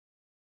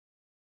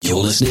You're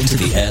listening to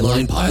the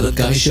Airline Pilot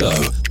Guy Show.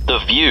 The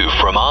view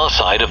from our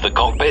side of the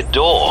cockpit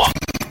door.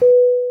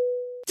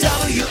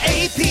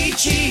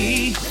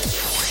 WAPG.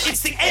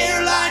 It's the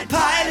Airline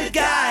Pilot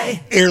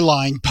Guy.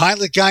 Airline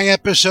Pilot Guy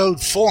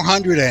episode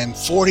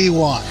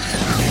 441.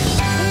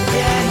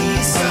 Yeah,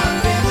 he's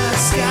up in the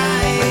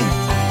sky.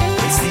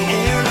 It's the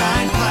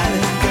Airline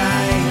Pilot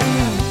Guy.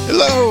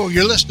 Hello,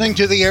 you're listening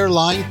to the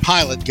Airline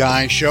Pilot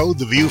Guy Show,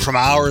 the view from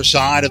our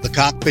side of the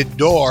cockpit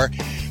door,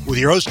 with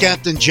your host,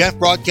 Captain Jeff,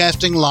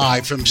 broadcasting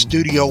live from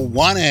Studio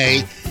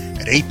 1A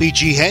at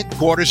APG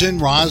headquarters in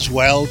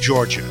Roswell,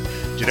 Georgia.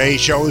 Today's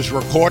show is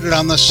recorded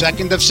on the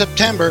 2nd of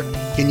September.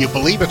 Can you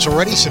believe it's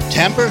already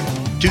September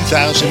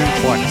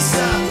 2020? He's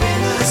up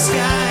in the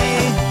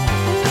sky.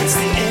 It's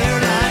the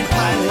Airline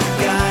Pilot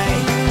Guy.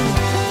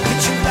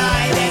 Picture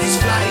light and he's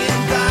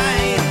flying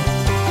by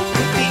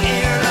with the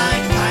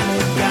Airline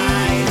Pilot Guy.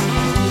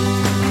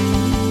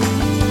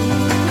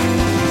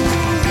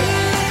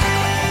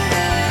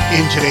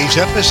 In today's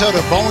episode,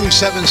 a Boeing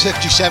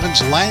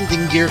 767's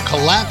landing gear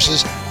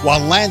collapses while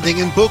landing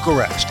in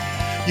Bucharest.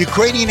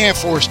 Ukrainian Air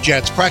Force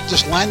jets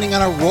practice landing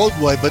on a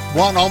roadway, but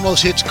one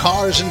almost hits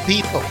cars and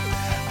people.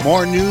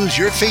 More news,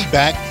 your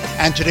feedback,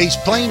 and today's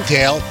plane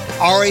tale,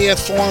 RAF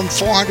Form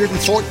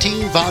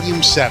 414,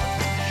 Volume 7.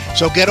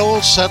 So get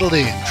all settled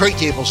in. Tray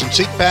tables and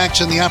seat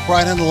backs in the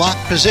upright and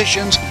locked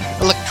positions,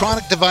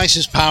 electronic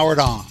devices powered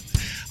on.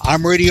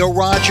 I'm Radio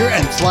Roger,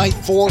 and Flight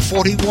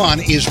 441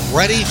 is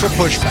ready for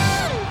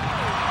pushback.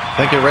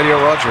 Thank you, Radio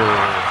Roger.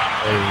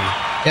 A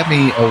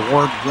Emmy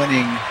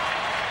Award-winning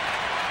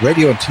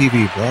radio and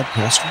TV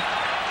broadcaster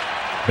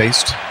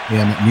based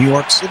in New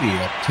York City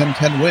at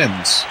 1010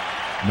 Winds,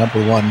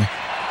 number one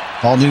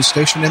all-news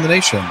station in the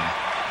nation.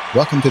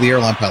 Welcome to the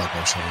Airline Pilot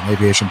Guy Show, an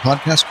aviation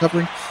podcast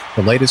covering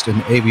the latest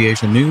in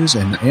aviation news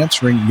and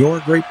answering your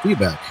great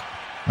feedback.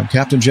 I'm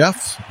Captain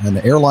Jeff, an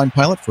airline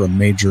pilot for a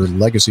major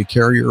legacy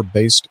carrier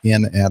based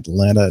in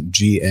Atlanta,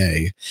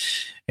 GA.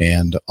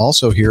 And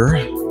also here,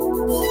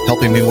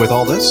 helping me with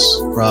all this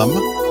from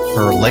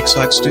her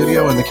lakeside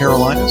studio in the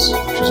Carolinas.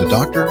 She's a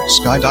doctor,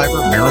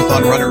 skydiver,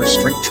 marathon runner,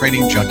 strength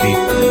training junkie,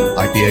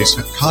 IPA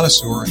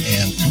connoisseur,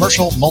 and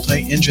commercial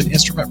multi-engine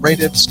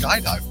instrument-rated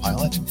skydive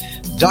pilot,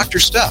 Dr.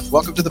 Steph.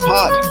 Welcome to the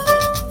pod.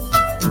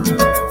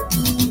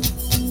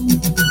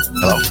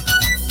 Hello.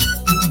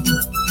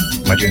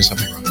 Am I doing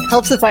something wrong?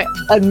 Helps if I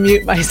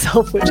unmute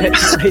myself, which I did.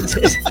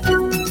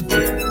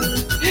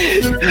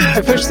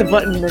 I pushed the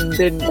button and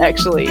didn't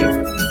actually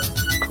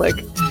click.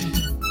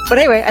 But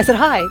anyway, I said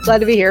hi. Glad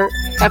to be here.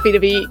 Happy to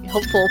be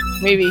helpful,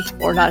 maybe,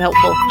 or not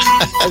helpful,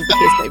 as the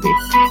case may be.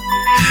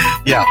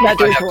 Yeah, Not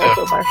doing I so well have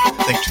so far.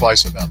 to think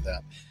twice about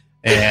that.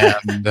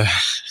 And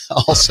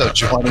also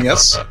joining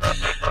us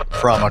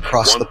from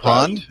across the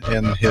pond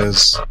in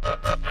his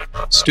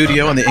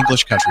studio in the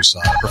English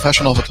countryside,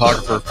 professional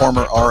photographer,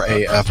 former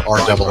RAF,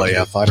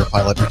 RAAF fighter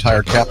pilot,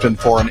 retired captain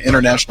for an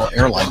international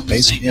airline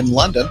based in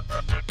London.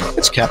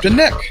 It's Captain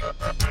Nick.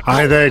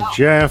 Hi there,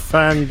 Jeff,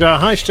 and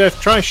hi, Steph.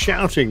 Try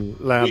shouting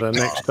louder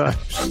next time.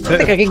 I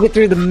think I can get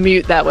through the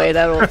mute that way.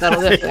 That'll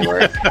definitely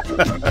work.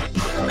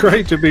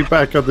 Great to be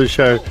back on the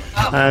show,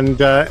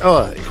 and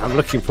I'm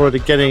looking forward to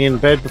getting in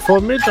bed before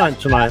midnight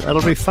tonight.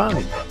 That'll be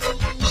fun.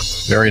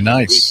 Very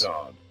nice.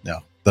 No,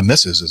 the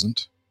missus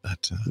isn't.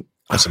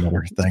 That's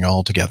another thing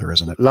altogether,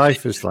 isn't it?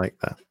 Life is like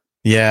that.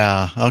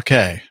 Yeah,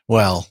 okay.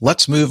 Well,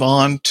 let's move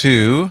on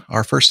to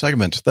our first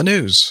segment, the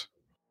news.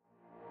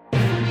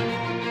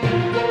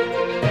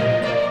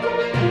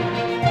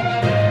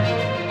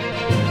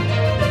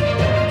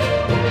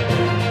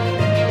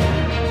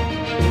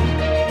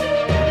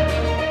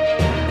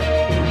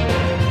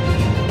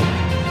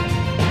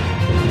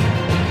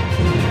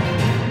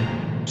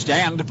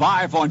 Stand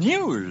by for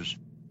news.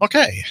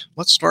 Okay,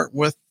 let's start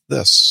with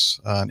this.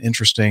 An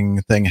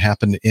interesting thing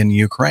happened in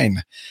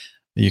Ukraine.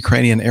 The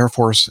Ukrainian Air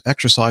Force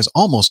exercise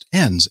almost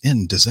ends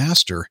in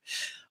disaster.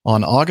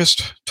 On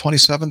August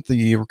 27th, the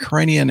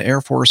Ukrainian Air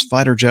Force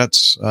fighter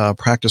jets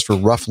practiced for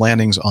rough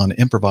landings on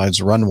improvised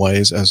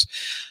runways as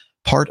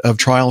part of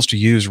trials to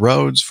use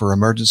roads for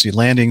emergency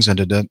landings and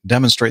to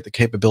demonstrate the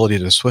capability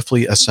to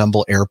swiftly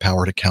assemble air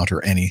power to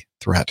counter any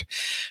threat.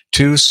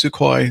 Two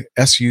Sukhoi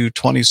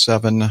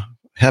Su-27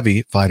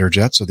 heavy fighter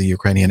jets of the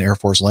Ukrainian Air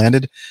Force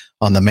landed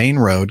on the main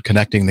road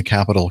connecting the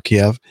capital,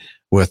 Kiev,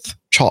 with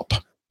Chop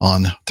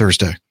on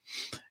Thursday.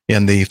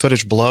 In the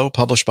footage below,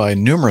 published by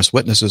numerous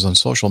witnesses on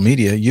social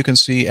media, you can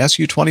see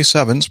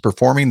Su-27s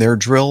performing their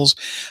drills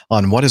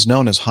on what is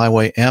known as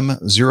Highway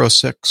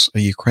M06, a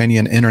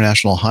Ukrainian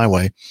international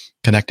highway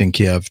connecting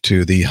Kiev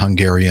to the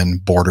Hungarian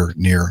border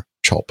near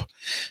Chop.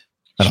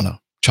 I don't know.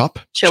 Chop?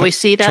 Shall we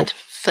see that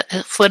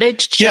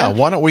footage, Jeff? Yeah,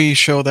 why don't we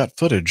show that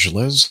footage,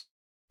 Liz?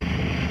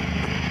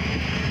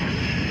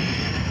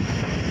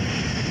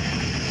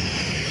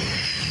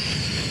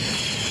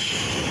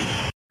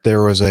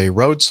 There was a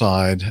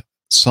roadside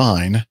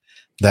sign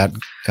that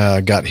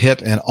got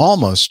hit and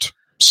almost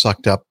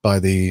sucked up by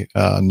the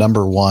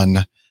number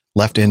one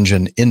left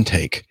engine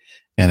intake.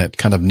 And it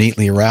kind of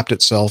neatly wrapped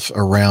itself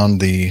around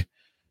the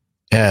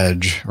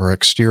edge or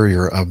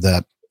exterior of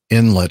that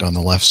inlet on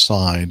the left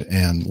side,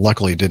 and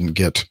luckily didn't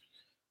get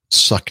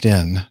sucked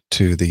in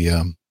to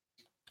the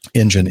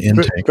engine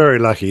intake. Very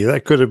lucky.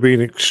 That could have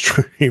been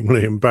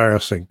extremely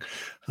embarrassing.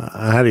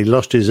 Had he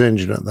lost his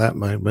engine at that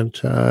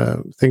moment,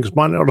 things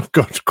might not have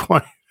gone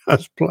quite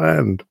as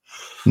planned.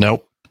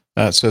 Nope.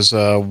 It says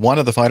one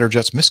of the fighter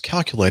jets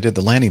miscalculated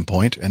the landing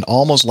point and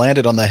almost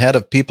landed on the head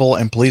of people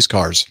and police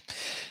cars,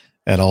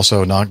 and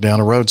also knocked down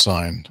a road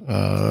sign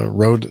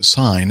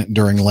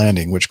during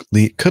landing, which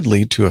could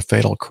lead to a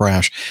fatal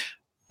crash.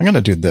 I'm going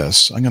to do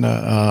this. I'm going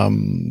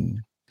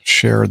to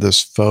share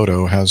this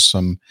photo. Has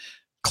some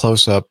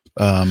close-up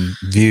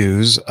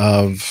views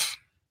of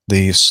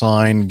the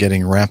sign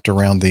getting wrapped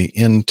around the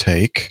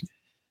intake.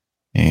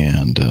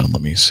 And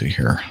let me see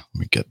here. Let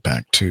me get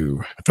back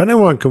to... If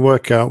anyone can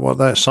work out what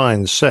that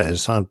sign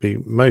says, I'd be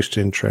most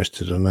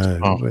interested to know.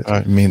 Oh,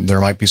 I mean,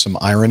 there might be some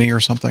irony or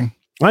something.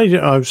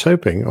 I was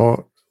hoping,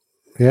 or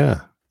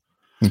yeah.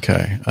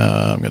 Okay,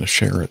 I'm going to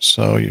share it.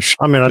 So you should.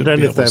 I mean, I don't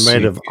know if they're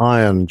made see. of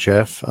iron,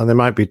 Jeff, and they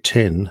might be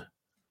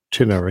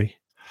tinnery.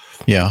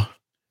 Yeah,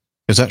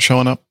 is that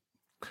showing up?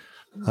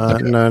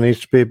 Okay. No, it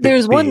needs to be a bit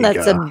There's one bigger.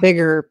 that's a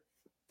bigger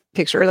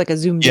picture, like a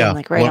zoomed in,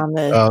 like right on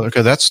the.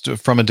 Okay, that's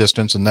from a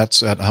distance, and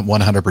that's at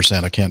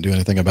 100%. I can't do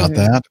anything about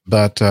that,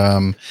 but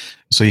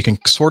so you can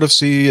sort of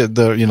see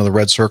the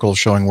red circle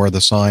showing where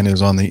the sign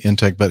is on the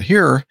intake. But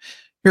here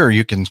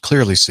you can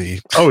clearly see.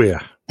 Oh yeah.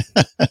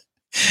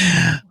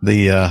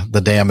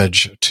 the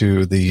damage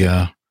to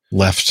the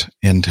left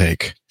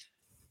intake.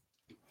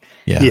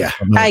 Yeah.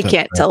 I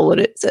can't tell what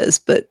it says,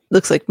 but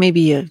looks like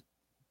maybe a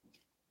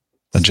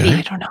J.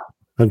 I don't know.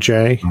 A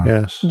J,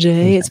 yes.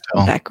 J. It's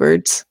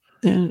backwards.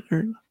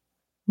 Or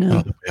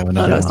no.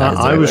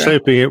 I was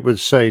hoping it would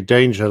say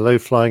danger, low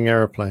flying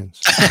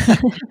airplanes.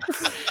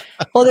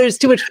 Well, there's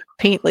too much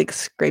paint like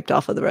scraped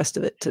off of the rest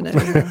of it to know.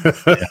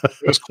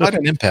 It was quite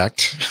an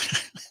impact.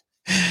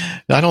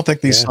 I don't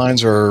think these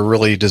signs are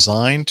really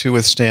designed to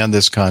withstand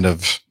this kind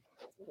of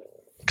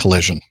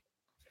collision.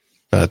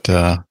 But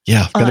going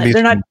to be.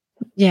 They're not.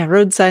 Yeah,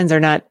 road signs are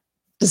not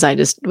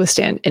designed to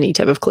withstand any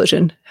type of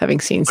collision.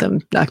 Having seen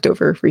some knocked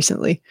over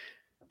recently.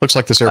 Looks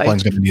like this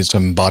airplane's going to need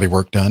some body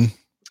work done.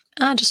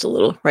 Just a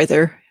little, right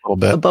there, a little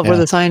bit above where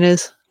the sign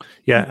is.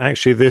 Yeah,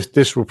 actually,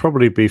 this will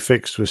probably be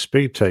fixed with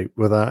speed tape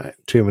without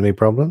too many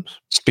problems.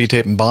 Speed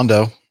tape and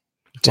Bondo.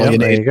 That's all you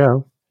need. There you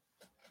go.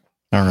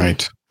 All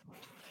right.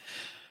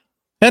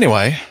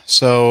 Anyway,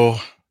 so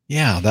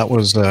that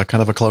was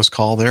kind of a close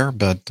call there,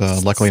 but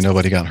luckily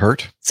nobody got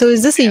hurt. So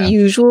is this a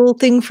usual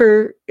thing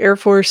for Air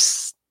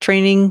Force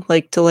training,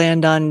 like to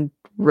land on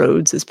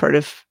roads as part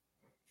of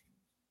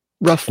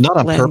rough Not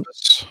on land?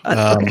 purpose.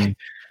 Okay.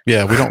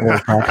 Yeah, we don't really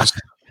practice.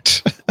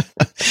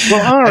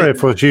 Well, our Air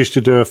Force used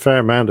to do a fair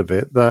amount of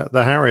it. The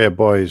Harrier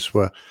boys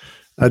were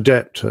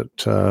adept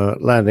at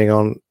landing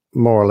on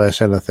more or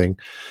less anything,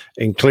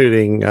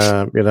 including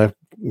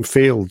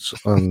fields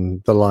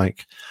and the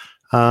like.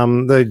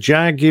 The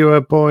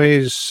Jaguar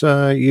boys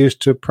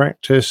used to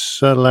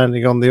practice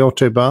landing on the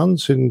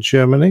Autobahns in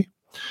Germany.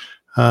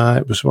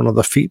 It was one of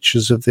the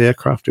features of the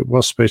aircraft. It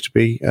was supposed to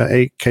be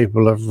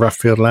capable of rough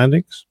field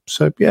landings.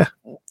 So, yeah,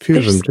 a few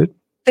of them did.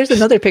 There's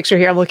another picture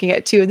here I'm looking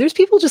at, too. And there's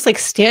people just like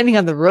standing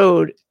on the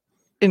road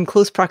in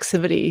close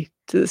proximity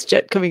to this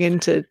jet coming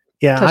into.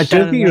 Yeah, I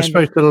don't think you're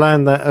supposed to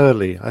land that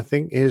early. I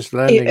think his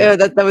landing.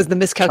 That was the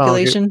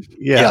miscalculation.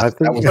 Yeah, I think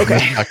that was the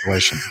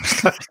miscalculation.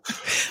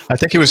 I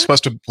think he was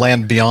supposed to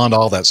land beyond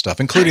all that stuff,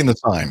 including the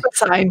sign. The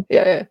sign.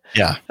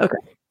 Yeah.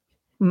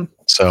 Okay.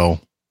 So,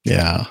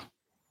 yeah.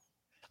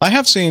 I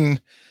have seen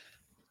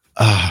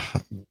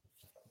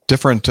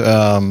different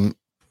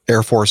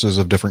air forces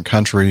of different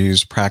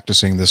countries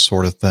practicing this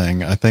sort of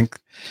thing. I think,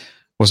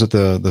 was it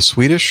the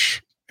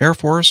Swedish Air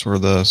Force or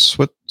the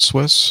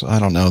Swiss? I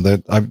don't know.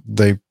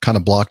 They kind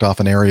of blocked off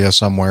an area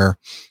somewhere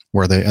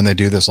where they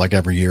do this like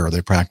every year.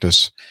 They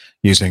practice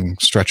using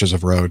stretches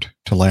of road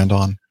to land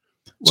on.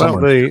 Well,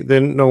 the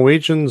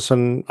Norwegians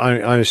and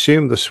I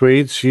assume the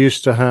Swedes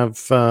used to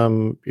have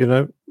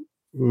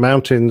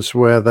mountains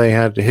where they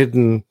had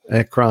hidden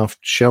aircraft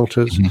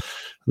shelters, and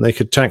they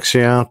could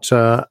taxi out,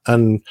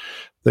 and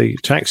the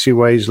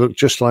taxiways looked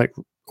just like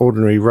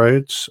ordinary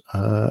roads.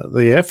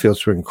 The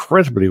airfields were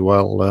incredibly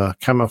well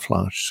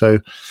camouflaged. So,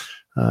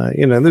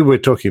 we're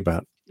talking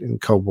about in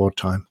Cold War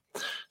time.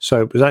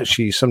 So it was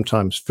actually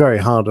sometimes very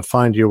hard to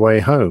find your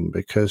way home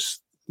because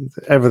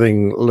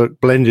everything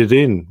looked blended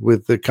in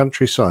with the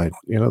countryside.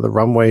 The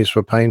runways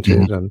were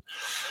painted and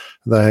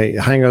the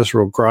hangars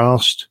were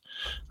grassed,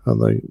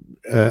 and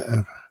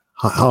the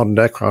hardened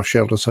aircraft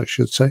shelters, I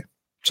should say.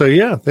 So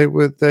yeah,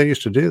 they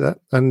used to do that,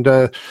 and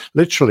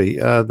literally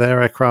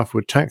their aircraft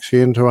would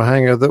taxi into a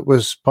hangar that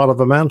was part of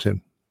a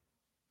mountain.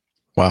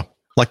 Wow,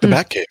 like the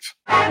Batcave.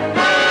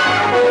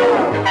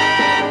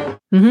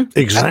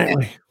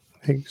 Exactly.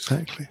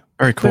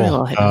 Very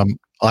cool.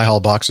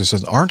 iHaul Boxes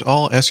says, aren't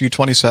all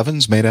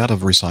Su-27s made out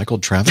of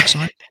recycled traffic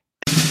sign?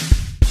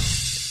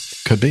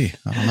 Could be.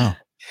 I don't know.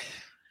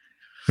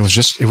 It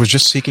was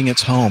just seeking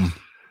its home.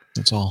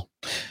 That's all.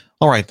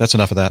 All right, that's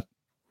enough of that.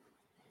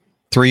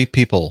 3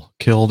 people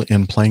killed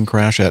in plane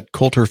crash at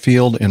Coulter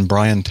Field in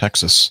Bryan,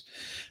 Texas.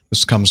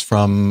 This comes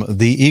from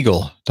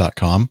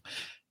theeagle.com.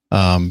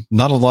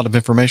 Not a lot of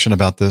information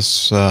about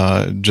this,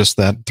 just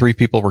that 3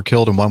 people were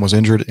killed and 1 was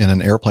injured in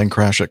an airplane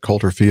crash at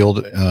Coulter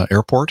Field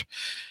Airport,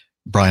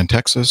 Bryan,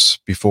 Texas,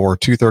 before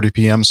 2:30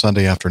 p.m.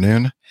 Sunday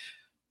afternoon.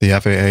 The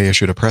FAA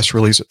issued a press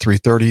release at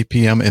 3:30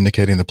 p.m.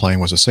 indicating the plane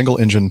was a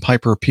single-engine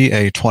Piper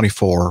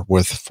PA-24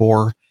 with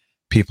 4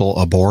 people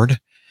aboard.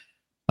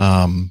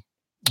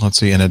 Let's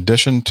see. In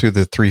addition to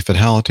the 3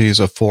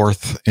 fatalities, a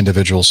 4th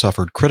individual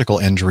suffered critical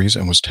injuries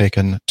and was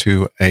taken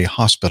to a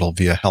hospital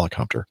via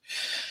helicopter.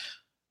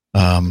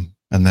 And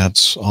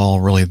that's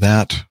all really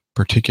that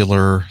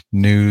particular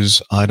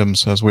news item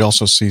says. We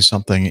also see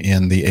something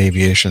in the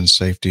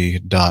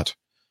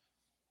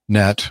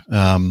aviationsafety.net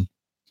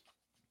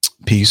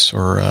piece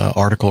or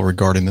article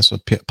regarding this, a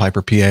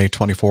Piper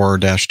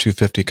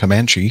PA-24-250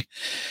 Comanche.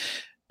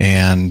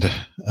 And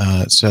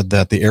it said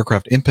that the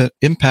aircraft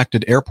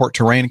impacted airport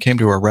terrain, came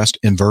to a rest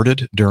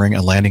inverted during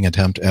a landing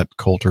attempt at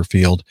Coulter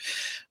Field.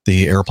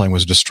 The airplane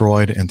was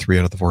destroyed and 3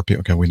 out of the 4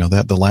 people. Okay, we know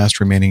that. The last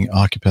remaining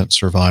occupant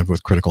survived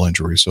with critical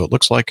injuries. So it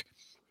looks like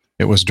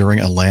it was during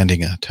a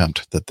landing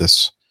attempt that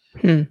this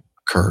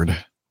occurred.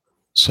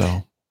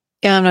 So,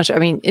 yeah, I'm not sure. I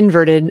mean,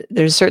 inverted,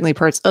 there's certainly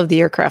parts of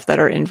the aircraft that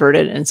are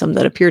inverted and some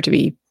that appear to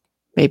be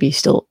maybe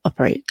still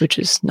upright, which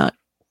is not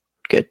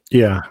good.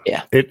 Yeah.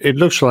 Yeah. It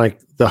looks like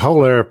the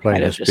whole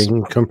airplane has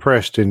been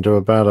compressed into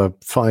about a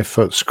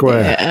 5-foot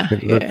square. Yeah,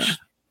 it looks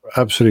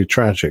absolutely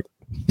tragic.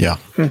 Yeah,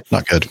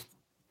 not good.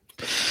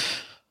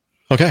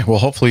 Okay, well,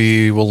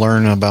 hopefully we'll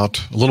learn about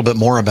a little bit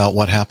more about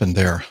what happened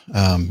there.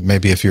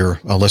 Maybe if you're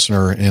a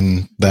listener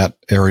in that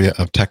area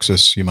of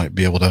Texas, you might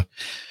be able to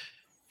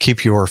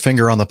keep your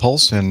finger on the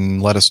pulse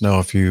and let us know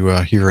if you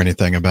hear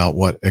anything about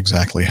what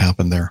exactly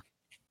happened there.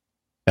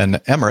 And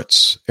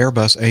Emirates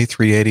Airbus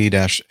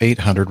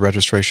A380-800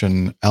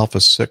 registration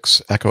Alpha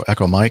 6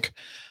 Echo Mike,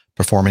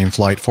 performing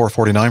flight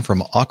 449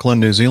 from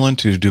Auckland, New Zealand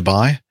to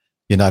Dubai,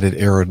 United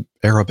Arab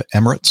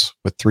Emirates,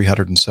 with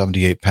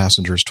 378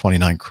 passengers,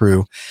 29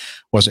 crew,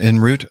 was en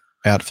route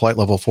at flight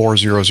level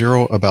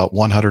 400, about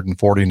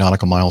 140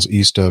 nautical miles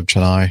east of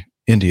Chennai,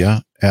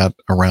 India, at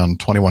around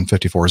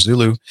 21:54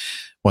 Zulu,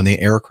 when the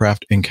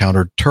aircraft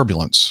encountered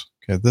turbulence.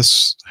 Okay,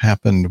 this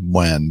happened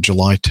when?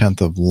 July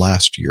 10th of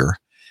last year,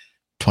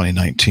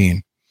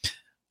 2019.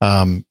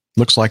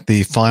 Looks like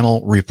the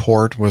final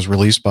report was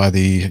released by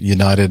the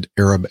United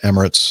Arab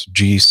Emirates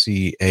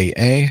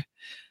GCAA.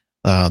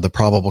 The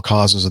probable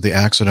causes of the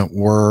accident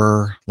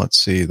were,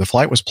 the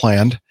flight was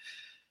planned.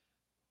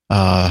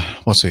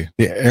 The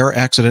Air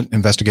Accident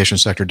Investigation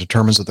Sector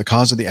determines that the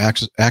cause of the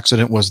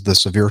accident was the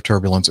severe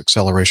turbulence,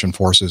 acceleration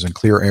forces, and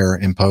clear air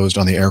imposed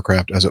on the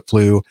aircraft as it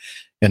flew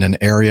in an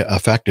area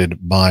affected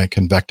by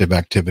convective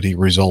activity,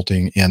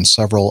 resulting in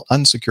several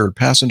unsecured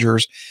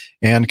passengers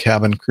and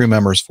cabin crew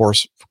members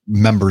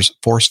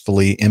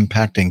forcefully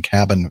impacting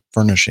cabin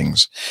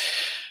furnishings.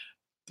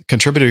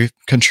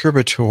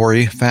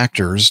 Contributory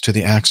factors to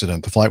the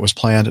accident. The flight was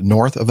planned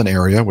north of an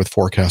area with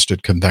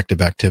forecasted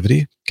convective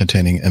activity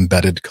containing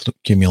embedded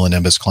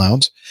cumulonimbus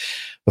clouds.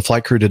 The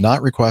flight crew did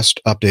not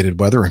request updated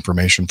weather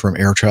information from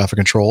air traffic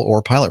control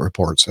or pilot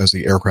reports as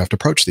the aircraft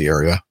approached the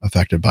area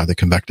affected by the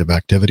convective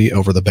activity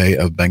over the Bay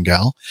of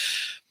Bengal,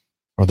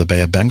 or the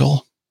Bay of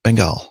Bengal?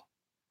 Bengal.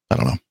 I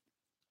don't know.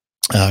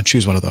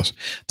 Choose one of those.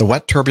 The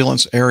wet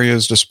turbulence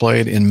areas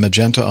displayed in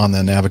magenta on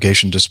the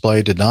navigation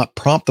display did not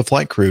prompt the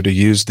flight crew to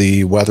use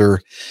the weather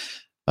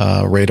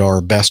radar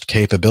best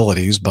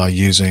capabilities by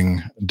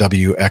using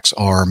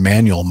WXR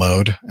manual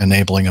mode,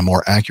 enabling a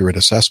more accurate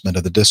assessment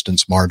of the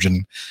distance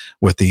margin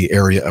with the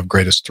area of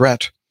greatest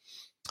threat.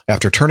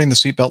 After turning the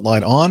seatbelt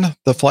light on,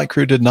 the flight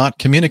crew did not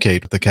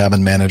communicate with the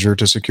cabin manager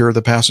to secure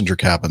the passenger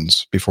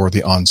cabins before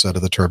the onset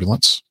of the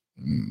turbulence.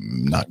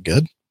 Not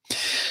good.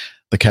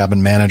 The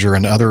cabin manager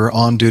and other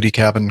on-duty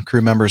cabin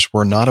crew members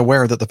were not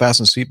aware that the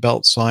fasten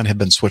seatbelt sign had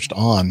been switched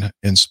on,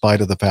 in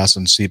spite of the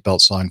fasten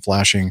seatbelt sign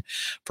flashing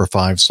for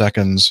 5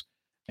 seconds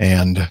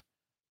and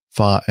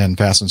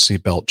fasten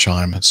seatbelt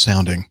chime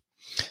sounding.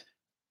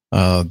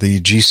 The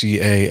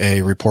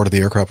GCAA reported the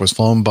aircraft was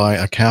flown by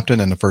a captain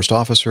and a first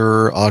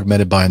officer,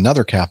 augmented by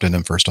another captain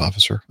and first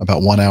officer.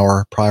 About 1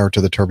 hour prior to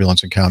the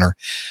turbulence encounter,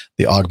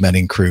 the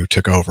augmenting crew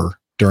took over.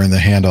 During the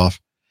handoff,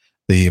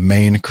 the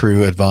main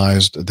crew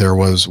advised there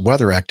was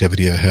weather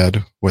activity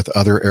ahead, with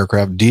other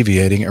aircraft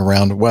deviating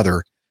around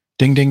weather.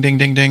 Ding, ding, ding,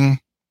 ding, ding.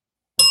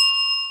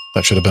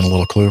 That should have been a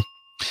little clue.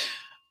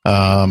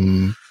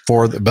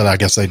 But I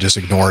guess they just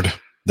ignored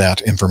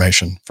that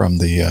information from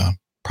the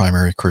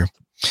primary crew.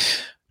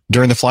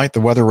 During the flight,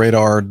 the weather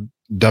radar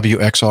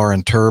WXR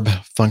and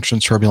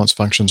turbulence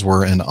functions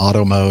were in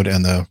auto mode,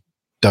 and the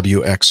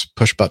WX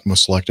push button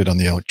was selected on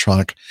the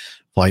electronic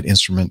Flight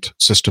Instrument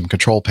System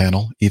Control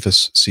Panel,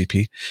 EFIS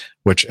CP,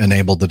 which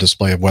enabled the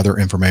display of weather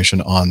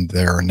information on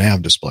their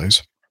nav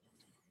displays.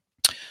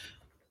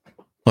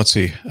 Let's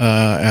see,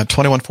 at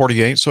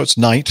 21:48, so it's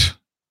night.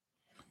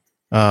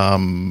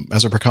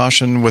 As a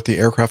precaution, with the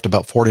aircraft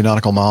about 40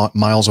 nautical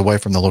miles away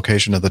from the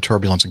location of the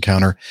turbulence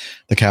encounter,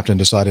 the captain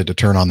decided to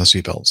turn on the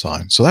seatbelt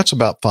sign. So that's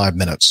about 5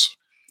 minutes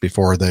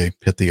before they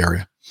hit the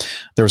area.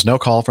 There was no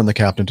call from the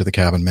captain to the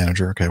cabin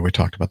manager. Okay, we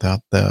talked about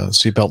that. The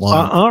seatbelt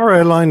line. Our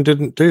airline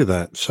didn't do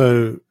that.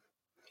 So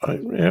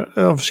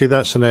obviously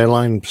that's an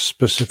airline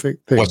specific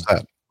thing. What's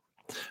that?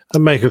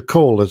 And make a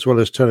call as well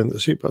as turning the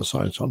seatbelt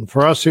signs on.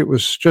 For us, it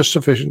was just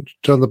sufficient to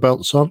turn the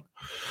belts on.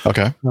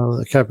 Okay.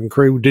 The cabin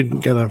crew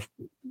didn't get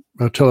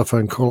a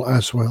telephone call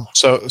as well.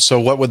 So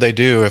what would they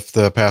do if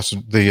the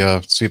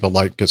seatbelt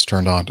light gets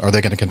turned on? Are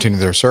they going to continue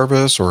their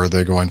service, or are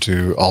they going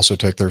to also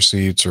take their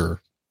seats,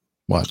 or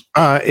what?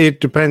 It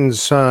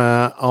depends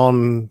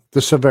on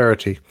the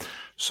severity.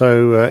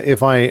 So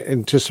if I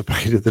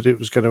anticipated that it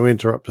was going to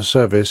interrupt the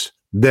service,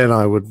 then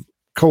I would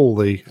call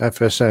the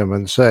FSM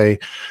and say,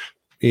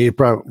 you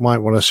might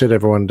want to sit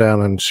everyone down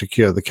and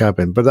secure the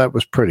cabin. But that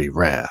was pretty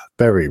rare,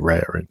 very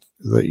rare,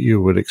 that you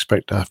would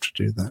expect to have to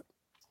do that.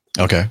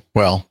 Okay.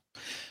 Well,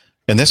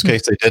 in this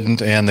case, they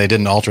didn't, and they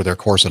didn't alter their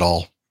course at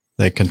all.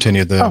 They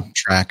continued the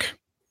track.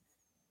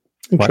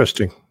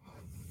 Interesting. What?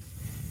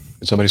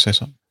 Did somebody say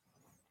something?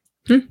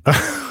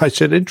 I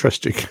said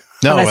interesting. And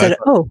No, I said,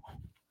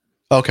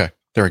 okay.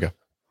 There we go.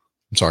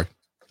 I'm sorry.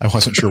 I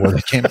wasn't sure where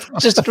they came from.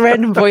 just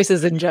random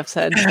voices in Jeff's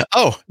head.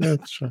 Oh,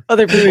 that's right.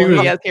 Other people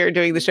being out here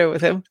doing the show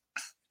with him.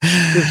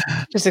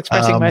 Just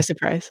expressing my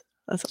surprise.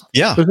 That's all.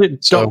 Yeah. Was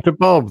it Dr.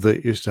 Bob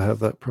that used to have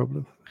that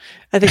problem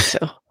I think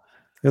so.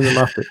 in the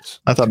Muppets?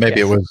 I thought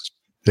maybe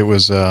it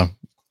was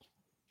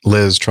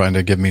Liz trying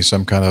to give me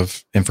some kind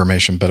of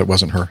information, but it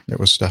wasn't her. It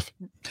was Steph.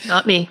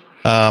 Not me.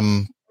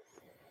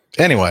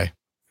 Anyway,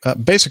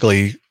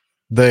 basically,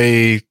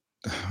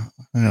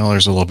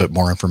 there's a little bit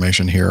more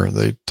information here.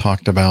 They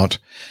talked about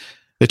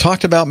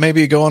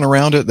maybe going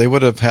around it. They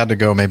would have had to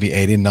go maybe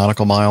 80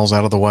 nautical miles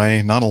out of the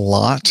way. Not a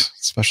lot,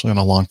 especially on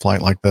a long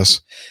flight like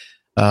this.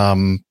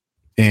 And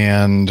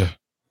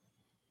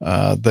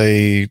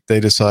they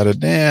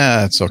decided,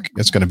 it's okay.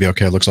 It's going to be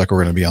okay. It looks like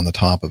we're going to be on the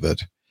top of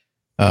it.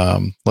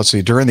 Let's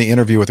see. During the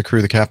interview with the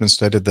crew, the captain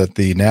stated that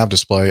the nav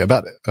display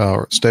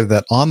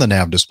on the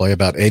nav display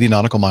about 80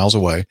 nautical miles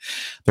away,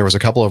 there was a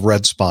couple of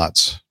red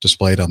spots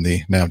displayed on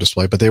the nav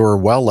display, but they were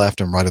well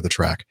left and right of the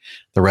track.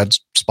 The red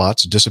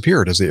spots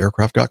disappeared as the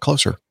aircraft got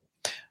closer.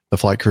 The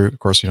flight crew, of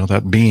course,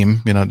 that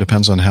beam, it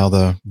depends on how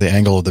the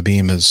angle of the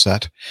beam is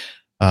set.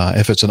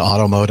 If it's an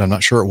auto mode, I'm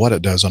not sure what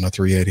it does on a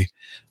 380.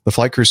 The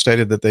flight crew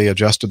stated that they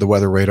adjusted the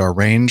weather radar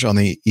range on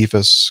the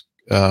EFIS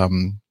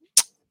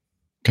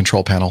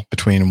control panel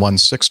between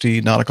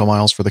 160 nautical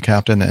miles for the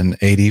captain and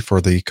 80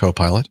 for the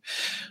co-pilot.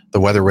 The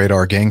weather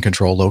radar gain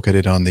control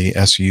located on the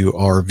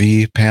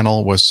SURV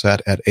panel was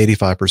set at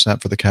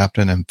 85% for the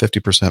captain and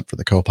 50% for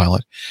the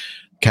co-pilot.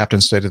 Captain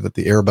stated that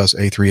the Airbus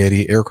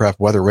A380 aircraft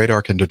weather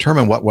radar can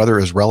determine what weather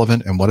is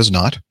relevant and what is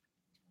not.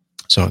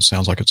 So it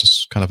sounds like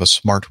it's kind of a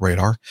smart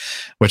radar,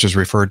 which is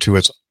referred to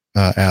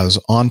as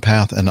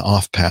on-path and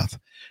off-path.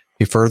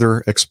 He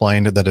further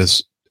explained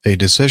that a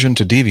decision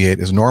to deviate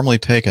is normally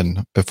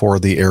taken before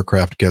the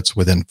aircraft gets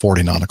within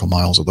 40 nautical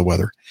miles of the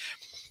weather.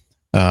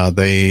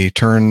 They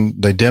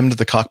dimmed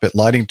the cockpit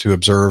lighting to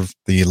observe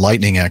the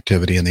lightning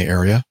activity in the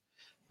area,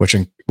 which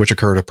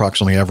occurred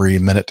approximately every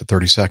minute to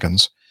 30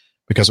 seconds.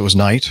 Because it was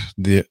night,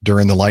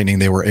 during the lightning,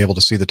 they were able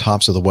to see the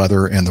tops of the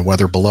weather and the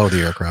weather below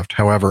the aircraft.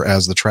 However,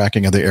 as the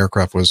tracking of the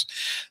aircraft was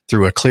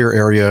through a clear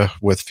area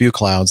with few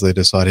clouds, they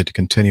decided to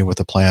continue with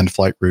the planned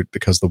flight route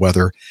because the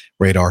weather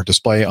radar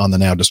display on the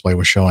nav display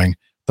was showing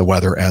the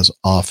weather as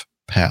off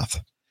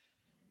path.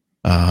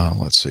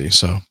 Let's see.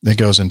 So it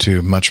goes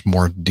into much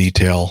more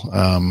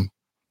detail.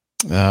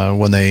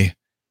 When they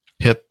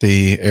hit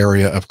the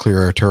area of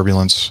clear air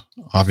turbulence,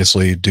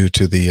 obviously due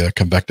to the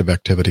convective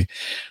activity,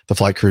 the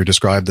flight crew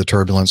described the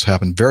turbulence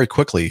happened very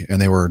quickly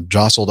and they were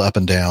jostled up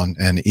and down.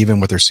 And even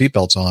with their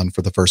seatbelts on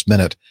for the first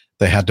minute,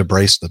 they had to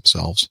brace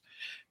themselves.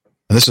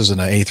 And this is an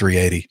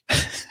A380.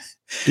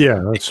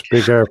 Yeah, that's a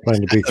big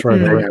airplane to be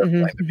thrown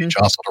around. To be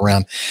jostled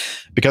around.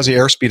 Because the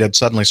airspeed had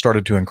suddenly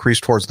started to increase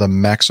towards the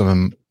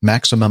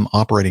maximum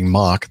operating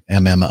Mach,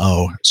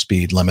 MMO,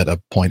 speed limit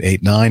of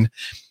 0.89,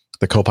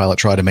 the co-pilot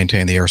tried to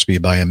maintain the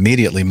airspeed by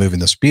immediately moving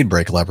the speed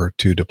brake lever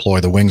to deploy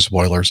the wing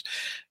spoilers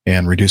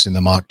and reducing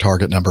the Mach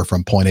target number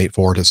from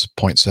 0.84 to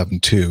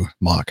 0.72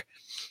 Mach.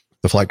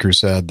 The flight crew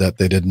said that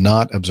they did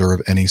not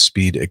observe any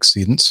speed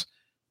exceedance.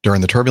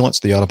 During the turbulence,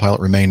 the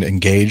autopilot remained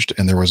engaged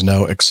and there was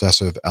no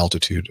excessive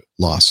altitude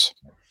loss.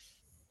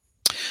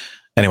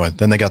 Anyway,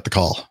 then they got the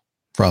call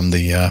from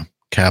the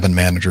cabin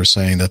manager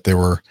saying that there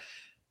were,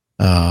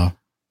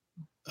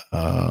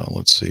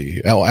 let's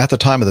see. Oh, at the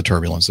time of the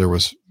turbulence,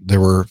 there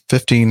were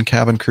 15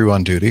 cabin crew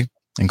on duty,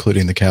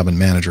 including the cabin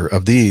manager.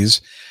 Of these,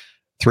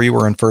 3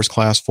 were in first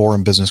class, 4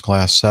 in business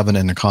class, 7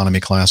 in economy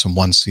class, and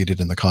 1 seated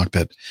in the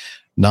cockpit.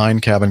 9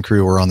 cabin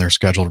crew were on their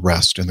scheduled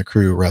rest in the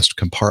crew rest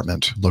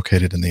compartment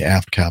located in the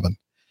aft cabin.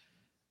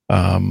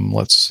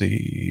 Let's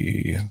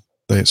see.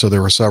 So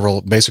there were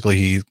several. Basically,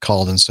 he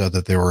called and said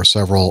that there were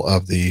several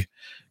of the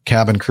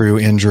cabin crew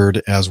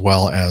injured as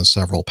well as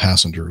several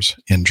passengers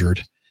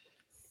injured.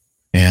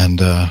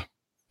 And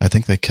I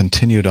think they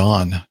continued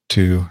on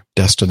to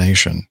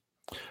destination.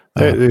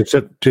 There's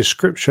a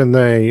description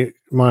there. You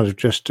might have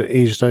just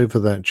eased over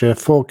that, Jeff.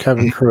 4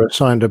 cabin crew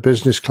assigned to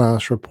business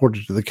class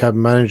reported to the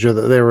cabin manager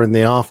that they were in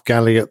the aft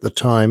galley at the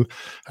time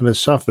and had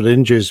suffered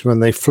injuries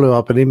when they flew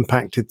up and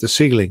impacted the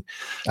ceiling.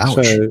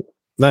 Ouch. So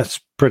that's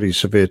pretty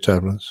severe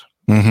turbulence.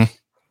 Mm-hmm.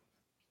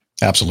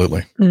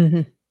 Absolutely.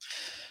 Mm-hmm.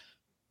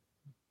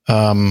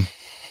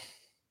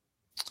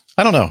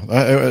 I don't know.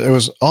 It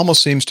was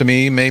almost seems to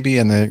me maybe,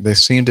 and they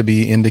seem to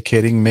be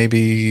indicating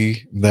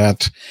maybe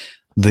that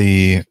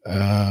the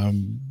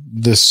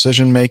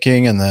decision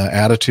making and the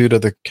attitude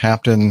of the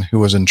captain who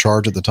was in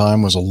charge at the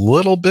time was a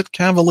little bit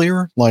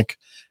cavalier. Like,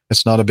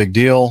 it's not a big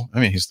deal. I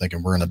mean, he's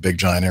thinking we're in a big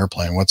giant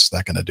airplane. What's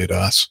that going to do to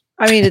us?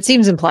 I mean, it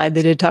seems implied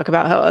they did talk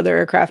about how other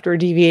aircraft were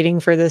deviating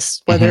for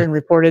this weather and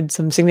reported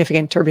some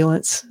significant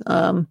turbulence.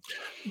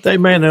 They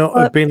may not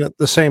have been at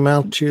the same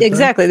altitude.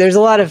 Exactly. There's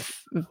a lot of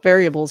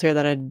variables here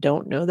that I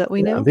don't know that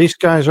we know. These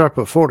guys are up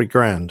at 40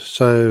 grand.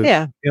 So,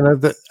 yeah,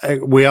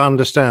 we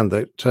understand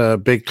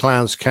that big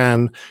clouds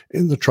can,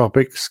 in the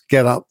tropics,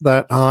 get up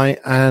that high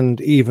and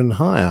even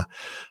higher.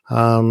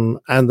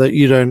 And that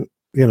you don't,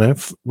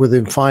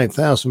 within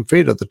 5,000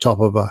 feet at the top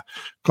of a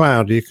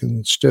cloud, you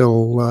can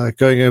still,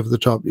 going over the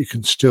top, you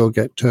can still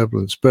get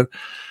turbulence. But,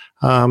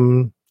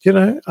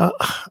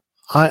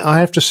 I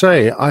have to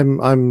say,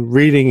 I'm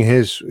reading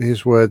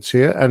his words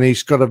here, and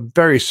he's got a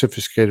very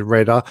sophisticated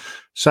radar.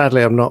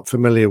 Sadly, I'm not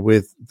familiar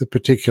with the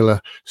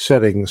particular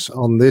settings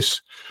on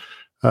this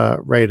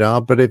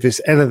radar, but if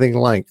it's anything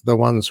like the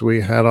ones we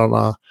had on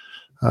our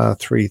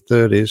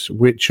 330s,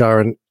 which are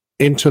an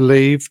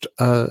interleaved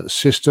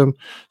system,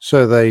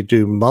 so they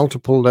do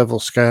multiple level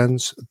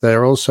scans.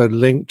 They're also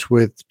linked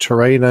with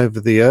terrain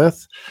over the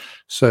Earth,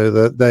 so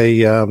that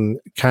they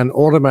can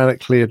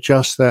automatically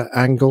adjust their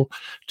angle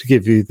to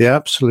give you the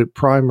absolute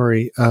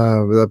primary,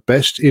 the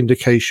best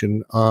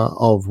indication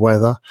of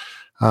weather.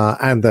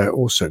 And they're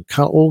also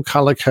all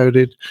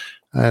color-coded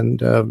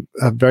and are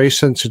very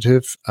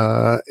sensitive.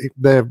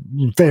 They're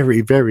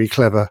very, very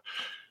clever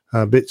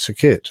bits of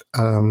kit.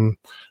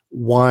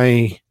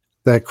 Why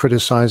they're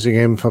criticizing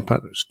him for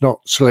not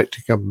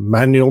selecting a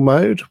manual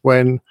mode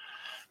when,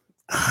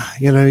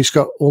 he's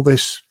got all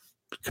this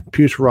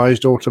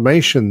computerized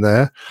automation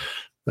there.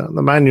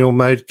 The manual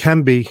mode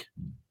can be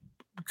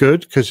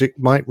good because it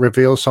might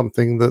reveal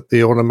something that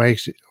the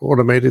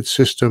automated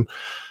system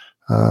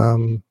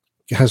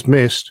has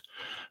missed.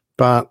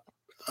 But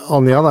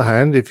on the other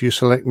hand, if you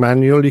select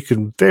manual, you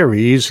can very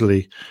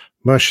easily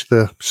mush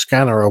the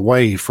scanner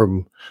away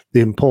from the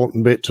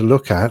important bit to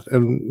look at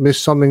and miss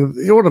something that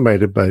the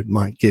automated mode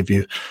might give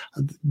you.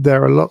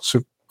 There are lots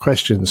of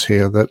questions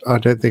here that I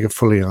don't think are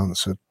fully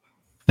answered.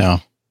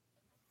 No.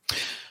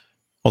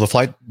 Well, the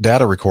flight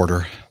data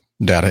recorder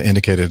data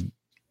indicated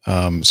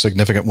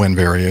significant wind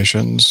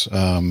variations.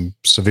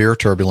 Severe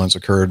turbulence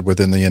occurred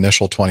within the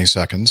initial 20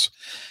 seconds.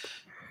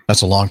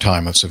 That's a long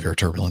time of severe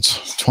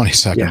turbulence. 20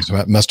 seconds. Yeah.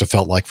 That must have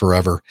felt like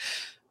forever.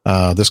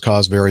 This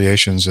caused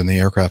variations in the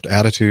aircraft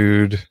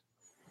attitude,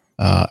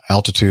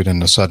 altitude,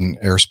 and a sudden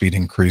airspeed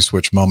increase,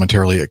 which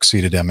momentarily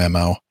exceeded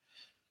MMO.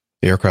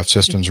 The aircraft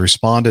systems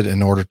responded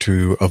in order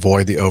to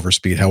avoid the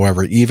overspeed.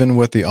 However, even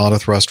with the auto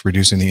thrust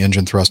reducing the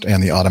engine thrust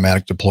and the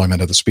automatic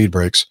deployment of the speed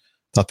brakes,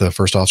 I thought the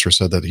first officer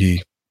said that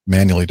he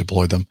manually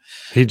deployed them.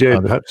 He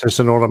did. Perhaps it's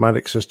an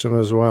automatic system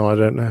as well. I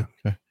don't know.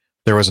 Okay.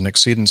 There was an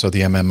exceedance of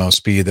the MMO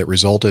speed that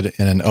resulted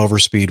in an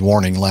overspeed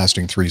warning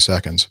lasting 3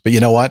 seconds. But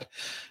you know what?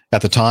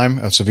 At the time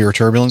of severe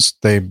turbulence,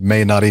 they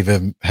may not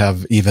even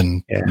have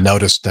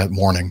noticed that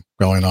warning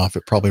going off.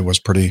 It probably was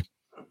pretty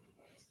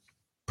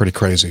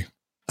crazy.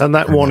 And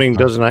that warning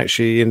doesn't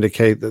actually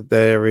indicate that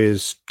there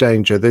is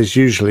danger. There's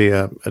usually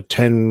a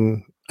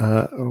 10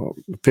 or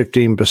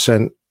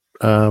 15%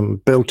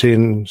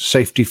 built-in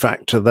safety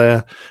factor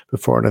there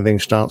before anything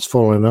starts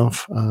falling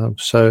off.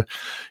 So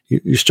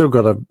you still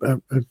got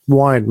a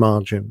wide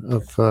margin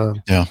of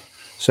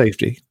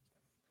safety.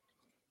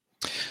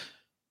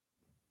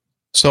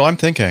 So I'm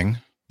thinking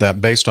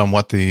that based on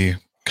what the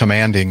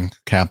commanding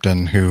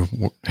captain who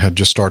had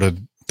just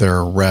started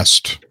their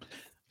rest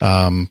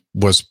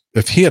was,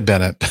 if he had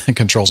been at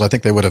controls, I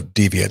think they would have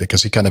deviated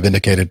because he kind of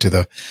indicated to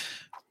the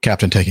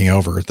captain taking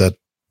over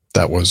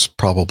that was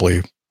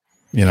probably,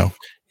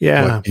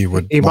 what he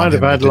would. He might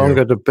have had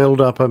longer to build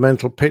up a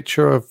mental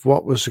picture of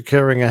what was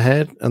occurring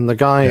ahead. And the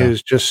guy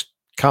who's just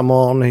come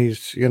on,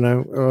 he's,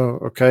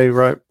 okay,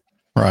 right.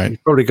 Right. He's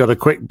probably got a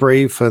quick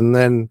brief and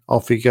then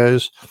off he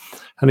goes.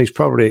 And he's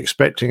probably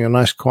expecting a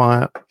nice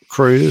quiet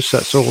cruise.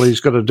 That's all he's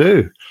got to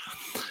do.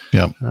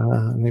 Yeah.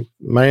 And he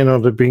may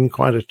not have been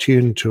quite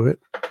attuned to it.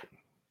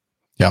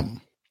 Yeah.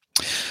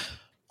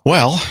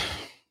 Well,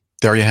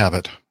 there you have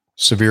it.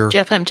 Severe.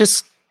 Jeff, I'm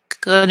just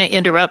going to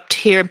interrupt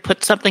here and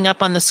put something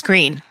up on the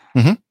screen.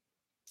 Mm-hmm.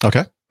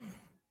 Okay.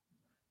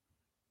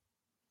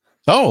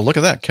 Oh, look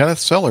at that. Kenneth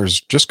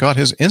Sellers just got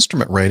his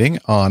instrument rating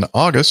on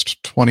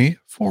August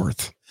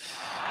 24th.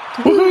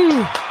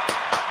 Woohoo!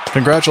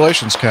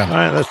 Congratulations, Ken. All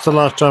right, that's the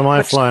last time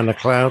I fly in a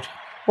cloud.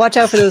 Watch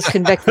out for those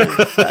convective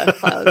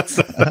clouds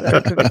that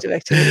are convective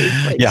activity.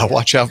 Like, Yeah,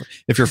 watch out.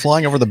 If you're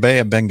flying over the Bay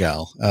of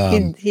Bengal,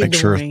 make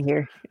sure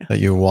here. that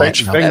you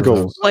watch out.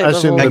 Bengal, Flight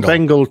as in level- the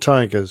Bengal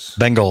tigers.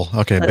 Bengal.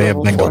 Okay, flight Bay of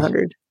level Bengal.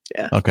 400.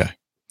 Yeah. Okay.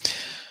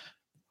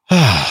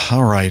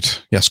 All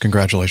right. Yes,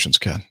 congratulations,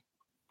 Ken.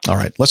 All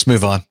right, let's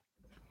move on.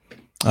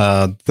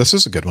 This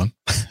is a good one.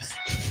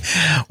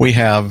 We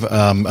have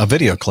a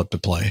video clip to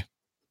play.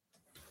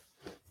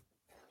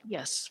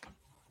 Yes.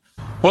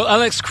 Well,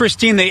 Alex,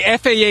 Christine, the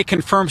FAA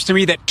confirms to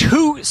me that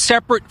 2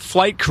 separate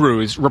flight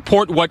crews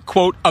report what,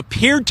 quote,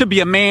 appeared to be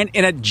a man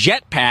in a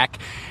jetpack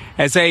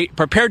as they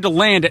prepared to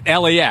land at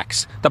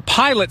LAX. The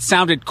pilot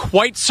sounded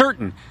quite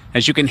certain,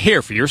 as you can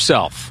hear for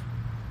yourself.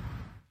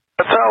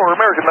 Tower,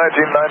 American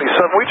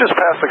 1997. We just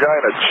passed a guy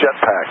in a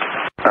jetpack.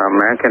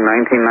 American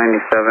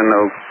 1997,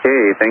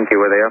 okay, thank you.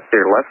 Were they off to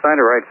your left side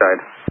or right side?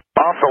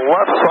 Off the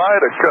left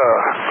side,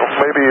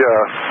 maybe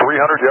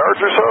 300 yards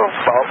or so,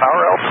 about our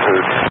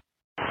altitude.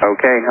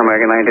 Okay,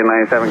 American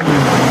 1997.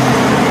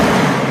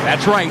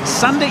 That's right.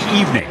 Sunday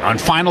evening, on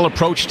final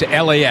approach to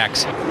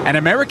LAX, an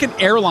American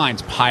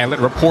Airlines pilot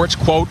reports,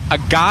 quote, a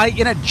guy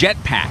in a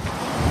jetpack.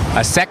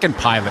 A second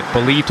pilot,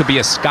 believed to be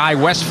a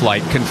SkyWest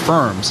flight,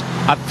 confirms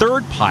a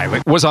third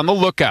pilot was on the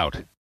lookout.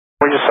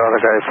 We just saw the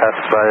guy pass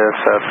by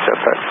us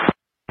jetpack.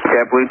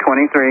 JetBlue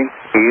 23,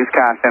 use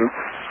caution.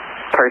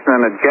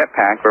 Person in a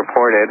jetpack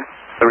reported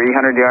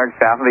 300 yards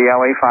south of the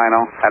LA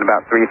final at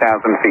about 3,000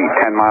 feet,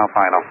 10-mile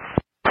final.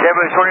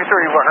 JetBlue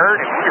 23, we're heard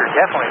and we are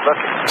definitely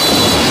looking.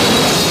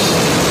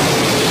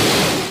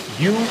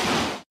 You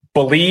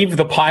believe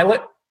the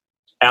pilot?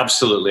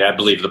 Absolutely, I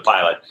believe the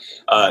pilot.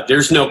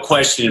 There's no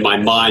question in my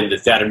mind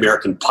that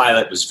American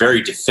pilot was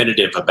very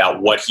definitive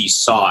about what he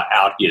saw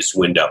out his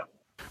window.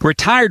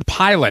 Retired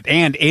pilot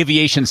and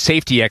aviation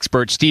safety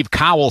expert Steve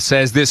Cowell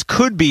says this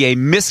could be a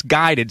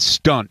misguided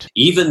stunt.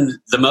 Even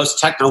the most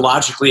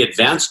technologically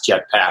advanced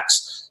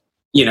jetpacks,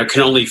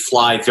 can only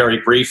fly very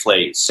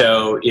briefly.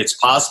 So it's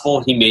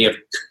possible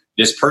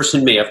this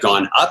person may have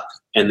gone up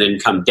and then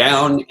come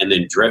down and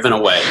then driven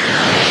away.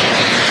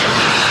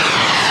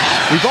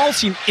 We've all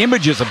seen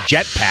images of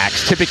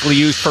jetpacks typically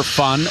used for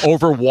fun,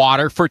 over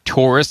water, for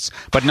tourists,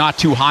 but not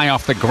too high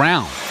off the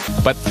ground.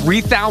 But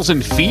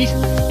 3,000 feet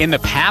in the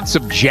paths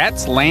of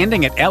jets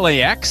landing at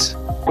LAX?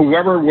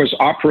 Whoever was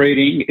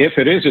operating, if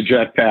it is a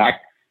jetpack,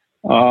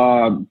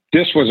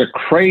 this was a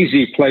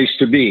crazy place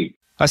to be.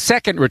 A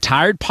second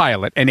retired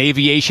pilot and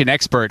aviation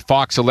expert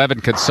Fox 11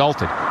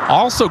 consulted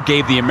also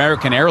gave the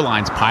American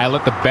Airlines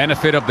pilot the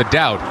benefit of the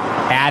doubt,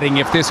 adding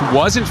if this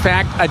was in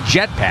fact a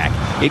jetpack,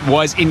 it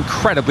was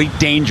incredibly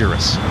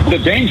dangerous. The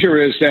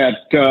danger is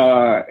that,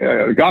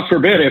 God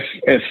forbid,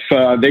 if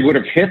they would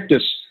have hit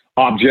this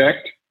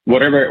object,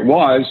 whatever it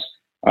was,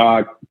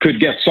 could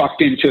get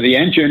sucked into the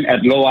engine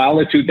at low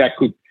altitude, that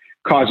could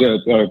cause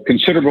a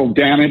considerable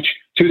damage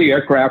to the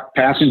aircraft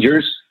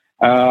passengers.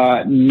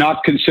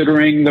 Not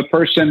considering the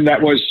person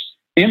that was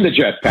in the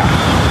jetpack.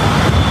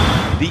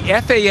 The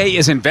FAA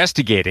is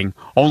investigating,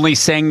 only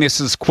saying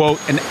this is, quote,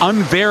 an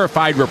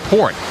unverified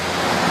report,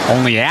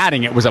 only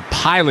adding it was a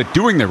pilot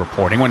doing the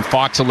reporting when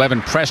Fox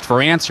 11 pressed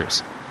for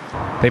answers.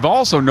 They've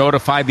also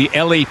notified the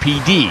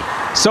LAPD.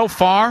 So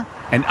far,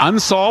 an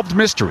unsolved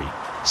mystery,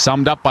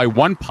 summed up by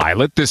one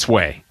pilot this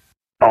way.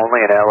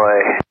 Only in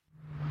LA.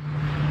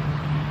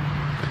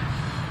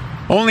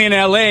 Only in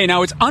LA.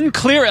 Now, it's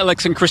unclear,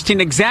 Alex and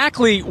Christine,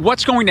 exactly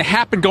what's going to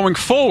happen going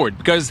forward,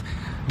 because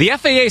the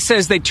FAA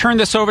says they turned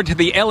this over to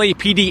the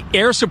LAPD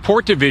Air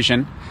Support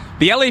Division.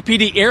 The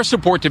LAPD Air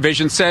Support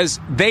Division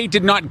says they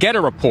did not get a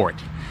report.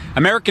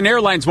 American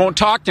Airlines won't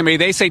talk to me.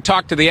 They say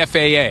talk to the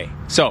FAA.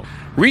 So,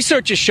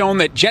 research has shown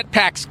that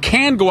jetpacks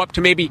can go up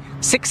to maybe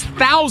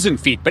 6,000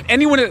 feet, but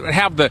anyone that would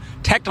have the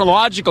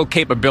technological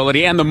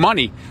capability and the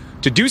money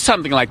to do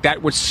something like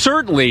that would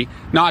certainly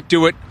not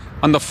do it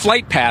on the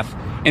flight path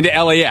into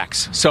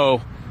LAX. So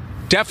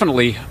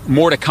definitely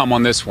more to come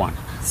on this one.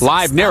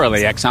 Live near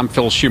LAX, I'm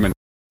Phil Schumann.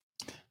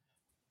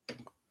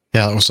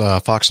 Yeah, it was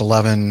a Fox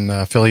 11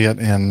 affiliate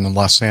in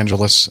Los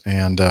Angeles.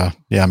 And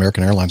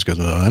American Airlines goes,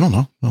 I don't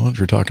know what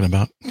you're talking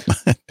about.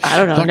 I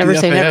don't know. Never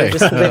say never.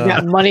 Just because they've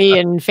got money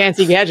and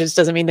fancy gadgets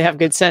doesn't mean they have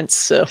good sense.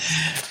 So,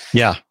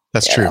 yeah,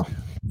 that's true.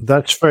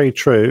 That's very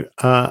true.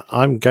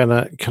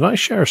 Can I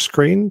share a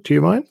screen? Do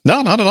you mind?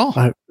 No, not at all.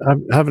 I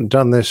haven't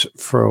done this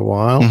for a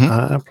while.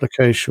 Mm-hmm.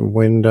 Application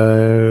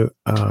window.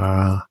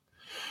 Damn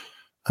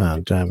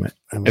it.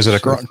 Is it a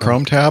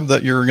Chrome tab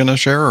that you're going to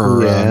share?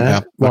 Or,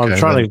 yeah. Well, I'm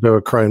trying to do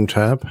a Chrome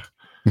tab.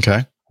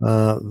 Okay.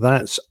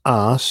 That's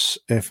us.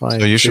 If I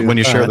so you should, when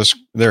you share this,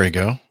 there you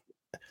go.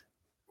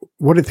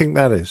 What do you think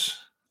that is?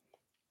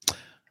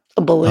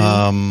 A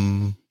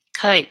balloon.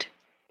 Kite.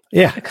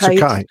 Yeah, it's a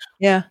kite.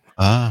 Yeah.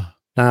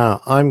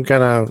 Now I'm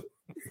gonna.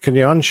 Can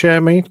you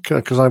unshare me?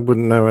 Because I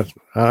wouldn't know it.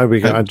 I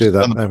do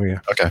that. There we go.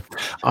 Okay.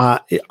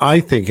 I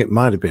think it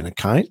might have been a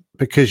kite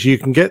because you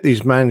can get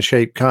these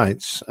man-shaped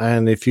kites,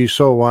 and if you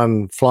saw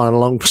one flying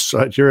along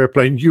beside your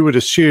airplane, you would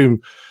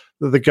assume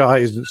that the guy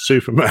isn't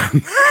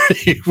Superman,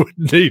 he would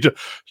need a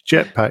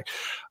jetpack.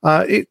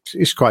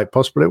 It's quite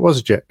possible it was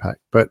a jetpack,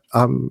 but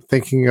I'm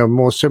thinking a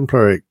more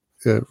simpler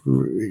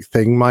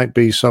thing might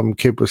be some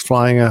kid was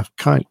flying a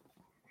kite.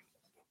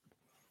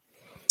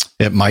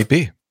 It might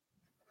be.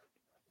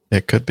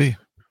 It could be.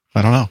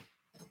 I don't know.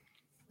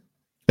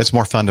 It's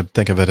more fun to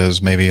think of it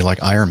as maybe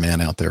like Iron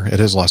Man out there. It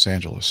is Los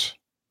Angeles.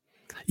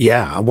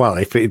 Yeah, well,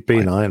 if it'd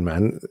been Iron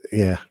Man,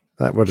 yeah,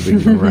 that would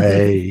have been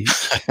great.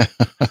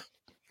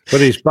 But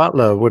his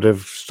butler would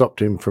have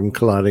stopped him from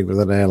colliding with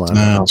an airline.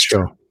 No, I'm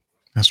sure.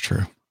 That's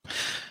true.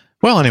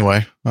 Well,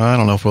 anyway, I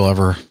don't know if we'll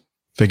ever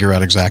figure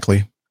out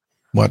exactly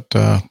what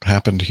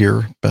happened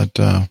here, but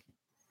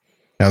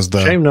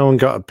shame no one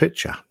got a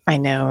picture. I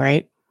know,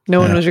 right? No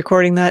one was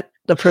recording that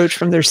approach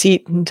from their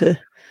seat into,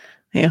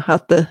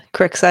 out the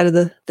correct side of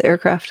the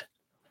aircraft.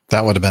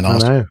 That would have been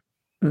awesome.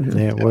 Mm-hmm.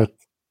 Yeah, it would.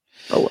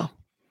 Oh, well.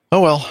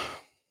 Oh, well.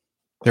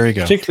 There you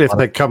go. Particularly if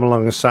they'd come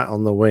along and sat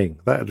on the wing.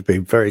 That would be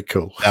very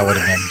cool. That would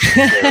have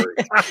been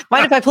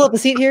Mind if I pull up a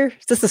seat here?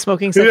 Is this the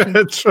smoking section?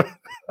 Yeah, that's right.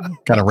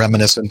 Kind of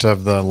reminiscent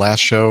of the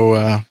last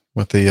show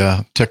with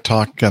the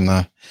TikTok and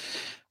the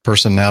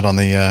person out on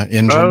the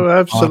engine. Oh,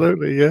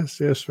 absolutely. Yes,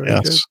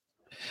 very good.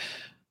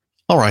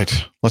 All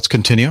right, let's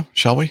continue,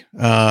 shall we?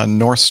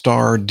 North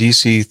Star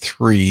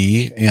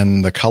DC-3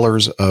 in the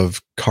colors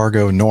of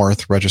Cargo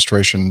North,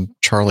 registration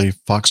Charlie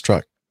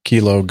Foxtrot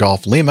Kilo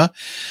Golf Lima,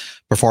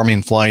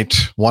 performing flight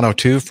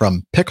 102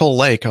 from Pickle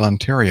Lake,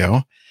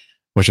 Ontario,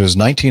 which is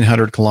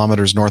 1,900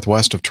 kilometers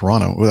northwest of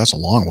Toronto. Oh, that's a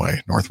long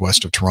way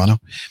northwest of Toronto,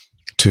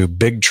 to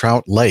Big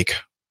Trout Lake,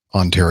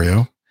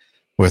 Ontario,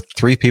 with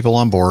 3 people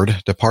on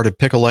board, departed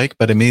Pickle Lake,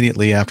 but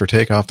immediately after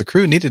takeoff, the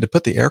crew needed to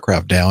put the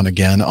aircraft down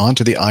again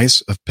onto the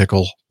ice of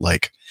Pickle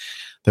Lake.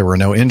 There were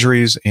no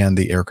injuries, and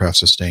the aircraft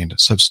sustained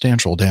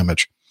substantial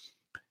damage.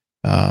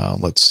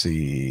 Let's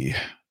see.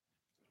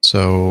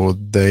 So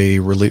they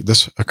released,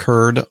 this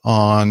occurred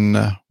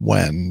on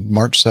when?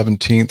 March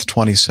 17th,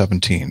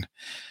 2017. And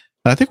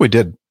I think we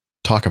did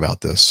talk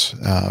about this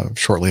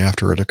shortly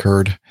after it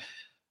occurred.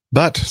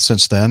 But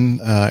since then,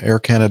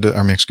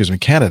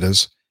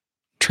 Canada's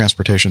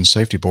Transportation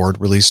Safety Board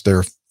released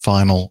their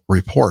final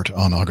report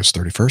on August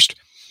 31st,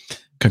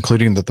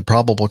 concluding that the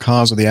probable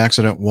cause of the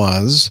accident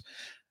was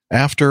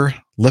after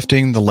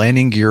lifting the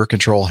landing gear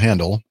control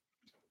handle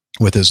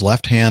with his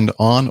left hand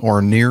on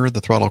or near the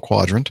throttle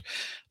quadrant,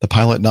 the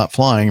pilot not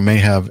flying may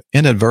have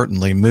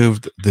inadvertently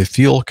moved the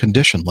fuel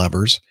condition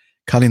levers,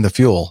 cutting the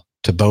fuel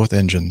to both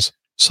engines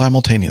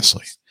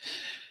simultaneously.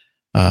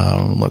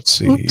 Let's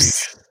see.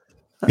 Oops.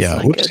 Yeah,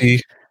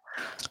 whoopsie.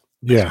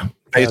 Yeah.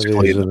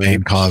 Basically, the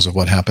main cause of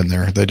what happened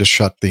there. They just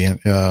shut the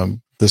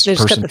this they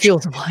just person cut the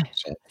fuel supply.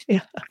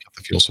 Yeah,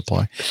 the fuel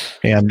supply.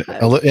 And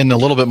in a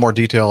little bit more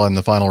detail in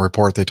the final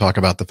report, they talk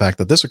about the fact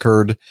that this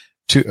occurred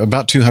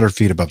about 200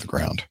 feet above the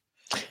ground.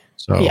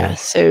 So yeah,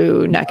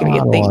 so not going to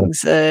get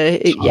things.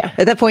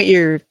 At that point,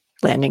 you're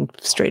landing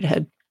straight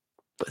ahead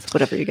with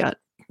whatever you got.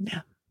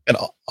 Yeah, and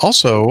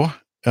also.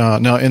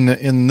 Now,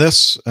 in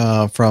this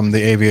from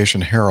the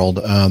Aviation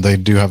Herald, they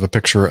do have a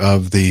picture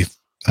of the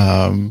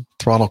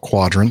throttle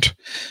quadrant.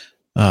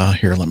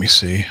 Here, let me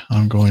see.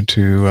 I'm going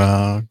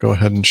to go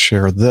ahead and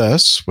share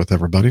this with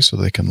everybody so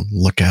they can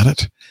look at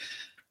it.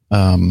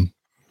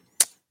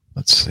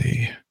 Let's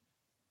see.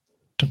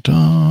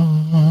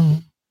 Da-da.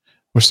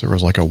 Wish there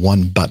was like a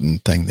one button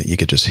thing that you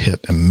could just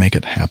hit and make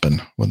it happen.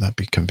 Wouldn't that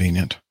be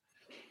convenient?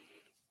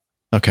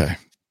 Okay.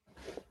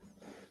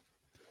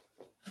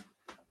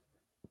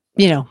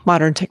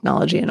 Modern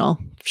technology and all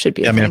should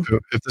be. I mean,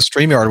 if the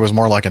StreamYard was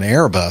more like an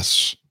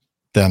Airbus,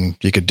 then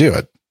you could do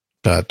it.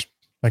 But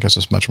I guess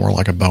it's much more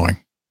like a Boeing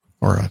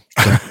or a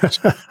Douglas.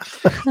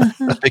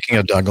 Speaking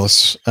of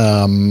Douglas,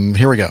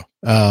 here we go.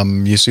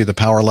 You see the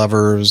power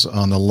levers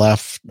on the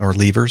left, or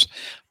levers,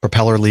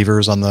 propeller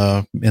levers in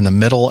the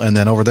middle, and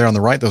then over there on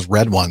the right, those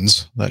red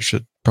ones that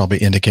should probably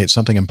indicate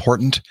something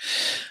important.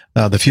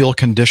 The fuel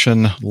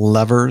condition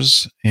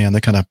levers, and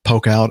they kind of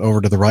poke out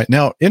over to the right.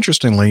 Now,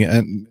 interestingly,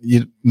 and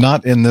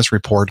not in this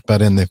report,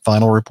 but in the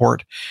final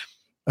report,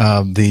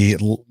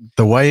 the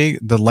way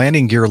the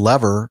landing gear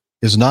lever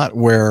is not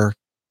where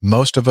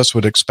most of us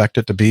would expect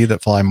it to be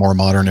that fly more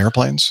modern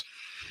airplanes.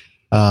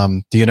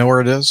 Do you know where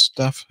it is,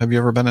 Steph? Have you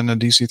ever been in a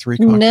DC-3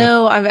 cockpit?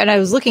 No, I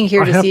was looking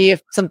here to see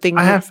if something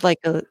looks like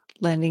a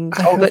landing.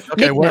 But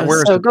okay, Nick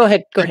knows, so go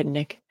ahead,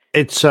 Nick.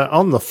 It's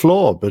on the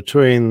floor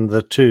between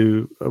the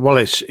two. Well,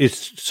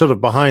 it's sort of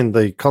behind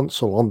the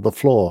console on the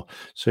floor.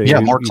 So yeah,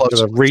 more close.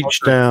 Sort of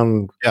reach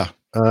down. Yeah.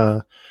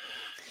 So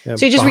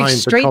you just reach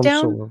straight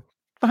down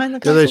behind the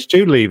console? Yeah, there's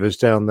 2 levers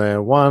down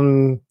there.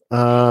 One.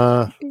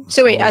 So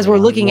wait, as we're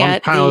looking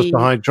at powers the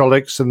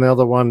hydraulics, and the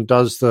other one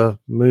does the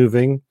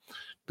moving.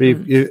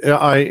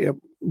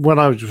 When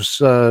I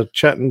was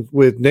chatting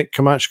with Nick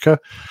Kamachka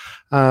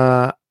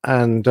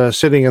and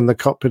sitting in the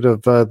cockpit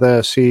of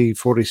their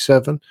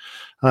C-47.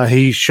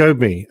 He showed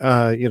me,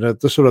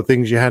 the sort of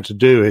things you had to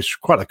do. It's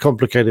quite a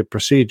complicated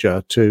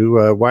procedure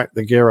to whack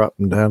the gear up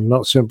and down.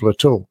 Not simple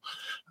at all.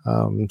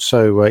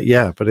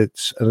 But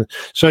it's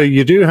so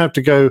you do have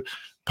to go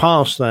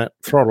past that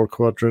throttle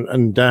quadrant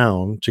and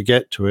down to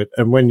get to it.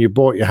 And when you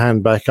brought your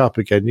hand back up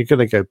again, you're going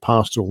to go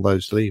past all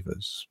those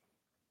levers.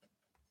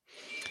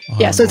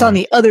 Yeah, so it's on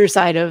the other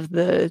side of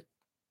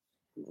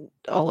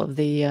all of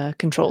the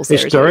controls.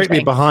 It's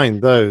directly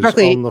behind those.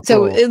 Directly, on the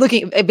so floor.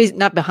 looking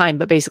not behind,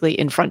 but basically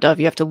in front of.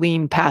 You have to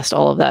lean past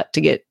all of that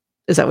to get.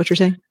 Is that what you're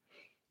saying?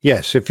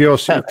 Yes, if you're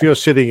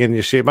sitting in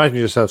your seat, imagine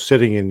yourself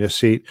sitting in your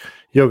seat.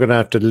 You're going to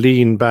have to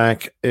lean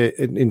back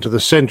into the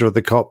center of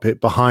the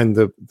cockpit behind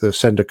the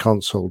center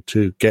console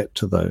to get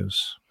to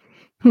those.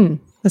 That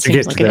to seems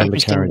get like to an the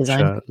interesting undercarriage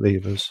design.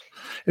 levers.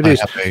 It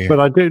is, but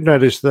I do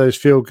notice those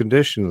fuel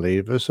condition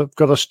levers have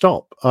got a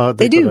stop. They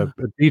They've do. got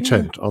a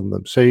detent on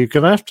them, so you're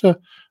going to have to,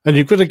 and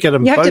you've got to get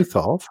them You have both to-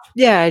 off.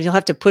 Yeah, you'll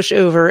have to push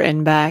over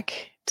and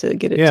back to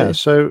get it. Yeah, to,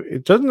 so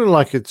it doesn't look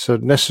like it's a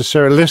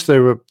necessary, unless they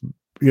were,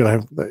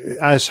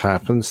 as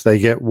happens, they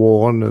get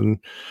worn and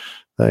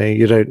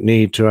you don't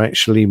need to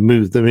actually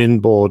move them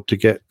inboard to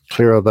get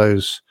clear of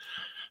those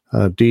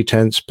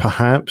detents,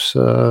 perhaps.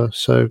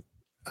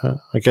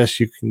 I guess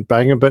you can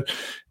bang them, but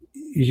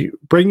you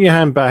bring your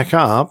hand back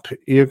up,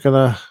 you're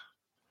going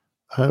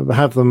to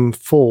have them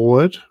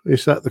forward.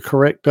 Is that the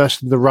correct? That's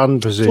the run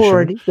position.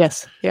 forward,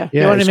 yes, yeah.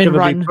 You Yeah, want it's them in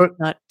gonna be run,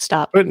 not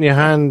stop. Putting your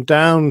hand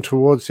down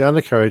towards the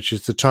undercarriage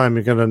is the time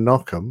you're going to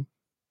knock them.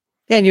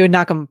 Yeah, and you would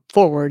knock them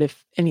forward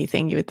if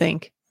anything. You would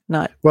think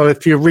not. Well,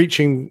 if you're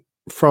reaching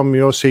from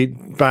your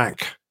seat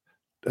back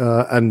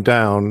and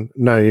down,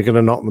 no, you're going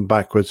to knock them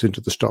backwards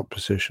into the stop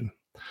position.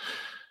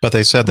 But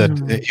they said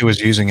that he was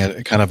using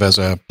it kind of as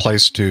a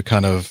place to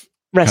kind of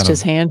Rest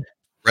his hand.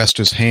 rest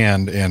his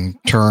hand and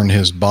turn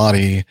his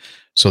body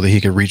so that he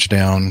could reach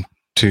down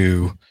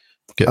to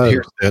get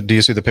here. Do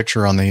you see the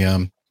picture on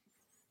the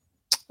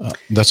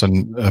that's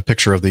a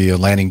picture of the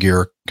landing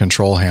gear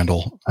control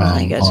handle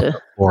I on gotcha.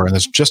 the floor, and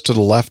it's just to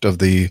the left of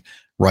the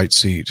right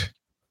seat.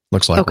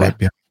 Looks like Okay. right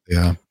behind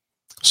the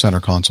center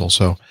console.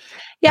 So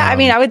Yeah, I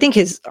mean, I would think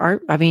his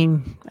art. I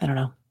mean, I don't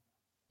know.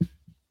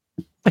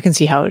 I can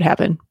see how it would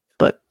happen,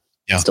 but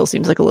Yeah. it still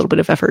seems like a little bit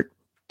of effort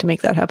to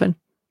make that happen.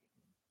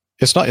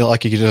 it's not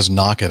like you can just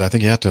knock it. I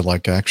think you have to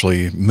like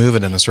actually move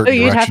it in a certain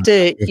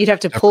direction. You'd have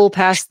to pull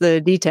past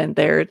the detent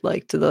there,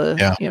 like to the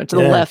to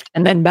the Yeah. left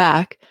and then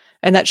back,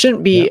 and that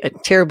shouldn't be a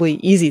terribly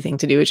easy thing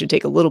to do. It should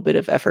take a little bit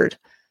of effort.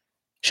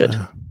 Should.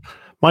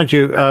 Mind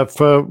you,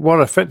 for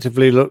what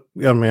effectively look,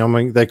 I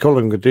mean, they call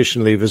them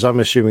condition levers. I'm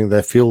assuming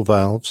they're fuel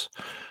valves,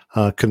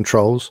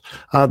 controls.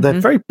 They're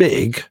very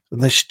big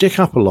and they stick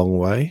up a long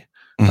way.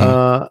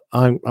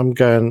 I'm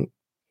going,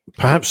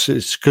 perhaps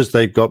it's because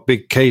they've got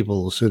big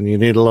cables and you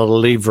need a lot of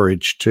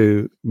leverage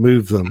to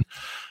move them.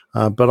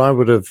 But I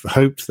would have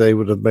hoped they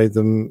would have made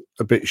them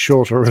a bit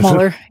shorter.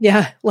 Smaller,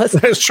 yeah, less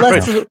Not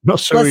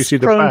so less easy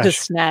to prone to bash.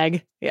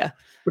 snag. Yeah,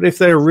 But if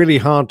they're really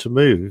hard to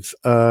move,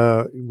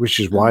 which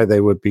is why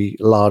they would be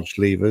large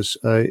levers,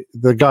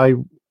 the guy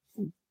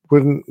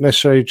wouldn't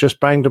necessarily just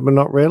banged them and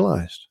not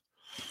realized.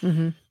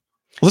 Mm-hmm.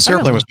 Well, this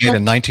airplane was made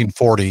in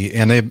 1940,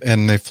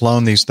 and they've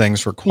flown these things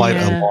for quite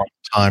a long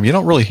time. You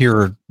don't really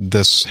hear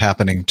this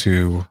happening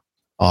too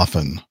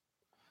often.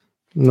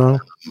 No.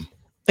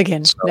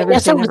 Again, So- never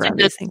Yes, it seen was them a around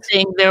good these things.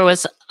 thing. There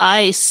was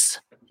ice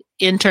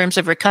in terms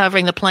of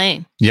recovering the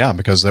plane. Yeah,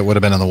 because that would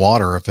have been in the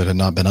water if it had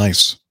not been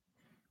ice.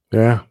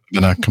 Yeah.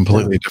 Been a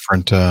completely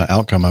different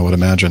outcome, I would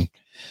imagine.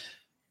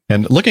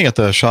 And looking at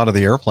the shot of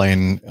the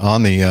airplane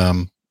on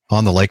the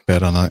lake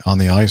bed on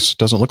the ice,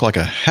 doesn't look like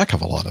a heck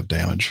of a lot of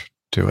damage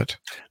to it.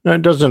 No,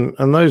 it doesn't.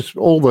 And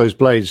all those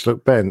blades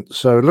look bent.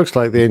 So it looks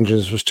like the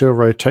engines were still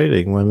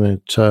rotating when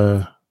it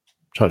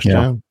touched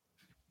down.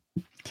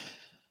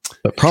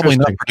 But probably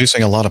not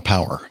producing a lot of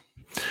power.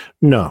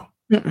 No.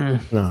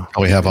 Mm-mm. No.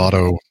 Probably have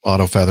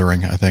auto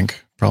feathering, I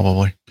think,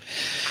 probably.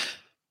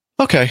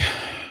 Okay.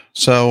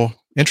 So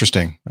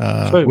interesting.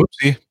 So,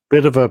 Whoopsie.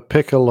 Bit of a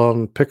pickle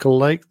on Pickle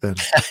Lake then.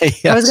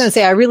 I was going to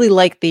say I really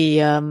like the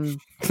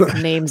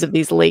names of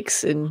these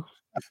lakes in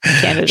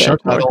Canada,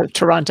 Shark north Tunnel. of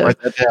Toronto.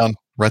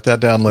 Write that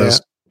down,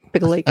 Liz.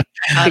 Pickle Lake, Got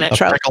Big it.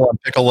 trout. Pickle on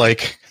Pickle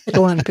Lake.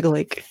 Pickle on Pickle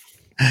Lake.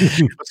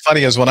 What's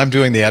funny is when I'm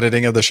doing the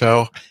editing of the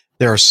show,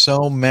 there are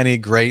so many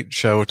great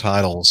show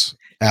titles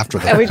after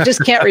And we that.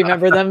 just can't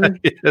remember them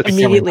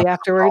immediately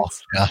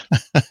afterwards. Yeah.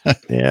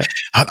 Yeah.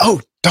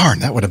 Oh, darn,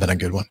 that would have been a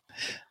good one.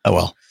 Oh,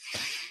 well.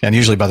 And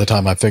usually by the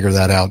time I figure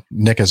that out,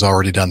 Nick has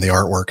already done the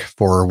artwork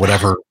for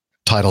whatever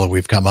title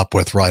we've come up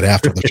with right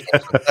after the show.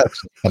 So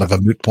that's kind of a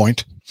moot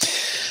point.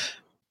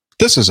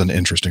 This is an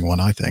interesting one,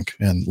 I think.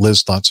 And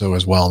Liz thought so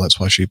as well. That's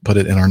why she put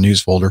it in our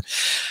news folder.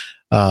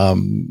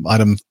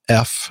 Item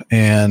F,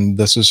 and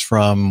this is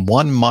from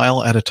 1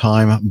 Mile at a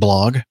Time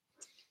blog.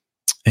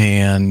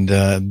 And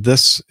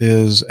this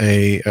is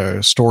a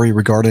story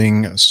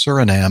regarding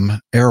Suriname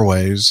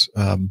Airways,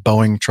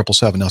 Boeing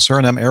 777. Now,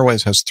 Suriname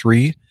Airways has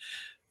 3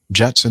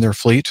 jets in their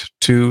fleet,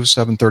 2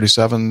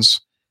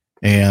 737s,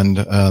 and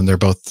they're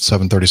both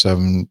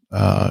 737.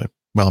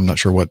 Well, I'm not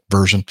sure what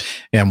version,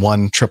 and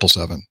 1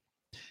 777.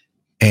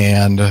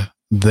 And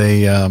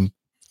they,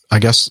 I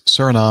guess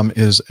Suriname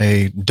is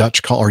a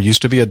Dutch or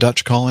used to be a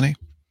Dutch colony.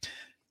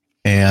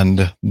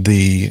 And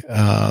the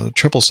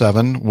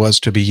 777 was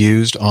to be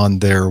used on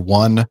their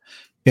one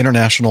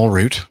international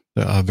route,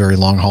 a very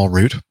long haul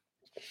route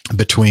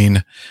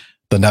between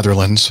the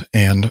Netherlands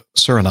and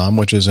Suriname,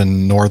 which is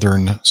in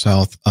northern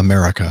South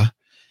America.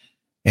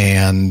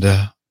 And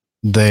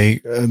they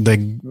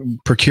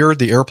procured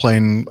the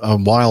airplane a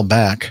while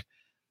back,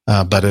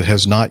 but it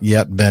has not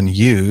yet been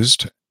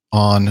used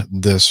on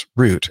this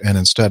route. And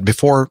instead,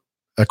 before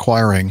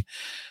acquiring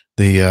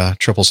the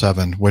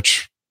 777,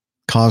 which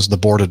caused the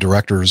board of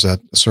directors at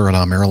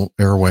Suriname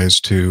Airways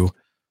to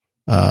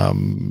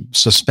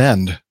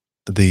suspend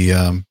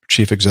the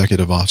chief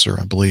executive officer,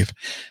 I believe,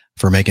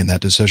 for making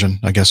that decision.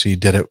 I guess he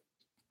did it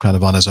kind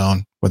of on his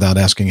own without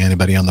asking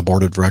anybody on the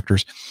board of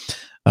directors.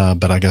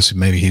 But I guess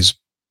maybe he's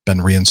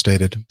been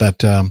reinstated.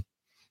 But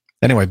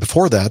anyway,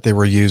 before that, they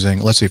were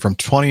using, let's see, from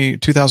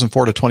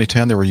 2004 to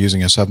 2010, they were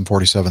using a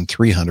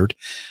 747-300.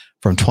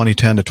 From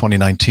 2010 to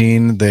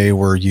 2019, they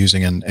were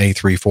using an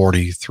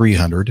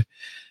A340-300.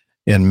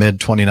 In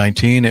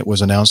mid-2019, it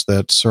was announced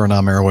that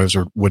Suriname Airways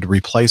would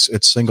replace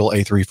its single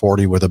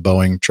A340 with a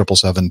Boeing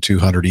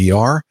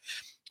 777-200ER,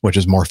 which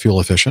is more fuel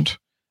efficient,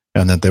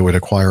 and that they would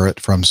acquire it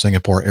from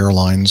Singapore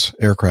Airlines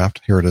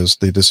aircraft. Here it is.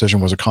 The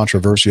decision was a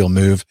controversial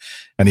move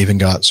and even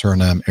got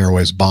Suriname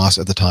Airways boss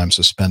at the time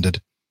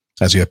suspended,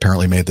 as he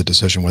apparently made the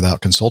decision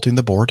without consulting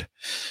the board.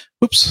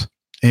 Oops.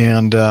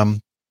 And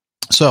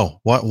so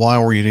why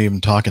were you even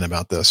talking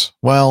about this?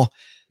 Well,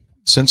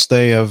 since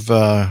they have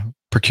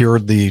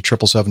procured the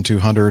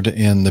 777-200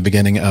 in the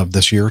beginning of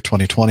this year,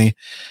 2020,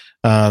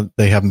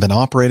 they haven't been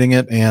operating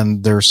it,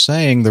 and they're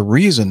saying the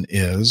reason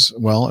is,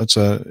 well,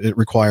 it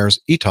requires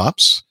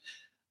ETOPS,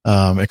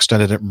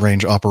 extended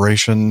range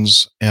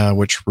operations,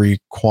 which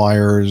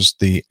requires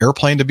the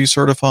airplane to be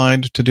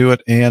certified to do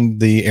it and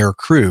the air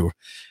crew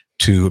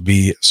to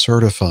be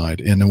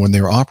certified. And when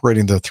they were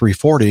operating the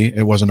 340,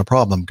 it wasn't a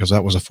problem because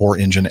that was a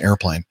 4-engine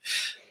airplane.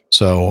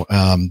 So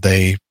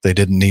they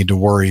didn't need to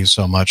worry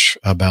so much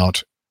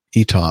about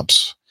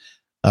ETOPS.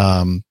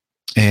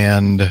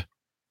 And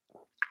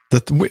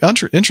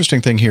the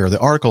interesting thing here, the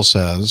article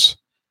says,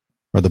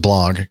 or the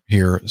blog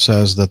here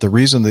says, that the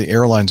reason the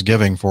airline's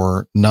giving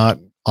for not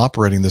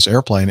operating this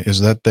airplane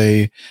is that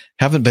they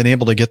haven't been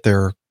able to get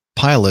their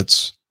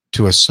pilots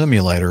to a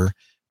simulator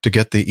to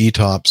get the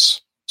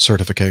ETOPS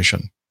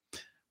certification,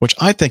 which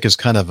I think is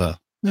kind of a,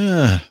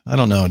 I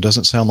don't know, it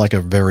doesn't sound like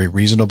a very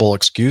reasonable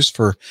excuse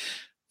for,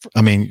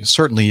 I mean,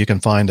 certainly you can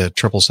find a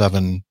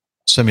 777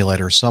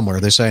 simulator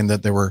somewhere. They're saying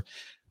that they were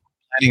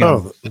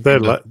they're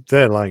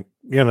like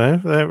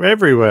they're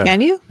everywhere.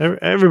 Can you?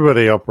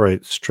 Everybody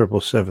operates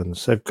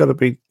 777s. They've got to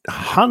be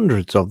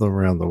hundreds of them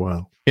around the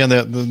world. Yeah,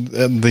 the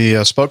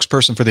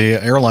spokesperson for the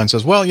airline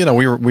says, well,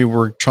 we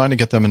were trying to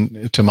get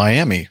them to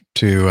Miami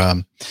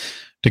to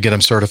get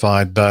them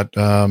certified, but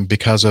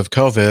because of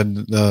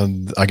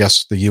COVID, I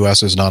guess the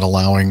U.S. is not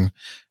allowing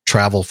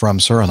travel from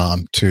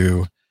Suriname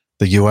to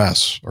the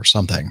U.S. or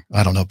something.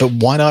 I don't know. But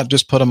why not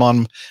just put them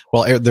on?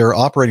 Well, they're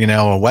operating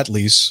now a wet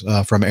lease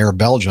from Air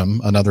Belgium,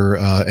 another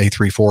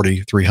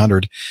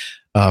A340-300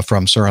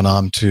 from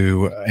Suriname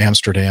to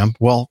Amsterdam.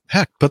 Well,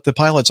 heck, put the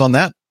pilots on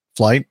that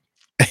flight,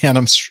 and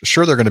I'm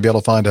sure they're going to be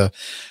able to find a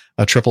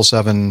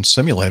 777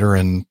 simulator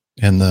in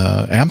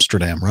the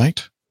Amsterdam,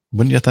 right?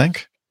 Wouldn't you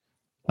think?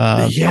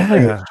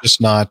 Yeah,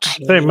 just not.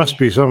 There must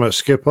be some at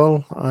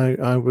Schiphol.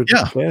 I would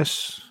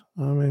guess.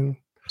 I mean,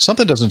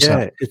 something doesn't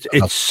sound.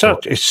 It's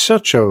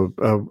such a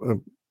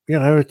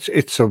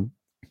it's a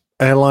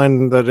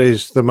airline that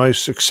is the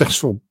most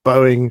successful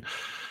Boeing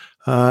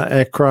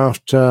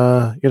aircraft.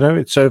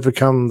 It's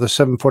overcome the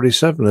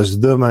 747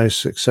 as the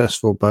most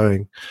successful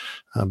Boeing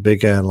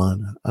big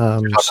airliner.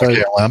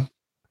 KLM?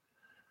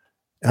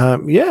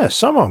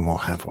 Someone will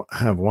have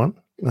one.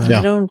 I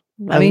don't know.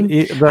 I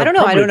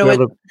don't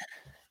know.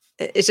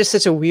 It's just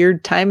such a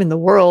weird time in the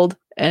world,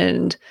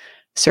 and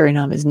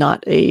Suriname is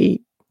not a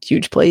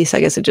huge place.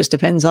 I guess it just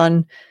depends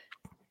on,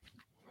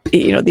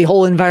 the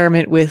whole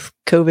environment with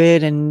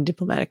COVID and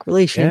diplomatic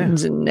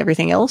relations and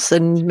everything else.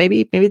 And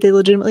maybe they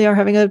legitimately are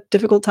having a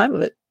difficult time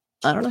of it.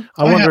 I don't know.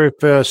 I wonder if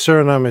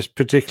Suriname is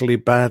particularly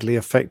badly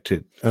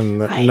affected,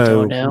 and that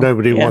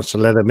nobody wants to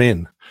let them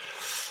in.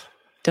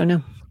 Don't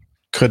know.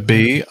 Could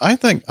be. I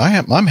think I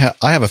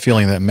have a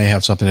feeling that it may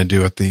have something to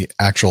do with the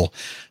actual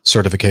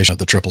certification of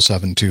the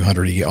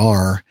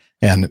 777-200ER,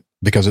 and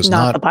because it's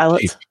not the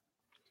pilots. cheap.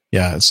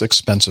 Yeah, it's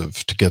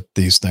expensive to get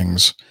these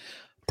things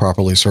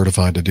properly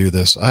certified to do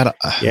this. I'm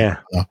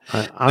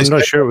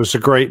not sure it was a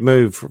great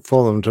move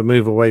for them to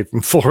move away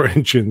from 4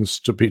 engines,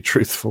 to be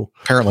truthful.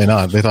 Apparently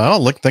not. They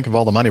thought, think of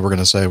all the money we're going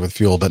to save with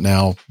fuel, but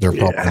now they're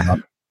probably not.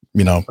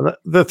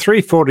 The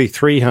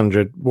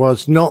 340-300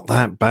 was not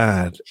that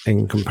bad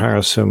in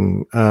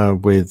comparison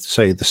with,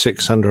 say, the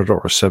 600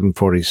 or a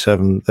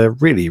 747. They're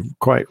really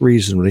quite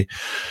reasonably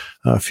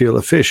fuel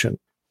efficient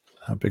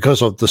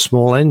because of the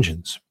small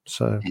engines.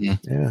 So,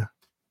 yeah.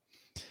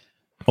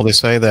 Well, they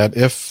say that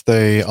if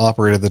they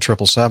operated the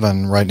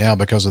 777 right now,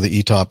 because of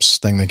the ETOPS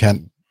thing, they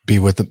can't be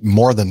with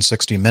more than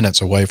 60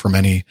 minutes away from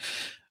any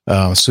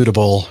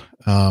suitable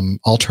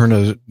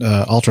alternate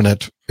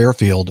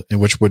airfield, in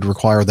which would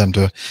require them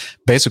to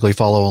basically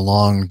follow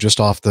along just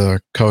off the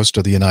coast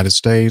of the United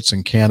States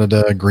and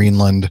Canada,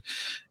 Greenland,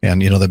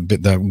 and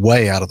the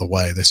way out of the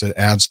way. They said it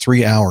adds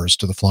 3 hours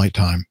to the flight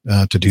time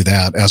to do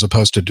that, as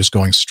opposed to just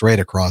going straight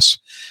across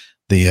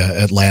the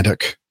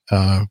Atlantic,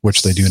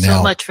 which they do now.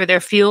 So much for their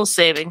fuel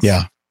savings.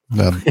 Yeah.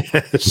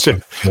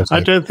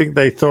 I don't think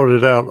they thought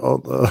it out all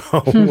the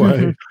whole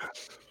way.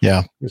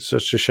 Yeah. It's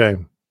such a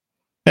shame.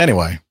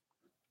 Anyway,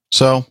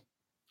 so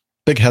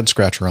big head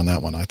scratcher on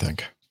that one, I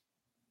think.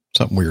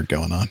 Something weird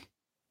going on.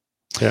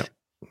 Yeah.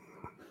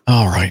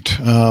 All right.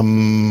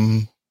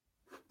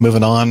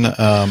 Moving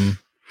on.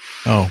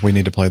 We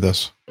need to play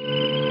this.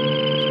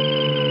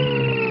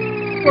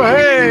 Well,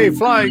 hey,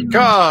 flying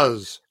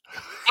cars.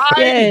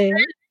 Yay.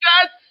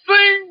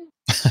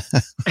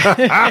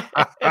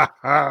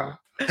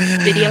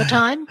 Video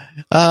time?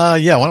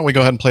 Yeah, why don't we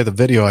go ahead and play the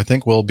video? I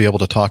think we'll be able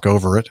to talk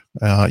over it.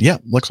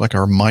 Looks like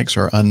our mics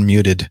are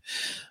unmuted.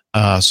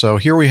 So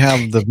here we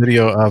have the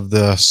video of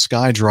the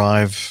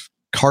SkyDrive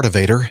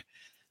Cartivator.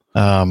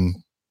 What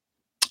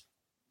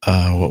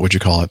would you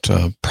call it?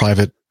 A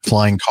private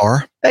flying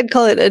car? I'd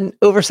call it an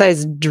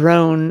oversized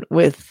drone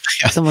with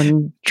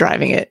someone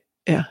driving it.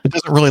 Yeah. It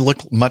doesn't really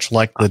look much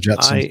like the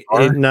Jetson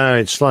car. No,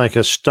 it's like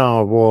a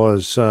Star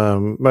Wars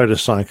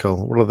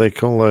motorcycle. What do they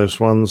call those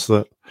ones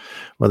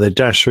where they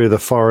dash through the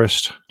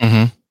forest?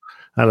 Mm-hmm.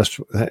 That's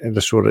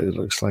what it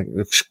looks like. It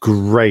looks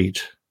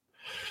great.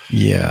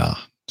 Yeah.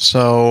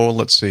 So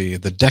let's see.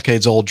 The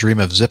decades-old dream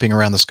of zipping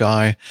around the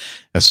sky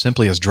as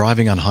simply as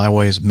driving on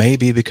highways may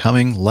be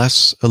becoming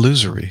less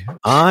illusory.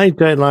 I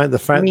don't like the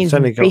fact it's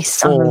only got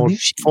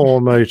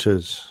four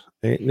motors.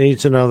 It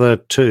needs another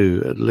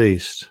 2 at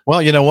least.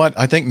 Well, you know what?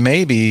 I think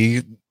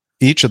maybe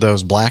each of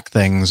those black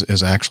things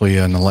is actually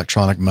an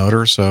electronic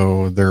motor,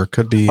 so there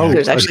could be... Oh,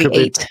 there's actually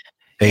 8.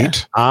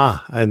 8?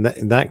 Ah, in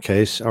that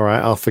case, all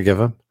right, I'll forgive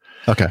him.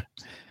 Okay.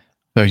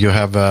 So you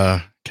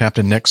have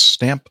Captain Nick's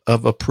stamp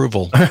of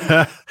approval.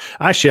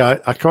 Actually,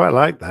 I quite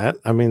like that.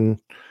 I mean,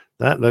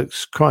 that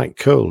looks quite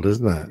cool,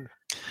 doesn't it?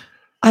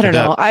 I don't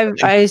know.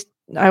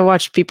 I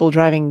watched people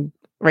driving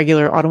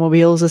regular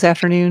automobiles this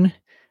afternoon,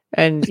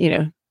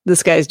 and,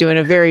 this guy's doing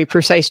a very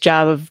precise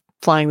job of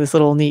flying this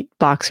little neat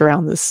box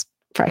around this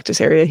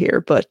practice area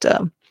here, but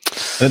it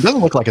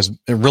doesn't look like it's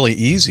really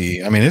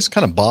easy. I mean, it's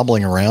kind of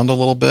bobbling around a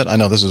little bit. I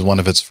know this is one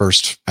of its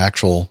first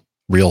actual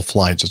real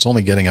flights. It's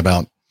only getting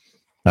about,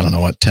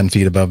 10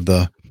 feet above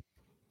the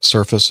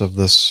surface of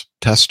this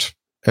test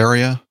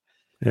area.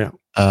 Yeah.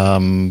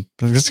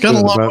 It's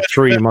got about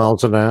 3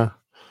 miles an hour.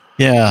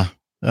 Yeah.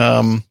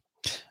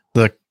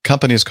 The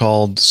company is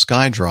called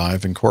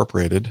SkyDrive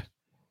Incorporated.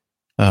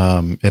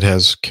 It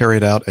has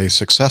carried out a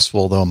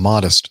successful, though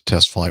modest,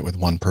 test flight with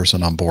 1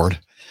 person on board.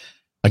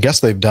 I guess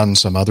they've done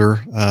some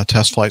other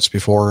test flights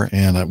before,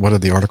 and what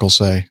did the article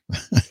say?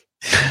 They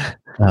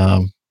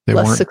less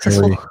weren't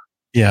successful.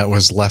 It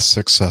was less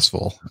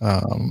successful.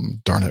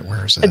 Darn it,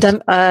 where is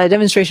it? A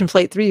demonstration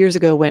flight 3 years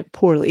ago went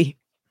poorly.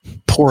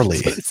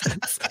 Poorly.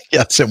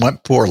 Yes, it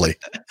went poorly.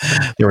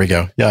 There we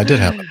go. Yeah, I did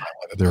have it.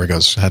 There we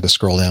go. Had to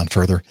scroll down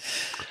further.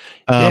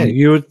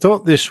 You would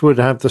thought this would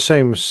have the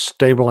same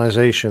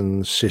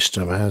stabilization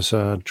system as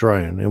a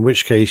drone, in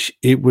which case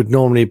it would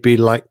normally be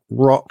like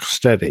rock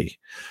steady.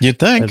 You'd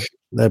think.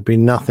 There'd be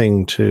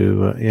nothing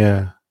to,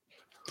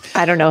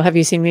 I don't know. Have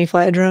you seen me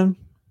fly a drone?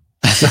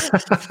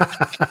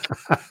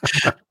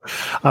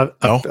 I've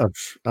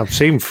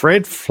seen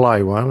Fred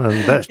fly one,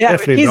 and that's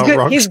definitely not rock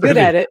steady. He's good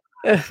at it.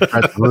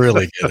 That's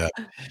really good at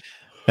it.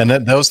 And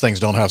those things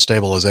don't have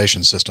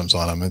stabilization systems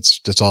on them.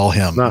 It's all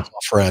him. No. It's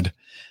all Fred.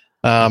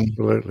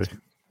 Absolutely.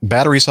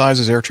 Battery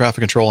sizes, air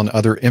traffic control, and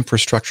other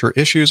infrastructure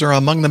issues are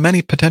among the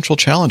many potential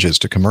challenges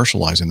to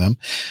commercializing them.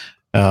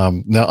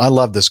 Now, I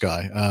love this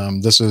guy.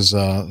 This is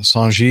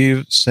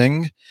Sanjeev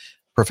Singh,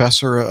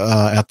 professor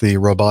at the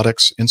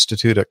Robotics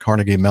Institute at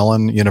Carnegie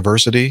Mellon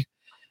University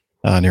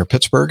near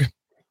Pittsburgh,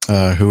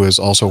 who is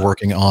also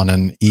working on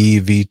an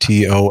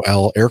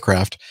eVTOL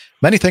aircraft.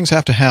 Many things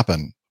have to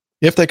happen.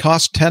 If they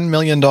cost $10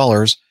 million,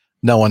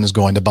 no one is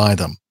going to buy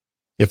them.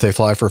 If they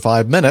fly for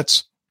 5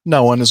 minutes,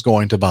 no one is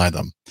going to buy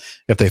them.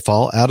 If they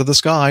fall out of the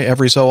sky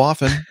every so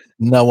often,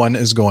 no one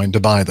is going to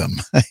buy them,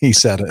 he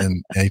said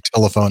in a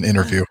telephone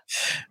interview.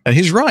 And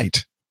he's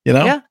right,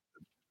 Yeah.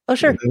 Oh,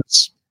 sure.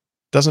 It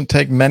doesn't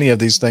take many of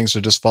these things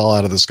to just fall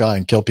out of the sky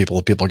and kill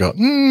people. People go,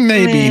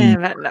 maybe.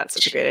 Not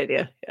such a great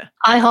idea. Yeah.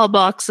 iHaul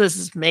Boxes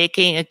is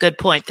making a good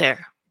point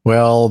there.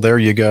 Well, there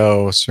you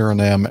go.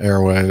 Suriname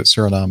Airways,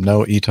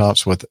 no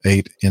ETOPS with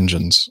 8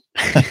 engines.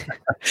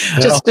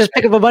 Just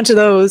pick up a bunch of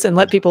those and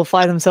let people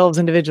fly themselves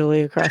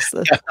individually across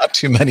the... Not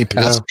too many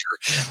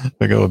passengers.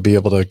 They're be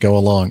able to go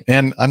along.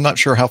 And I'm not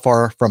sure how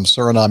far from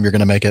Suriname you're going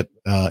to make it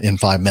in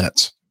 5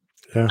 minutes.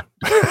 Yeah.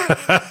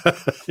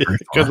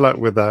 Good luck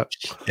with that.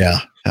 Yeah.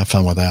 Have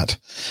fun with that.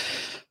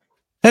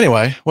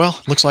 Anyway,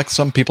 well, looks like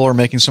some people are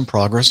making some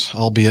progress,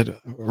 albeit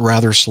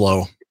rather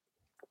slow,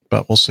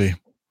 but we'll see.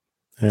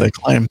 Yeah. They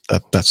claim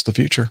that that's the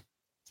future.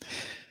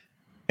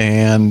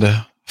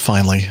 And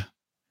finally,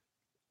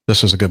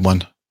 this is a good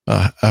one.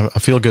 a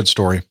feel-good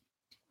story.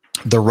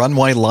 The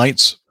runway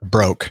lights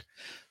broke,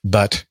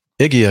 but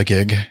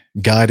Iggy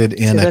guided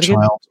in a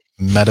child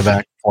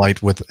medevac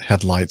flight with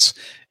headlights.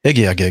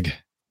 Iggy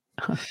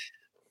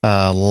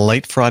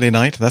late Friday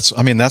night. That's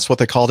what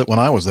they called it when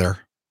I was there.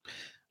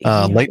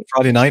 Late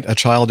Friday night, a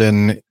child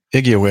in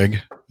Iggy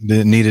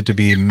needed to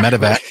be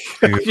medevac.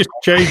 You're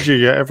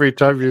changing it every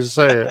time you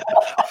say it.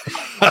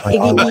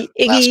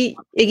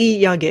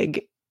 Iggy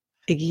Yagig.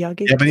 Yeah,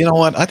 but you know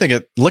what? I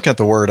think look at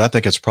the word. I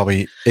think it's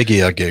probably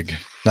Iggy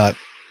not.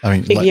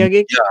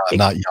 Iggy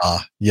not ya.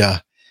 Yeah.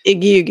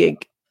 Iggy.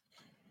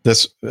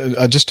 This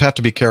I just have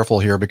to be careful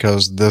here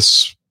because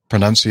this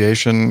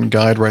pronunciation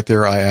guide right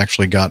there I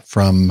actually got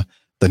from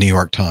the New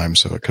York Times,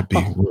 so it could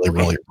be really,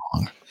 really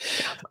wrong.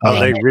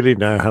 They really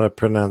know how to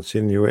pronounce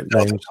Inuit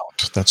names.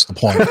 That's the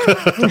point.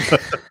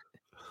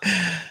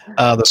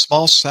 The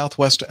small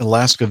Southwest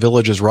Alaska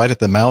village is right at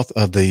the mouth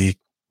of the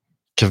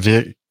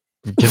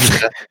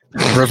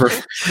River,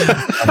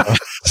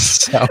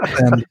 south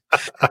end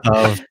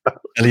of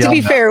Eliamna. To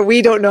be fair,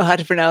 we don't know how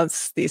to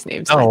pronounce these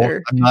names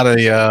either. I'm not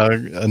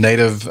a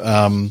native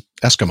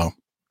Eskimo,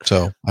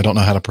 so I don't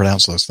know how to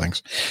pronounce those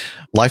things.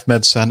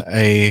 LifeMed sent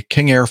a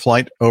King Air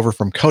flight over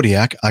from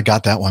Kodiak. I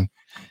got that one.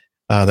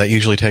 That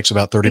usually takes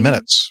about 30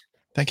 minutes.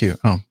 Thank you.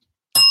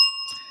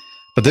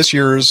 But this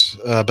year,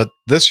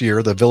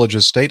 the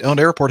village's state-owned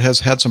airport has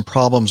had some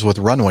problems with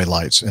runway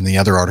lights. In the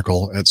other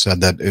article, it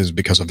said that is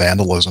because of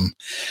vandalism.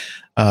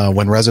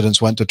 When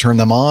residents went to turn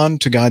them on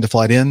to guide the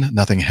flight in,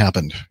 nothing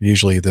happened.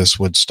 Usually this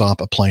would stop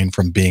a plane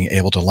from being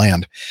able to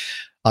land.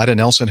 Ida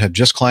Nelson had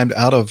just climbed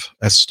out of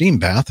a steam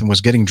bath and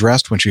was getting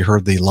dressed when she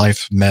heard the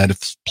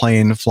LifeMed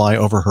plane fly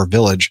over her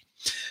village.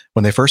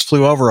 When they first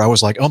flew over, I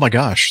was like, oh my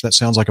gosh, that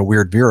sounds like a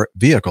weird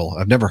vehicle.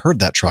 I've never heard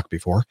that truck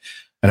before.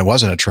 And it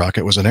wasn't a truck,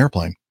 it was an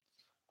airplane.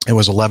 It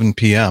was 11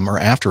 p.m. or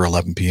after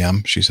 11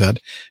 p.m., she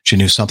said. She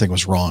knew something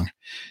was wrong.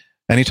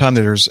 Anytime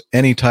there's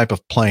any type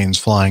of planes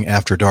flying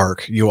after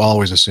dark, you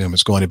always assume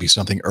it's going to be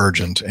something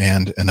urgent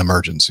and an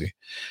emergency.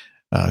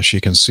 She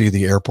can see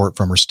the airport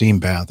from her steam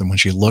bath, and when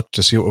she looked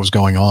to see what was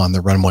going on,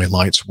 the runway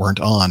lights weren't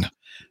on.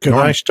 Can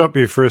I stop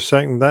you for a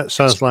second? That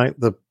sounds like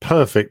the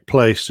perfect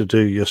place to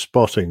do your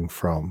spotting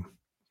from.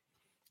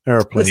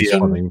 Airplane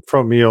spotting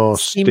from your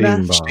steam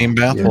bath. Steam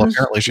bath? Yes. Well,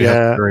 apparently she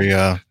had a very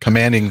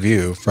commanding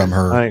view from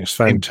her. Thanks,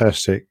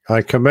 fantastic.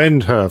 I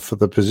commend her for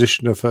the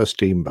position of her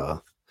steam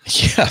bath.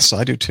 Yes,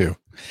 I do too.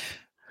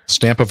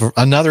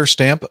 Another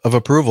stamp of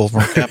approval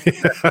from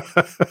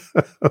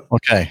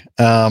Okay.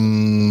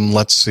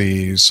 Let's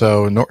see.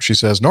 So she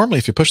says, normally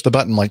if you push the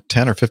button like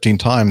 10 or 15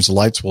 times, the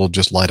lights will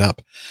just light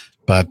up.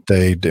 But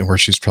where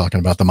she's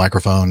talking about the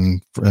microphone.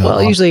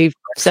 Usually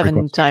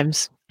 7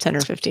 times. 10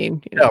 or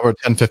 15. Yeah, or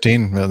 10,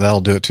 15.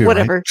 That'll do it too.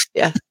 Whatever. Right?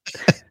 Yeah.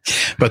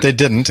 But they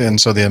didn't.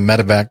 And so the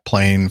medevac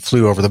plane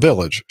flew over the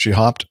village. She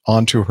hopped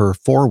onto her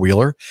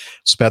four-wheeler,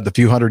 sped the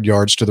few hundred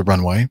yards to the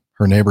runway.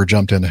 Her neighbor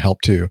jumped in to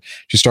help too.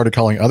 She started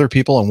calling other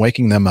people and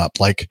waking them up,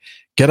 like,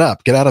 get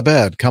up, get out of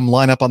bed, come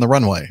line up on the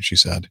runway, she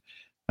said.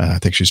 I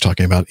think she's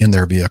talking about in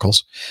their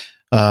vehicles.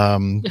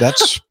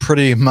 That's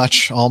pretty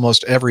much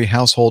almost every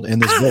household in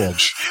this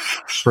village.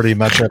 Pretty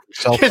much every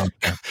cell phone.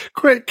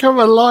 Quick, come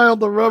and lie on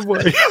the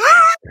runway.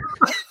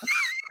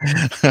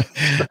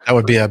 That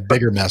would be a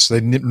bigger mess.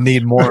 They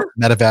need more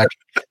medevac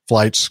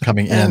flights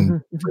coming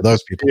in for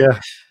those people. Yeah.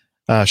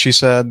 She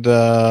said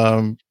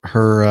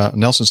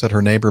Nelson said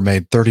her neighbor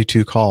made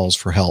 32 calls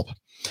for help.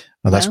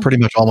 That's pretty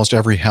much almost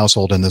every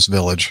household in this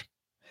village.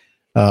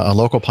 A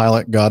local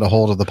pilot got a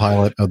hold of the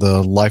pilot of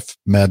the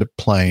LifeMed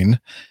plane.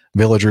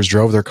 Villagers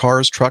drove their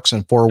cars, trucks,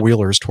 and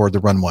four-wheelers toward the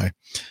runway.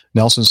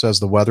 Nelson says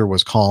the weather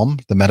was calm.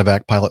 The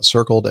medevac pilot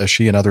circled as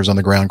she and others on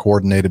the ground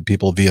coordinated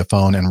people via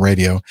phone and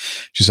radio.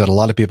 She said a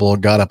lot of people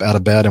got up out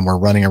of bed and were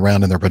running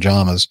around in their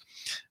pajamas.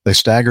 They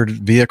staggered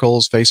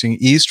vehicles facing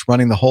east,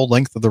 running the whole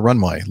length of the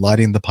runway,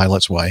 lighting the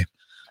pilot's way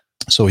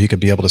so he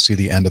could be able to see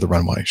the end of the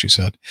runway, she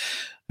said.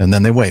 And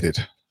then they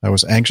waited. I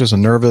was anxious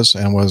and nervous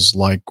and was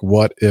like,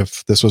 what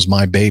if this was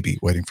my baby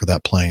waiting for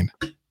that plane,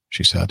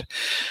 she said.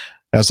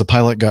 As the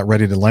pilot got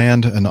ready to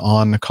land, an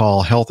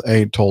on-call health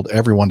aide told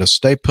everyone to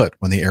stay put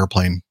when the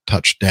airplane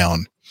touched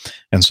down.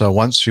 And so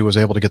once she was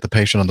able to get the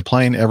patient on the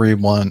plane,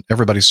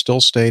 everybody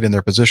still stayed in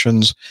their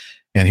positions,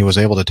 and he was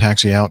able to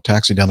taxi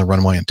down the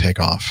runway and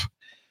take off.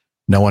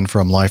 No one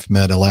from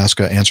LifeMed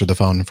Alaska answered the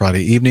phone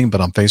Friday evening,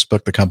 but on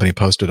Facebook, the company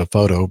posted a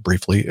photo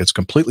briefly. It's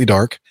completely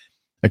dark,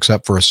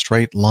 except for a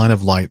straight line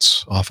of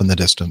lights off in the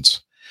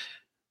distance.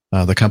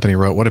 The company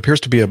wrote, what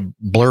appears to be a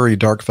blurry,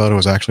 dark photo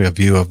is actually a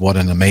view of what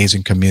an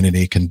amazing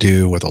community can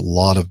do with a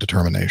lot of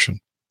determination.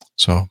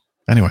 So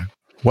anyway,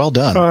 well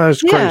done. Oh,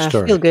 that's a great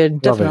story. I feel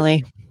good,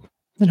 definitely.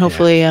 And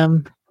hopefully,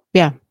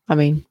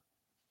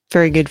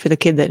 very good for the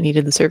kid that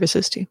needed the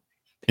services too.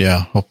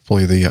 Yeah,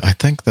 hopefully I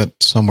think that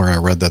somewhere I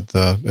read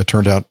that it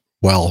turned out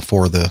well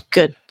for the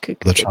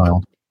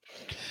child.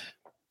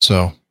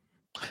 So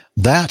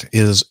that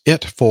is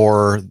it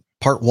for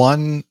part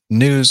 1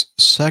 news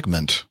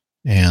segment.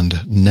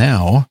 And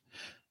now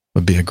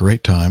would be a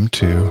great time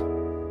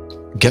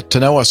to get to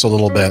know us a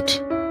little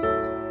bit.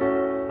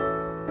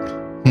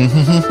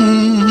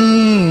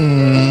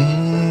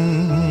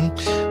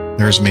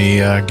 There's me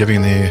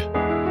giving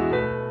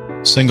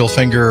the single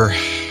finger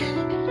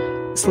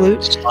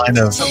salute.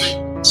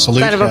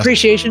 Sign of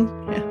appreciation.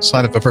 Yeah.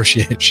 Sign of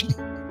appreciation.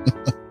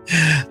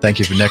 Thank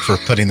you, Nick, for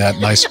putting that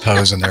nice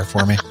pose in there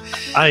for me.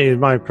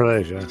 My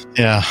pleasure.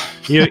 Yeah.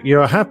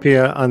 You're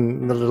happier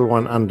on the little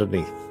one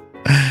underneath.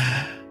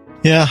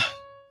 Yeah,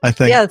 I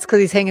think. Yeah, it's because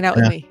he's hanging out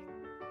with me.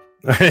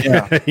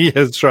 Yeah. Yeah,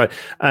 that's right.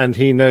 And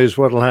he knows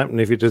what'll happen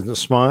if he doesn't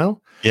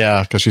smile.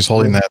 Yeah, because she's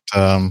holding that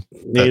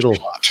needle.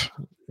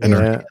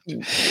 Yeah.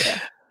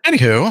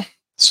 Anywho,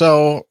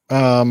 so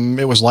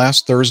it was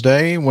last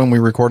Thursday when we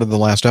recorded the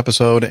last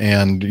episode,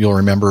 and you'll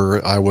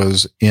remember I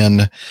was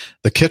in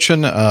the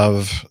kitchen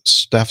of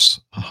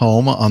Steph's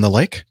home on the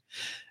lake,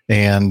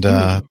 and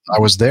I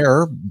was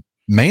there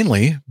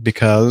mainly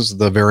because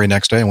the very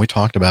next day, and we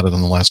talked about it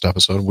in the last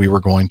episode, we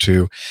were going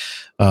to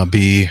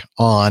be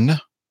on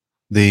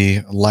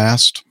the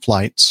last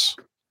flights,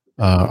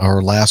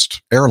 our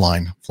last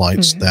airline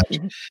flights that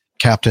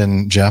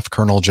Captain Jeff,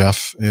 Colonel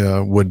Jeff,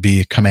 would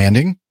be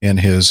commanding in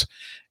his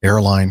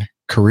airline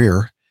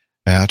career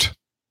at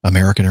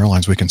American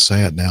Airlines. We can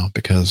say it now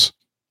because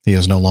he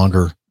is no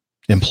longer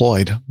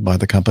employed by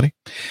the company.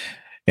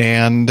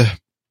 And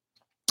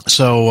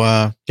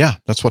so,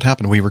 that's what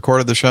happened. We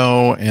recorded the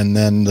show, and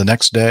then the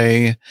next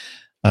day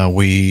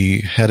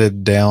we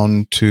headed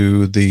down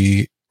to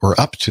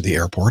up to the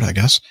airport, I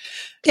guess.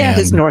 Yeah,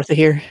 it's north of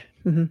here.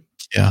 Mm-hmm.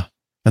 Yeah.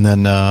 And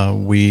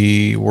then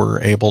we were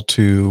able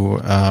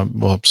to,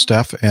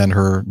 Steph and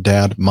her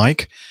dad,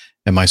 Mike,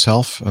 and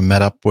myself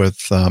met up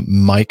with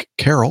Mike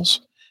Carrolls.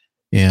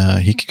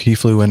 He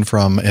flew in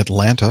from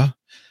Atlanta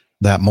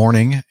that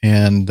morning,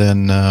 and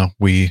then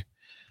we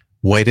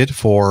waited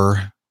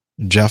for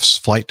Jeff's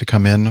flight to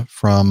come in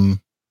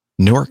from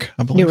Newark,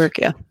 I believe. Newark,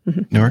 yeah.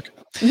 Mm-hmm. Newark.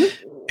 Mm-hmm.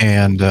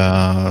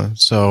 And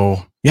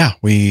so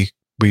we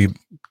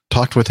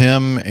talked with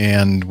him,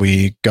 and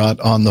we got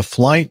on the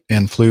flight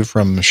and flew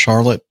from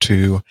Charlotte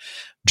to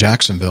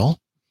Jacksonville.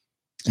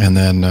 And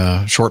then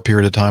a short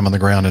period of time on the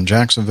ground in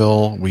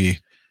Jacksonville, we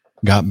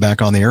got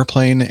back on the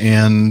airplane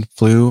and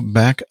flew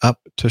back up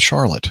to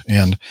Charlotte.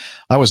 And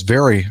I was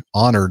very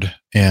honored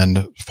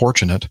and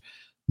fortunate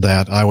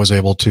that I was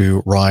able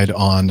to ride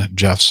on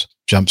Jeff's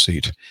jump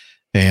seat.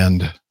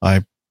 And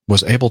I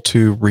was able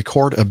to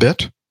record a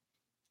bit,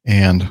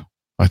 and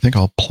I think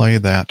I'll play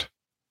that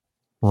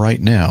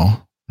right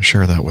now.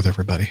 Share that with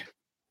everybody.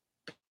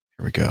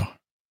 Here we go.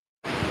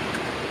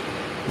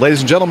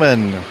 Ladies and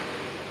gentlemen,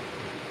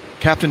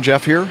 Captain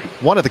Jeff here,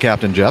 one of the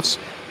Captain Jeffs,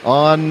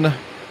 on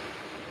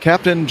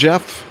Captain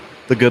Jeff,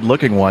 the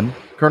good-looking one,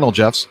 Colonel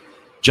Jeff's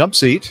jump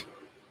seat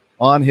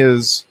on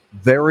his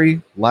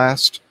very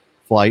last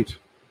flight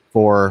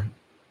for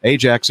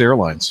Ajax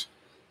Airlines.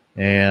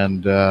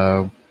 And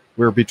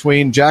we're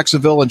between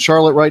Jacksonville and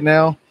Charlotte right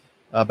now,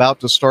 about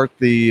to start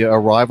the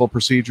arrival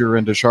procedure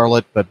into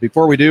Charlotte. But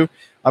before we do,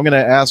 I'm going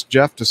to ask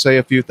Jeff to say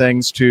a few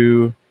things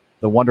to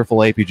the wonderful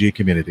APG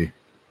community.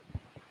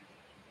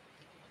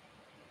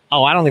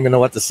 Oh, I don't even know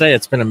what to say.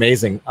 It's been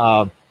amazing.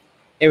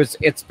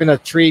 It's been a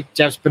treat.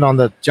 Jeff's been on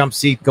the jump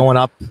seat going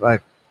up,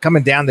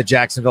 coming down to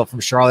Jacksonville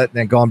from Charlotte, and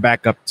then going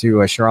back up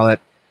to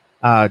Charlotte.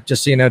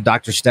 Just so you know,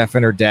 Dr. Steph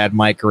and her dad,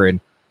 Mike, are in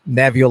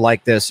Neville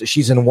like this.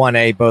 She's in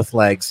 1A, both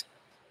legs.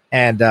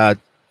 And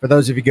for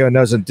those of you who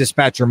knows,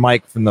 Dispatcher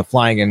Mike from the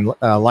Flying in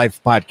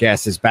Life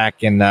podcast is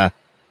back in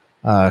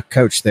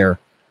coach there.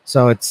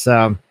 So it's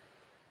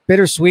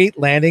bittersweet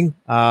landing.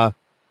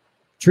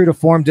 True to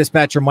form,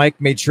 Dispatcher Mike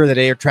made sure that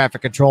air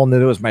traffic control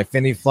knew it was my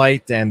Finney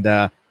flight. And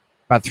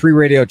about 3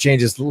 radio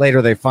changes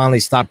later, they finally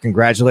stopped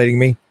congratulating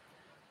me.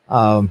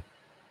 I'm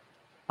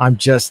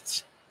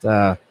just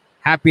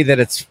happy that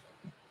it's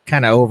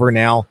kind of over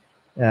now.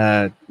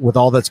 With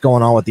all that's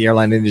going on with the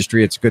airline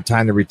industry, it's a good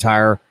time to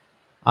retire.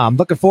 I'm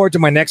looking forward to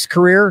my next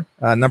career,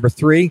 number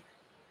 3.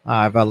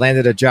 I've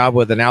landed a job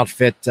with an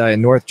outfit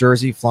in North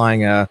Jersey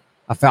flying a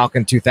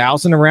Falcon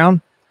 2000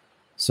 around.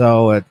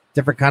 So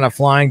different kind of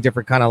flying,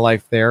 different kind of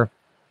life there.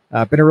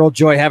 Been a real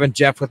joy having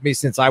Jeff with me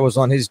since I was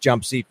on his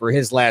jump seat for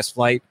his last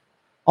flight.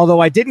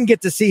 Although I didn't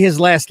get to see his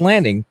last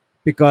landing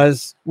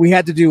because we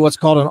had to do what's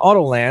called an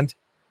auto land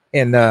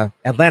in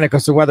Atlanta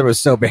because the weather was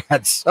so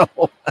bad. So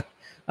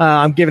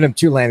I'm giving him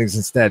 2 landings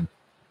instead.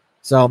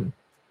 So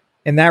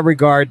in that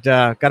regard,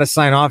 got to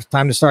sign off.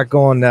 Time to start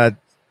going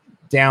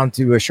down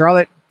to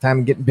Charlotte.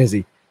 Time getting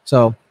busy.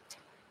 So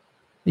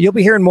you'll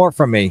be hearing more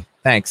from me.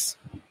 Thanks.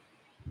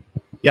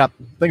 Yeah,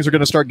 things are going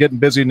to start getting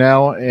busy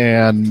now.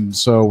 And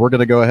so we're going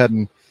to go ahead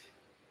and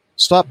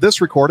stop this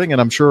recording.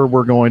 And I'm sure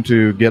we're going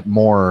to get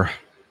more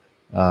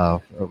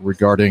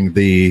regarding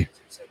the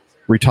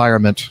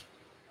retirement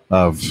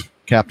of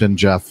Captain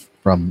Jeff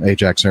from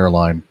Ajax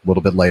Airline a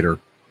little bit later.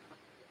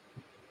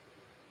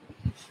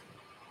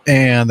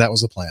 And that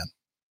was the plan.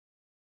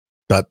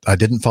 But I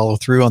didn't follow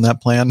through on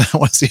that plan. That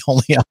was the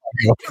only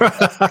audio.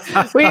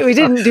 we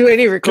didn't do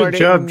any recording.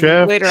 Good job,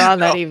 Jeff. Later on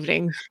that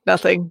evening.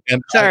 Nothing.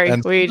 Sorry.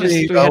 We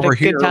had a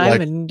good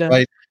time.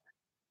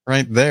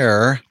 Right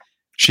there.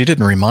 She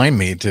didn't remind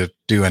me to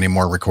do any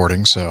more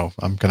recording, so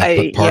I'm going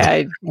to put part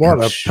of What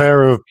a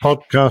pair of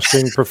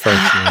podcasting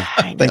professionals.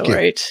 I know, Thank you.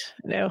 right?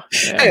 No.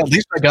 Hey, at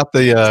least I got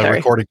the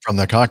recording from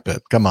the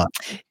cockpit. Come on.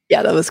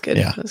 Yeah, that was good.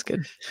 Yeah. That was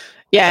good.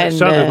 Yeah, It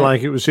sounded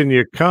like it was in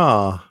your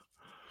car.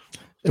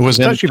 It was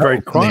actually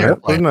very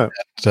quiet, wasn't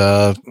it?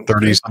 At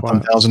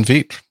 30-something thousand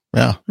feet.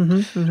 Yeah.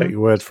 Take your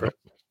word for it.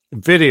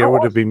 Video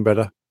would have been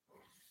better.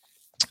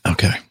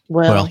 Okay.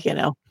 Well, you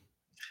know.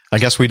 I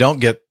guess we don't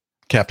get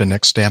Captain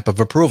Nick's stamp of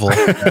approval.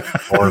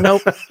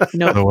 Nope.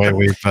 The way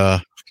we've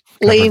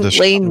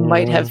Lane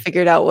might have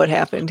figured out what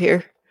happened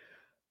here.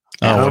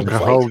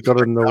 Alcohol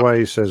got in the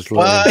way, says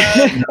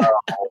Lane. No,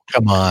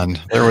 come on.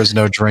 There was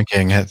no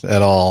drinking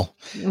at all.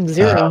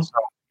 Zero. So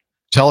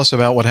tell us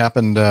about what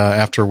happened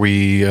after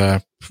we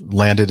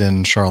landed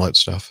in Charlotte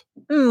stuff.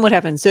 What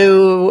happened?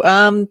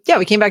 So,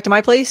 we came back to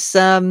my place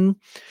and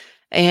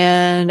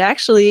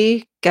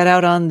actually got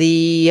out on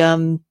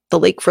the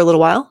lake for a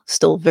little while.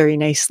 Still very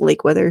nice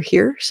lake weather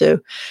here. So,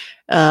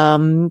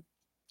 and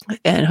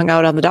hung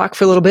out on the dock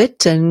for a little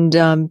bit.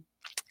 And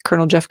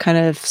Colonel Jeff kind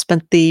of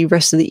spent the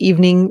rest of the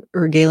evening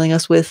regaling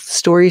us with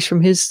stories from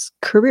his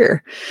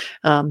career.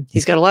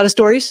 He's got a lot of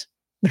stories.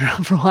 Been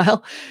around for a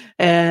while.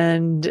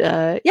 And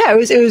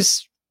it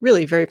was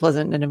really very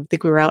pleasant. And I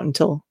think we were out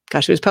until,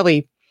 it was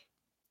probably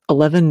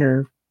 11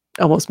 or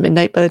almost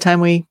midnight by the time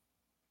we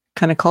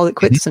kind of called it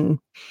quits and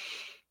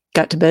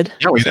got to bed.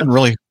 Yeah, we didn't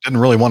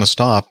really want to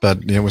stop,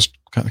 but it was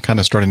kind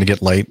of starting to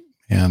get late.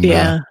 And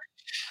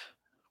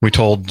we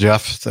told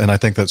Jeff, and I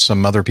think that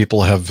some other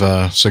people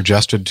have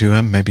suggested to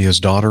him, maybe his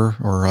daughter,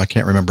 or I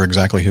can't remember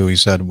exactly who he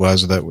said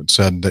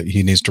that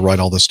he needs to write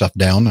all this stuff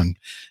down and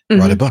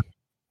write a book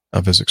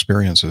of his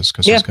experiences.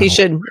 He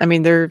should. I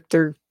mean,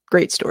 they're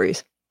great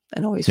stories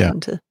and always fun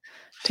to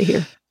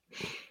hear.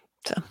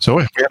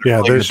 So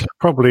there's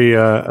probably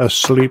a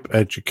sleep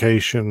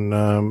education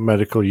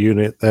medical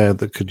unit there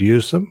that could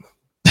use them.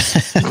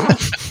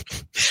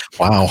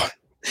 Wow.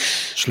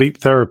 Sleep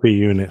therapy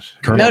unit.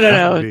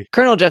 No.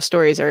 Colonel Jeff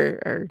stories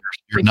are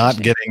You're not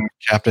getting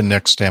Captain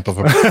Nick's stamp of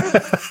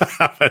approval.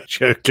 I'm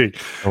joking.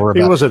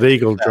 He was an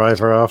Eagle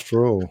driver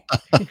after all.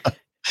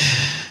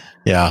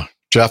 Yeah.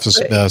 Jeff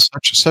is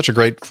such a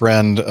great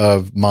friend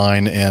of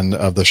mine and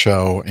of the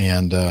show,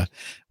 and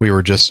we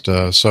were just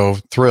so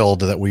thrilled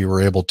that we were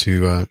able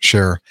to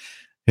share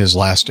his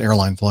last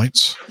airline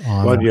flights.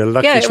 You're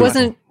lucky. Yeah,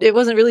 it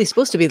wasn't really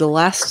supposed to be the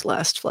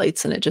last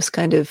flights, and it just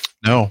kind of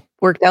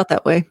worked out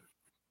that way.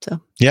 So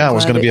yeah, it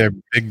was going to be a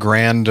big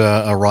grand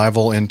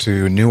arrival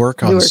into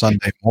Newark on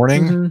Sunday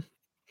morning,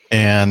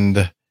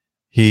 and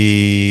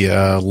he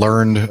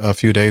learned a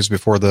few days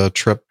before the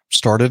trip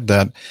started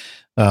that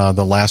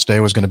the last day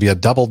was going to be a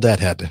double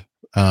deadhead.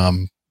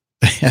 And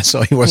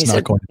so he was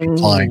not going to be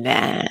flying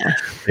the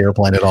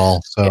airplane at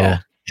all. So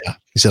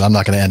he said, I'm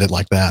not going to end it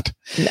like that.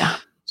 Yeah.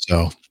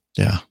 So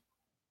yeah,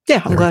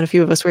 I'm glad a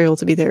few of us were able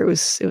to be there. It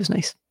was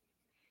nice.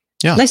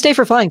 Yeah. Nice day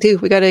for flying too.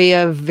 We got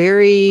a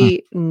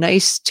very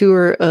nice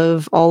tour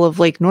of all of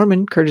Lake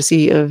Norman,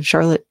 courtesy of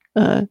Charlotte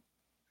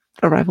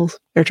Arrivals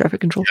Air Traffic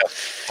Control. Yeah.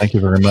 Thank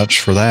you very much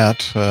for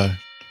that.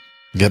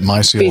 Get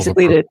my seal.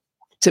 Basically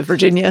to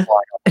Virginia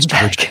and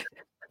back.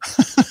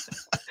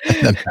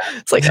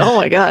 It's like, oh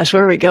my gosh,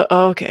 where we go?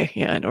 Oh, okay.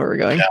 Yeah, I know where we're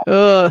going.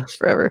 Oh,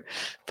 forever.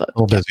 But a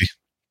little busy.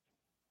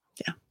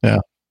 Yeah.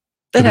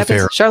 That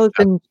happens. Charlotte's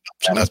been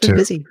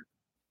busy.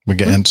 We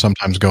and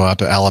sometimes go out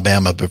to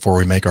Alabama before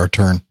we make our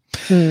turn.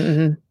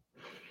 Mm-hmm.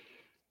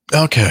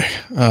 Okay.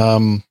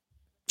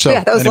 So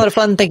that was a lot of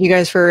fun. Thank you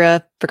guys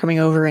for coming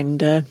over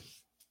and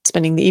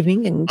spending the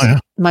evening, and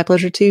my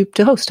pleasure to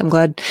host. I'm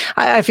glad.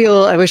 I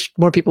wish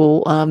more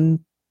people have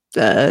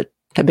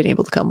been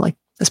able to come, like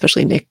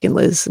especially Nick and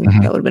Liz, and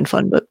that would have been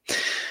fun. But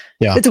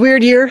it's a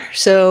weird year,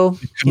 so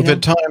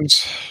good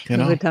times.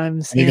 Good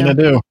times. What are you gonna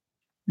do?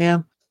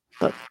 Yeah,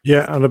 but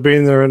and I've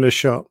been there in a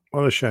shot.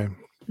 What a shame.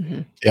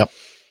 Mm-hmm. Yep.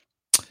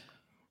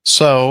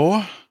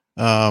 So,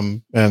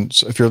 and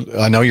if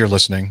I know you're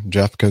listening,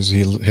 Jeff, because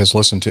he has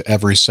listened to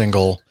every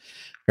single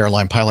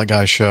Airline Pilot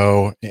Guy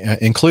show,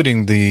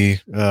 including the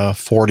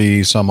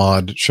 40 some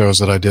odd shows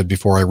that I did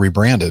before I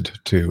rebranded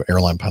to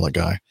Airline Pilot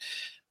Guy.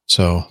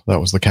 So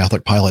that was the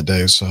Catholic Pilot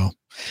days. So,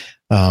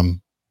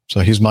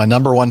 so he's my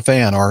number one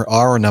fan,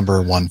 our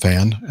number one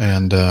fan,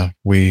 and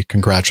we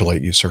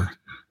congratulate you, sir,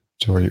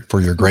 for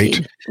your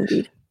great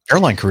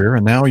airline career,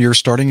 and now you're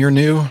starting your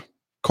new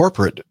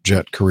corporate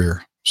jet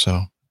career.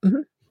 So.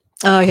 Mm-hmm.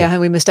 Oh yeah,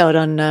 and we missed out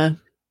on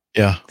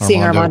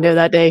seeing Armando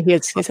that day.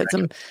 He's had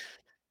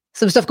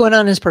some stuff going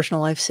on in his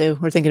personal life, so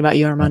we're thinking about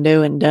you,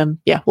 Armando, and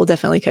we'll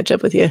definitely catch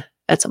up with you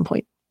at some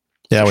point.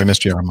 Yeah, we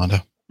missed you, Armando.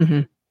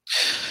 Mm-hmm.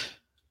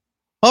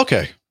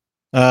 Okay,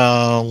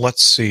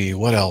 let's see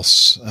what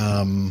else.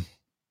 Not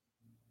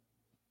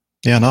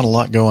a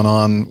lot going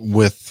on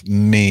with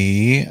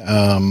me.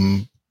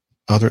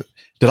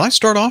 Did I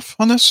start off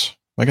on this?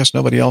 I guess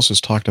nobody else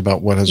has talked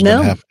about what has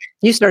been happening.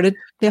 You started,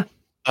 yeah.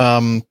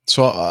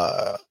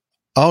 So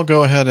I'll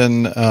go ahead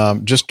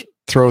and just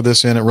throw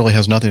this in. It really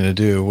has nothing to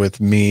do with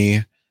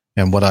me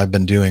and what I've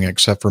been doing,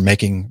 except for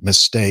making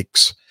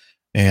mistakes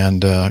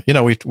And,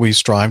 we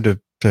strive to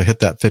hit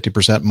that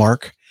 50%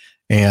 mark.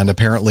 And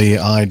apparently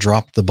I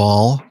dropped the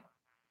ball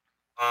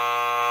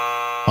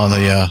on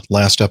the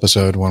last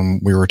episode when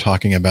we were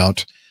talking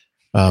about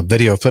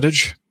video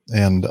footage.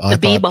 And I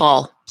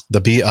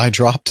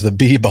dropped the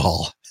B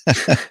ball.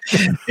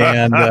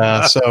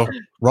 And so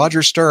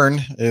Roger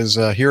Stern is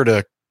here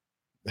to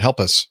help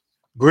us.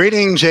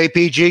 Greetings,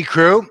 APG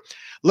crew.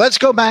 Let's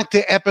go back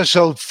to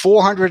episode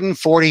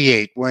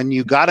 448 when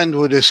you got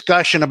into a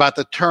discussion about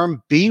the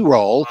term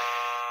B-roll.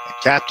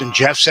 Captain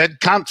Jeff said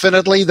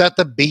confidently that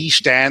the B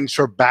stands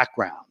for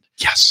background.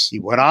 Yes. He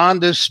went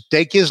on to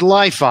stake his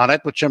life on it,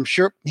 which I'm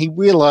sure he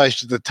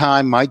realized at the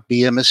time might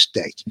be a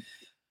mistake.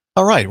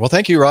 All right. Well,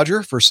 thank you,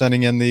 Roger, for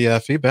sending in the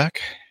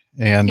feedback.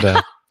 And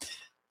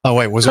oh,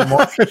 wait, was there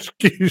more?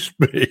 Excuse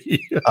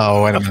me.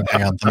 Oh, wait a minute.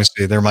 Hang on. Let me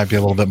see. There might be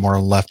a little bit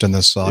more left in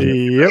this audio.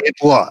 Yep. It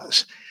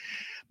was.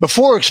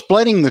 Before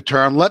explaining the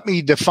term, let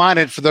me define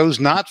it for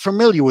those not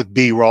familiar with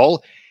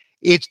B-roll.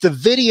 It's the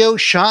video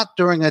shot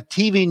during a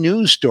TV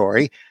news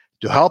story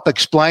to help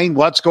explain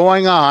what's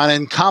going on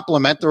and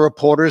complement the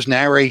reporter's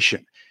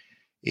narration.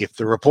 If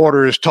the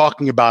reporter is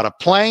talking about a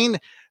plane,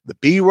 the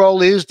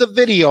B-roll is the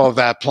video of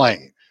that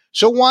plane.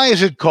 So why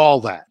is it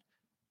called that?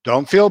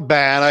 Don't feel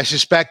bad. I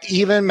suspect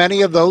even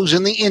many of those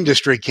in the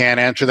industry can't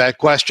answer that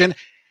question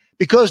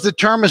because the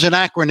term is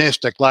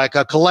anachronistic, like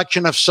a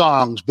collection of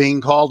songs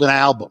being called an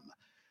album.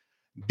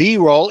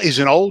 B-roll is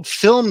an old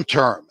film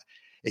term.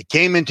 It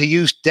came into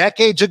use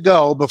decades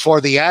ago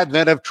before the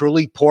advent of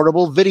truly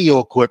portable video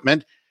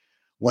equipment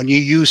when you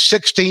use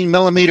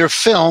 16-millimeter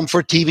film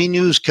for TV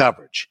news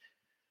coverage.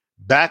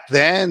 Back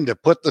then, to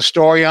put the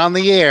story on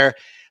the air,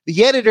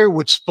 the editor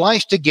would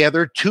splice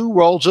together two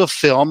rolls of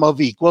film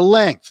of equal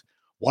length,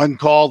 one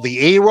called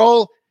the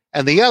A-roll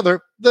and the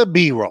other the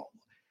B-roll.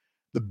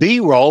 The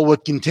B-roll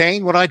would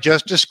contain what I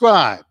just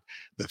described,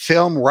 the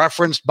film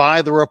referenced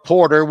by the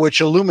reporter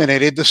which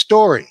illuminated the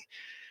story.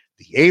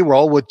 The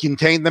A-roll would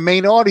contain the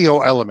main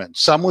audio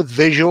elements, some with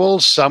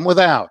visuals, some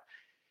without.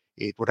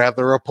 It would have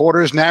the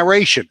reporter's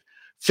narration,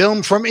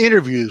 film from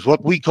interviews,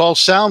 what we call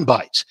sound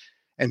bites,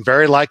 and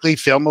very likely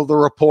film of the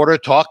reporter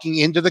talking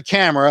into the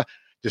camera,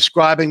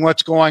 describing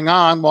what's going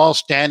on while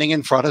standing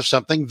in front of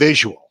something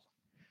visual.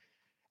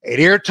 At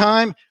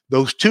airtime,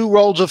 those two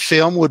rolls of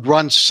film would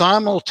run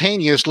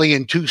simultaneously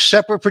in two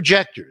separate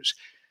projectors.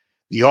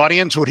 The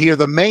audience would hear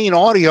the main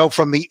audio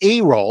from the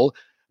A-roll,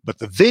 but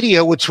the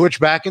video would switch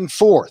back and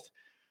forth.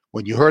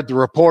 When you heard the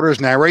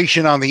reporter's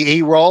narration on the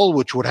A-roll,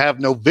 which would have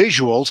no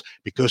visuals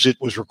because it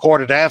was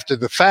recorded after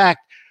the fact,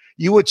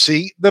 you would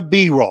see the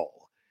B-roll.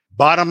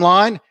 Bottom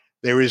line,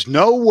 there is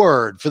no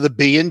word for the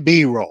B and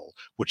B-roll,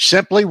 which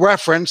simply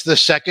reference the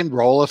second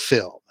roll of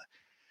film.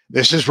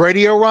 This is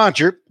Radio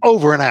Roger,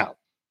 over and out.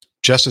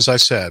 Just as I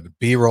said,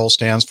 B-roll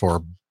stands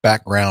for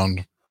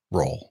background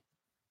roll.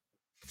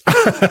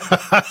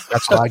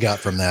 That's what I got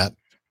from that.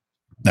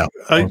 No.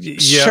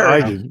 Sure.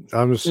 I didn't.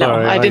 I'm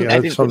sorry. No, I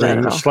didn't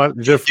something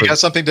slightly different. You got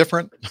something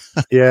different?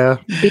 Yeah.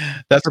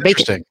 That's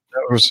interesting.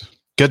 That was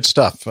good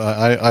stuff.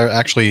 I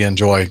actually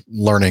enjoy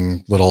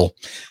learning little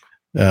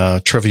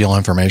trivial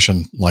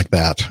information like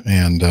that.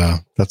 And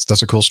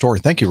that's a cool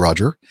story. Thank you,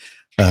 Roger.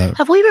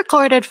 Have we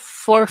recorded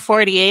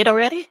 448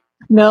 already?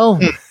 No.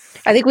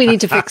 I think we need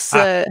to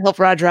help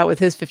Roger out with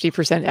his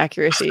 50%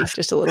 accuracy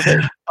just a little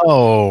bit.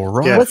 Oh,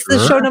 right. What's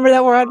the show number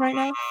that we're on right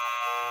now?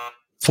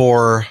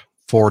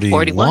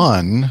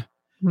 441. He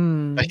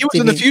was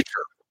in the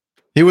future.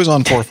 He was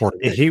on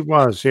 448. He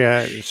was,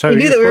 yeah. So we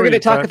knew that we were going to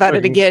talk about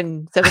it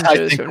again 7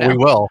 shows from now. We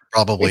will,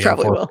 probably. We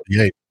probably will.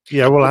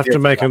 Yeah, we'll have to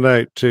make a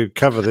note to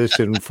cover this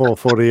in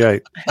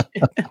 448.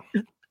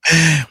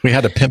 We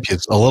had to pimp you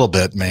a little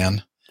bit,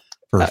 man,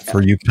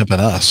 for you pimping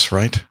us,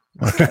 right?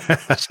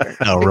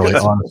 No, really,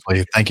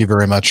 honestly, thank you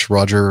very much,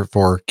 Roger,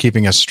 for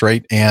keeping us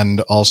straight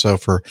and also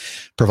for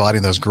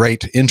providing those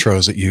great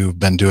intros that you've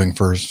been doing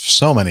for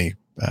so many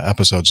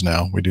episodes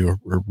now. We do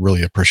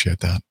really appreciate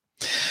that.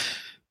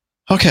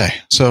 Okay,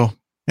 so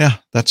yeah,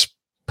 that's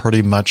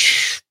pretty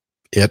much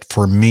it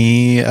for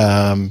me.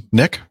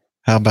 Nick,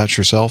 how about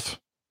yourself?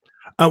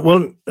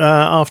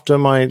 After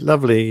my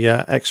lovely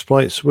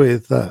exploits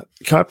with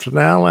Captain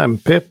Al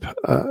and Pip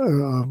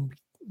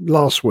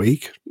last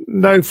week,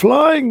 no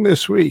flying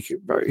this week.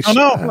 Very sad.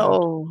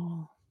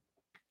 Oh,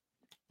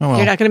 well.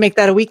 You're not going to make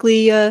that a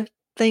weekly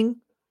thing?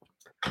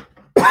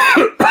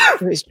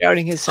 He's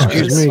drowning his sorrows.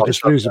 Excuse me,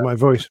 just losing my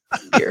voice.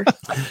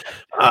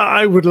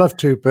 I would love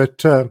to,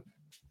 but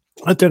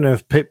I don't know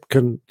if Pip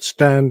can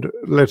stand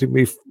letting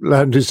me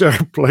land his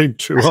airplane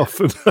too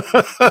often.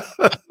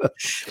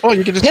 Well,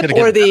 you can just Pip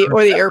or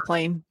the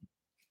airplane.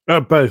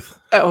 Both.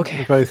 Oh,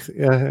 okay. Both.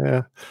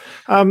 Yeah.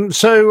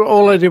 So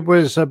all I did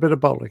was a bit of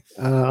bowling.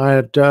 I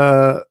had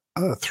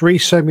 3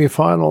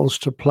 semi-finals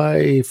to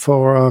play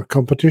for our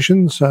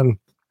competitions, and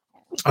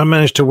I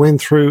managed to win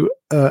through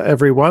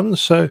every one.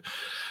 So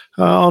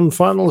on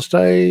finals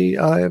day,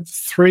 I have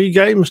 3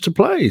 games to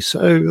play.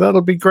 So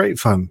that'll be great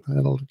fun.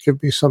 It'll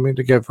give me something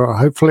to give.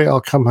 Hopefully,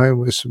 I'll come home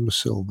with some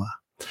silver.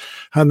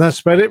 And that's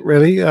about it,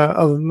 really.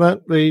 Other than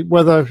that, the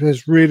weather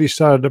has really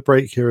started to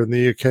break here in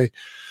the UK.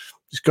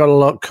 It's got a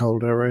lot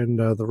colder, and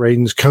the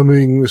rain's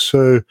coming.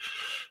 So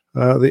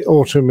the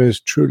autumn is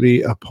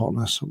truly upon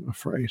us, I'm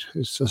afraid.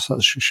 It's just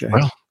such a shame.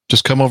 Well,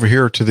 just come over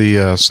here to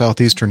the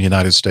southeastern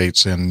United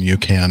States, and you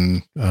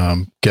can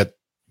get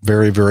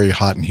very, very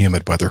hot and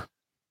humid weather.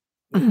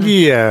 Mm-hmm.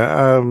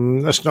 Yeah,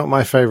 that's not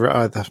my favorite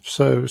either.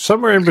 So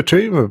somewhere in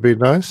between would be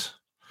nice.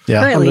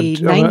 Yeah, currently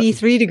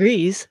 93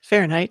 degrees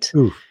Fahrenheit.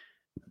 Ooh.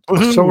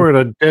 Somewhere in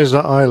a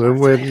desert island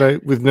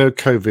with no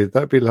COVID.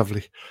 That'd be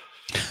lovely.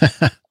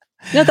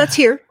 No, that's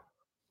here.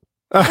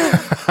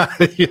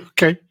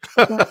 Okay.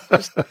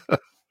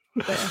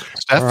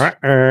 Steph,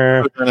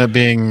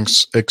 being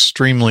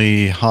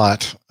extremely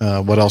hot,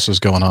 what else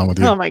is going on with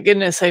you? Oh my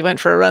goodness! I went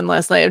for a run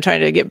last night. I'm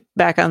trying to get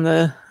back on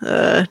the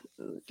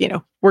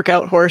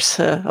workout horse.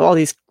 All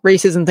these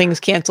races and things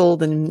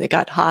canceled, and it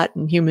got hot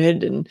and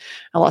humid, and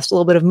I lost a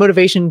little bit of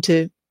motivation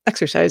to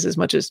exercise as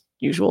much as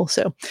usual.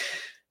 So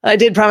I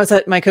did promise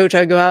that my coach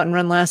I'd go out and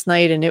run last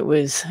night, and it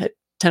was at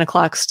 10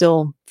 o'clock.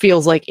 Still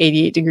feels like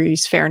 88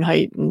 degrees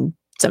Fahrenheit and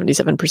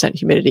 77%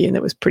 humidity, and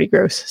that was pretty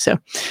gross. So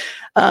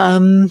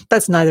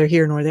that's neither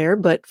here nor there,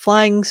 but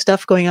flying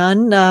stuff going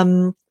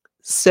on.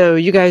 So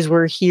you guys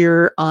were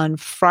here on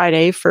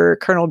Friday for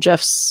Colonel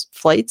Jeff's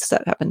flights.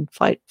 That happened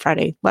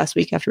Friday last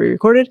week after we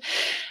recorded.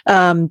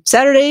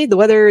 Saturday, the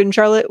weather in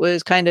Charlotte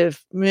was kind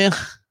of meh. I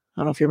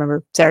don't know if you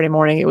remember Saturday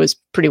morning. It was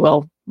pretty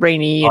well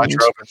rainy. I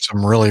drove in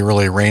some really,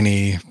 really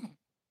rainy.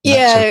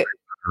 Yeah,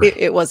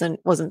 it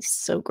wasn't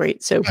so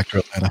great. So back to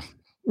Atlanta.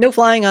 No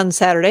flying on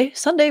Saturday.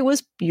 Sunday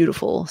was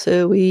beautiful.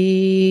 So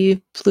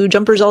we flew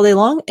jumpers all day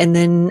long, and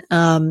then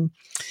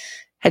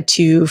had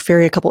to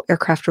ferry a couple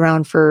aircraft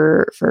around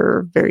for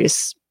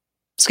various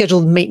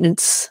scheduled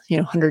maintenance,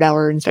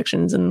 100-hour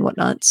inspections and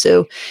whatnot.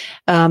 So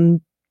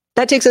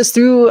that takes us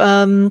through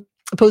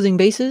opposing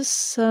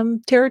bases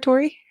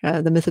territory,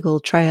 the mythical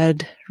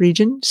Triad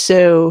region.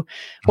 So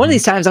one of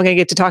these times I'm going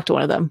to get to talk to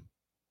one of them.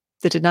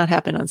 That did not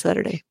happen on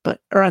Saturday,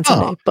 on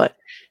Sunday, but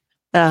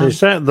is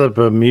that the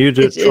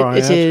Bermuda Triad?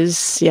 It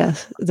is,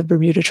 yes, the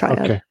Bermuda Triad.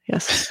 Okay.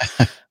 Yes.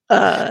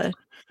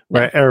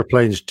 Where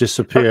airplanes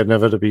disappear,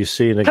 never to be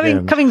seen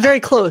again. Coming very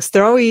close.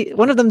 They're always,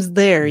 one of them's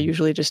there,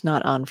 usually just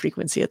not on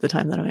frequency at the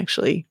time that I'm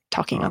actually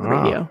talking on the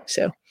radio.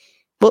 So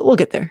we'll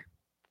get there.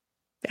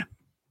 Yeah.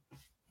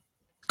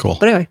 Cool.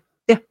 But anyway,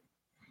 yeah.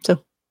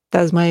 So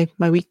that was my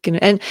week,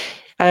 and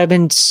I've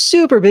been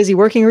super busy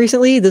working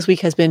recently. This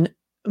week has been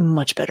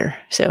much better.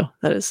 So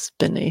that has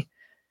been a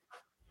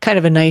kind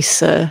of a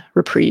nice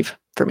reprieve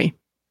for me.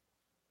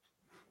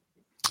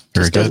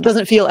 Very good.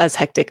 Doesn't feel as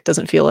hectic.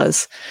 Doesn't feel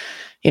as,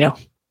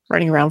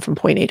 running around from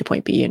point A to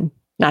point B and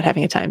not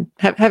having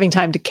having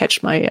time to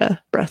catch my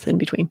breath in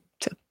between.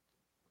 So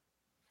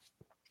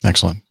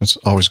excellent. It's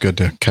always good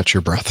to catch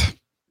your breath.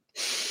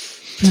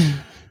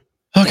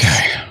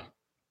 Okay.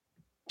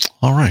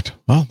 All right.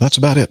 Well, that's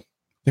about it.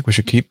 I think we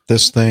should keep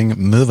this thing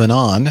moving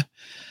on.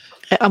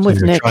 I'm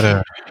with Nick. Try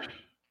to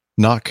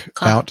knock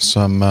out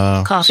some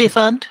coffee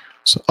fund.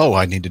 So,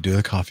 I need to do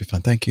the coffee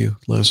fund. Thank you,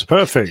 Liz.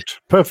 Perfect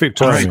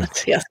timing.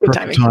 Right. Yes, good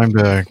timing. Time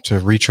to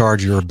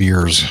recharge your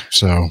beers.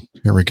 So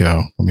here we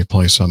go. Let me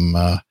play some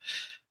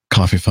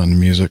coffee fund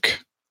music.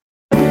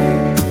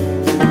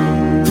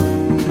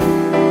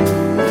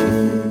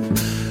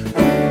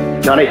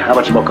 Johnny, how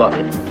much more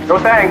coffee? No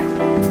thanks.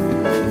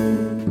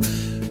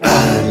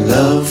 I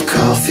love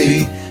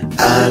coffee.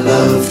 I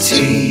love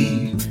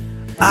tea.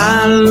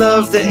 I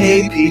love the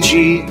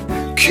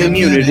APG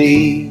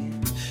community.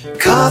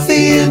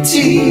 Coffee and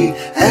tea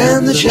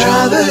and the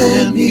Java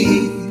and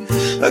me.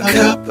 A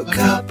cup, a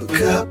cup, a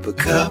cup, a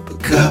cup, a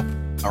cup.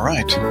 All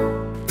right.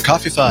 The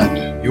Coffee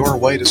Fund, your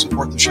way to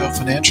support the show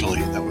financially.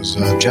 That was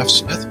Jeff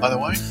Smith, by the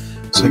way,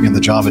 singing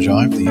the Java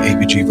Jive, the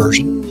APG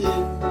version.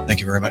 Thank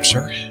you very much,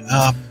 sir.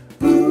 A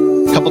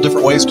couple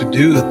different ways to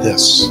do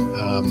this.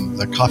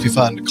 The Coffee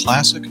Fund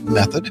Classic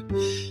method.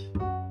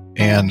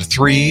 And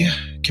 3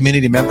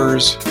 community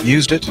members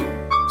used it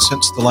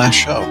since the last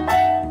show.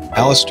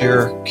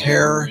 Alistair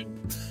Kerr,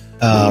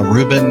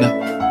 Ruben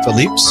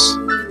Phillips,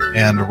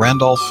 and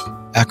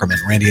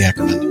Randy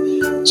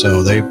Ackerman.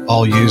 So they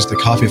all use the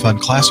Coffee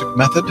Fund Classic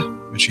method,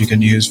 which you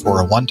can use for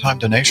a one-time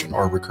donation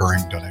or a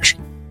recurring donation.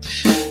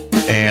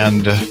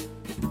 And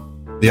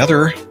the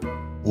other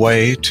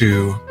way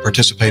to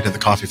participate in the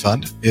Coffee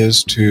Fund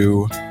is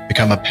to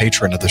become a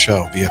patron of the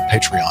show via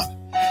Patreon.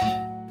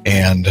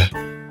 And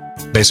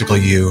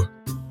basically you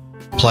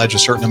pledge a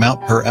certain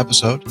amount per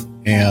episode,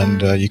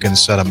 and you can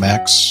set a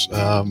max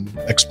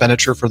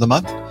expenditure for the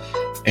month,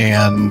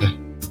 and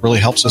really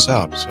helps us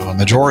out. So a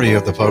majority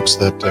of the folks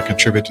that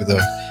contribute to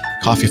the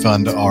Coffee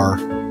Fund are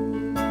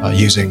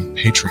using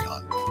Patreon.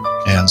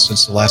 And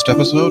since the last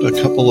episode, a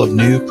couple of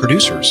new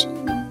producers,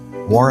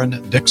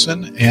 Warren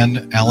Dixon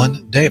and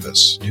Alan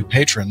Davis, new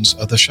patrons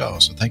of the show.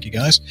 So thank you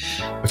guys.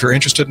 If you're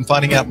interested in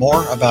finding out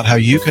more about how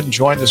you can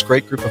join this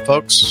great group of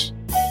folks,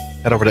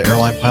 head over to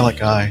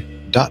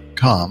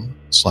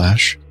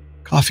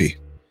airlinepilotguy.com/coffee.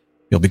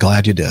 You'll be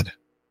glad you did.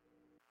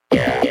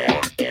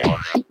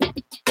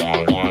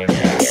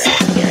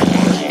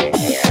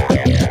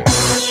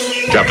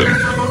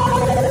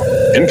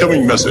 Captain.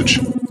 Incoming message.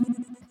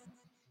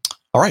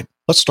 All right,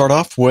 let's start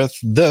off with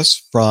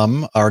this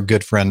from our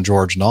good friend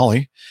George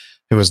Nolly,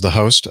 who is the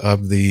host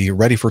of the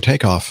Ready for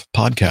Takeoff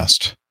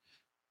podcast.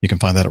 You can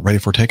find that at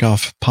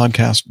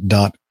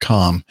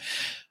readyfortakeoffpodcast.com.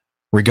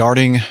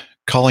 Regarding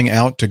calling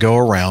out to go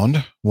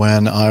around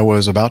when I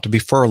was about to be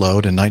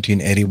furloughed in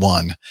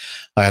 1981,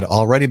 I had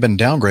already been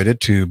downgraded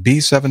to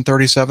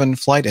B-737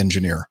 flight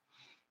engineer.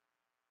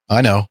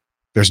 I know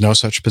there's no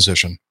such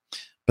position,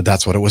 but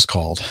that's what it was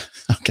called.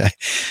 Okay.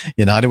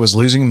 United was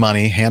losing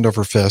money hand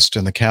over fist,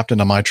 and the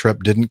captain of my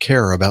trip didn't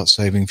care about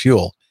saving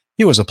fuel.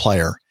 He was a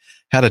player,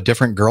 had a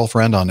different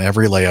girlfriend on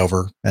every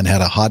layover, and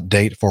had a hot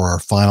date for our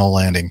final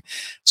landing.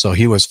 So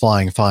he was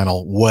flying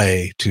final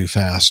way too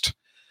fast.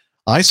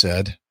 I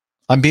said,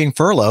 I'm being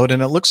furloughed,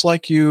 and it looks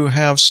like you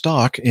have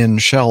stock in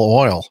Shell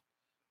Oil.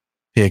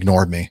 He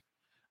ignored me.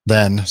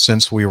 Then,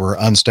 since we were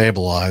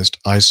unstabilized,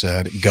 I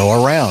said,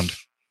 go around.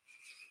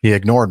 He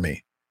ignored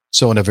me.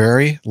 So in a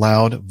very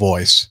loud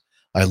voice,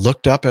 I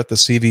looked up at the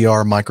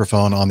CVR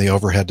microphone on the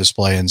overhead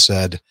display and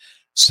said,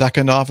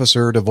 second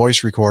officer to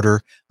voice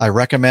recorder, I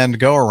recommend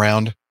go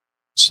around.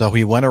 So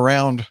he went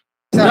around.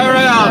 Go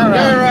around, go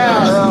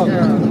around, go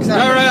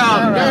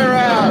around, go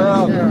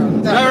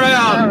around, go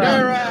around,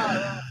 go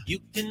around. You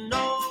can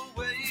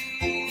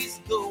always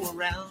go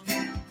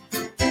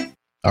around.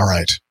 All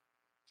right.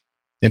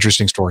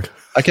 Interesting story.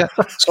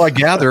 So I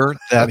gather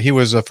that he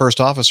was a first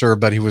officer,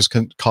 but he was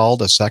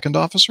called a second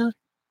officer?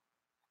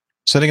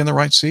 Sitting in the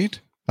right seat?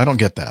 I don't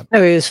get that.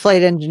 No, he was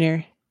flight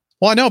engineer.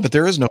 Well, I know, but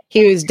there is no.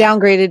 He was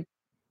downgraded.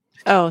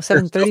 Oh,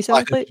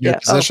 737 flight? Yeah.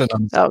 Oh,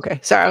 okay.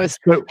 Sorry, I was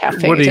half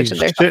paying attention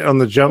there. Sit on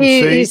the jump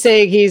seat? He's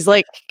saying he's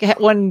like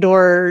one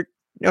door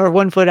or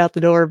 1 foot out the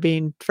door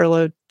being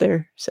furloughed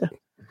there. So,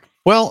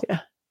 well,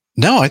 yeah.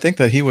 No, I think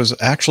that he was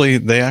yeah,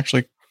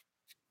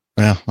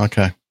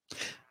 okay.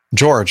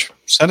 George,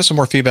 send us some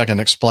more feedback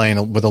and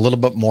explain with a little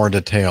bit more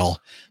detail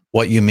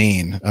what you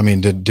mean. I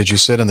mean, did you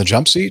sit in the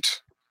jump seat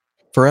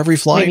for every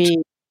flight?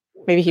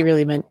 Maybe he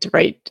really meant to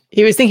write.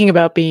 He was thinking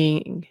about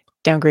being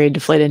downgraded to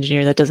flight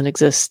engineer. That doesn't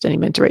exist, and he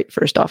meant to write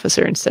first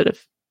officer instead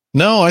of.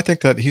 No, I think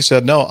that he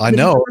said no. I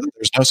know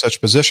there's no such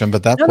position,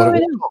 but that's what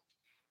it was.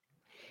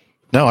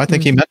 No, I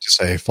think he meant to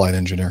say flight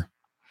engineer.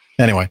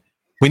 Anyway,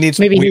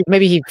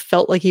 maybe he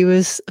felt like he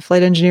was a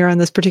flight engineer on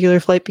this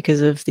particular flight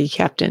because of the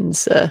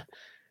captain's.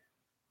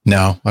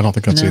 No, I don't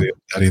think that's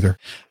that either.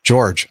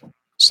 George,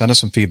 send us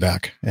some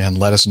feedback and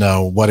let us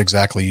know what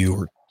exactly you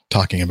were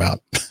talking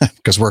about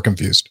because we're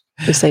confused.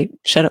 Just say,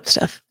 shut up,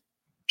 Steph.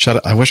 Shut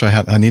up. I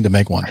need to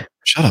make one.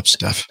 Shut up,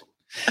 Steph.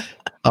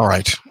 All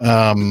right.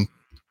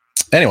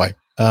 Anyway,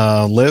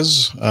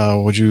 Liz,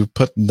 would you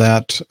put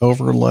that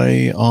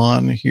overlay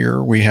on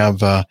here? We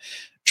have,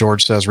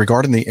 George says,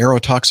 regarding the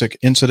aerotoxic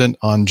incident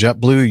on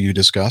JetBlue you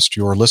discussed,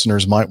 your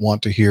listeners might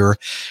want to hear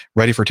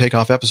Ready for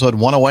Takeoff episode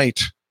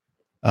 108,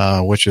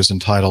 which is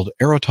entitled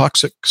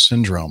Aerotoxic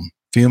Syndrome.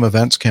 Fume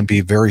events can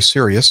be very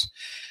serious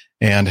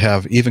and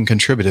have even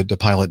contributed to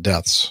pilot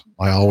deaths.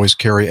 I always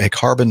carry a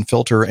carbon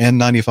filter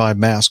N95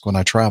 mask when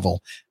I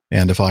travel,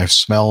 and if I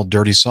smell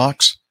dirty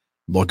socks,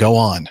 we'll go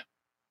on.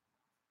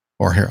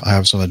 Or here, I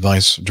have some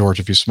advice, George.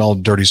 If you smell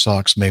dirty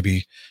socks,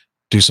 maybe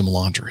do some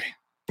laundry.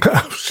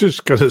 I was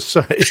just going to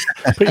say,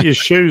 put your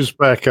shoes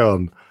back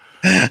on.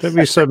 Don't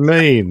be so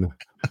mean.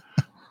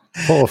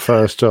 Poor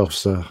first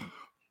officer.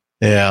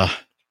 Yeah.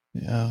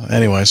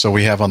 Anyway, so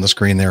we have on the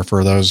screen there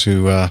for those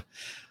who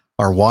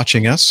are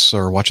watching us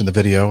or watching the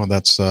video.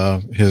 That's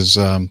his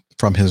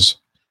from his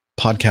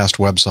podcast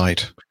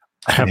website.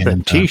 I have a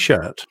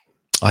T-shirt.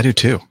 I do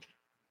too.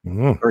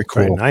 Very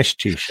cool. Very nice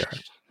T-shirt.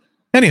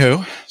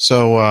 Anywho,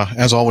 so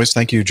as always,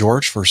 thank you,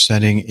 George, for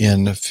sending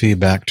in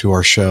feedback to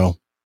our show.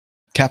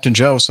 Captain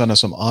Joe sent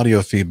us some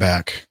audio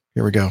feedback.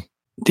 Here we go.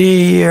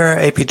 Dear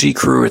APG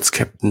crew, it's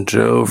Captain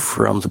Joe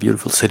from the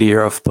beautiful city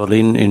of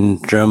Berlin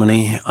in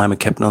Germany. I'm a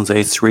captain on the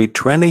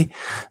A320,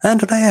 and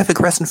today I have a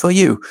question for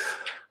you.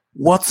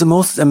 What's the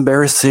most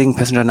embarrassing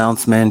passenger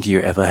announcement you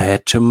ever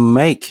had to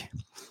make?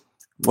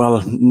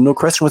 Well, no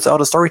question without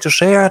a story to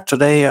share.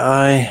 Today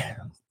I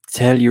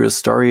tell you a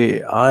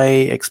story I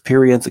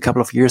experienced a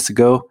couple of years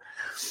ago.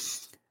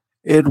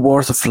 It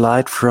was a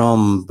flight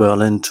from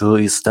Berlin to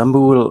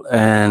Istanbul,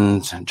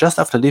 and just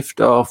after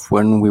liftoff,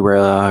 when we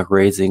were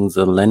raising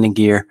the landing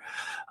gear,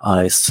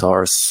 I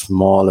saw a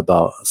small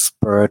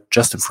spurt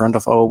just in front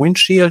of our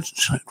windshield.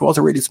 It was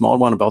a really small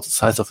one, about the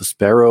size of a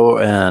sparrow,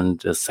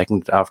 and a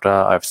second after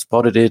I've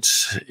spotted it,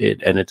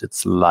 it ended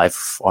its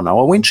life on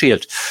our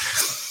windshield.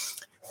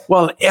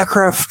 Well,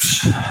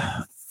 aircraft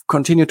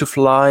continued to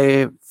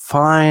fly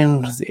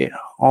fine.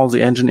 All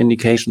the engine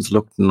indications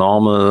looked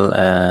normal,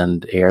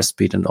 and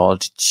airspeed and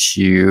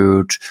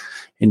altitude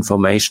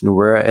information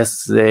were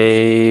as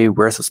they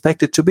were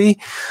suspected to be.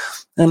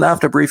 And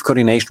after brief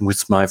coordination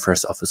with my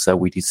first officer,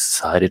 we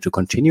decided to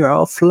continue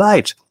our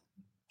flight.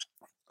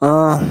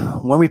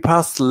 When we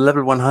passed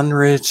level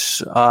 100,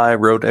 I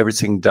wrote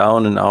everything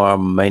down in our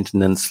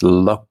maintenance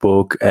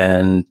logbook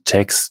and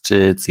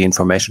texted the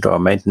information to our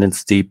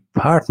maintenance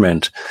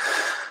department.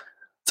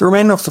 The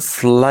remainder of the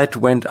flight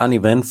went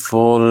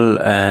uneventful,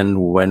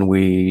 and when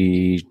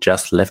we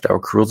just left our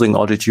cruising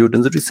altitude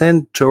in the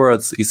descent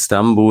towards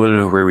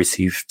Istanbul, we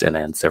received an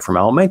answer from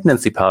our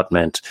maintenance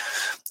department.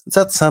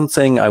 That's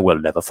something I will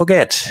never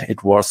forget.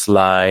 It was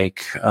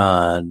like,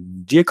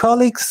 dear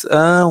colleagues,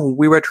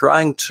 we were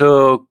trying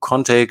to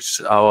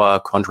contact our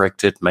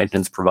contracted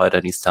maintenance provider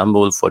in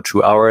Istanbul for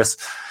 2 hours,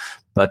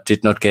 but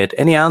did not get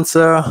any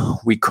answer.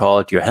 We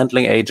called your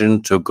handling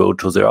agent to go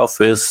to the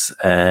office,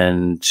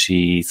 and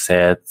she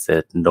said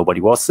that nobody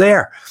was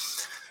there.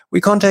 We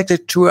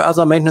contacted 2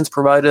 other maintenance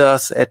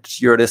providers at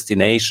your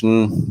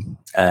destination,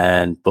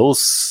 and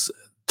both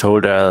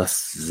told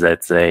us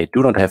that they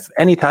do not have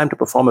any time to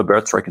perform a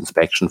bird strike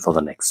inspection for the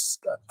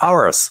next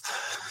hours.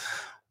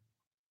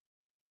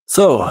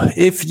 So,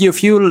 if your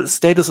fuel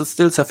status is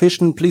still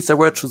sufficient, please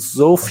divert to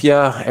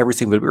Sofia.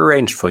 Everything will be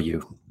arranged for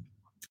you.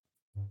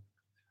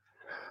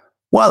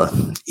 Well,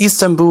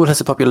 Istanbul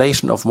has a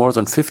population of more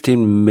than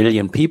 15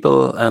 million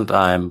people, and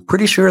I'm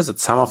pretty sure that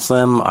some of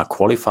them are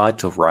qualified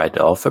to write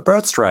off a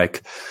bird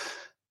strike.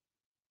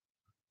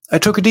 I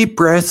took a deep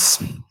breath,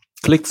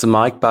 clicked the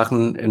mic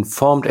button,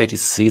 informed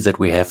ATC that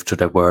we have to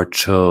divert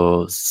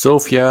to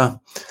Sofia.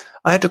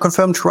 I had to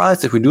confirm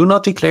twice that we do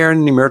not declare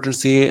an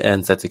emergency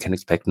and that they can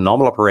expect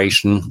normal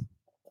operation.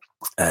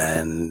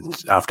 And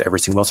after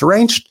everything was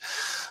arranged,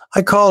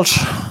 I called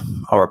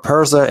our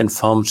purser,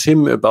 informed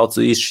him about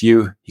the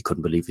issue. He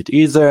couldn't believe it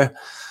either.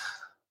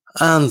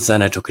 And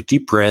then I took a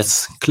deep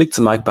breath, clicked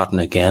the mic button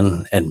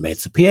again, and made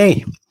the PA.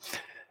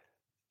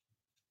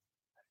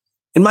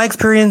 In my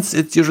experience,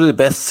 it's usually the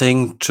best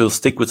thing to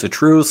stick with the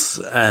truth,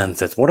 and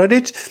that's what I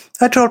did.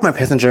 I told my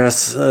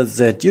passengers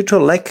that due to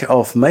lack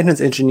of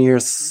maintenance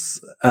engineers,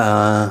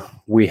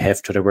 we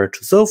have to divert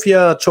to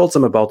Sofia, told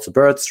them about the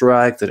bird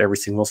strike, that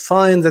everything was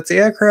fine, that the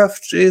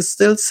aircraft is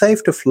still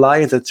safe to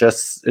fly, that's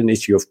just an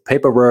issue of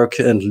paperwork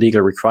and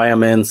legal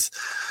requirements,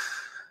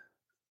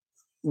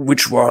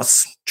 which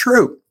was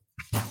true.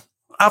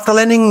 After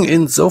landing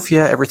in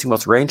Sofia, everything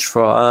was arranged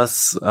for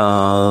us.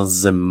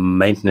 The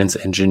maintenance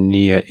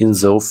engineer in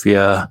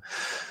Sofia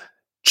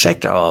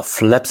checked our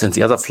flaps and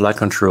the other flight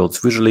controls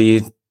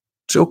visually,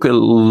 took a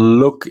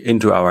look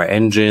into our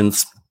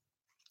engines,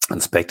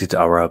 inspected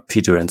our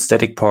pitot and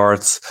static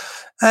parts,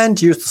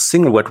 and used a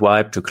single wet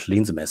wipe to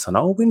clean the mess on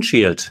our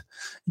windshield.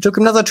 It took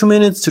another 2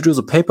 minutes to do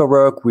the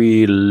paperwork.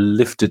 We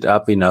lifted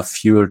up enough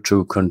fuel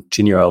to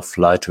continue our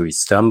flight to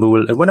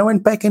Istanbul, and when I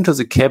went back into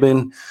the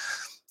cabin,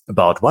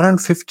 about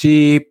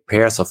 150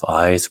 pairs of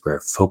eyes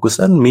were focused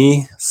on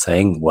me,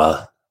 saying,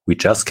 well, we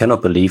just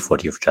cannot believe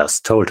what you've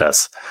just told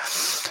us.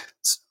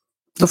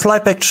 The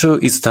flight back to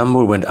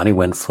Istanbul went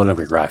uneventful, and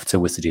we arrived there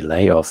with a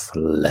delay of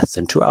less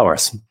than 2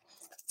 hours.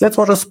 That's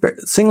what a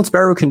single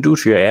sparrow can do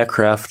to your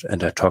aircraft,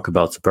 and I talk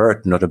about the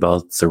bird, not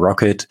about the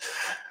rocket.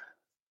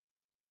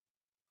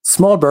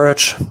 Small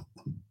bird,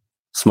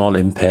 small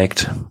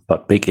impact,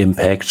 but big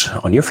impact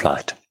on your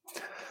flight.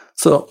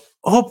 So,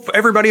 hope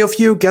everybody of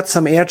you get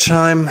some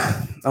airtime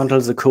until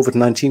the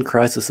COVID-19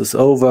 crisis is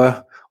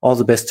over. All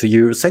the best to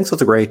you. Thanks for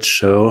the great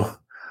show,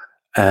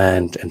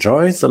 and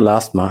enjoy the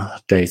last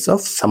days of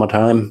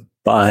summertime.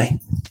 Bye.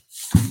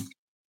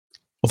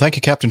 Well, thank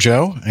you, Captain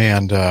Joe.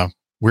 And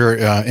we're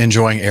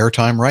enjoying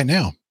airtime right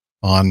now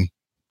on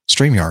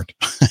StreamYard,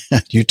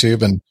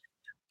 YouTube, and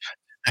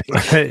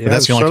yeah,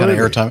 that's the only kind of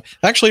airtime.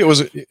 Actually,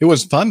 it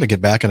was fun to get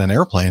back in an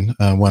airplane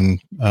when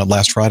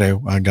last Friday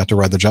I got to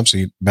ride the jump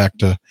seat back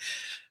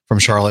from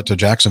Charlotte to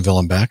Jacksonville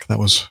and back.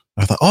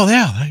 I thought, oh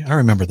yeah, I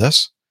remember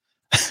this.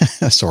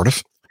 Sort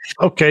of.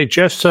 Okay,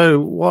 Jeff, so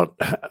what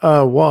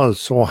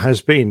was or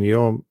has been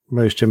your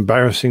most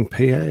embarrassing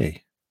PA?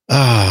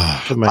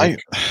 I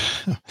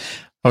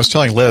was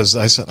telling Liz,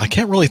 I said, I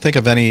can't really think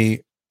of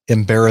any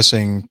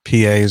embarrassing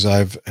PAs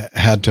I've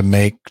had to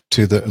make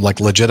to the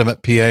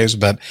legitimate PAs,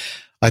 but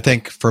I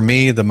think for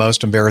me, the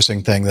most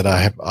embarrassing thing that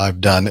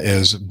I've done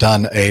is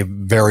done a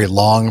very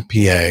long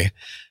PA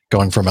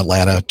going from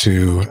Atlanta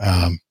to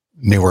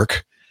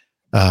Newark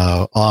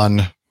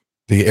on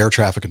the air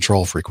traffic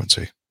control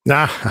frequency.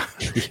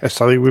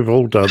 Yes, I think we've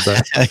all done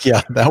that.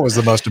 Yeah, that was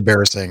the most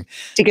embarrassing.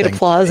 To get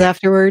applause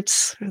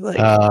afterwards?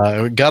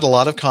 We got a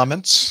lot of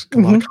comments, a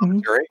lot of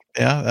commentary.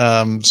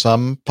 Yeah,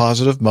 some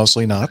positive,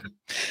 mostly not.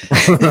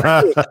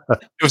 It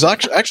was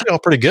actually all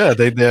pretty good.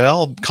 They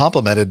all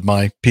complimented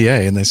my PA,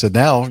 and they said,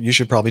 now you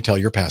should probably tell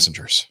your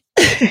passengers.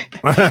 Yeah,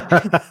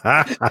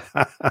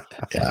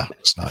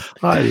 it's not.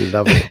 I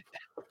love it.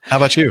 How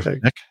about you,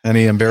 Nick?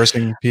 Any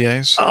embarrassing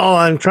PAs? Oh,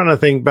 I'm trying to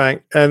think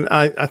back. And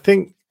I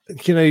think,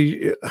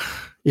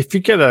 if you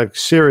get a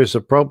series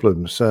of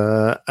problems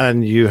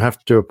and you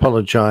have to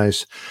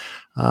apologize,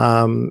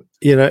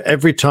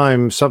 every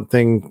time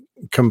something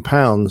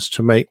compounds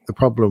to make the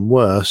problem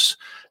worse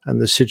and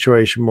the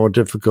situation more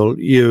difficult,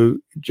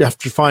 you have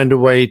to find a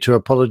way to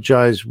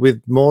apologize with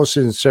more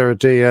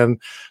sincerity and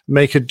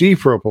make a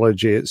deeper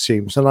apology, it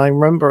seems. And I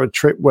remember a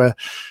trip where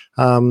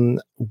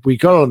we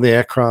got on the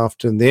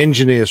aircraft and the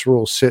engineers were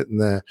all sitting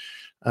there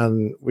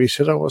And we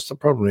said, "Oh, what's the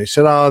problem?" He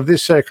said, "Oh,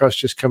 this aircraft's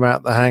just come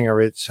out the hangar.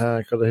 It's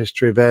got a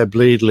history of air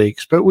bleed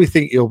leaks, but we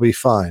think you'll be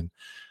fine."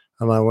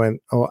 And I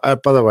went, "Oh,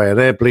 by the way, an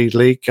air bleed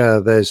leak,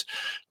 there's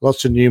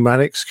lots of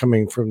pneumatics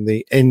coming from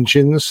the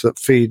engines that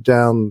feed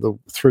down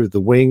through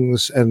the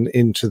wings and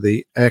into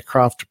the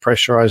aircraft to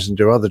pressurize and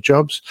do other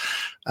jobs.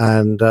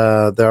 And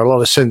there are a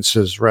lot of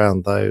sensors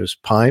around those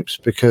pipes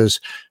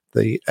because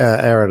the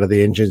air out of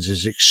the engines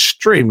is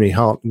extremely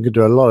hot and can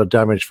do a lot of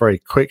damage very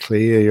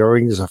quickly. Your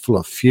wings are full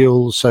of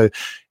fuel, so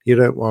you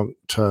don't want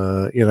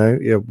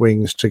your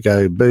wings to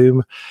go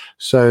boom.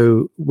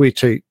 So we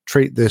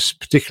treat this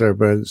particular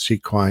emergency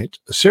quite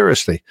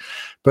seriously.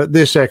 But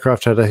this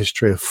aircraft had a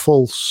history of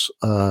false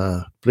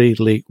bleed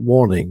leak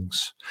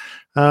warnings.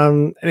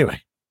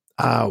 Anyway,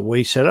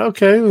 we said,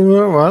 okay,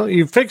 well,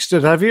 you fixed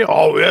it, have you?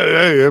 Oh,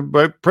 yeah,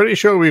 but pretty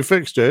sure we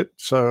fixed it.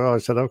 So I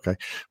said, okay.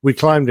 We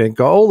climbed in,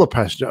 got all the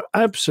passengers,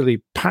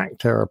 absolutely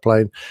packed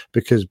airplane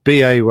because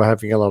BA were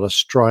having a lot of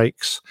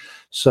strikes.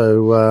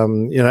 So,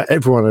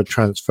 everyone had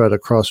transferred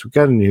across. We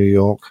go to New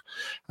York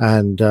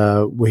and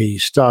we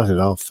started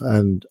off.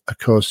 And of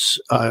course,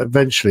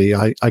 eventually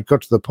I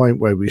got to the point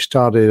where we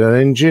started an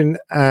engine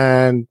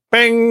and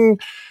bang,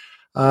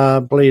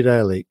 bleed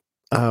air leak.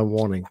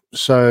 Warning.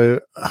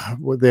 So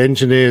the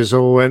engineers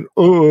all went,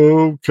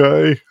 "Oh,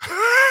 okay."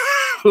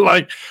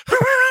 like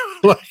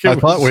I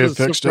thought we had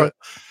fixed it.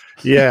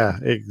 Yeah,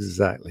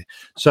 exactly.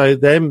 So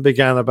then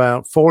began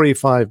about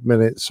 45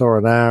 minutes or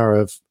an hour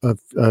of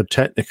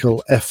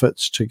technical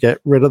efforts to get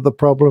rid of the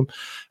problem.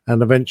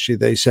 And eventually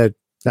they said,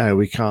 "No,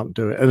 we can't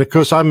do it." And of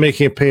course, I'm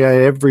making a PA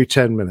every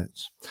 10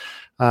 minutes.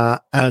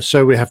 And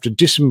so we have to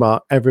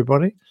disembark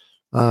everybody.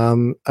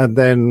 And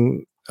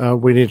then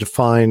we need to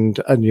find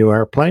a new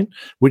airplane,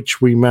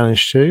 which we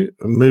managed to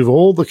move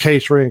all the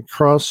catering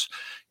across,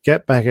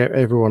 get back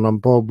everyone on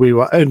board. We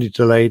were only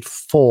delayed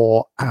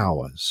 4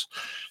 hours.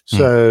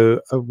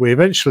 So we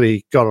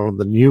eventually got on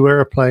the new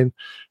airplane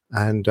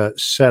and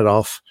set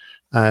off.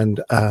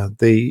 And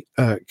the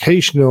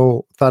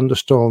occasional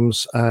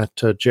thunderstorms at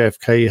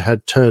JFK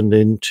had turned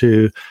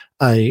into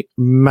a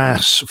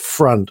mass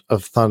front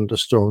of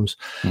thunderstorms.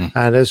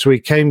 And as we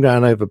came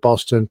down over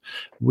Boston,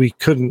 we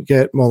couldn't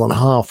get more than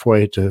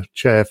halfway to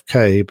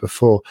JFK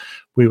before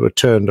we were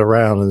turned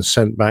around and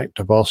sent back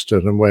to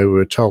Boston and where we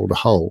were told to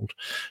hold.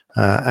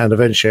 And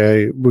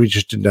eventually we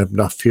just didn't have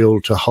enough fuel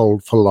to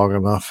hold for long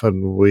enough.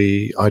 And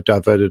I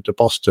diverted to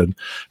Boston.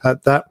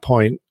 At that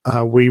point,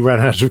 we ran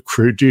out of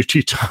crew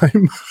duty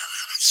time.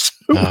 So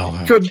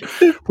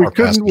we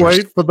couldn't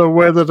wait for the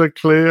weather to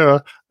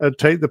clear and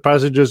take the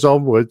passengers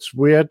onwards.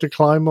 We had to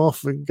climb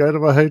off and go to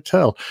a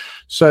hotel.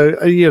 So,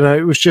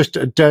 it was just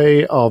a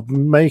day of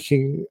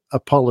making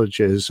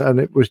apologies. And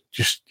it was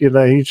just,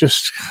 you're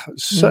just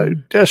so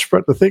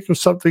desperate to think of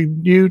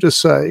something new to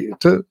say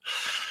to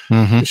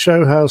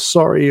show how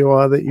sorry you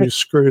are that you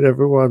screwed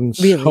everyone's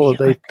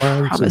holiday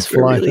plans and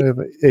flight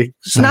over. Exactly.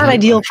 It's not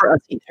ideal for us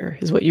either,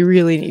 is what you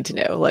really need to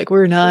know. Like,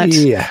 we're not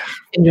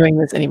enjoying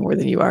this any more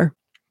than you are.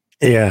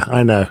 Yeah,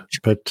 I know.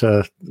 But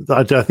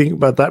I think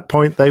by that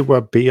point, they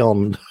were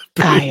beyond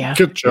being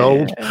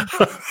cajoled.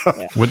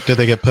 Did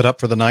they get put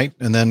up for the night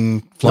and then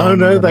flown?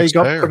 No, they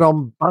got put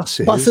on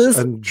buses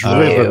and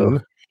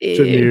driven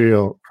to New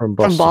York from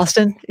Boston. From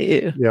Boston?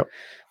 Ew. Yep.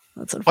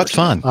 That's what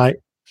fun. I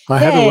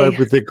had a word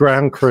with the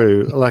ground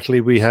crew.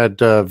 Luckily, we had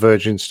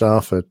Virgin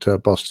staff at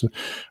Boston,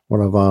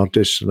 one of our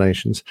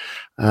destinations.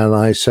 And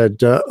I said,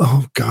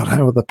 oh, God,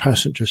 how are the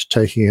passengers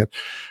taking it?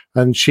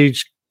 And she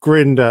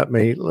grinned at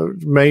me,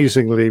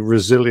 amazingly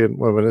resilient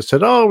woman, and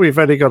said, "Oh, we've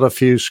only got a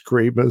few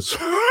screamers."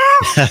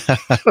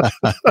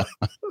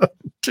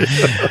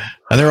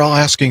 And they're all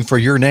asking for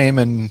your name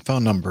and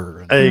phone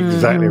number.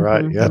 Exactly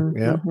right.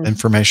 Yeah.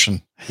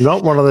 Information.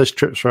 Not one of those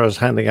trips where I was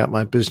handing out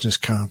my business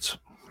cards.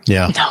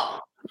 Yeah. No.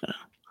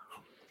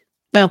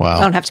 Well, I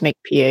don't have to make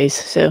PAs,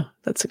 so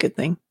that's a good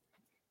thing.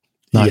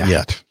 Not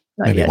yet.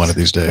 Maybe one of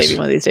these days. Maybe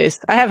one of these days.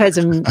 I have had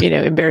some,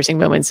 embarrassing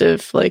moments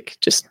of like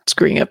just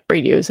screwing up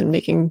radios and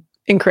making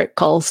incorrect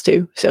calls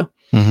too. So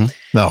no,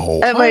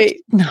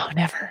 no,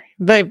 never.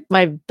 But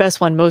my best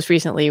one most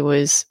recently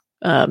was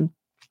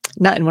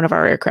not in one of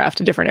our aircraft,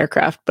 a different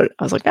aircraft. But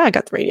I was like, I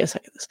got the radios. I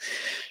got this.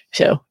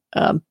 So,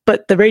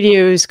 but the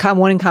radios COM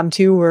 1 and COM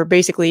 2 were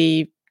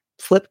basically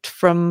flipped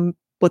from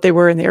what they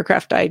were in the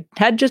aircraft I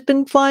had just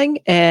been flying,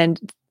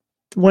 and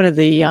one of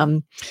the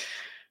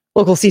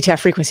local CTAF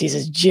frequencies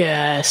is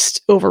just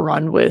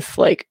overrun with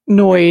like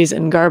noise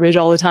and garbage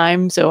all the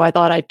time. So I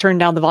thought I'd turn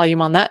down the volume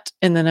on that.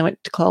 And then I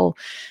went to call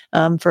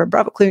for a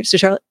Bravo clearance to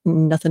Charlotte.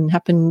 Nothing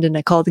happened. And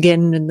I called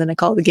again. And then I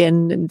called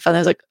again. And finally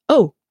I was like,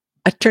 oh,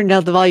 I turned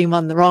down the volume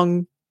on the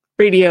wrong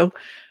radio,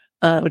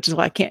 which is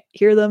why I can't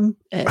hear them.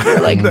 And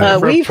they're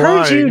like, we've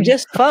heard you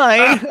just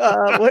fine.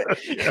 I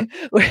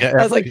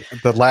was like,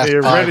 the last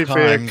you're ready for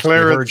your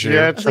clearance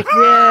yet? I was like,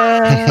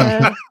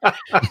 yeah.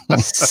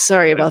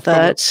 Sorry about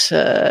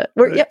that.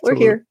 We're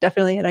here,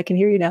 definitely, and I can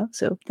hear you now.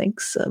 So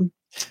thanks.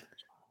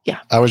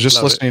 I was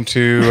just listening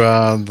to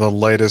the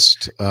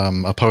latest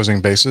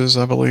Opposing Bases,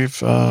 I believe,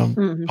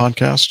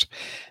 podcast.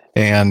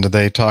 And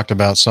they talked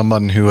about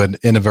someone who had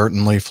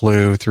inadvertently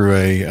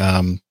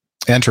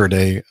entered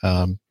a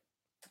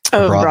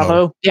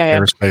Bravo. Yeah.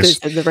 Airspace,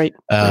 the right,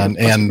 and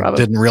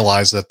didn't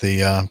realize that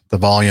the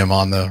volume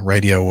on the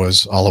radio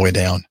was all the way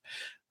down.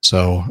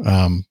 So,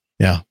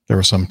 there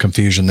was some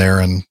confusion there,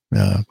 and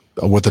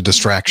with the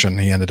distraction,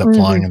 he ended up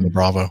flying in the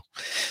Bravo.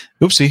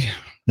 Oopsie.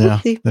 Yeah,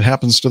 it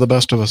happens to the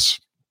best of us.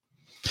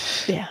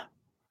 Yeah.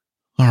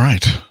 All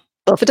right.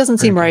 Well, if it doesn't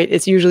seem right,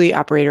 it's usually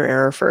operator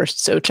error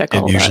first. So check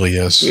all that. It usually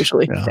is.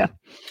 Usually, yeah.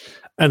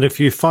 And if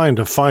you find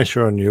a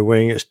fighter on your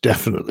wing, it's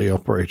definitely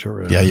operator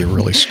error. Yeah, you're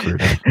really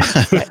screwed.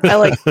 I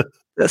like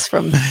this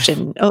from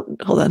Jen. Oh,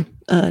 hold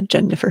on.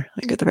 Jennifer.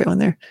 I got the right one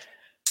there.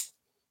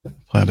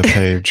 Plan a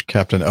page,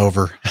 Captain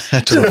Over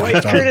to the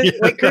white phone.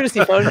 White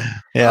courtesy phone.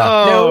 Yeah.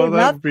 Oh, no,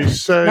 that'd be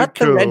so not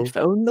cool. The red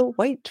phone, the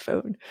white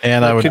phone.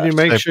 And can you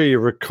make sure you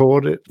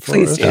record it for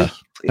please us? Do.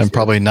 Please and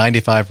probably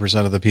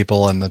 95% of the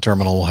people in the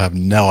terminal will have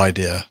no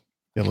idea.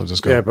 It'll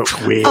just go. Yeah,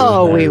 but we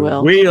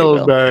will.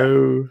 We'll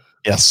know.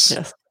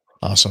 Yes.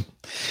 Awesome.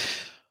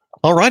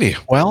 All righty.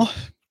 Well,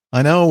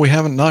 I know we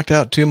haven't knocked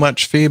out too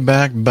much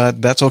feedback, but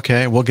that's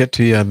okay. We'll get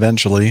to you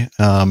eventually,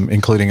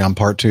 including on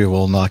part 2.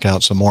 We'll knock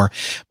out some more.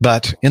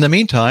 But in the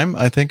meantime,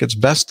 I think it's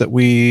best that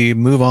we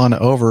move on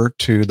over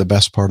to the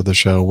best part of the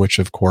show, which,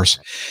 of course,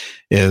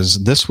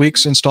 is this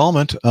week's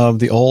installment of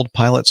the Old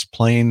Pilot's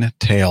Plane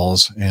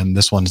Tales. And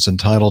this one is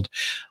entitled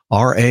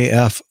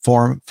RAF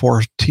Form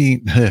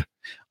 14,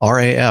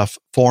 RAF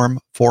Form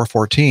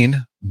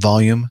 414,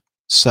 Volume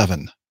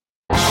 7.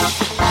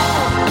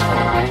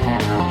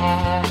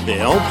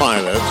 The Old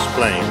Pilot's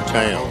Plane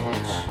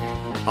Tales,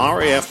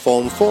 RAF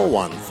Form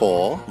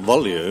 414,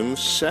 Volume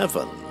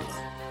 7.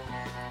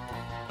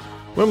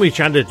 When we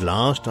chatted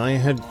last, I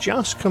had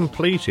just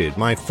completed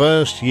my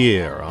first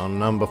year on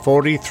number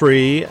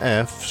 43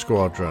 F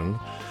Squadron,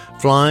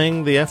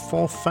 flying the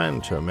F4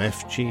 Phantom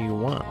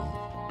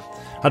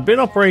FG-1. I'd been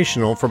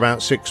operational for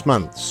about 6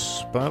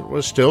 months, but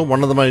was still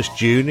one of the most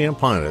junior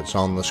pilots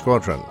on the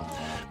squadron.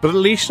 But at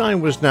least I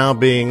was now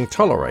being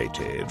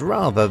tolerated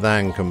rather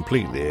than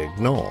completely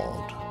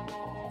ignored.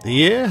 The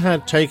year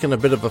had taken a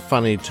bit of a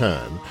funny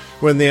turn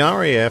when the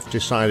RAF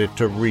decided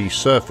to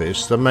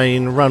resurface the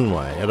main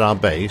runway at our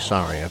base,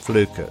 RAF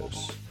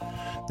Lucas.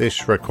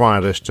 This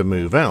required us to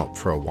move out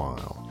for a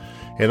while,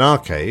 in our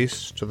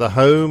case to the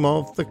home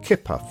of the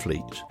Kipper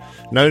fleet,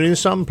 known in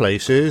some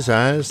places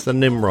as the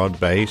Nimrod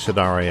base at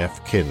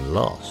RAF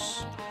Kinloss.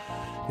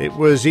 It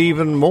was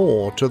even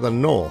more to the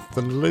north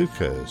than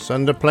Lucas,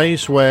 and a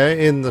place where,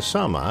 in the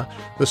summer,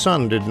 the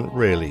sun didn't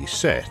really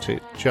set,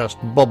 it just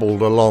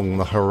bobbled along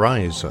the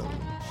horizon.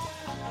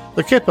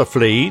 The Kipper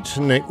Fleet,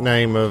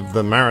 nickname of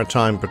the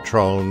Maritime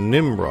Patrol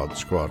Nimrod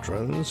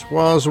Squadrons,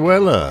 was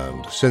well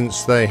earned,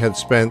 since they had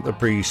spent the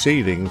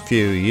preceding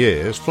few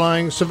years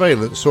flying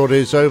surveillance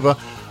sorties over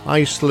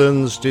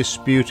Iceland's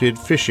disputed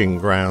fishing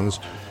grounds,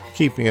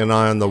 keeping an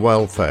eye on the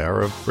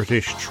welfare of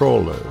British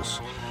trawlers.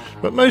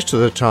 But most of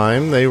the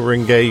time they were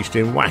engaged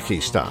in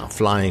wacky stuff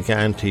like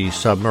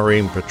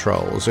anti-submarine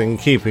patrols and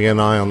keeping an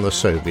eye on the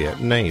Soviet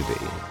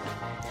Navy.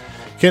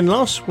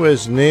 Kinloss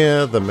was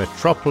near the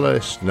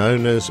metropolis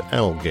known as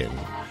Elgin,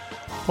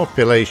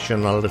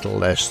 population a little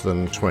less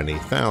than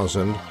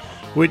 20,000,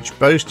 which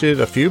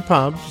boasted a few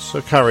pubs,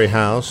 a curry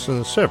house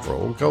and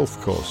several golf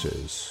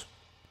courses.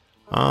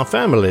 Our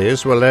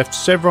families were left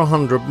several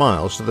hundred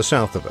miles to the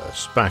south of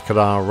us, back at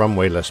our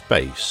runwayless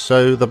base,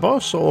 so the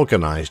boss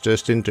organised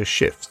us into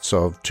shifts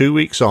of 2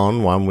 weeks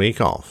on, 1 week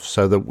off,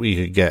 so that we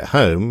could get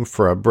home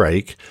for a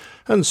break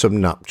and some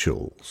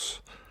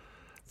nuptials.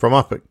 From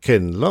up at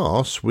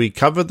Kinloss, we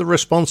covered the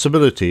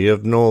responsibility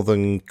of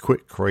Northern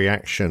Quick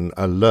Reaction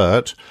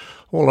Alert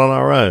all on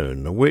our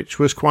own, which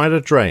was quite a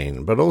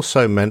drain, but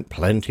also meant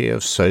plenty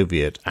of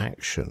Soviet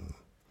action.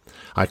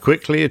 I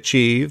quickly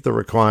achieved the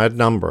required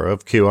number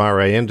of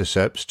QRA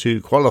intercepts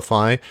to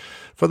qualify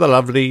for the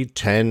lovely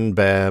 10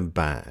 Bear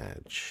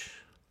badge.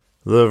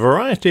 The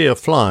variety of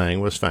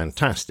flying was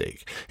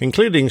fantastic,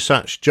 including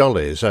such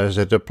jollies as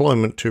a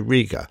deployment to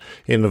Riga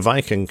in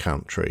Viking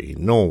country,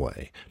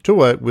 Norway, to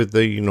work with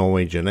the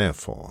Norwegian Air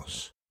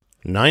Force.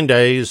 9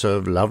 days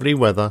of lovely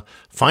weather,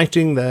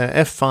 fighting their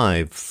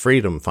F-5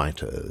 freedom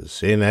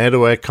fighters in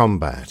air-to-air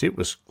combat. It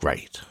was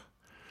great.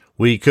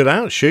 We could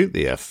outshoot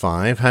the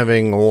F-5,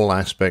 having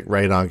all-aspect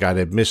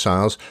radar-guided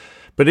missiles,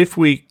 but if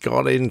we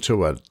got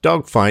into a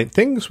dogfight,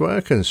 things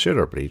were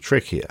considerably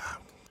trickier.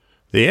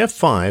 The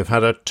F-5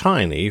 had a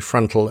tiny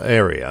frontal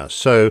area,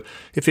 so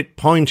if it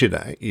pointed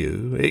at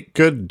you, it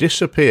could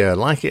disappear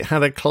like it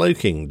had a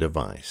cloaking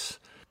device.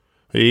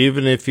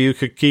 Even if you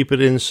could keep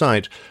it in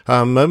sight,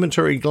 a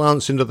momentary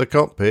glance into the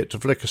cockpit to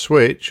flick a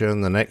switch,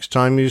 and the next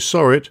time you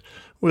saw it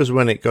was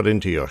when it got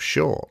into your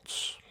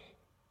shorts.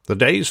 The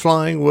day's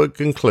flying would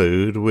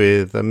conclude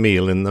with a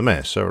meal in the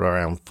mess at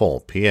around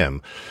 4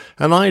 p.m,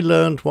 and I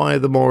learned why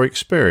the more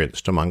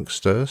experienced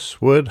amongst us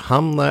would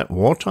hum that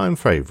wartime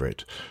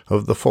favourite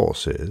of the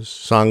forces,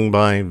 sung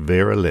by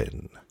Vera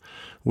Lynn.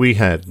 We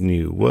had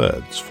new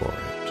words for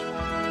it.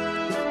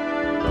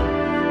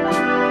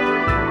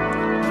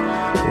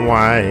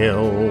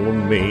 we'll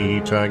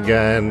meet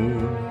again.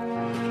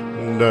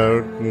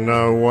 Don't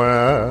know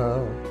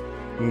where,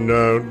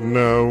 don't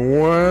know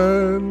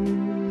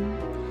when,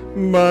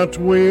 but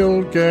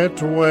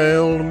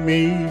we'll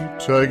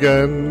meet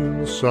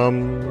again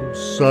some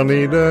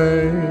sunny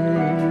day.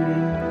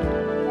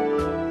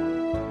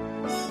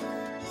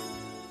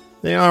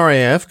 The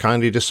RAF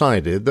kindly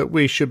decided that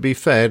we should be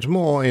fed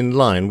more in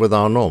line with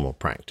our normal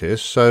practice,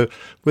 so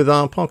with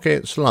our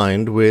pockets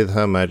lined with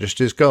Her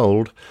Majesty's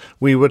gold,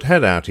 we would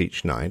head out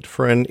each night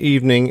for an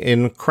evening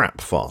in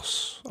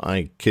Krapfoss,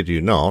 I kid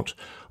you not,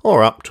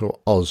 or up to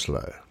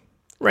Oslo.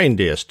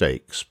 Reindeer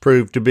steaks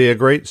proved to be a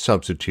great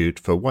substitute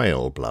for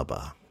whale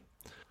blubber.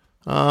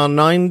 Our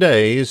 9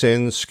 days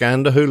in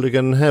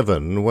Scandahooligan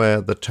heaven,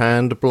 where the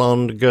tanned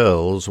blonde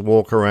girls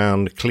walk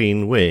around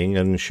clean wing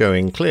and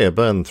showing clear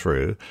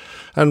burn-through,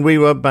 and we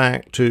were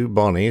back to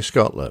bonny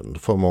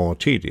Scotland for more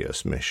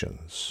tedious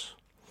missions.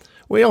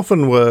 We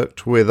often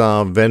worked with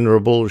our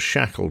venerable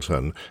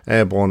Shackleton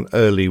airborne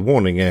early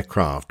warning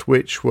aircraft,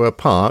 which were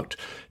parked,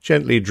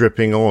 gently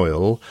dripping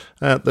oil,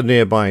 at the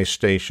nearby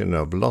station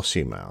of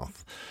Lossiemouth.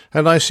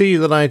 And I see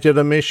that I did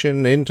a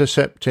mission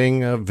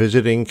intercepting a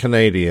visiting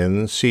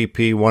Canadian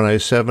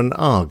CP-107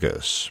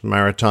 Argus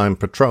maritime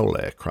patrol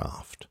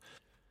aircraft.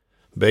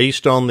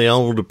 Based on the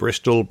old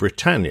Bristol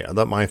Britannia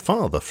that my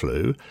father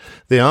flew,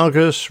 the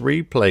Argus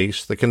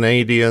replaced the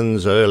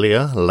Canadians'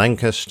 earlier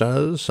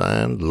Lancasters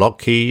and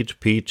Lockheed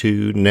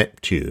P-2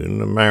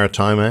 Neptune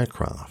maritime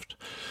aircraft.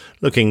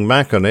 Looking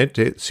back on it,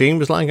 it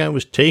seems like I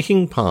was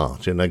taking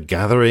part in a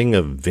gathering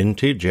of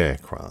vintage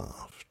aircraft.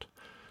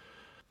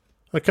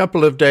 A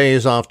couple of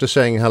days after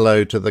saying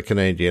hello to the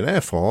Canadian Air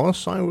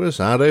Force, I was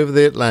out over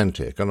the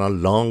Atlantic on a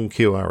long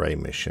QRA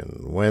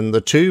mission when the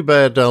 2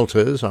 Bear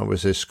Deltas I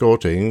was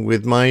escorting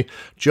with my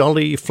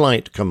jolly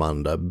flight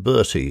commander,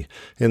 Bertie,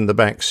 in the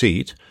back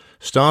seat,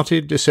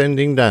 started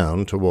descending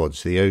down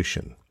towards the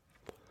ocean.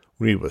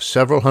 We were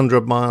several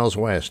hundred miles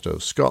west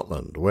of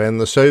Scotland when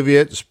the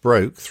Soviets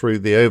broke through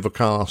the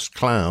overcast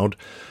cloud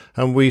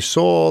and we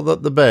saw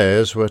that the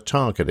Bears were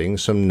targeting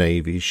some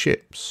Navy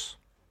ships.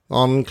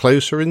 On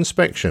closer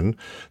inspection,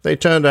 they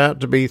turned out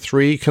to be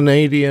 3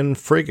 Canadian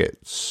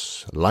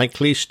frigates,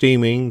 likely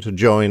steaming to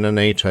join a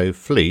NATO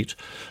fleet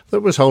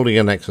that was holding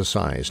an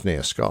exercise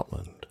near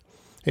Scotland.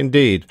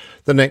 Indeed,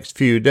 the next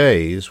few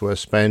days were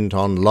spent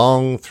on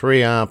long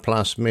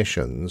 3-hour-plus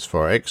missions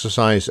for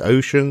Exercise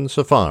Ocean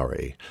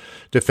Safari,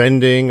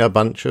 defending a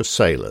bunch of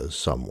sailors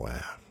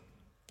somewhere.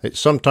 It's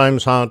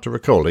sometimes hard to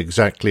recall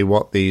exactly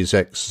what these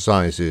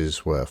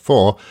exercises were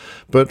for,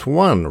 but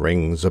one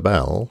rings a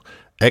bell: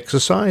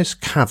 Exercise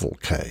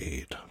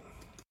Cavalcade.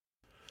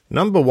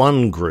 Number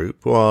 1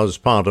 Group was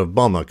part of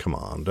Bomber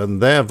Command,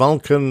 and their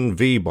Vulcan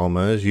V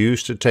bombers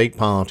used to take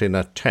part in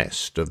a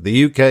test of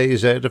the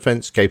UK's air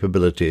defence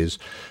capabilities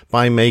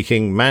by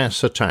making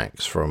mass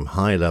attacks from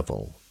high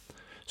level.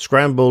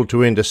 Scrambled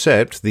to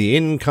intercept the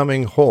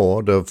incoming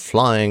horde of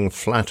flying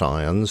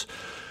flatirons,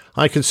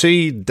 I could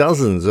see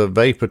dozens of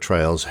vapour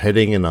trails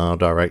heading in our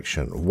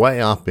direction, way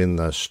up in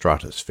the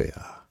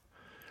stratosphere.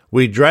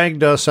 We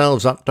dragged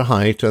ourselves up to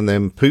height and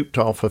then pooped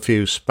off a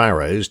few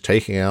sparrows,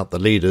 taking out the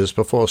leaders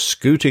before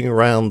scooting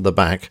around the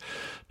back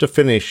to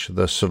finish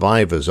the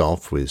survivors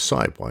off with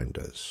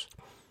sidewinders.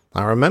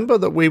 I remember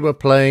that we were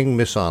playing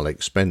missile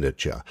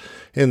expenditure,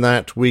 in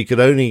that we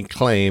could only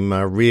claim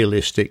a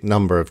realistic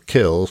number of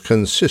kills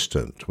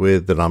consistent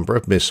with the number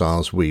of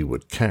missiles we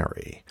would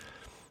carry.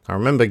 I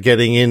remember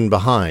getting in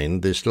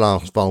behind this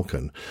last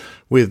Vulcan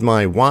with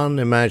my one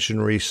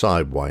imaginary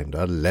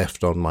sidewinder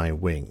left on my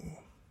wing.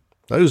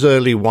 Those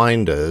early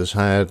winders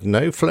had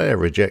no flare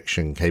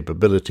rejection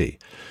capability,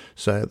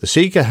 so the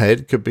seeker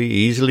head could be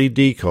easily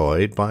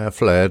decoyed by a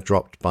flare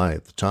dropped by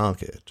the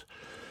target.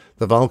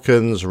 The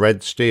Vulcan's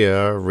Red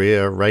Steer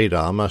rear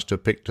radar must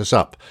have picked us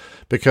up,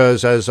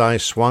 because as I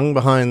swung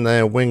behind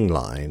their wing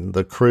line,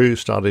 the crew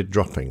started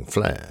dropping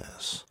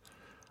flares.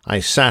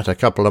 I sat a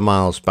couple of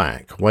miles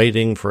back,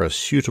 waiting for a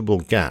suitable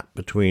gap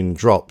between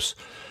drops,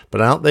 but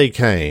out they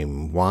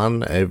came,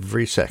 one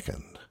every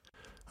second.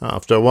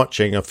 After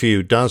watching a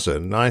few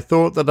dozen, I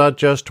thought that I'd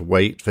just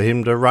wait for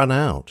him to run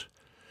out.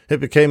 It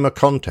became a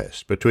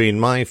contest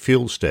between my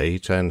fuel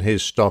state and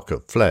his stock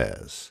of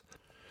flares.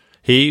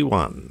 He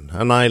won,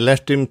 and I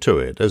left him to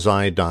it as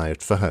I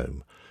dived for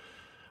home.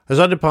 As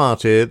I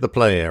departed the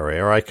play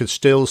area, I could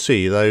still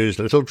see those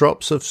little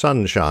drops of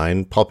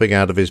sunshine popping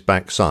out of his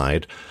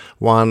backside,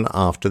 one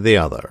after the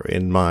other,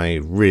 in my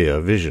rear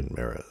vision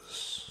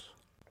mirrors.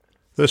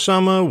 The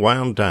summer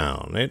wound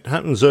down. It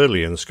happens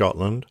early in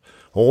Scotland.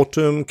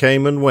 Autumn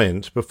came and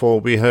went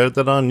before we heard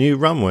that our new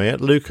runway at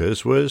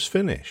Lucas was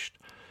finished.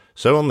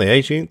 So on the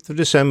 18th of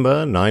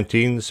December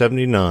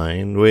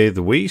 1979, with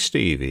wee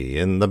Stevie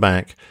in the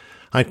back,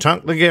 I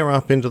tucked the gear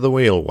up into the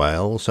wheel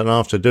whales, and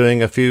after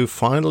doing a few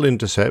final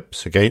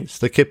intercepts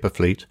against the Kipper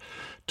fleet,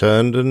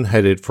 turned and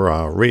headed for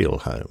our real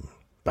home,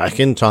 back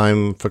in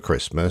time for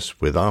Christmas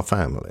with our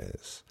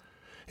families.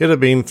 It had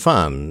been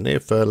fun,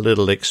 if a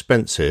little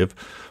expensive,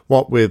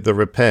 what with the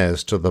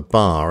repairs to the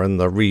bar and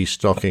the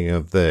restocking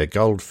of their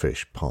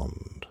goldfish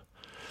pond.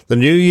 The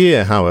new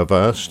year,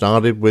 however,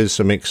 started with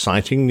some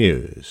exciting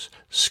news.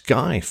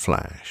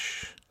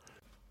 Skyflash.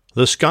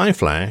 The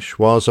Skyflash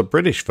was a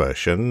British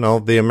version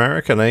of the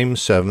American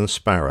AIM-7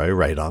 Sparrow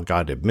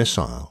radar-guided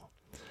missile.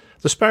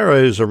 The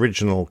Sparrow's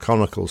original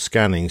conical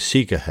scanning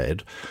seeker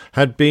head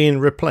had been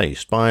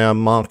replaced by a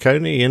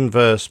Marconi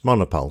inverse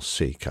monopulse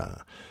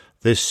seeker.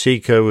 This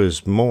seeker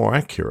was more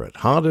accurate,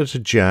 harder to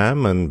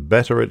jam, and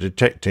better at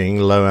detecting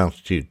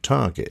low-altitude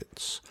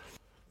targets.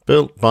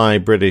 Built by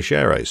British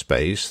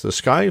Aerospace, the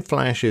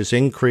Skyflash's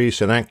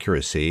increase in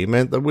accuracy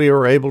meant that we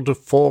were able to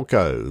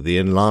forego the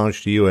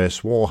enlarged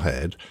US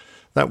warhead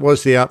that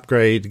was the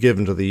upgrade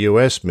given to the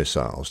US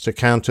missiles to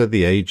counter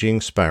the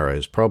aging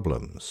Sparrow's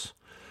problems.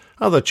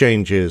 Other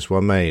changes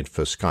were made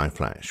for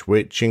Skyflash,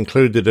 which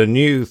included a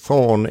new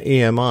Thorn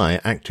EMI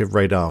active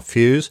radar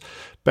fuse,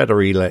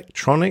 better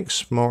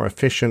electronics, more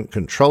efficient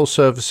control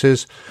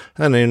surfaces,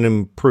 and an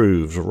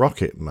improved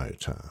rocket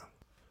motor.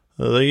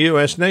 The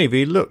US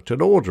Navy looked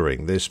at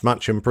ordering this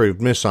much-improved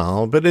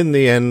missile, but in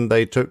the end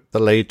they took the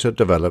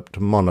later-developed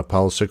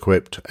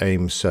monopulse-equipped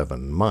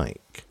AIM-7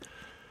 Mike.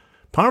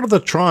 Part of the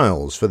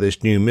trials for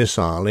this new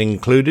missile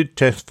included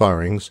test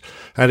firings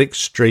at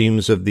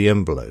extremes of the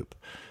envelope.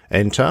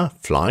 Enter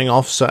Flying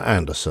Officer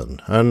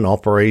Anderson and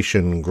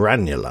Operation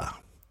Granular.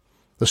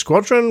 The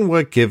squadron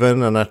were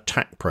given an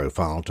attack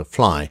profile to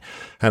fly,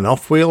 and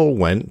off we all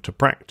went to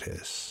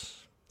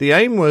practice. The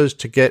aim was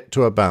to get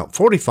to about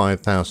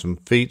 45,000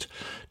 feet,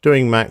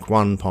 doing Mach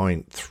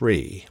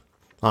 1.3.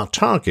 Our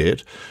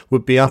target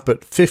would be up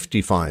at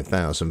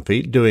 55,000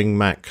 feet, doing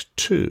Mach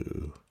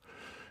 2.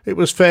 It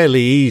was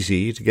fairly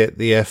easy to get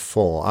the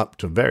F-4 up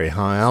to very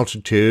high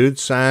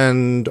altitudes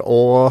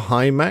or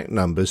high Mach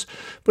numbers,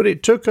 but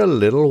it took a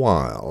little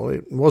while.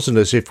 It wasn't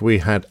as if we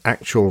had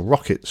actual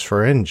rockets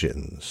for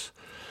engines.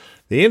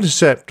 The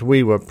intercept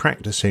we were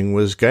practicing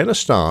was going to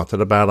start at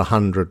about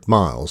 100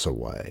 miles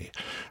away,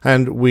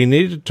 and we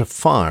needed to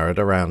fire at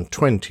around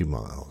 20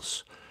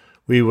 miles.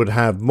 We would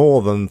have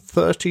more than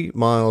 30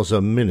 miles a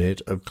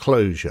minute of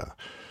closure,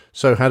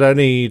 so had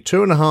only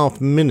 2.5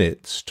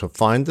 minutes to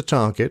find the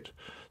target,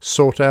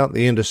 sort out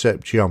the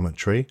intercept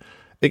geometry,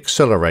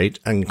 accelerate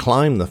and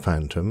climb the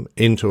Phantom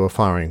into a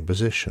firing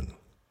position,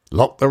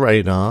 lock the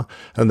radar,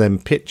 and then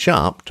pitch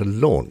up to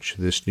launch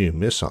this new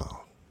missile.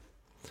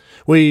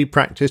 We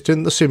practiced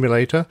in the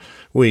simulator,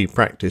 we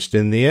practiced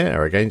in the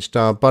air against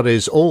our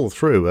buddies all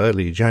through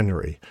early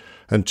January,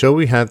 until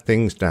we had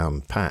things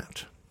down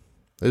pat.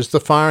 As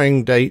the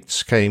firing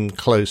dates came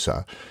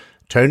closer,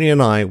 Tony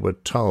and I were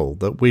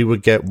told that we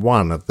would get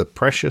one of the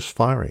precious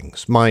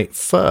firings, my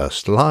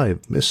first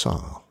live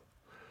missile.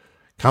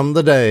 Come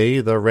the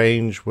day, the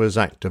range was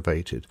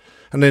activated,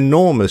 an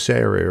enormous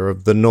area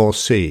of the North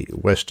Sea,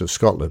 west of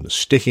Scotland,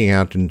 sticking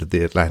out into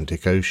the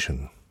Atlantic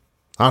Ocean.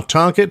 Our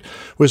target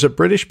was a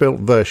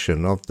British-built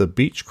version of the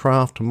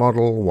Beechcraft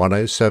Model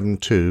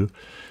 1072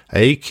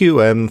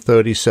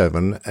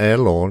 AQM-37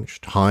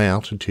 air-launched,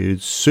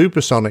 high-altitude,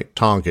 supersonic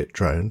target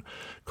drone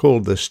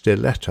called the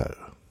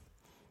Stiletto.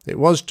 It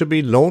was to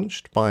be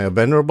launched by a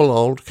venerable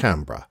old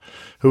Canberra,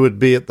 who would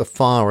be at the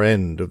far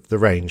end of the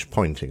range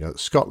pointing at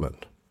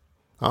Scotland.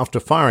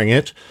 After firing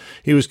it,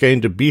 he was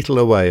going to beetle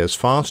away as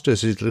fast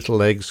as his little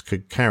legs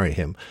could carry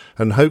him,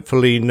 and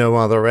hopefully no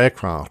other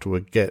aircraft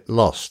would get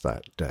lost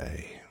that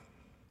day.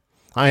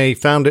 I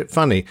found it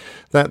funny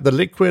that the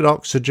liquid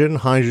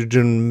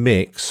oxygen-hydrogen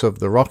mix of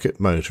the rocket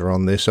motor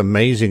on this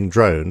amazing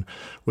drone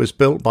was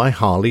built by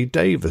Harley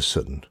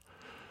Davidson.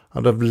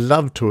 I'd have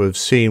loved to have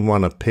seen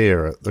one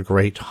appear at the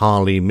great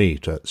Harley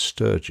meet at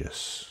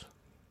Sturgis.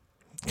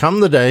 Come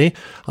the day,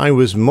 I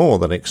was more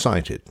than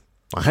excited.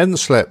 I hadn't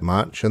slept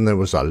much, and there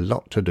was a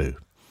lot to do.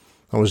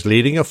 I was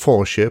leading a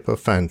foreship of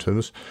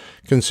Phantoms,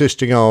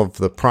 consisting of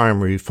the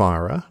primary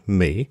firer,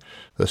 me,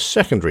 the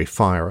secondary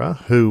firer,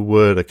 who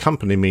would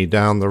accompany me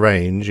down the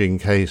range in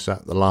case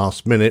at the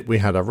last minute we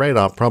had a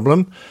radar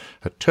problem,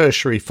 a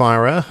tertiary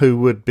firer, who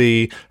would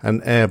be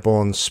an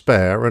airborne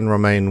spare and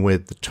remain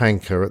with the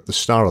tanker at the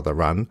start of the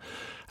run,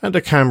 and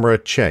a camera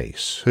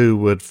chase, who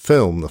would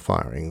film the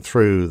firing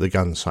through the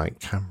gunsight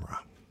camera.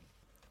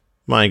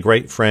 My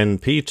great friend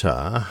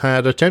Peter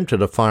had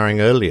attempted a firing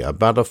earlier,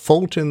 but a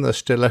fault in the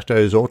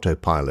Stiletto's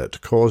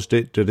autopilot caused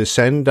it to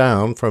descend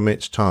down from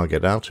its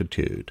target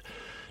altitude.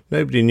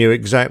 Nobody knew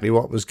exactly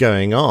what was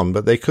going on,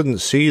 but they couldn't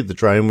see the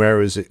drone where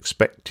it was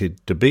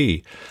expected to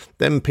be.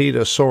 Then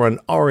Peter saw an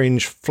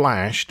orange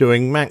flash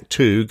doing Mach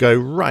 2 go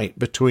right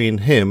between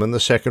him and the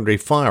secondary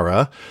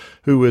firer,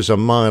 who was a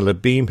mile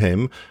abeam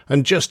him,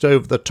 and just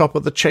over the top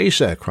of the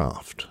chase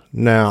aircraft.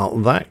 Now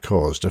that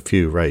caused a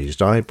few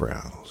raised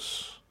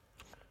eyebrows.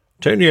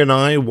 Tony and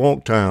I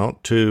walked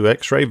out to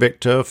X-Ray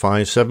Victor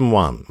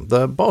 571,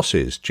 the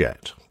boss's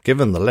jet,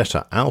 given the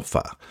letter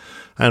Alpha,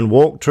 and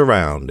walked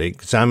around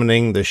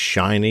examining the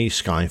shiny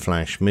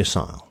Skyflash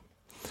missile.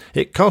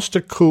 It cost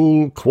a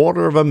cool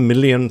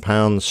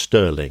 £250,000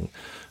 sterling.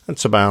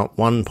 That's about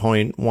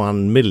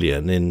 1.1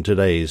 million in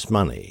today's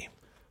money.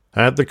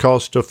 At the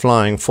cost of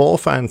flying 4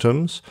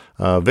 Phantoms,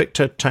 a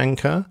Victor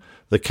tanker,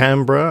 the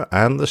Canberra,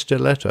 and the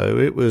Stiletto,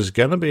 it was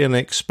going to be an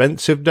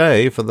expensive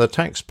day for the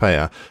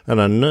taxpayer and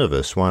a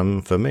nervous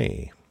one for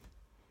me.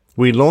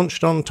 We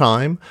launched on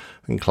time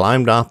and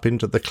climbed up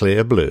into the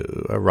clear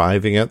blue,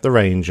 arriving at the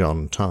range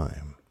on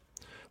time.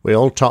 We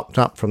all topped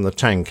up from the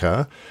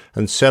tanker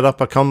and set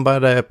up a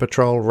Combat Air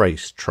Patrol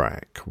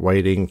racetrack,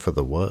 waiting for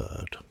the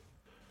word.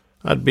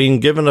 I'd been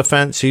given a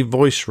fancy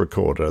voice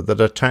recorder that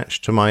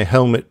attached to my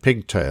helmet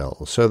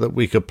pigtail so that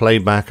we could play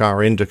back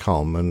our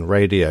intercom and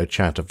radio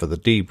chatter for the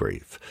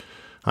debrief.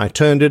 I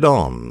turned it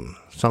on,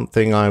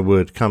 something I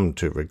would come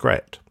to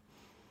regret.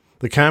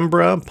 The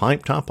Canberra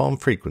piped up on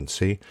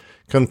frequency,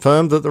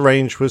 confirmed that the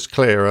range was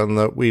clear and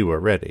that we were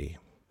ready.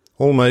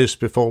 Almost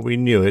before we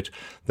knew it,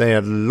 they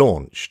had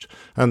launched,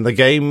 and the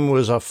game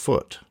was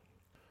afoot.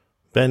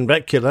 Ben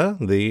Becula,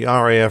 the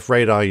RAF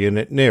radar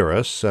unit near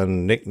us,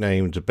 and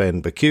nicknamed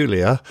Ben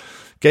Peculiar,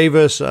 gave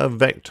us a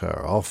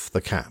vector off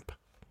the cap.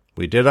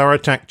 We did our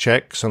attack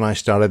checks, and I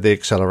started the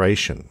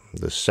acceleration.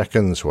 The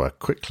seconds were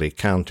quickly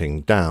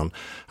counting down,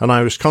 and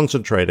I was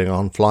concentrating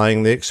on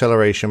flying the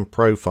acceleration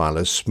profile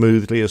as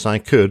smoothly as I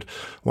could,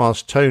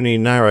 whilst Tony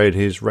narrowed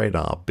his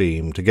radar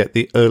beam to get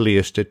the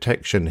earliest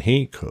detection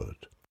he could.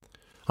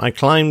 I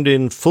climbed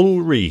in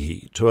full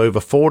reheat to over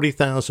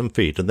 40,000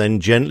 feet and then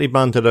gently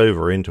bunted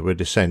over into a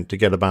descent to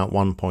get about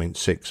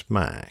 1.6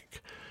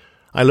 Mach.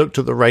 I looked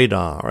at the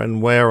radar,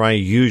 and where I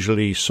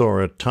usually saw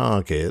a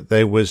target,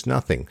 there was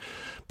nothing.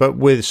 But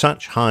with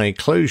such high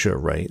closure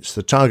rates,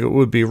 the target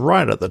would be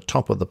right at the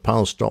top of the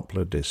pulse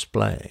Doppler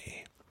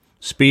display.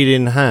 Speed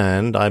in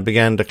hand, I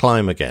began to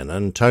climb again,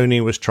 and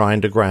Tony was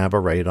trying to grab a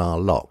radar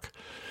lock.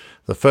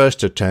 The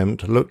first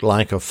attempt looked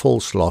like a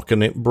false lock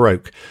and it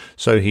broke,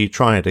 so he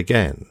tried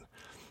again.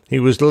 He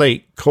was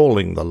late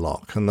calling the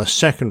lock, and the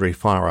secondary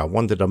firer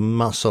wanted to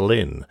muscle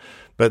in,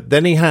 but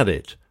then he had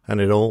it,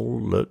 and it all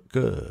looked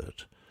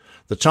good.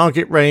 The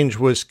target range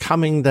was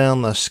coming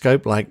down the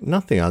scope like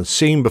nothing I'd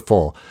seen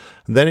before.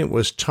 Then it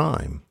was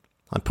time.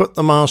 I put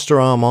the master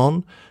arm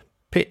on,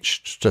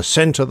 pitched to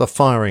center the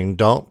firing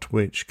dot,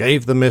 which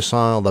gave the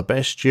missile the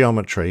best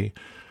geometry,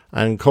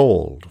 and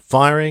called,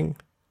 "Firing,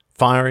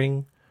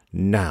 firing,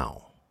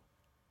 now."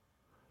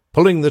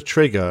 Pulling the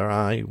trigger,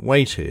 I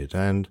waited,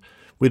 and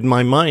with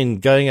my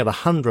mind going at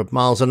 100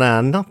 miles an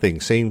hour,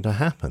 nothing seemed to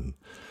happen.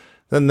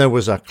 Then there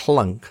was a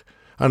clunk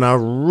and a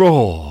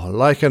roar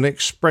like an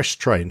express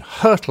train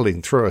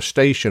hurtling through a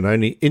station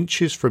only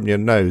inches from your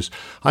nose.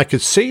 I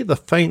could see the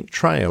faint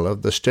trail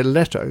of the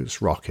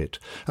Stiletto's rocket,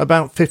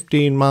 about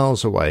 15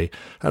 miles away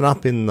and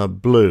up in the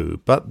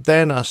blue, but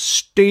then a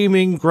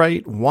steaming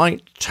great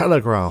white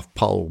telegraph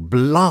pole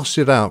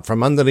blasted out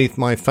from underneath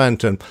my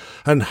Phantom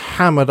and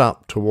hammered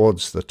up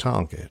towards the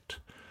target.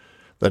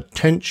 The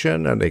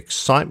tension and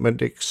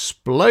excitement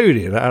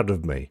exploded out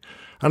of me,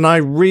 and I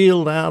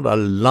reeled out a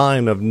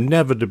line of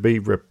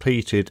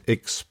never-to-be-repeated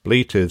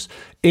expletives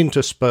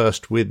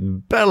interspersed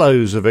with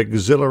bellows of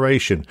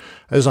exhilaration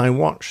as I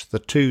watched the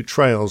two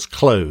trails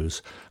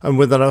close, and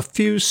within a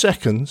few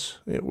seconds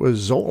it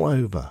was all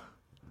over.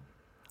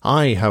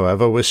 I,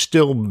 however, was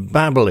still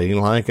babbling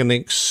like an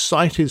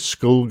excited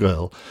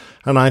schoolgirl,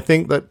 and I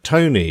think that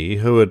Tony,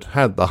 who had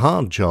had the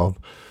hard job,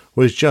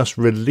 was just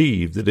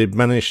relieved that he'd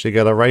managed to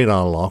get a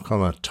radar lock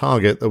on a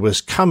target that was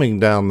coming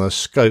down the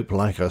scope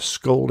like a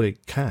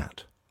scalded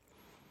cat.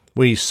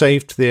 We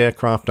safed the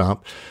aircraft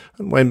up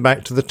and went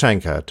back to the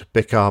tanker to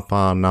pick up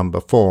our number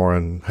 4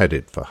 and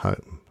headed for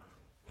home.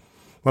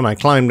 When I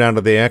climbed out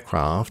of the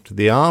aircraft,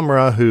 the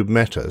armourer who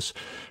met us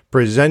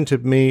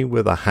presented me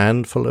with a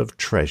handful of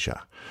treasure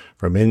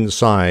from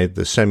inside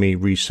the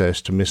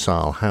semi-recessed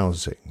missile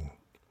housing.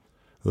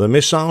 The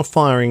missile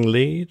firing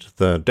lead,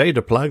 the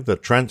data plug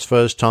that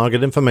transfers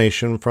target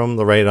information from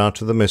the radar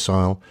to the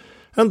missile,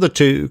 and the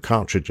 2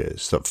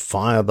 cartridges that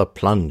fire the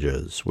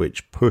plungers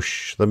which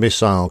push the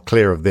missile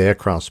clear of the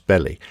aircraft's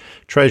belly,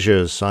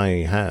 treasures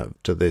I have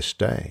to this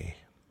day.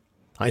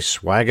 I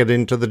swaggered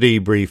into the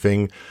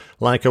debriefing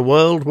like a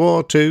World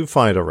War II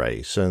fighter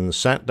race and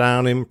sat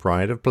down in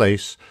pride of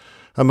place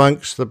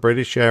amongst the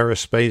British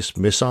aerospace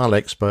missile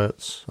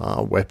experts,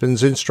 our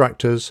weapons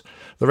instructors,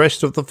 the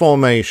rest of the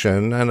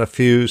formation, and a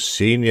few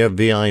senior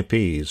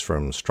VIPs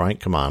from Strike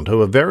Command who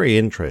were very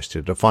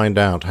interested to find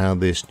out how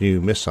this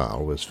new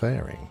missile was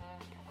faring.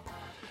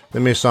 The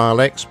missile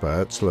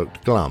experts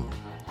looked glum.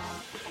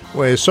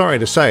 We're sorry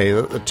to say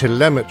that the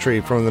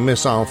telemetry from the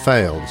missile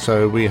failed,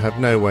 so we have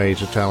no way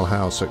to tell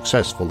how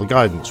successful the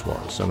guidance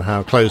was and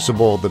how close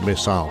aboard the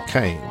missile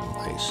came,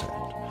 they said.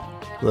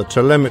 The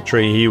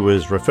telemetry he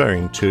was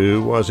referring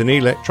to was an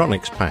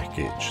electronics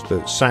package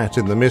that sat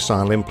in the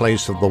missile in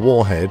place of the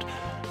warhead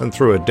and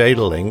through a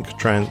data link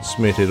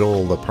transmitted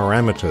all the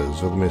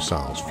parameters of the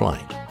missile's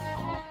flight.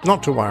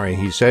 Not to worry,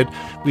 he said,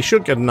 we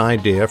should get an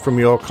idea from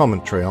your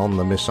commentary on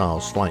the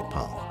missile's flight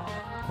path.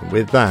 And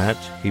with that,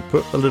 he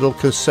put the little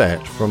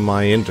cassette from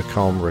my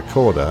intercom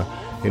recorder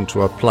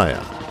into a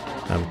player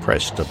and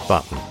pressed a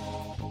button.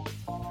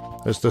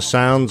 As the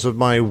sounds of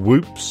my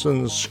whoops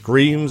and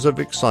screams of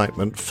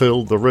excitement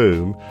filled the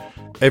room,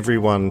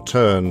 everyone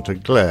turned to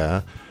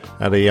glare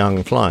at a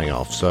young flying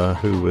officer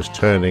who was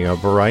turning a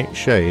bright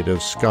shade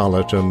of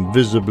scarlet and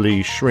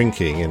visibly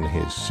shrinking in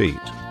his seat.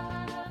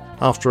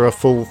 After a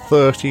full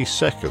 30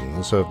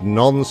 seconds of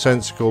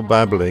nonsensical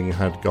babbling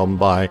had gone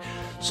by,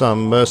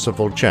 some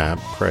merciful chap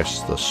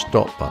pressed the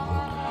stop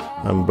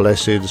button, and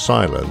blessed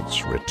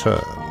silence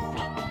returned.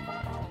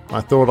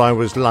 I thought I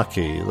was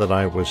lucky that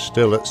I was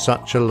still at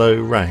such a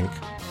low rank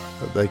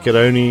that they could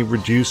only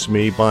reduce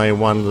me by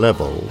one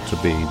level to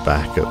be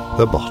back at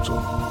the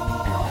bottom.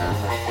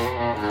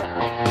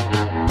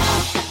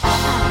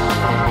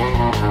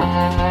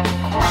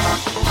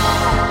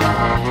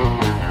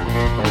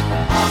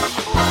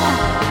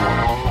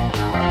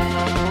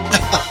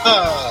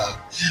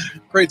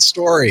 Great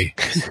story.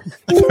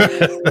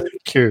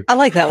 Cute. I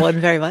like that one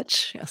very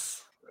much.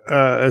 Yes.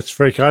 It's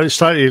very kind. It's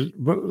slightly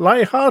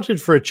light-hearted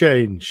for a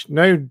change.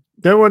 No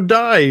one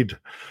died.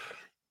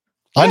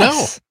 I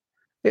know.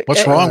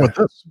 What's wrong with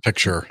this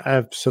picture?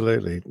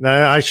 Absolutely. No,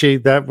 actually,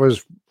 that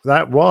was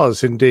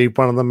indeed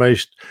one of the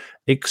most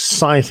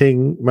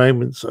exciting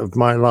moments of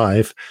my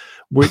life,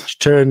 which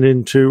turned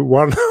into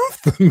one of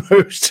the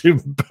most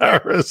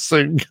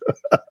embarrassing.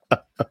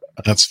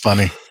 That's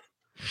funny.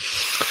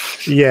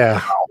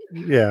 Yeah.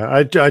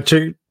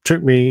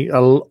 Took me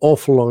an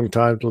awful long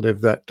time to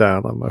live that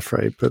down, I'm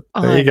afraid. But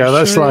there you go.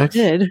 That's life.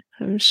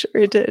 I'm sure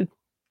it did.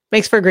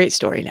 Makes for a great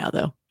story now,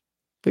 though.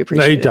 We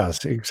appreciate it. It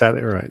does.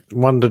 Exactly right.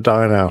 One to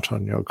dine out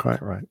on. You're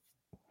quite right.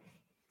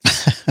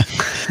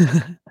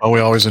 Well,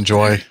 we always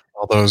enjoy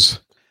all those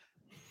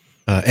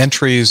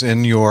entries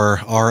in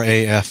your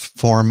RAF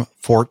Form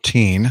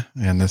 14,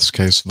 in this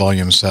case,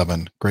 Volume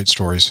 7. Great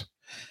stories.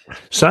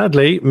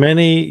 Sadly,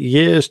 many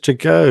years to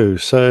go,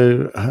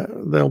 so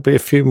there'll be a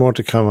few more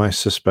to come, I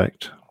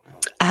suspect.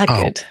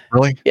 Good.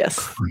 Really?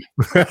 Yes.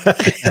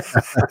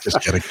 Just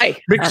kidding. I'm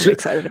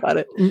excited about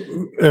it.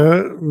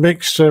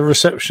 Mixed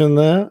reception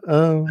there.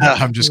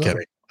 I'm just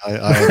kidding.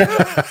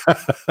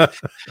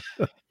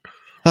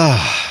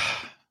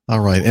 All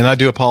right, and I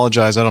do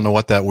apologize. I don't know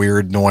what that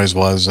weird noise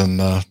was in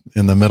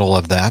the middle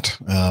of that,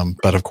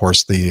 but of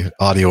course, the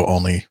audio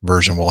only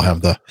version will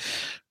have the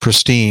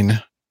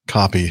pristine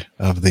copy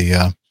of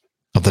the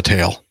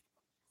tale.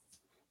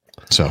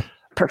 So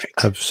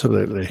perfect.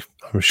 Absolutely,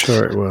 I'm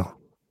sure it will.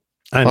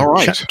 And all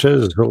right.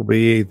 Chapters will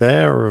be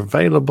there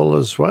available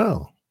as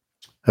well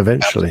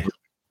eventually.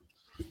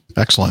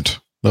 Excellent.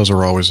 Those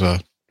are always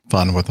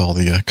fun with all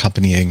the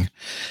accompanying.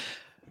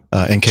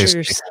 In case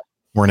we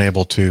weren't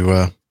able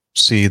to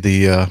see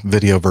the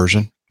video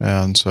version,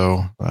 and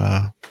so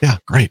yeah,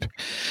 great.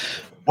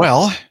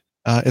 Well,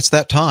 it's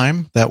that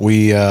time that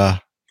we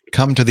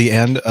come to the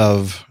end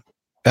of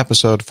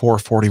episode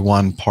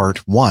 441, part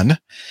 1,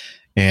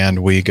 and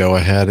we go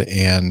ahead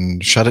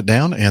and shut it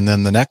down. And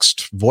then the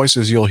next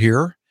voices you'll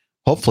hear,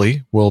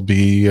 hopefully, will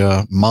be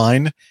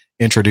mine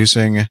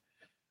introducing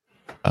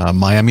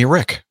Miami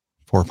Rick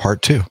for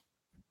part 2.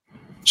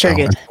 Sure,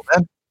 good.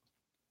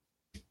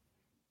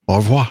 Au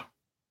revoir.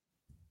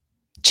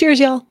 Cheers,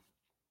 y'all.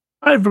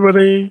 Hi,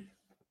 everybody.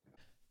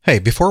 Hey,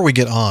 before we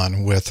get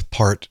on with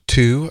part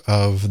 2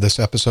 of this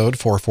episode,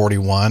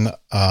 441,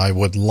 I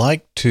would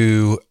like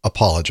to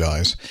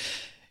apologize.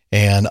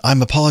 And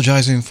I'm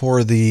apologizing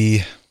for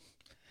the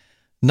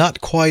not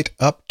quite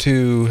up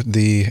to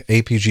the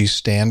APG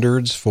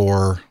standards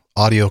for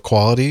audio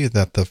quality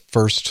that the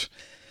first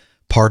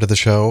part of the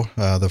show,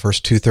 the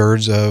first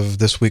 2/3 of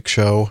this week's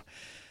show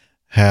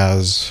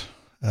has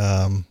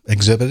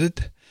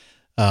exhibited.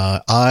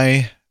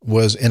 I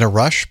was in a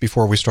rush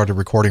before we started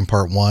recording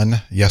part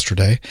 1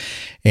 yesterday,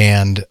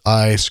 and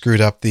I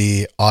screwed up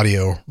the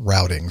audio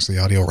routings, the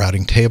audio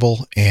routing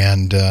table,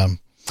 and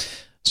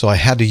so I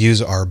had to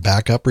use our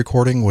backup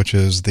recording, which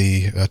is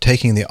the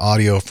taking the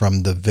audio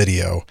from the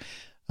video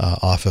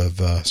off of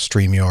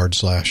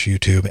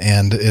StreamYard/YouTube,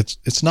 and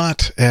it's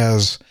not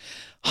as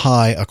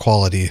high a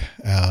quality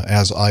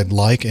as I'd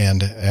like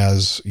and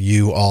as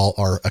you all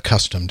are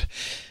accustomed.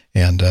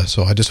 And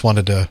so I just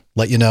wanted to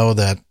let you know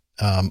that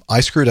I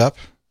screwed up,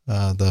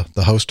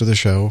 the host of the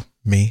show,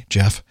 me,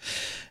 Jeff,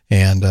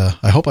 and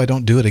I hope I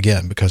don't do it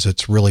again, because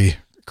it's really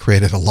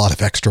created a lot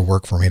of extra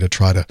work for me to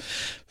try to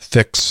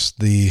fix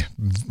the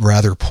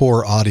rather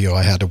poor audio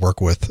I had to work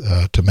with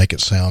to make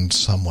it sound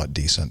somewhat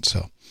decent.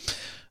 So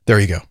there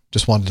you go.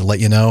 Just wanted to let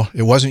you know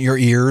it wasn't your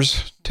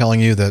ears telling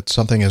you that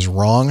something is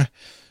wrong.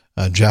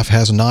 Jeff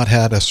has not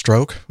had a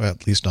stroke,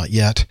 at least not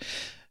yet.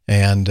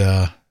 And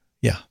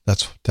yeah,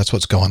 that's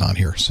what's going on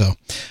here. So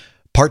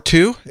part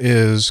 2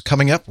 is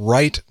coming up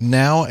right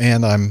now,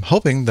 and I'm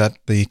hoping that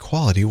the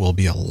quality will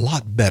be a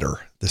lot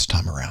better this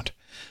time around.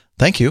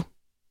 Thank you,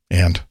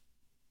 and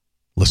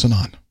listen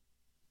on.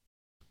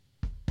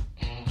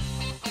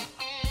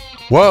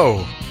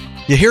 Whoa,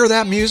 you hear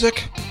that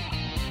music?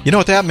 You know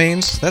what that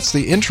means? That's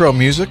the intro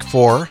music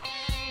for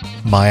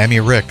Miami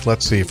Rick.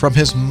 Let's see, from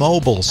his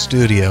mobile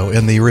studio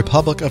in the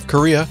Republic of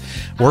Korea,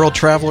 world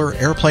traveler,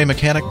 airplane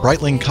mechanic,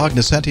 Breitling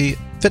cognoscenti,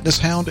 fitness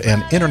hound,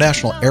 and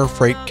international air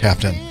freight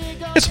captain.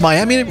 It's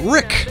Miami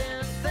Rick.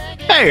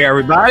 Hey,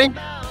 everybody.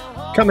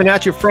 Coming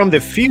at you from the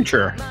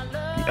future,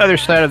 the other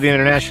side of the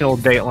international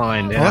date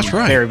line. And that's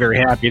right. I'm very, very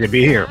happy to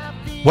be here.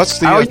 What's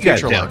the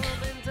future like?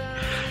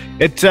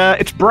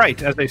 It's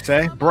bright, as they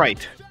say,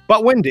 bright,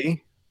 but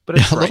windy, but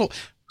it's bright.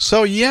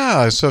 So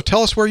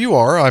tell us where you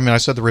are. I mean, I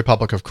said the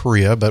Republic of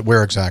Korea, but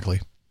where exactly?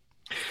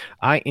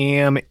 I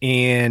am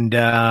in,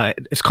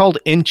 it's called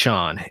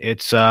Incheon.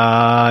 It's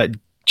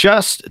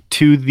just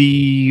to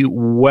the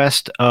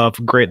west of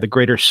the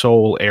greater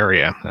Seoul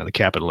area, the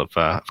capital of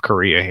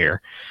Korea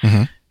here.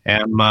 Mm-hmm.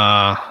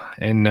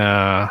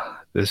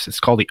 This is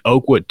called the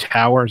Oakwood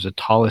Tower. It's the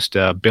tallest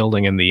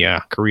building in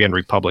the Korean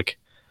Republic.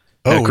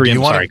 Korean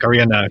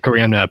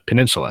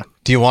Peninsula.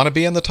 Do you want to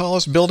be in the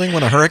tallest building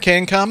when a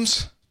hurricane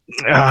comes?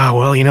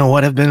 Well, you know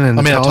what? I've been in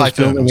the tallest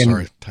building.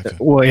 Typhoon.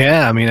 Well,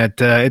 yeah. I mean,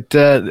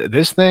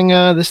 this thing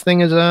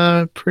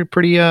is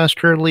pretty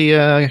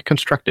sturdily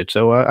constructed,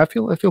 so I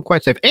feel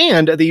quite safe.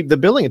 And the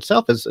building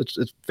itself it's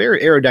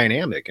very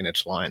aerodynamic in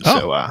its lines,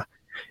 so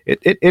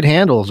it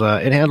handles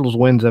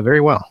winds very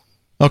well.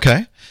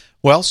 Okay.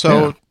 Well,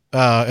 so. Yeah.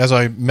 As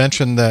I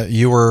mentioned that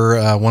you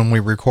were, when we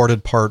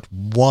recorded part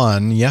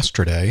 1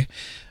 yesterday,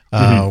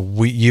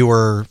 you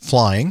were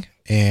flying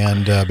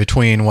and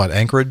between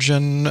Anchorage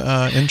and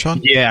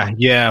Incheon?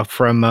 Yeah.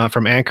 From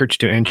Anchorage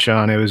to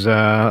Incheon, it was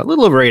a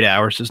little over 8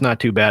 hours. It's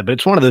not too bad, but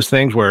it's one of those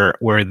things where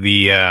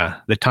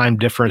the time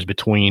difference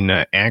between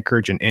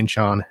Anchorage and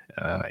Incheon,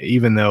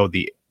 even though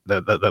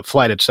the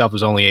flight itself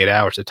is only 8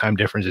 hours, the time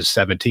difference is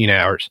 17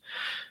 hours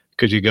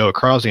because you go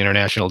across the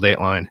international date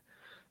line.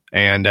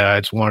 And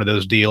it's one of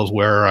those deals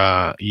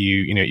where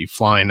you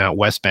flying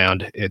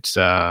westbound. It's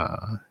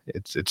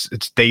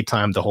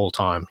daytime the whole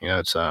time. You know,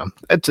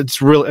 it's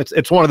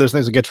one of those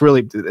things that gets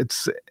really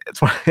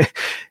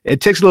it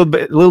takes a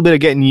little bit of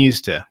getting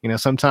used to. You know,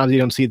 sometimes you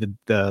don't see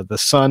the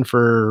sun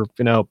for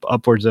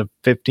upwards of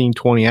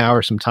 15-20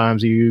 hours.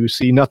 Sometimes you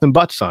see nothing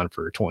but sun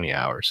for 20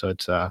 hours. So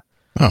it's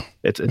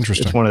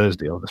one of those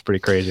deals. It's pretty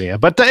crazy. Yeah.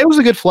 But it was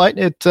a good flight.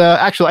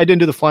 Actually I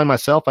didn't do the flying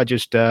myself. I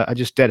just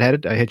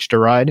deadheaded. I hitched a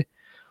ride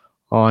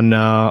on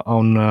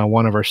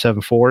one of our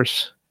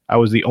 747s. I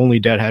was the only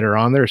deadheader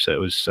on there, so it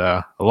was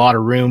a lot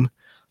of room.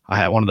 I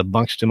had one of the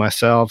bunks to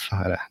myself. I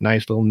had a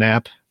nice little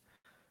nap,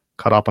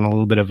 caught up on a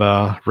little bit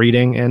of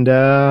reading, and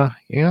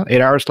 8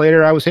 hours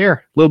later I was here.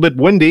 A little bit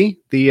windy.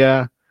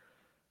 The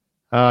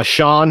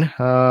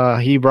Sean,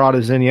 he brought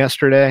us in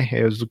yesterday.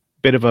 It was a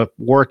bit of a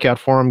workout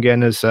for him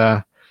getting us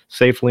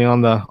safely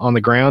on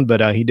the ground,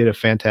 but he did a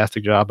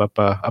fantastic job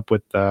up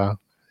with the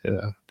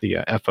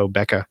FO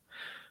Becca,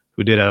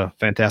 who did a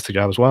fantastic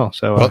job as well.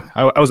 So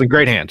I was in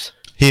great hands.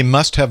 He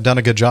must have done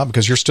a good job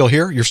because you're still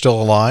here, you're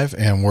still alive,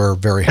 and we're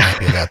very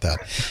happy about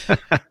that.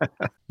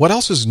 What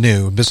else is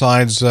new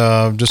besides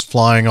just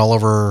flying all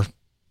over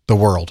the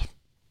world?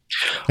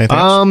 Anything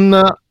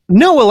else?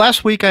 No, well,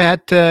 last week I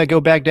had to go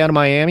back down to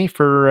Miami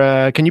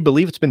for, can you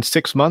believe it's been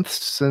 6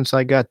 months since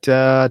I got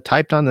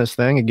typed on this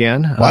thing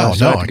again? Wow,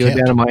 so I had to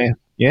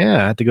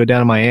go down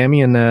to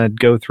Miami and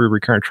go through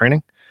recurrent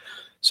training.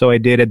 So I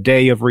did a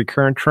day of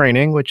recurrent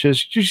training, which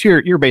is just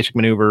your basic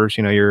maneuvers,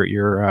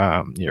 your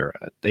a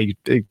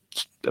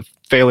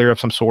failure of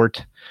some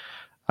sort.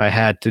 I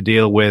had to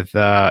deal with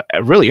a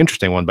really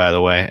interesting one, by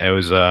the way. It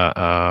was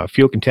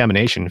fuel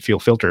contamination, fuel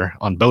filter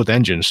on both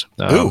engines.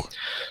 Ooh.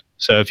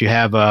 So if you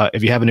have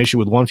an issue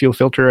with one fuel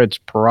filter, it's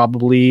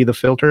probably the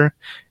filter.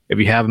 If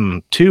you have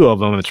two of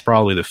them, it's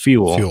probably the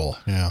fuel. Fuel,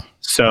 yeah.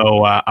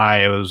 So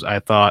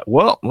I thought,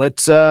 well,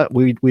 let's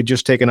we'd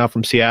just taken off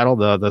from Seattle.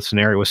 The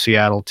scenario was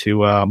Seattle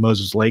to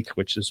Moses Lake,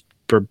 which is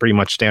pretty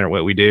much standard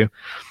what we do.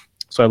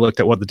 So I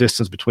looked at what the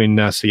distance between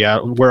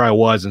Seattle, where I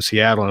was in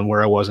Seattle, and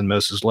where I was in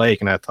Moses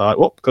Lake, and I thought,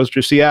 well, it goes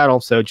through Seattle.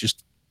 So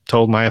just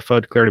told my FO,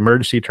 declared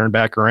emergency, turned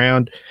back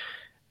around,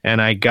 and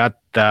I got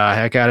the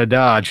heck out of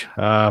Dodge,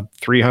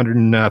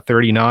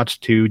 330 knots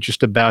to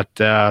just about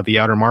the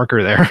outer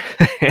marker there,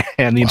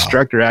 and the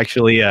instructor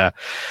actually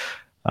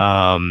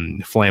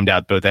flamed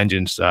out both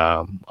engines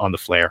on the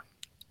flare.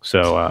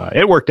 So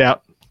it worked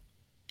out.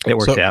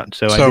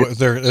 So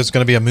there is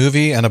going to be a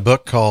movie and a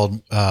book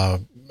called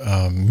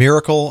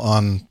Miracle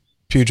on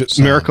Puget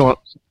Sound.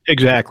 Miracle,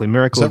 exactly.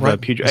 Miracle of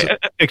right? Puget.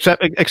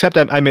 Except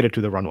I made it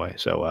to the runway.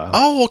 So.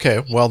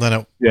 Okay. Well, then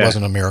it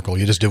wasn't a miracle.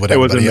 You just do what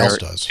everybody else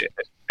does.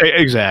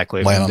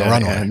 Exactly. Land on the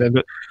runway.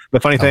 And the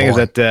funny thing is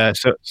that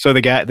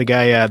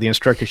the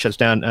instructor shuts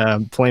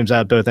down, flames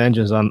out both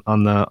engines on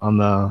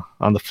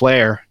the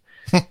flare,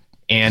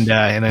 and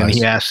then nice.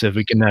 He asks if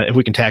we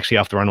can taxi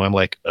off the runway. I'm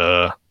like,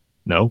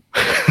 no,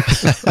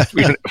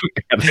 we don't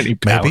have any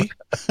power. Maybe.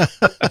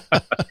 I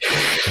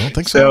don't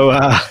think so.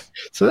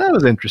 So that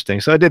was interesting.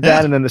 So I did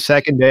that, and then the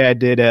second day I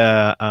did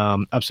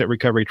upset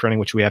recovery training,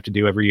 which we have to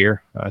do every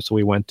year. So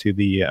we went to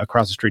the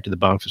across the street to the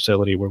Boeing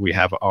facility where we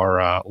have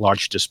our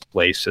large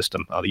display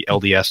system, the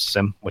LDS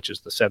sim, which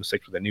is the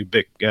 7.6 with a new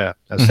big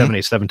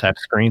 787 type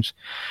screens,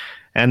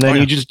 and then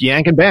you just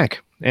yank it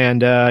back.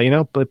 And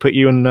put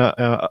you in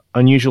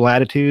unusual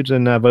attitudes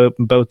and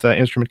both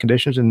instrument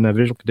conditions and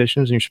visual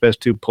conditions, and you're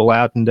supposed to pull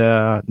out and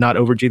not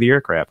over-G the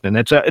aircraft. And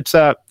it's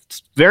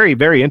very,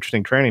 very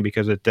interesting training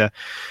because it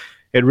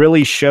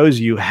really shows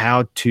you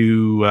how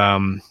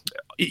to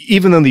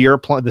even though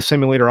the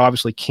simulator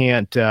obviously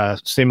can't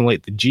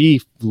simulate the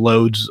G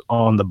loads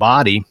on the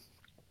body,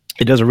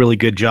 it does a really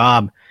good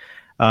job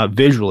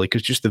visually,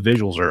 because just the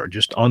visuals are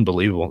just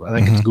unbelievable. I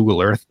think it's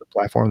Google Earth, the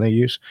platform they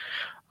use.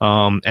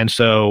 And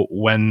so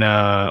when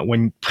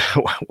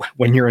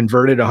you're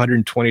inverted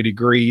 120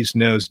 degrees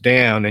nose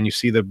down and you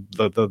see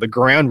the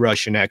ground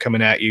rushing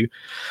coming at you,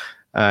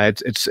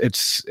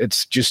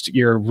 it's just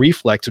your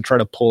reflex to try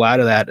to pull out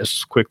of that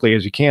as quickly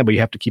as you can. But you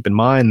have to keep in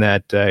mind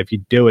that if you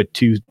do it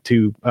too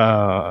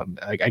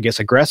I guess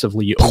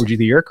aggressively, you overg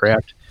the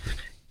aircraft,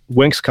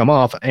 wings come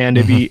off, and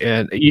if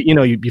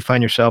you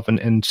find yourself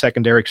in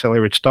secondary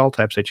accelerated stall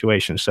type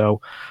situations. So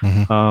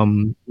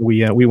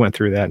we went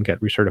through that and got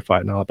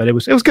recertified and all that. But it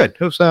was good.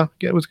 It was a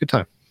good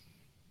time.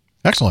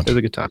 Excellent. It was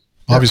a good time.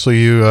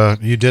 Obviously, you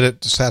did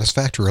it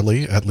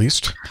satisfactorily, at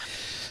least.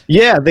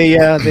 Yeah, they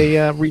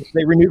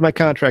renewed my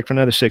contract for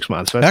another 6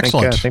 months. So I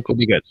think we'll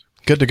be good.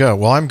 Good to go.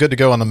 Well, I'm good to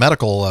go on the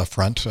medical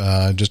front.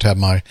 Just had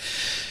my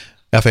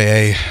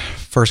FAA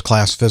first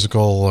class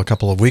physical a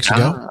couple of weeks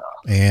ago.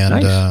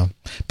 And nice.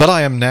 But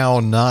I am now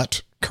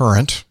not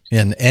current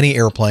in any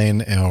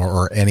airplane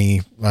or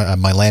any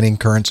my landing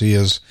currency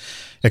is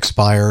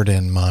expired,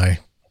 and my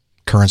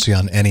currency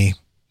on any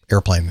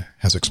airplane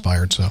has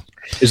expired. So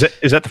is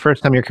that the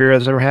first time your career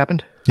has ever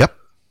happened? Yep,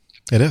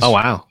 it is. Oh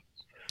wow!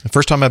 The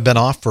first time I've been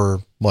off for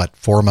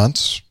 4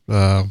 months?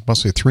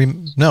 Mostly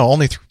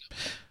only a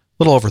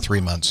little over 3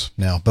 months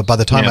now. But by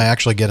the time I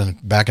actually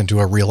get back into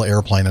a real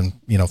airplane and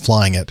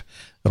flying it,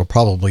 it'll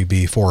probably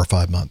be 4 or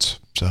 5 months.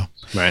 So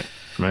right.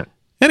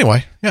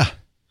 Anyway, yeah.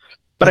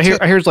 But I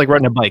hear it's like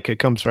riding a bike; it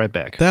comes right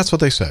back. That's what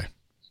they say.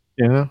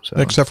 Yeah. So.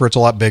 Except for it's a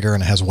lot bigger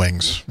and it has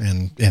wings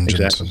and engines.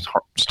 Exactly. And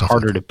it's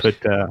harder to put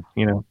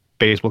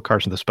baseball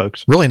cards in the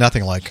spokes. Really,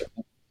 nothing like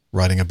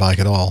riding a bike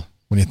at all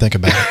when you think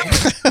about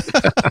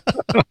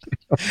it.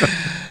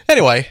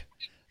 Anyway,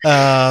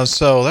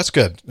 so that's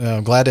good.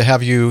 Glad to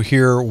have you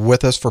here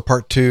with us for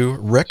part 2,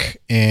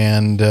 Rick.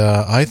 And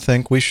I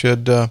think we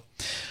should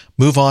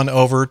move on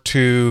over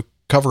to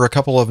cover a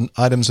couple of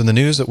items in the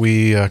news that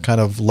we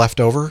kind of left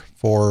over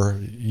for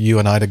you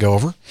and I to go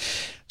over.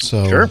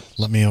 So sure.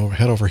 Let me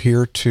head over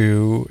here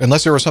to,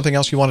 unless there was something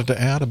else you wanted to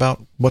add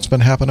about what's been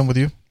happening with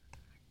you.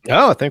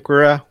 No, I think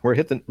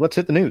let's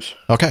hit the news.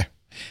 Okay.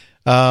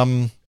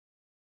 Omni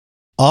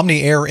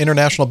Air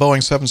International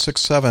Boeing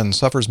 767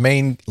 suffers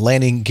main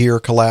landing gear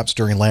collapse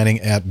during landing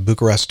at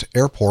Bucharest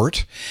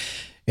Airport.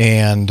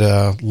 And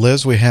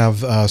Liz, we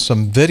have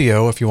some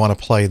video if you want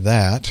to play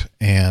that.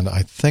 And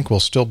I think we'll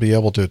still be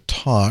able to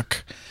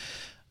talk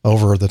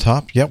over the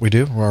top. Yeah, we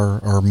do.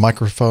 Our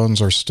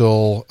microphones are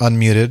still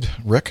unmuted,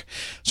 Rick.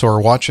 So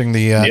we're watching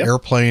the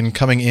airplane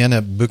coming in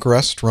at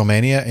Bucharest,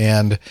 Romania.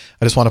 And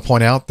I just want to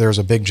point out there's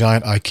a big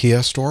giant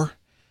IKEA store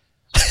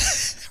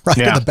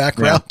in the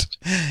background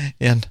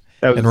in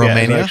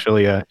Romania.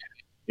 Actually, yep.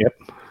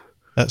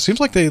 It seems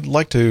like they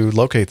like to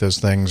locate those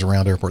things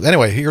around airports.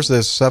 Anyway, here's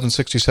this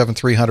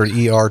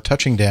 767-300ER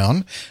touching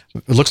down.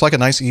 It looks like a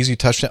nice, easy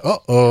touchdown.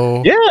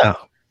 Uh-oh.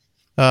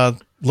 Yeah.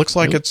 Looks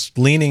like it's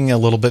leaning a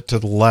little bit to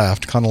the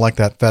left, kind of like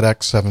that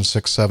FedEx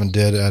 767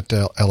 did at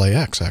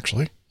LAX,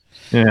 actually.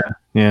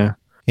 Yeah.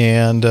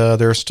 And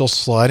they're still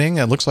sliding.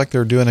 It looks like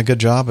they're doing a good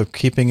job of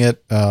keeping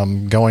it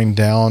going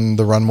down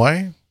the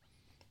runway,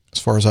 as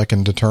far as I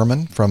can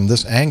determine from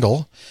this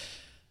angle.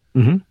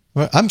 Mm-hmm.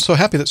 I'm so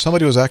happy that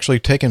somebody was actually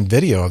taking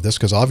video of this,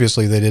 because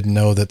obviously they didn't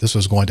know that this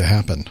was going to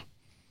happen.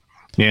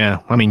 Yeah,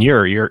 I mean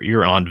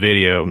you're on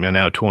video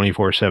now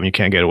 24/7. You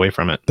can't get away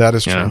from it. That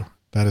is true.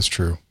 That is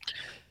true.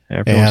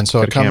 And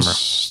so it comes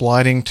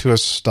sliding to a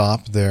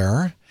stop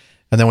there,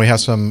 and then we have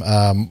some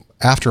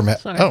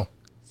aftermath.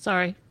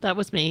 Sorry, that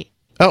was me.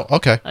 Oh,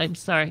 okay. I'm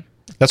sorry.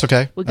 That's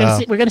okay. We're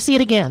gonna see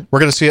it again. We're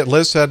gonna see it.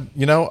 Liz said,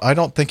 I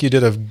don't think you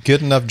did a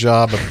good enough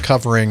job of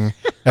covering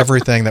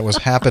everything that was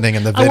happening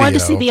in the video. I wanted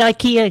to see the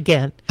IKEA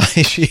again.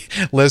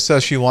 Liz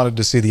says she wanted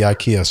to see the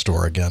IKEA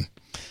store again.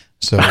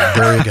 So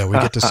there you go. We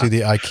get to see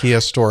the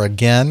IKEA store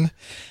again,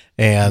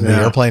 and the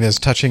airplane is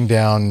touching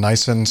down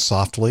nice and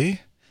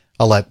softly.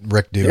 I'll let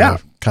Rick do a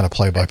kind of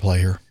play-by-play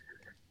here.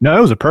 No,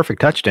 it was a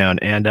perfect touchdown.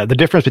 And the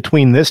difference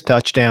between this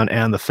touchdown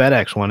and the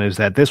FedEx one is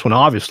that this one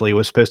obviously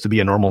was supposed to be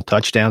a normal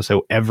touchdown.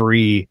 So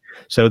the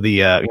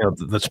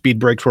speed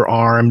brakes were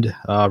armed,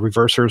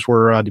 reversers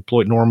were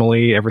deployed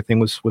normally. Everything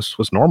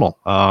was normal.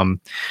 And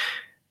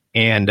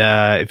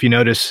if you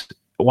notice,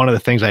 one of the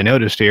things I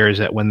noticed here is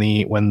that when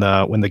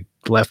the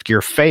left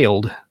gear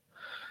failed,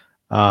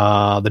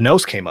 the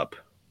nose came up,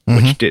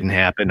 which didn't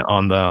happen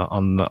on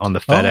the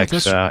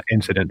FedEx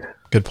incident.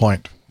 Good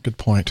point.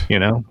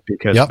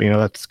 Because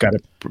that's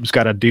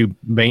got to do.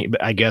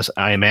 I guess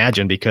I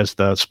imagine because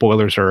the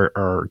spoilers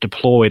are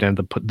deployed and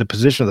the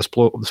position of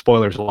the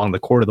spoilers along the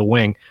chord of the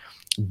wing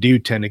do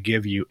tend to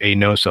give you a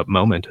nose up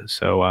moment.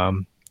 So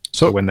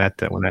when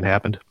that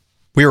happened,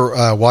 we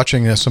were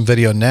watching some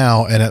video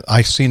now, and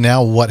I see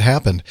now what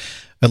happened.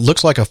 It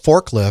looks like a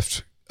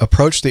forklift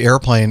approached the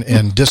airplane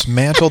and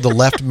dismantled the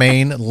left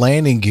main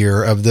landing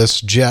gear of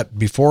this jet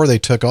before they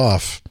took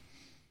off.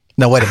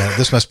 No, wait a minute.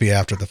 This must be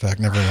after the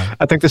fact. Never mind.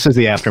 I think this is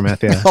the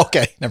aftermath. Yeah.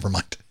 Okay, never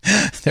mind.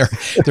 They're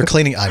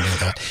cleaning. I knew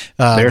that.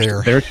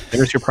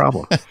 There's your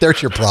problem.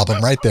 There's your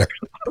problem right there.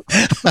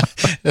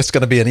 It's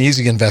going to be an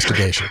easy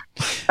investigation.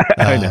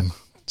 I know.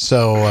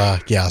 So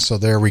so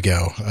there we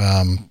go.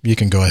 You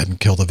can go ahead and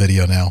kill the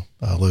video now,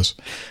 Liz.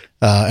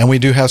 And we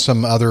do have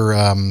some other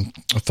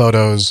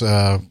photos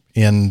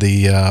in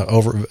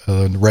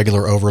the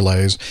regular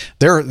overlays.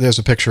 There's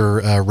a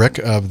picture, Rick,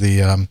 of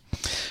the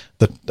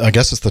I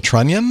guess it's the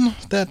trunnion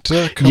that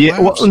collapsed? Yeah,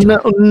 well,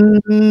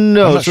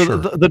 no. So sure.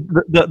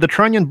 the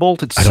trunnion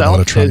bolt itself. I don't know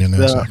what a trunnion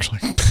is actually.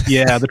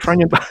 Yeah, the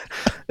trunnion.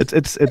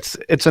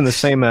 It's in the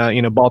same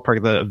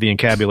ballpark of the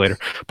encabulator,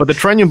 but the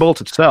trunnion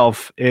bolt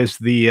itself is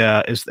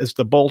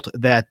the bolt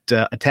that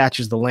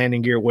attaches the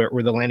landing gear where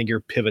the landing gear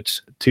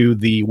pivots to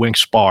the wing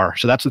spar.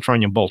 So that's the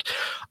trunnion bolt.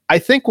 I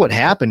think what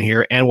happened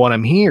here, and what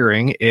I'm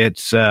hearing,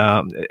 it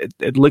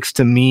looks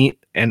to me,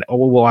 and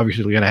we're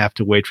obviously going to have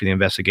to wait for the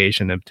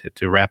investigation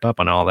to wrap up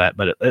on all that,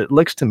 but it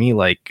looks to me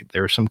like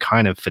there's some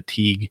kind of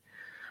fatigue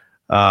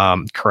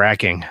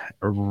cracking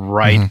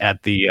right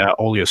at the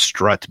oleo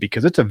strut,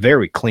 because it's a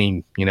very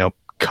clean,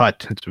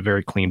 cut. It's a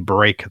very clean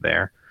break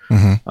there,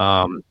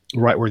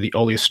 right where the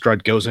oleo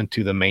strut goes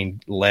into the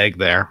main leg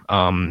there.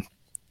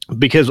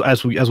 Because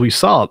as we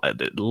saw,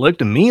 it looked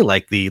to me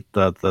like the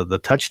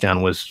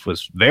touchdown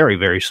was very,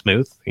 very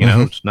smooth.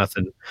 It's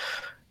nothing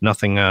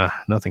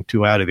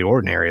too out of the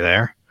ordinary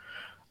there.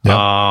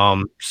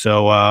 Yep.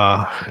 So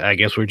I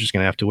guess we're just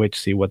gonna have to wait to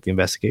see what the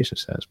investigation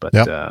says. But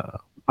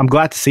I'm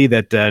glad to see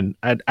that.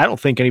 I don't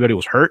think anybody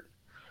was hurt.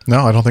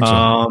 No, I don't think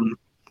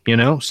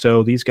so.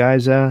 So these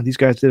guys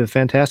did a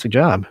fantastic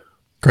job.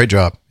 Great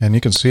job, and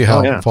you can see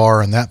how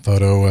far in that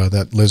photo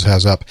that Liz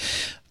has up.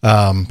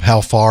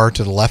 How far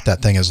to the left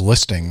that thing is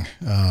listing.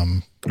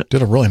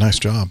 Did a really nice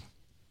job.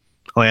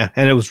 Oh yeah,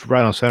 and it was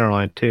right on center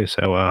line too.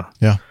 So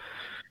yeah,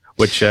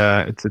 which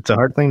it's a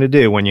hard thing to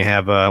do when you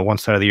have one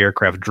side of the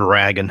aircraft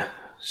dragging.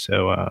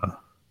 So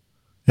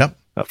yep,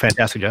 a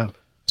fantastic job.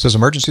 It says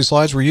emergency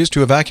slides were used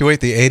to evacuate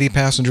the 80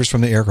 passengers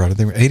from the aircraft.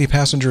 There were 80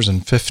 passengers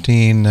and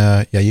 15.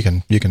 You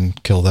can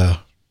kill the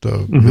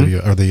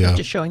video or the.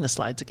 Just showing the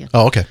slides again.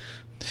 Oh, okay.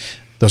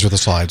 Those are the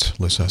slides,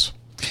 Liz says.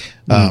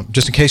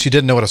 Just in case you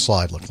didn't know what a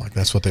slide looked like,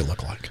 that's what they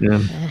look like.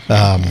 Yeah.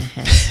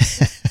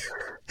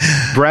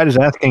 Brad is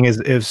asking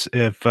if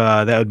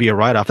that would be a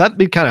write-off. That'd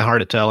be kind of hard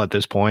to tell at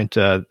this point.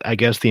 I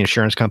guess the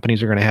insurance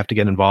companies are going to have to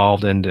get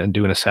involved and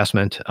do an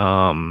assessment,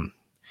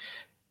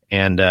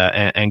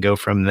 and go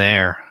from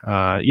there.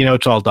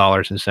 It's all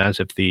dollars and cents.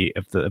 If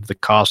the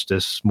cost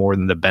is more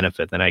than the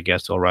benefit, then I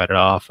guess they'll write it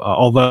off.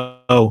 Although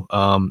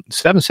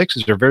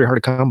 767s are very hard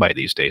to come by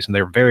these days, and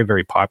they're very,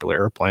 very popular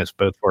airplanes,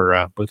 both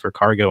for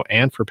cargo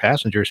and for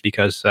passengers,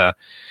 because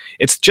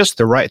it's just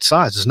the right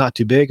size. It's not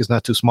too big. It's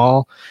not too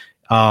small.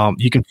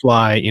 You can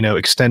fly,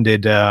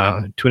 extended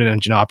twin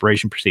engine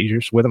operation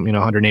procedures with them.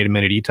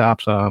 180-minute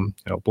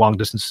ETOPS. Long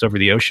distances over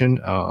the ocean.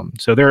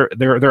 So they're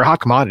a hot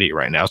commodity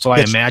right now. So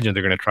I imagine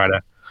they're going to try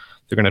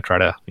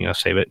to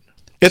save it.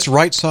 It's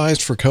right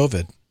sized for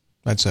COVID,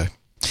 I'd say.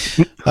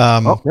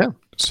 Yeah.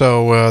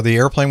 So the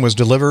airplane was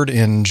delivered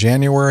in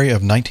January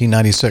of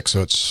 1996.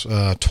 So it's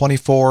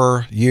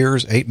 24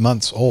 years, 8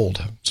 months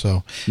old.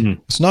 So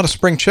it's not a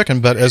spring chicken,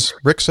 but as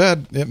Rick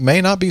said, it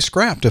may not be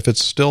scrapped if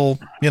it's still,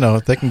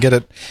 if they can get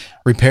it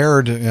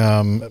repaired,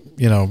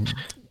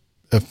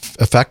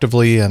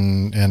 effectively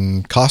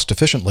and cost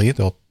efficiently,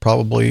 they'll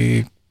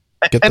probably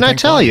get the and I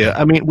tell flying. you,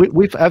 I mean,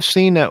 we've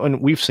seen that when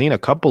we've seen a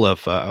couple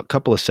of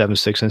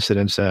 767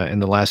 incidents in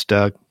the last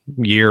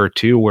year or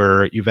two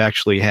where you've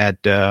actually had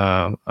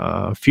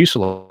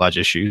fuselage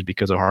issues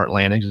because of hard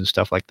landings and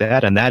stuff like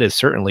that, and that is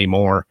certainly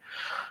more.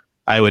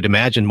 I would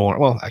imagine more.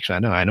 Well,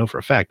 actually, I know for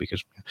a fact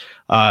because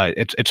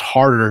it's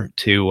harder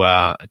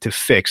to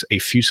fix a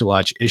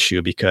fuselage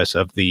issue because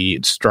of the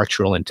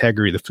structural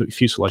integrity of the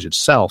fuselage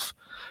itself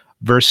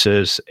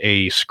versus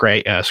a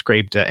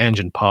scraped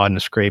engine pod and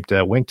a scraped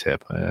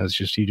wingtip.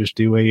 You just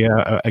do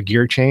a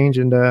gear change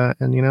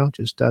and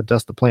just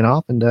dust the plane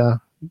off and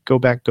go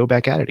back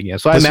at it again.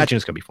 So I imagine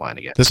it's going to be flying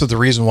again. This is the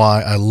reason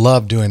why I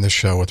love doing this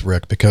show with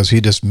Rick, because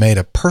he just made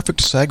a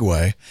perfect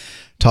segue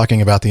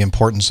talking about the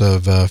importance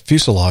of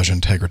fuselage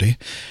integrity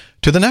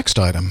to the next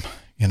item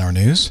in our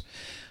news.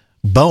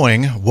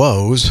 Boeing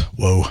woes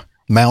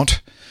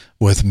mount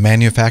with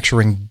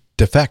manufacturing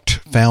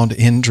defect found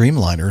in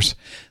Dreamliners.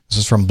 This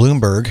is from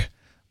Bloomberg.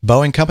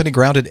 Boeing Company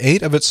grounded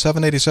 8 of its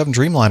 787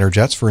 Dreamliner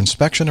jets for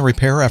inspection and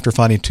repair after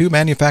finding 2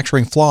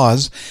 manufacturing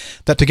flaws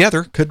that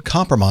together could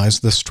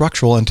compromise the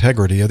structural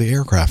integrity of the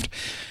aircraft.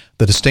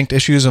 The distinct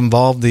issues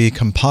involve the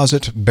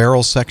composite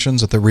barrel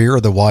sections at the rear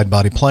of the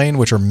wide-body plane,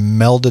 which are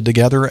melded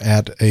together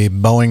at a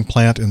Boeing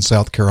plant in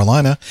South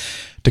Carolina.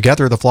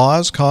 Together, the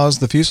flaws cause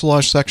the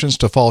fuselage sections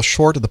to fall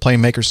short of the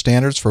plane maker's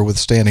standards for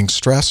withstanding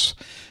stress,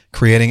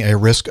 creating a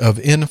risk of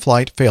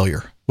in-flight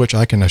failure, which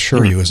I can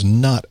assure you is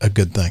not a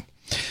good thing.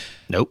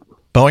 Nope.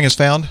 Boeing has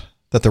found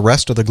that the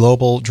rest of the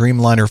global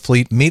Dreamliner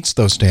fleet meets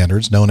those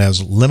standards, known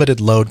as limited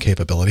load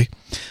capability,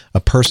 a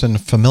person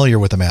familiar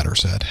with the matter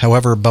said.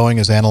 However, Boeing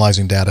is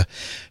analyzing data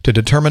to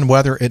determine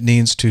whether it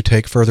needs to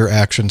take further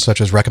action, such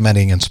as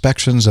recommending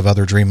inspections of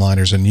other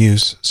Dreamliners in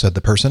use, said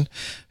the person,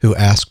 who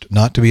asked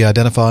not to be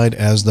identified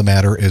as the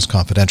matter is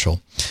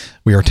confidential.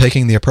 We are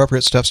taking the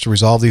appropriate steps to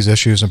resolve these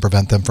issues and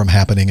prevent them from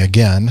happening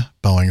again,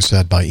 Boeing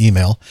said by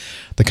email.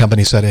 The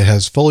company said it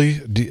has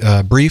fully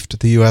briefed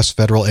the U.S.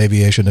 Federal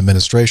Aviation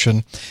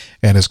Administration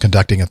and is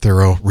conducting a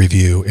thorough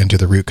review into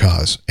the root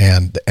cause,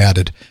 and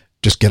added,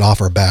 just get off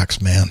our backs,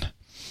 man.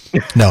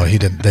 No, he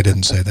didn't. They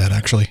didn't say that,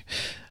 actually.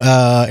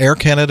 Air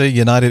Canada,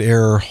 United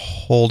Air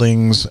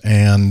Holdings,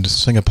 and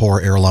Singapore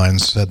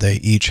Airlines said they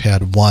each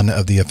had one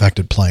of the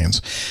affected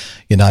planes.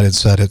 United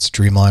said its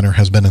Dreamliner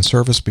has been in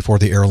service before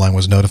the airline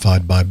was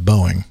notified by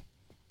Boeing.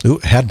 Ooh,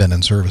 had been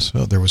in service.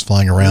 Oh, there was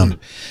flying around.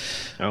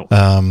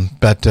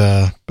 But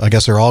I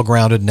guess they're all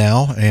grounded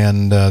now,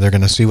 and they're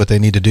going to see what they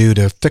need to do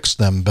to fix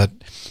them. But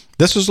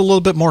this is a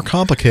little bit more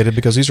complicated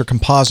because these are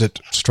composite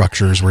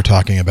structures we're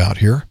talking about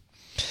here.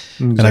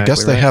 Exactly, and I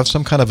guess they have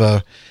some kind of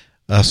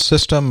a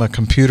system, a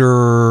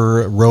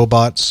computer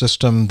robot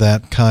system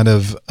that kind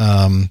of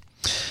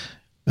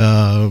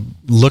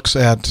looks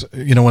at,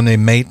 when they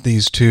mate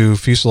these two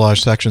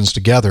fuselage sections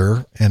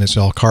together, and it's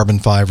all carbon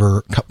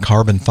fiber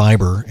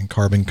and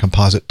carbon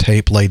composite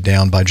tape laid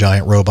down by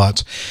giant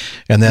robots.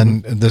 And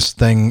then this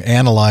thing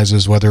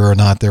analyzes whether or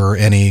not there are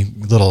any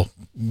little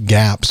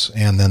gaps,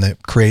 and then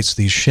it creates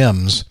these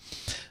shims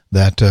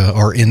that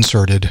are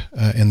inserted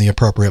in the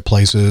appropriate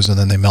places, and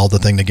then they meld the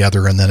thing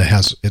together, and then it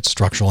has its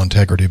structural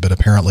integrity. But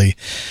apparently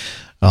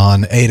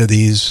on 8 of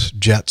these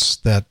jets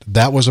that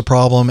was a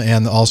problem,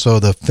 and also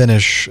the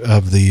finish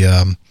of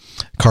the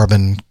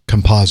carbon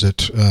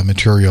composite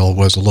material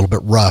was a little bit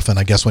rough. And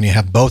I guess when you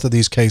have both of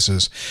these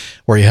cases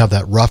where you have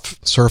that rough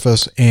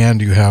surface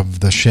and you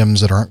have the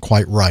shims that aren't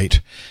quite right,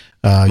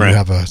 you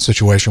have a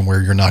situation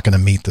where you're not going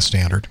to meet the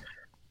standard.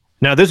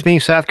 Now, this being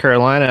South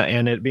Carolina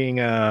and it being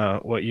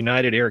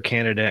United, Air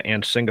Canada,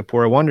 and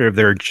Singapore, I wonder if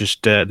they're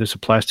just this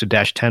applies to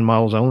Dash 10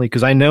 models only,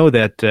 because I know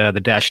that the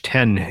Dash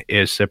 10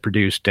 is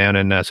produced down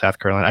in South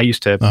Carolina. I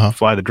used to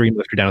fly the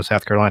Dreamlifter down in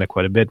South Carolina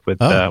quite a bit with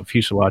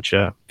fuselage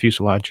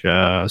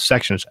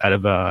sections out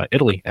of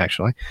Italy,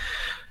 actually.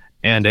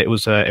 And it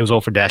was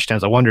all for Dash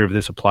 10s. I wonder if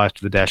this applies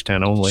to the Dash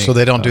 10 only. So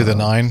they don't do the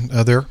 9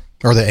 there?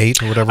 Or the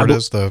 8 or whatever it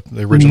is, the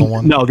original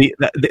one? No, the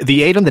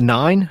 8 and the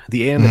 9.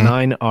 The 8 and the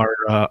 9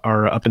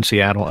 are up in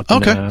Seattle.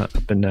 Well,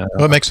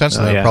 it makes sense.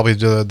 They probably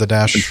do the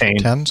Dash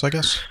 10s, I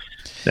guess.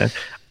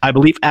 I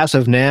believe as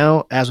of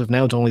now,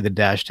 it's only the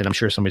Dash 10. I'm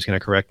sure somebody's going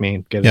to correct me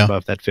and get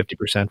above that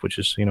 50%, which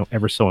is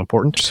ever so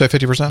important. Did you say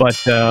 50%? But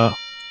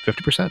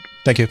 50%.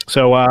 Thank you.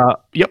 So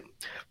yep.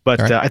 But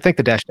right. I think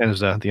the Dash 10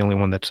 is the only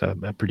one that's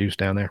produced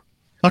down there.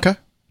 Okay.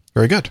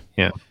 Very good.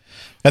 Yeah.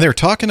 And they're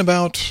talking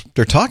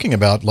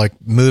about like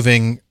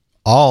moving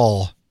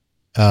all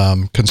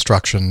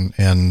construction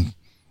and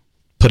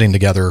putting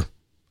together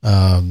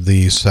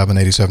the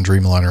 787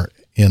 Dreamliner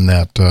in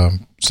that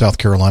South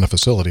Carolina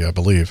facility, I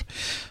believe.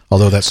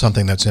 Although that's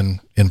something that's in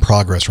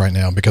progress right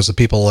now, because the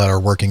people that are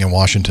working in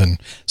Washington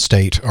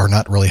State are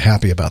not really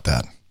happy about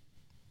that.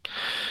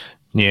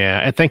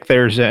 Yeah, I think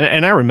there's,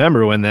 and I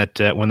remember when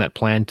that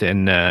plant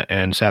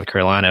in South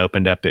Carolina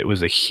opened up, it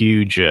was a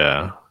huge.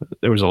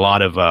 There was a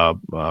lot of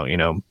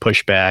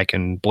pushback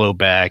and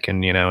blowback,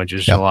 and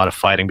just a lot of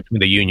fighting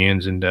between the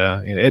unions, and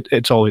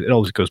it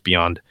always goes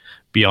beyond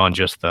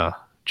just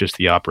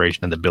the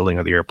operation and the building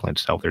of the airplane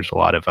itself. There's a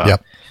lot of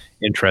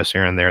interests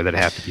here and there that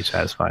have to be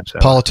satisfied. So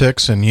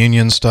politics and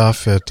union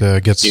stuff, it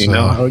gets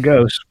how it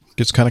goes.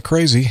 Gets kind of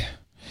crazy.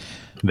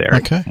 There,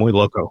 okay, muy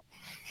loco.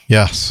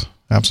 Yes.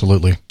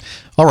 Absolutely.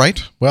 All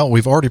right. Well,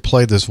 we've already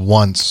played this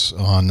once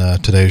on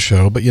today's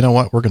show, but you know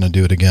what? We're going to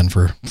do it again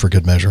for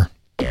good measure.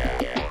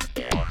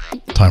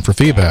 Time for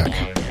feedback.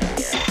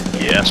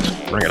 Yes.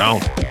 Bring it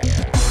on.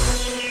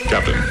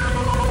 Captain.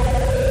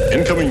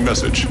 Incoming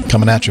message.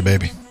 Coming at you,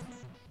 baby.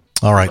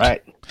 All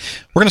right.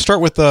 We're going to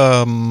start with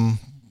Ham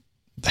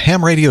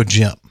Radio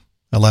Jim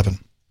 11.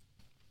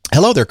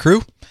 Hello there,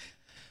 crew.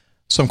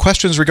 Some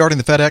questions regarding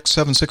the FedEx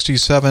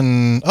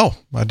 767. Oh,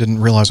 I didn't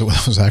realize it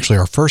was actually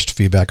our first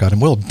feedback item.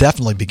 We'll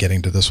definitely be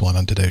getting to this one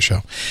on today's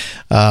show.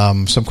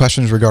 Some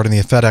questions regarding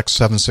the FedEx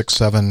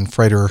 767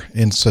 freighter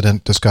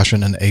incident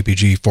discussion in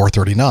APG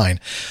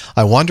 439.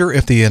 I wonder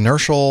if the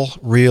inertia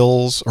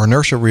reels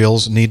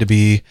need to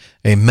be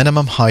a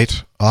minimum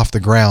height off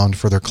the ground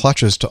for their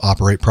clutches to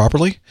operate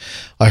properly.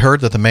 I heard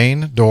that the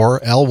main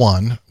door,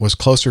 L1, was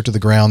closer to the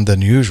ground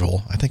than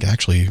usual. I think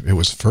actually it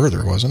was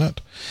further, wasn't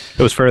it?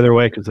 It was further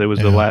away because it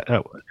was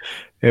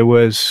it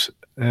was,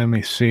 let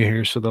me see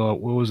here. So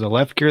what was the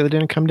left gear that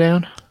didn't come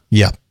down?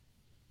 Yeah.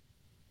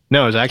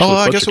 No, it was actually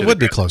I guess it would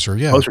be closer.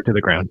 Yeah. Closer to the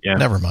ground. Yeah.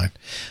 Never mind.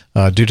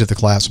 Due to the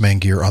collapsed main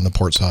gear on the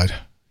port side.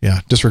 Yeah.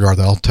 Disregard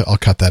that. I'll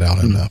cut that out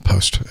in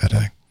post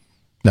editing.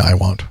 No, I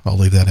won't. I'll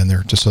leave that in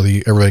there just so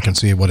that everybody can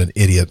see what an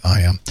idiot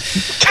I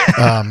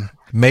am.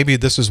 maybe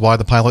this is why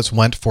the pilots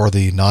went for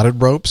the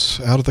knotted ropes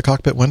out of the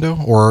cockpit window?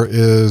 Or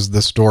is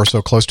this door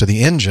so close to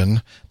the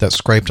engine that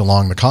scraped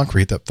along the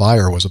concrete that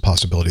fire was a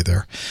possibility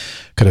there?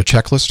 Could a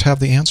checklist have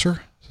the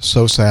answer?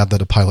 So sad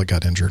that a pilot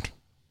got injured.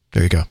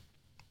 There you go.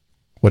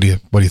 What do you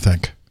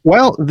think?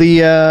 Well,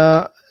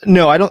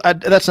 no, I don't.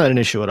 That's not an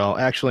issue at all.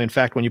 Actually, in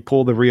fact, when you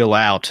pull the reel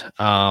out,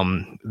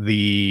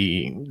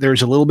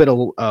 there's a little bit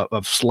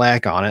of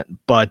slack on it,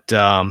 but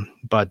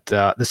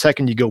the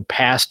second you go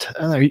past,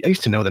 I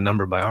used to know the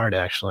number by heart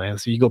actually.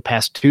 So you go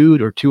past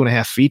 2 or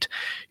 2.5 feet,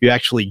 you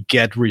actually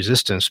get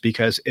resistance,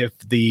 because if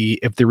the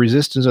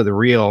resistance of the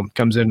reel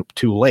comes in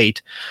too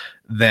late,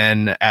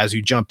 then as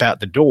you jump out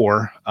the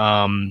door,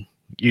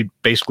 you'd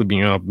basically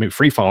be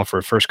free falling for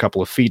the first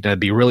couple of feet, and it'd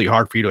be really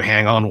hard for you to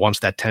hang on once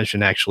that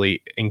tension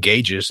actually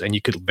engages, and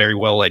you could very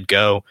well let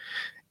go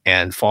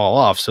and fall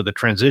off. So the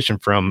transition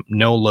from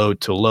no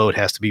load to load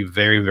has to be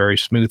very, very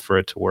smooth for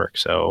it to work.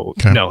 So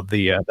no,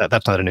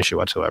 that's not an issue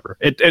whatsoever.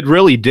 It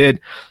really did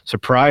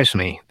surprise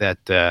me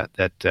that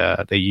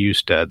they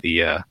used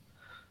the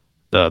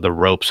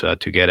ropes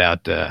to get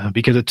out,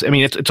 because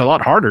it's a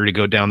lot harder to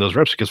go down those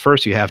ropes, because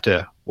first you have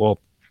to,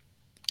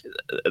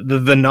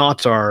 the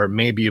knots are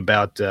maybe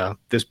about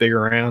this big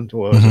around,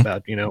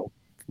 about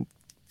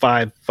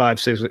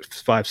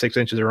 5-6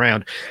 inches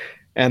around,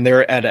 and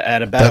they're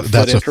at about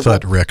that's a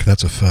foot, Rick.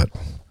 That's a foot.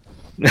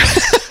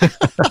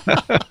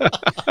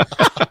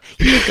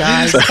 You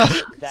guys.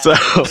 So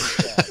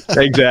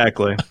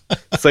exactly.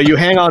 So you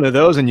hang on to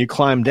those and you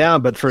climb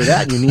down, but for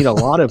that you need a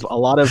lot of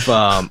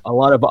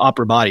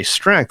upper body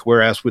strength.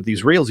 Whereas with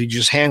these reels, you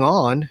just hang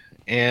on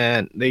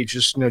and they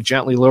just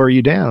gently lower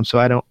you down. So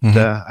I don't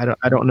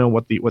know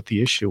what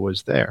the issue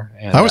was there.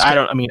 And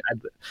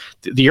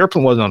the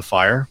airplane wasn't on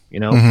fire.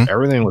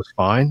 Everything was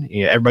fine.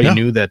 Everybody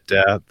knew that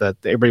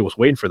everybody was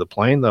waiting for the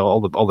plane. All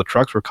the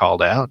trucks were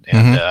called out,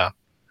 and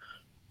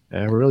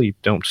I really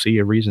don't see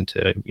a reason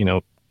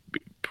to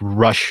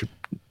rush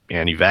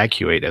and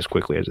evacuate as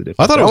quickly as it did.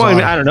 I thought it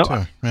was. I don't know.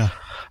 Too. Yeah.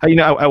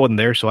 I wasn't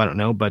there, so I don't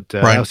know. But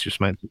that was just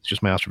my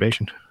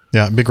observation.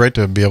 Yeah, it'd be great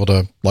to be able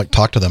to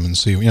talk to them and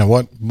see,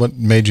 what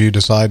made you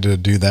decide to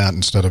do that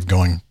instead of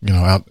going,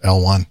 out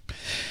L1.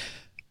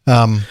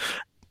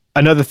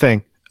 Another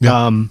thing,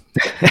 and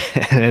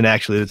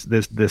actually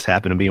this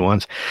happened to me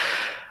once.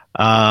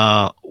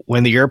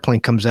 When the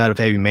airplane comes out of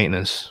heavy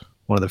maintenance,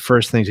 one of the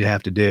first things you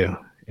have to do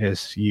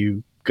is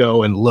you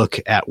go and look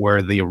at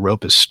where the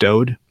rope is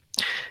stowed,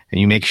 and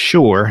you make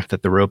sure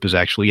that the rope is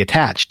actually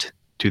attached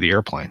to the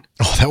airplane.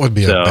 Oh, that would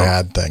be a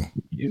bad thing.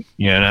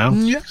 Yeah.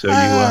 So you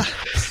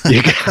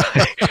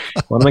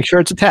want to make sure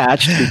it's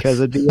attached, because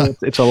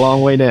it's a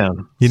long way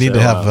down. You need to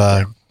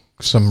have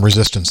some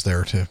resistance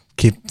there to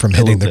keep from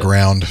hitting the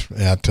ground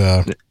at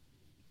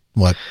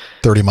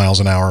 30 miles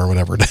an hour or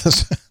whatever it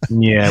is.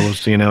 Yeah, well,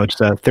 it's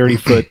 30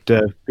 feet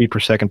per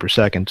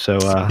second. So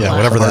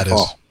whatever that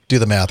is. Do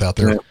the math out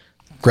there. Yeah,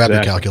 grab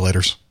your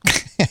calculators.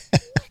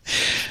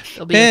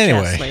 There'll be a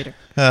test later.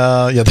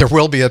 There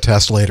will be a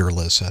test later,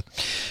 Liz said.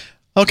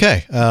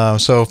 Okay,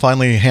 so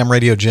finally, Ham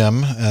Radio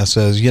Jim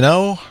says,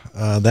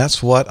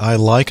 that's what I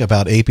like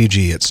about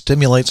APG. It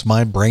stimulates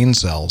my brain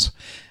cells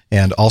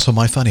and also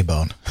my funny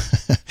bone.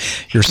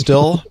 You're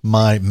still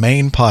my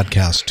main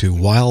podcast to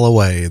while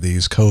away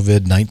these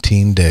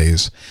COVID-19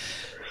 days.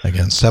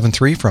 Again,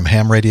 7-3 from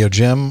Ham Radio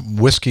Jim,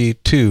 Whiskey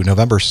 2,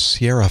 November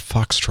Sierra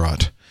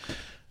Foxtrot.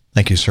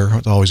 Thank you, sir.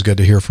 It's always good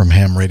to hear from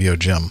Ham Radio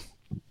Jim.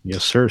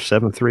 Yes, sir.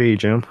 7-3,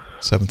 Jim.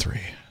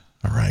 7-3.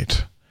 All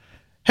right.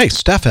 Hey,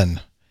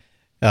 Stefan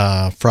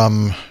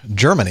from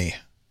Germany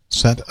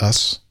sent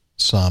us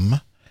some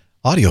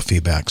audio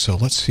feedback. So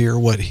let's hear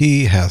what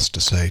he has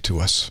to say to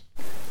us.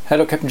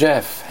 Hello, Captain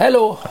Jeff.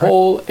 Hello,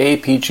 whole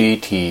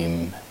APG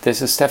team.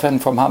 This is Stefan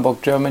from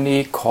Hamburg,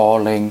 Germany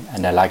calling,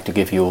 and I'd like to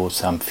give you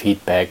some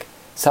feedback,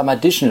 some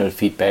additional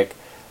feedback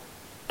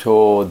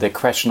to the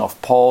question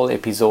of Paul,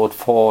 episode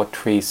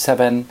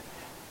 437,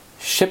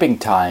 shipping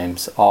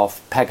times of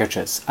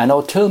packages. I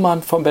know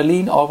Tillman from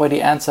Berlin already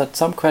answered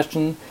some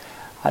question.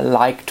 I'd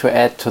like to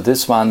add to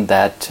this one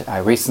that I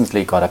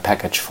recently got a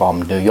package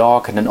from New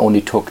York and it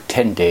only took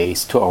 10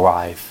 days to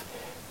arrive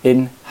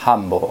in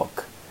Hamburg.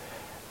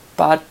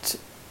 But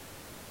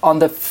in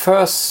the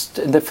first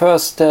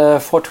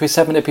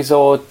 437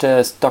 episode,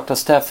 Dr.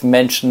 Steph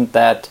mentioned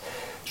that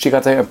she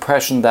got the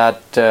impression that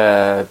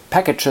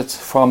packages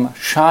from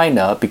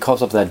China,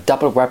 because of the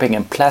double wrapping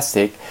in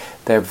plastic,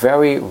 they're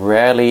very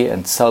rarely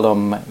and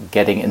seldom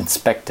getting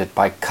inspected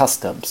by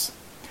customs.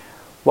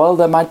 Well,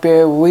 there might be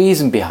a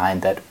reason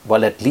behind that.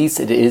 Well, at least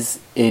it is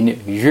in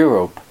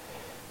Europe.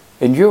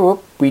 In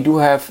Europe, we do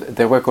have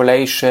the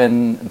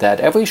regulation that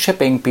every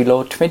shipping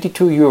below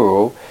 22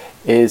 euro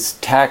is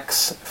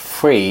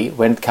tax-free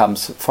when it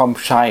comes from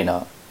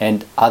China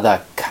and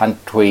other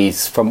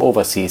countries from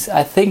overseas.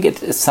 I think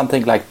it is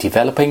something like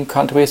developing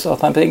countries or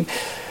something,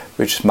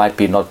 which might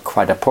be not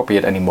quite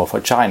appropriate anymore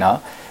for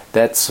China.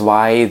 That's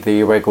why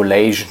the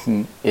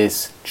regulation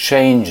is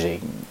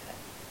changing.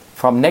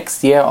 From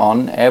next year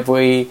on,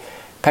 every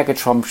package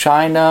from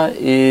China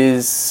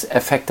is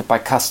affected by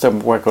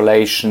custom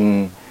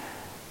regulation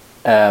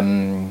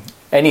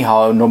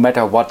anyhow, no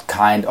matter what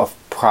kind of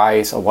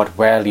price or what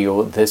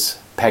value this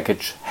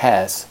package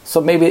has. So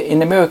maybe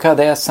in America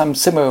there are some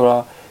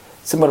similar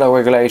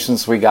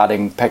regulations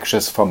regarding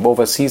packages from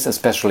overseas,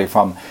 especially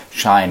from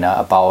China,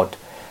 about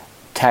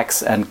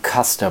tax and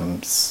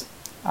customs.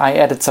 I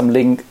added some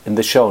link in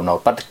the show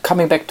note. But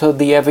coming back to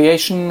the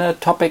aviation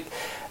topic,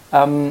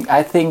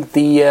 I think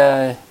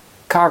the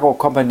cargo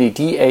company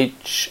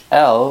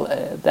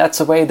DHL, that's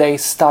the way they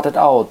started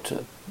out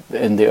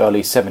in the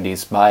early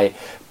 70s, by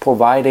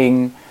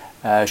providing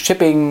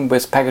shipping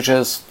with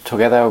packages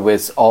together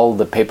with all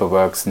the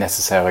paperwork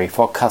necessary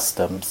for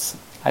customs.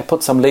 I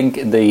put some link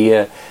in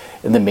the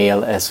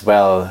mail as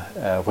well,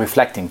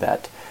 reflecting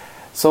that.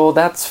 So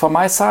that's from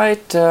my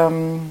side.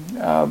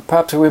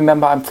 Perhaps you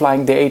remember I'm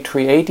flying the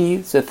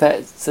A380.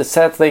 The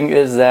sad thing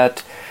is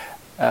that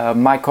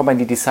my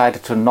company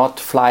decided to not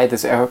fly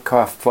this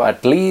aircraft for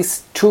at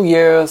least 2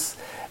 years,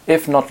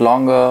 if not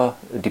longer,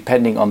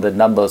 depending on the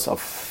numbers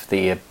of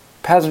the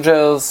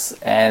passengers,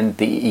 and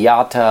the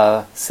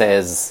IATA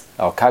says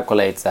or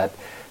calculates that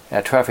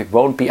traffic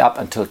won't be up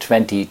until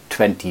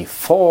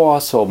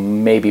 2024, so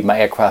maybe my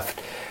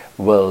aircraft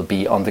will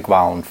be on the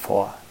ground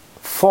for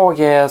 4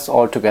 years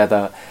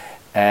altogether.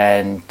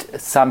 And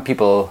some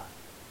people,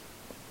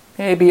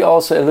 maybe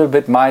also a little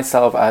bit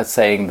myself, are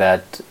saying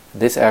that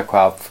this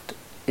aircraft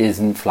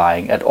isn't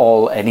flying at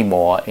all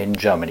anymore in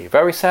Germany.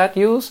 Very sad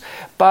news,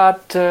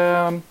 but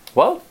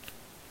well,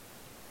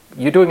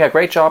 you're doing a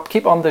great job.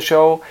 Keep on the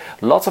show.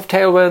 Lots of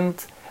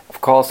tailwind.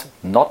 Of course,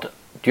 not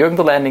during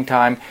the landing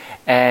time.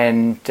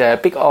 And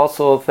big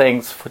also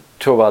thanks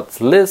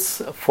towards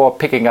Liz for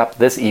picking up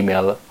this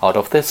email out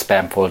of the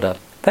spam folder.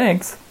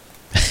 Thanks.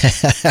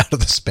 Out of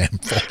the spam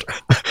folder.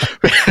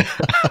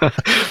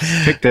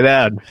 Picked it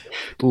out.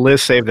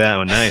 Liz saved that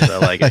one. Nice. I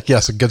like it.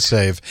 Yes, a good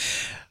save.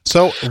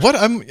 So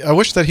I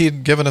wish that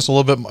he'd given us a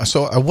little bit more.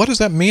 So what does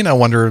that mean? I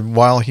wonder,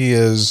 while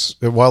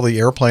the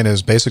airplane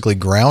is basically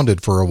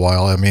grounded for a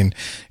while. I mean,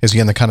 is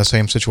he in the kind of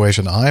same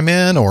situation I'm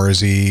in, or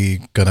is he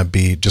going to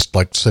be just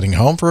like sitting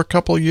home for a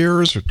couple of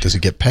years, or does he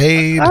get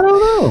paid? I don't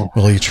know.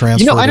 Will he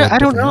transfer? I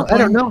don't know. I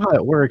don't know how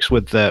it works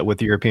with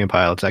European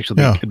pilots.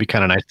 Actually, it'd be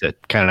kind of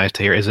nice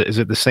to hear. Is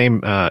it the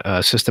same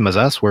system as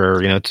us,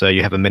 where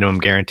you have a minimum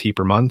guarantee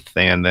per month,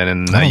 and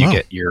then you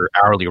get your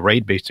hourly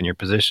rate based on your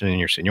position and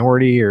your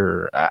seniority,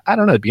 or I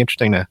don't know. It'd be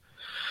interesting to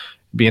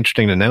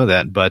know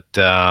that, but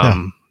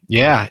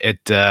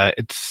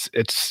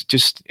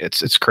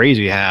it's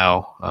crazy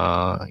how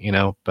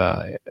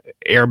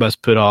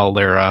Airbus put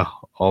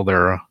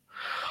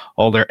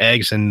all their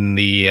eggs in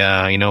the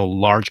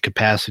large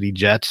capacity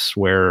jets,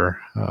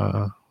 where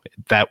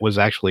that was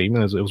actually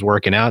it was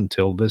working out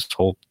until this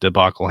whole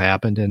debacle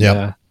happened, and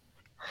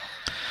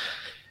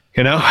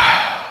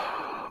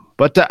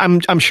But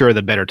I'm sure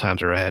that better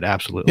times are ahead.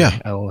 Absolutely. Yeah.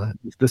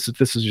 This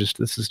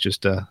is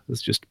just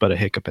but a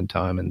hiccup in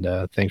time, and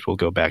things will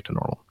go back to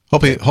normal.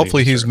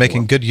 Hopefully he's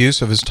making good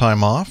use of his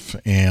time off,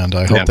 and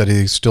I hope that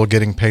he's still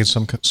getting paid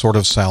some sort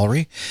of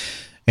salary.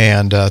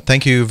 And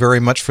thank you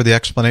very much for the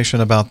explanation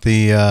about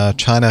the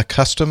China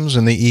customs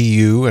in the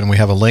EU, and we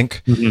have a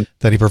link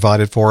that he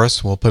provided for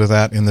us. We'll put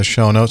that in the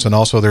show notes, and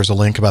also there's a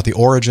link about the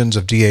origins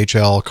of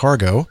DHL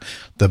Cargo,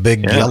 the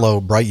big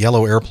bright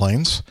yellow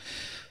airplanes.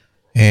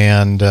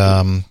 And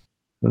it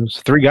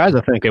was 3 guys,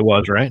 I think it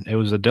was, right? It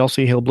was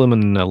Delsey, Hillblum,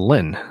 and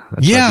Lynn.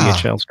 That's DHL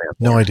stands for.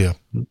 No idea.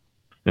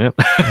 Yeah.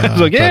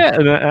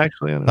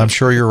 Actually, I'm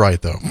sure you're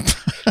right, though.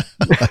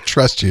 I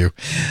trust you.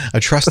 I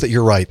trust that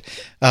you're right.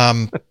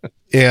 And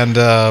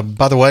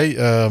by the way,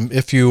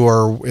 if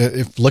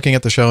looking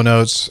at the show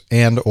notes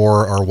and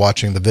or are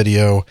watching the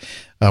video,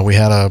 we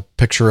had a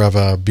picture of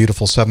a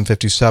beautiful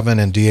 757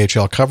 in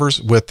DHL covers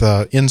with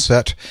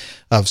inset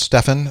of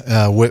Stefan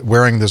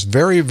wearing this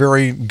very,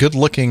 very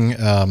good-looking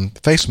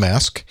face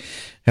mask.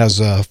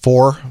 Has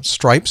 4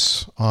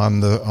 stripes on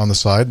the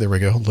side. There we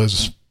go.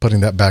 Liz putting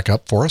that back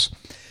up for us.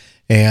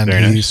 And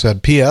very he nice.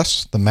 Said,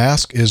 P.S. The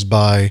mask is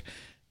by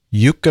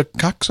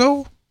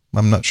Yukikaxo.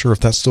 I'm not sure if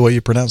that's the way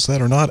you pronounce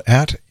that or not.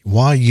 At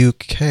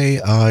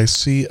YUKICOXO.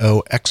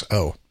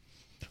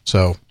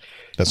 So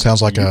that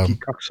sounds like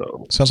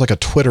a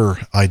Twitter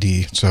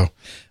ID. So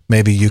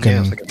maybe you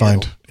can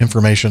find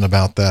information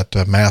about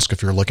that mask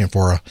if you're looking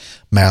for a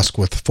mask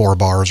with 4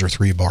 bars or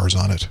 3 bars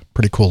on it.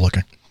 Pretty cool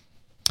looking.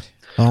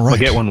 All right. I'll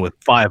get one with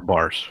 5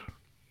 bars.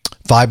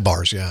 5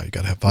 bars, yeah. You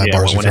got to have 5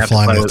 bars if you're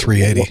flying the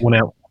 380.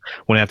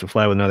 When I have to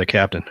fly with another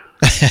captain.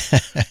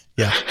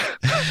 Yeah.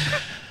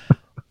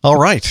 All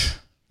right.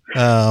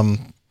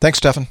 Thanks,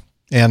 Stefan.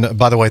 And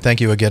by the way, thank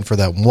you again for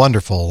that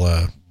wonderful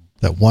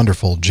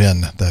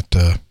gin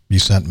that you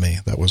sent me.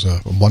 That was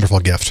a wonderful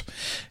gift,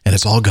 and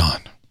it's all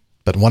gone.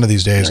 But one of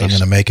these days, nice. I'm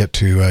going to make it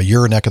to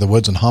your neck of the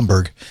woods in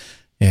Hamburg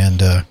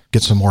and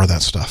get some more of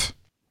that stuff.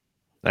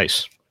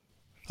 Nice.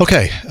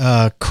 Okay,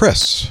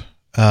 Chris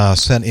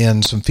sent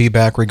in some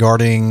feedback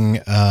regarding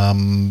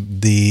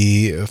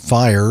the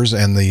fires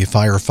and the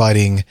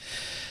firefighting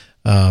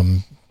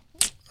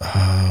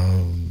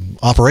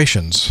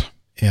operations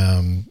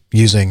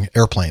using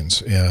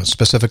airplanes,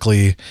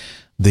 specifically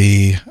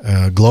the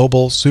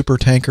Global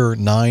Supertanker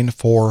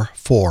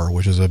 944,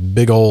 which is a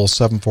big old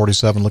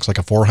 747, looks like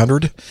a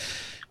 400,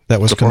 that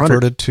was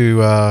converted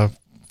to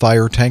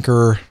fire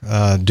tanker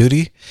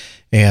duty.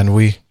 And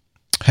we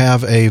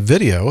have a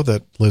video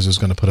that Liz is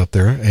going to put up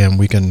there, and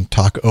we can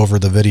talk over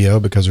the video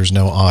because there's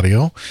no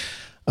audio.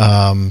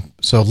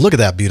 So look at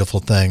that beautiful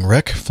thing,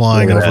 Rick,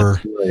 flying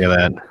over. Look at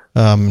that.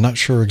 I'm not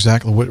sure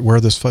exactly where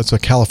this. It's a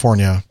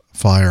California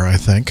fire, I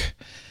think,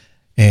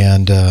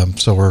 and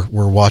so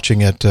we're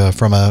watching it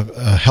from a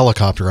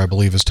helicopter, I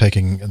believe, is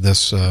taking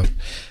this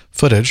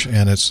footage,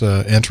 and it's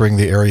entering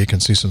the area. You can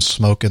see some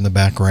smoke in the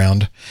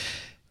background,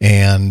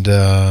 and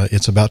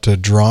it's about to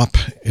drop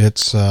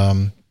its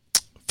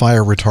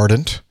fire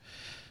retardant.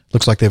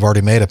 Looks like they've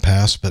already made a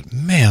pass, but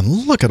man,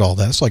 look at all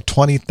that. It's like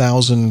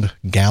 20,000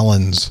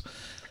 gallons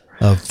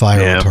of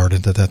fire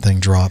retardant that thing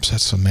drops.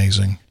 That's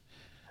amazing.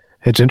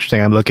 It's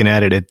interesting. I'm looking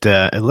at it.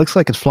 It looks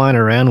like it's flying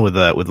around with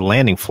a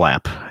landing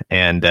flap,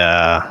 and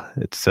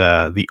it's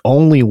the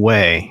only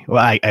way.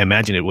 Well, I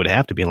imagine it would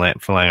have to be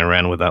flying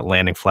around with that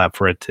landing flap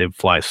for it to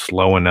fly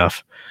slow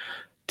enough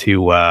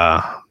to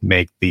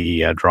make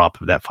the drop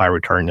of that fire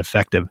retardant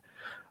effective.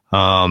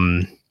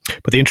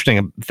 But the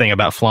interesting thing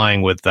about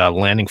flying with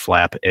landing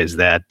flap is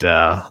that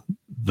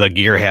the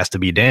gear has to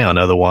be down.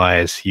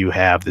 Otherwise, you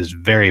have this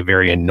very,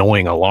 very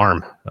annoying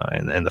alarm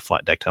in the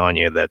flight deck telling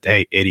you that,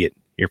 hey, idiot,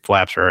 your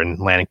flaps are in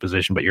landing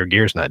position, but your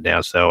gear's not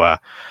down. So I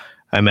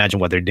imagine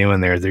what they're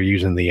doing there is they're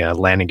using the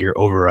landing gear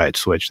override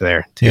switch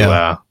there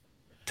to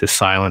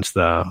silence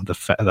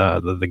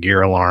the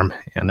gear alarm.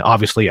 And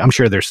obviously, I'm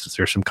sure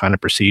there's some kind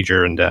of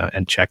procedure and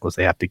checklist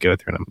they have to go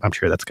through, and I'm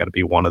sure that's got to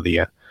be one of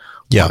the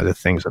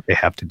things that they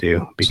have to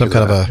do. Some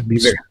kind of a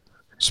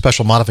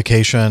special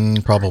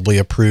modification, probably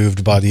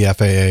approved by the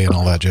FAA and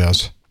all that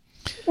jazz.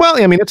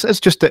 Well, I mean, it's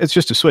just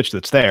a switch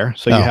that's there.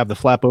 So you have the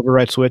flap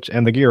override switch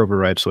and the gear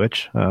override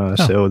switch.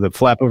 So the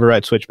flap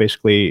override switch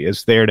basically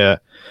is there to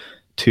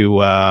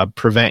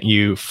prevent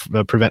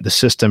the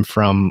system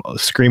from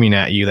screaming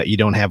at you that you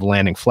don't have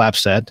landing flap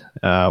set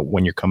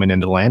when you're coming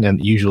into land.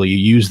 And usually you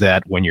use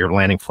that when your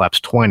landing flap's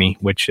 20,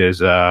 which is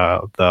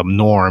the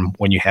norm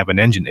when you have an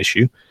engine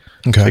issue.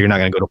 Okay. So you're not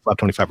going to go to flap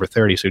 25 or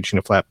 30. So you're just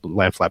going to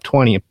land flap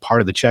 20. And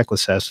part of the checklist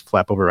says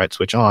flap override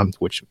switch on,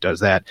 which does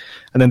that.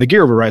 And then the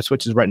gear override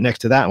switch is right next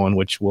to that one,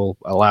 which will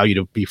allow you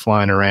to be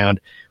flying around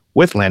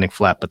with landing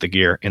flap, but the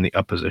gear in the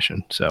up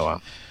position.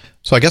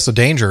 So I guess the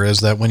danger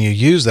is that when you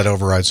use that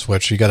override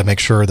switch, you got to make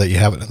sure that you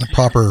have it in the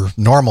proper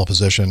normal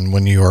position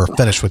when you are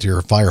finished with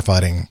your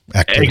firefighting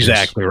activities.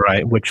 Exactly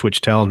right.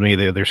 Which tells me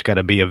that there's got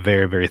to be a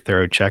very, very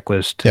thorough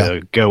checklist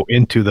to go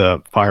into the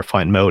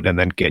firefighting mode and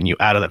then getting you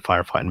out of that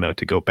firefighting mode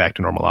to go back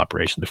to normal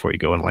operation before you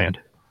go and land.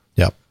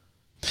 Yep.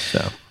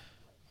 So.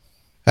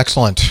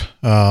 Excellent.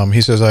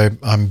 He says,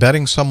 I'm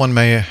betting someone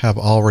may have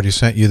already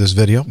sent you this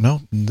video.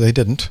 No, they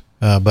didn't.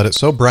 But it's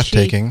so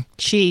breathtaking.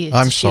 It's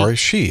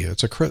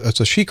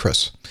a she,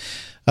 Chris.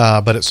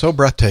 But it's so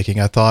breathtaking,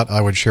 I thought I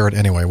would share it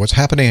anyway. What's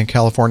happening in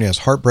California is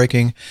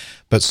heartbreaking,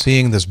 but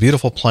seeing this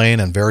beautiful plane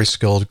and very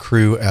skilled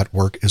crew at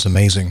work is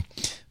amazing.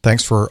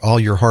 Thanks for all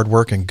your hard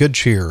work and good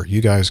cheer.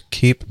 You guys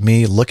keep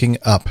me looking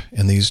up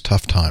in these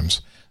tough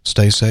times.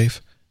 Stay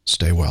safe,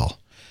 stay well.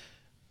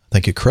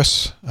 Thank you,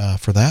 Chris,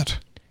 for that.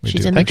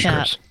 She's in the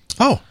chat.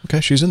 Oh,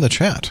 okay. She's in the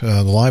chat.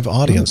 The live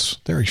audience.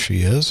 There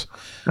she is.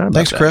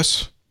 Thanks,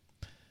 Chris.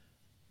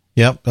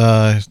 Yep,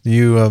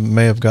 you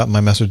may have gotten my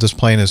message. This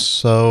plane is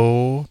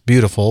so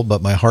beautiful, but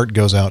my heart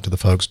goes out to the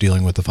folks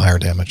dealing with the fire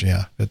damage.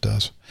 Yeah, it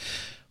does.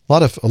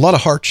 A lot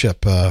of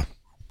hardship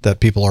that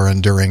people are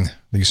enduring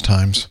these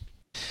times.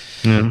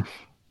 Mm.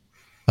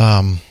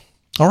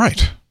 All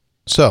right.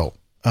 So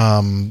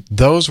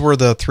those were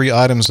the three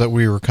items that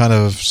we were kind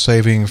of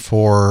saving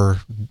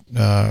for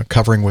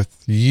covering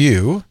with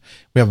you.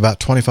 We have about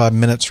 25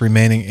 minutes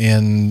remaining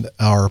in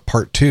our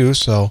part 2,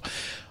 so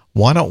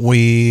why don't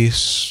we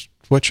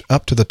switch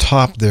up to the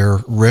top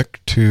there,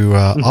 Rick, to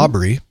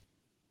Aubrey.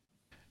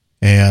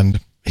 And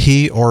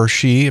he or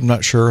she, I'm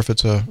not sure if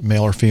it's a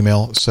male or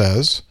female,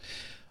 says,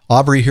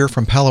 Aubrey here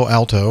from Palo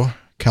Alto,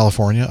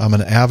 California. I'm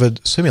an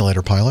avid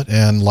simulator pilot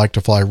and like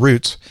to fly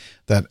routes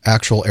that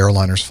actual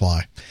airliners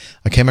fly.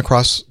 I came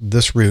across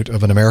this route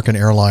of an American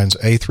Airlines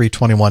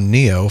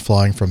A321neo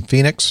flying from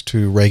Phoenix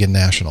to Reagan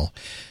National.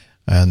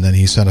 And then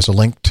he sent us a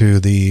link to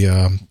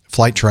the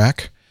flight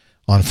track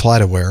on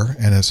FlightAware,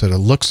 and it said it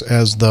looks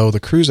as though the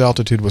cruise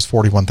altitude was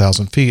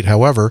 41,000 feet.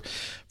 However,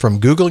 from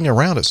Googling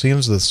around, it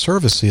seems the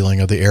service ceiling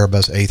of the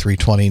Airbus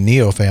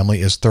A320neo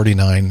family is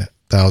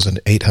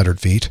 39,800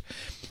 feet.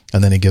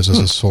 And then he gives us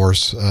a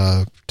source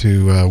to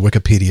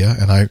Wikipedia,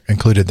 and I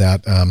included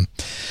that.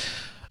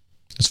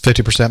 It's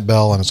 50%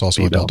 Bell, and it's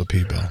also a Delta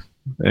P Bell.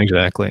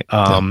 Exactly.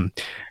 And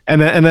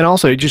And then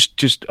also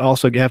just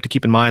also you have to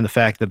keep in mind the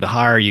fact that the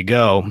higher you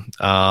go,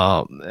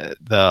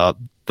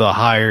 the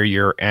higher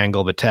your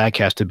angle of attack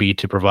has to be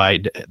to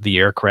provide the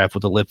aircraft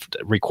with the lift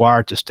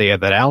required to stay at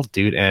that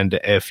altitude. And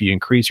if you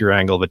increase your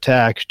angle of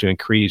attack to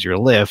increase your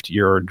lift,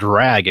 your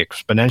drag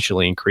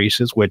exponentially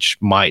increases, which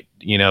might,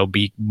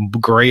 be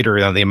greater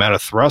than the amount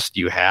of thrust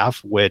you have,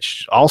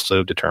 which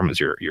also determines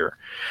your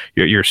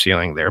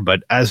ceiling there.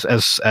 But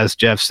as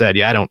Jeff said,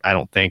 I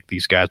don't think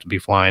these guys would be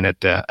flying at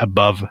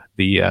above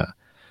the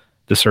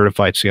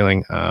certified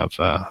ceiling of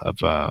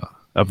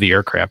the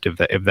aircraft if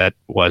that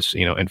was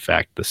in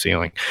fact the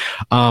ceiling.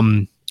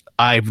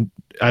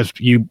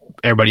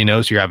 Everybody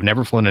knows here, I've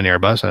never flown an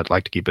Airbus. I'd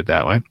like to keep it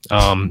that way.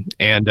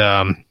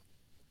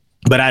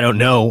 But I don't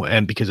know,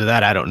 and because of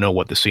that, I don't know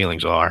what the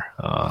ceilings are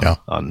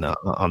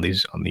on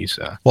these.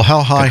 Well,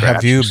 how high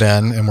have you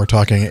been? And we're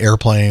talking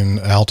airplane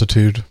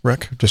altitude,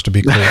 Rick, just to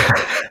be clear.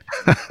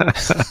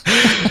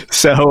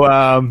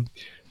 So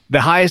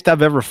the highest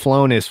I've ever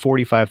flown is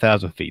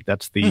 45,000 feet.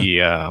 That's the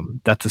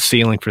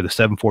ceiling for the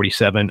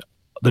 747.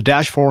 The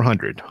Dash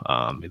 400,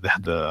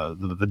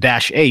 the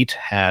Dash 8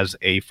 has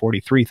a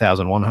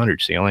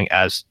 43,100 ceiling,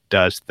 as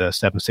does the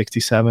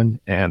 767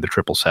 and the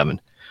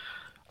 777.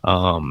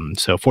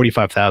 So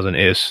 45,000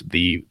 is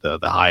the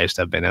highest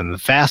I've been, and the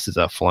fastest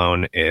I've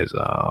flown is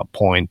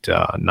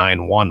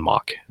 0.91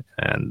 Mach,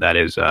 and that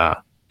is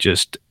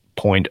just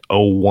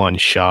 0.01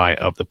 shy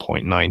of the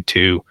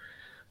 0.92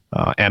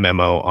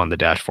 MMO on the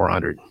Dash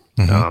 400.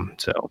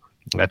 So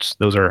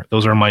those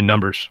are my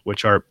numbers,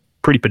 which are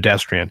pretty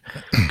pedestrian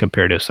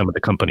compared to some of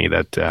the company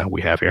that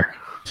we have here.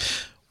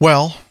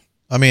 Well,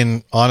 I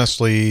mean,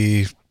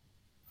 honestly,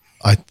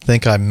 I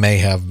think I may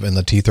have in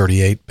the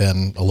T-38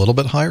 been a little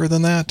bit higher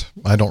than that.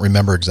 I don't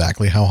remember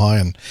exactly how high,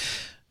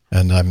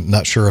 and I'm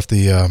not sure if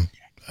the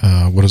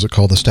what is it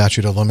called, the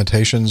statute of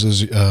limitations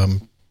is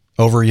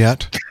over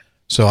yet.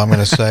 So I'm going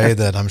to say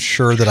that I'm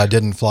sure that I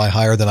didn't fly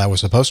higher than I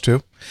was supposed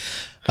to,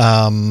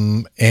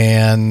 and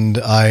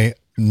I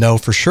know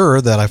for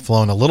sure that I've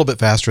flown a little bit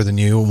faster than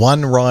you.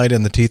 One ride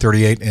in the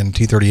T-38 and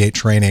T-38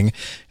 training,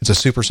 it's a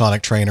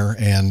supersonic trainer,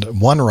 and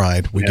one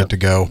ride we get to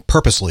go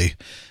purposely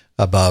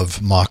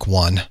above Mach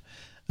 1. Nice.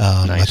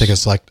 I think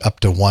it's like up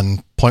to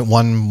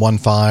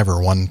 1.115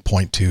 or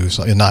 1.2,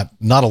 so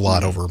not a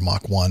lot over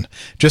Mach 1,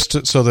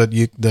 just so that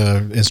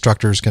the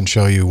instructors can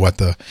show you what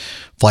the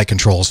flight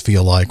controls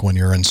feel like when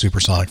you're in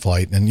supersonic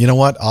flight. And you know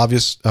what?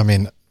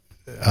 Honestly,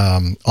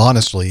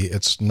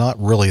 it's not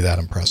really that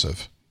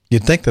impressive.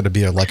 You'd think that it'd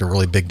be a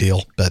really big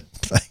deal, but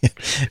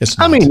it's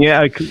not. I mean,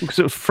 yeah,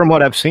 from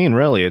what I've seen,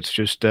 really, it's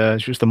just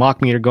the Mach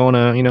meter going to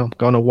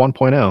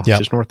 1.0,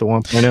 just north of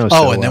 1.0.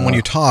 Oh, and then when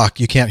you talk,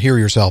 you can't hear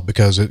yourself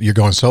because you're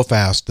going so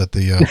fast that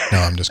no,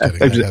 I'm just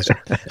kidding.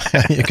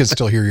 You can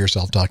still hear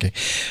yourself talking.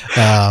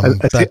 I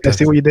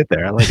see what you did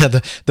there. I like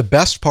the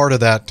best part of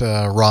that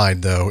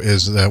ride, though,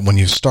 is that when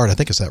you start, I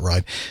think it's that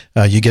ride,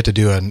 you get to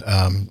do an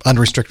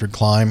unrestricted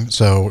climb.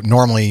 So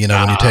normally,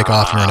 when you take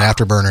off, you're an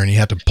afterburner, and you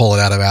have to pull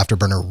it out of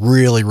afterburner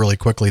really, really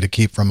quickly to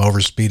keep from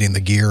overspeeding the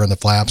gear and the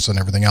flaps and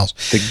everything else.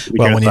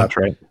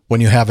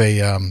 When you have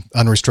a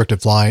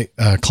unrestricted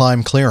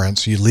climb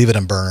clearance, you leave it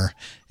in burner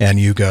and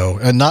you go,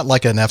 and not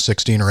like an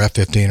F-16 or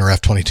F-15 or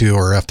F-22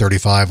 or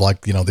F-35,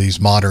 like, these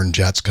modern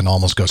jets can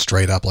almost go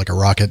straight up like a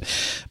rocket,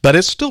 but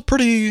it's still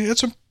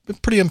it's a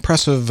pretty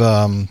impressive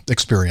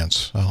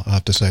experience. I'll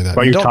have to say that.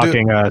 Well, you're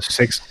talking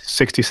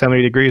 60,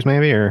 70 degrees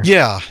maybe, or?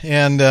 Yeah.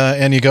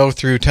 And you go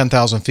through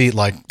 10,000 feet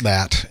like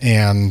that.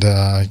 And,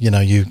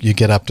 you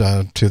get up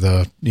to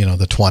the,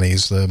 the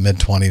 20s, the mid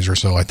 20s or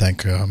so, I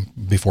think,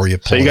 before you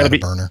pull it out of the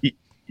burner.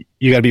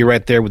 You got to be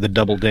right there with the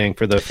double ding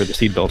for the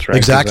seat belts, right?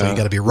 Exactly. You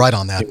got to be right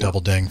on that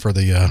double ding for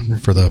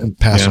the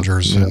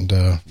passengers and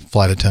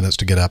flight attendants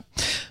to get up.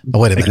 Oh,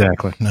 wait a minute.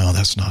 Exactly. No,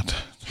 that's not.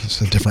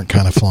 It's a different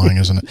kind of flying,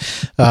 isn't it?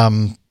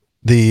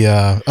 The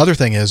other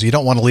thing is you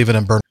don't want to leave it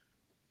in burner.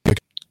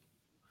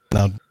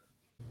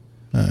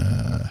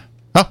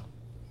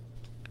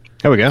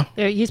 There we go.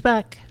 There, he's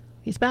back.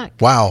 He's back.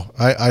 Wow.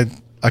 I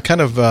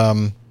kind of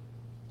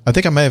I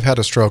think I may have had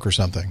a stroke or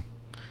something.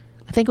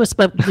 I think it was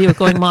you were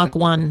going Mach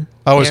 1.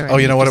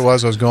 You know what it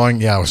was? I was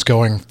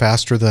going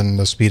faster than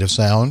the speed of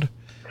sound.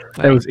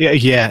 It was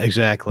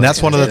exactly. And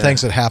that's one of the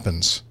things that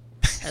happens.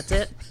 That's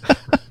it.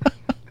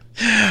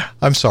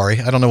 I'm sorry.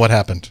 I don't know what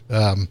happened.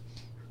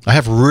 I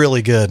have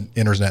really good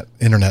internet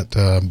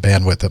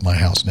bandwidth at my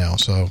house now,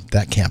 so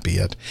that can't be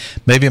it.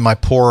 Maybe my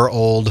poor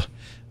old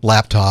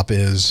laptop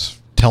is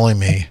telling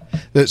me,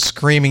 that's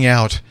screaming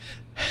out,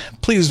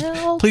 please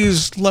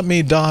let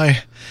me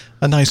die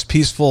a nice,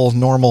 peaceful,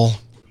 normal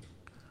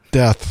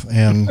death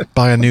and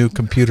buy a new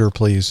computer,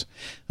 please.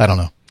 I don't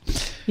know.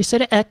 You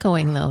said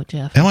echoing, though,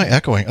 Jeff. Am I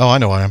echoing? Oh, I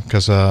know I am,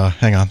 because,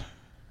 hang on.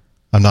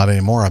 I'm not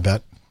anymore, I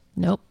bet.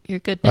 Nope, you're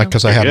good now.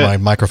 Because I have my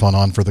microphone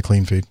on for the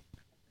clean feed.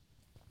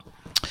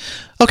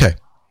 Okay,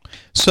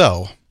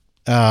 so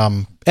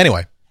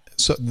anyway,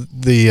 so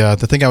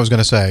the thing I was going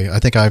to say, I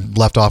think I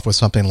left off with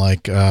something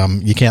like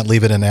you can't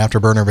leave it in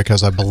afterburner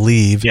because I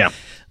believe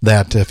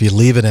that if you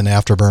leave it in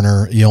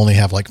afterburner, you only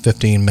have like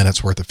 15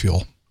 minutes worth of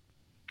fuel.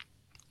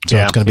 So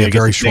it's going to be a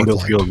very short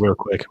flight. Fuel real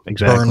quick.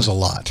 Exactly. Burns a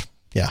lot.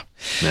 Yeah.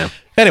 Yeah.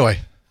 Anyway,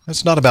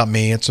 it's not about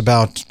me. It's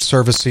about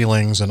service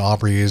ceilings, and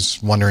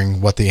Aubrey's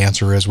wondering what the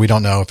answer is. We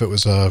don't know if it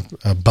was a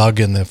bug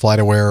in the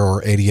FlightAware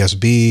or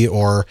ADS-B,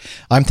 or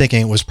I'm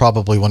thinking it was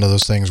probably one of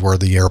those things where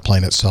the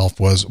airplane itself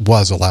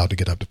was allowed to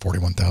get up to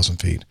 41,000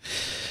 feet.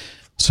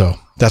 So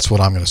that's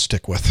what I'm going to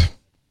stick with.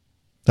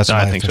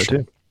 I think so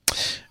too.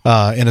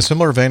 In a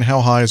similar vein,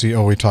 how high is he?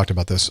 Oh, we talked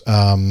about this.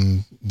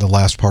 The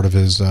last part of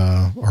his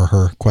or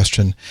her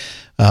question.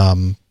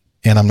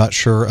 And I'm not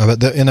sure.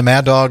 In the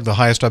Mad Dog, the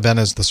highest I've been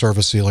is the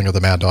service ceiling of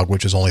the Mad Dog,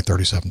 which is only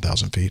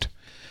 37,000 feet.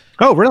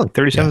 Oh, really?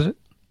 37? Yeah.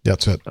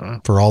 That's it.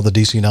 For all the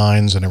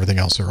DC-9s and everything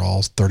else, they're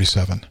all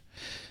 37.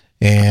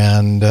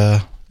 And,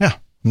 I'm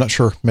not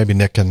sure. Maybe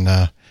Nick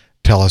can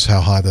tell us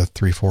how high the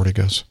 340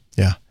 goes.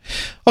 Yeah.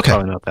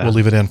 Okay. We'll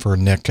leave it in for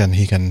Nick, and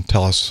he can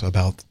tell us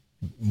about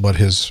what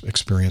his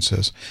experience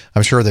is.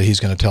 I'm sure that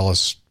he's going to tell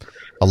us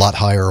a lot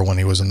higher when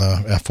he was in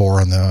the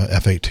F4 and the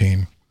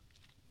F-18.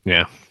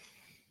 Yeah.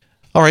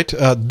 All right,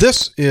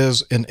 this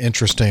is an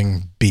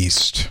interesting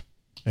beast,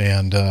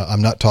 and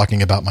I'm not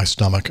talking about my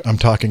stomach. I'm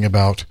talking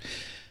about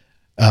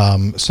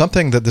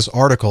something that this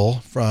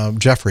article from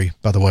Jeffrey,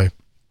 by the way,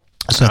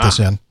 sent this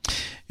in,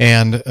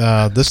 and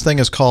this thing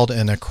is called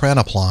an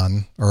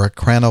ecranoplan or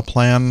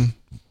ecranoplan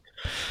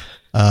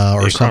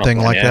or something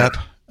like that.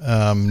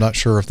 I'm not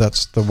sure if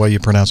that's the way you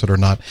pronounce it or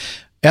not.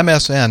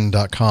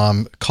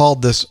 MSN.com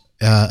called this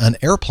an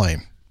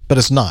airplane, but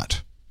it's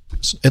not.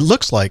 It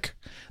looks like.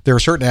 There are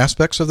certain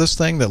aspects of this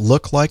thing that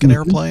look like an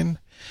airplane, and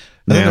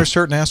then there's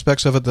certain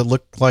aspects of it that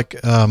look like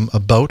a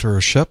boat or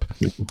a ship.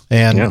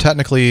 And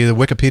technically, the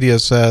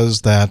Wikipedia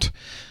says that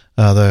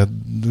the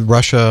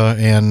Russia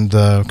and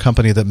the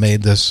company that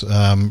made this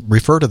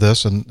refer to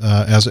this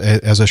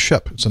as a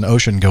ship. It's an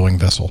ocean-going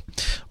vessel,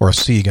 or a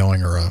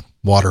sea-going, or a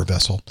water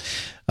vessel.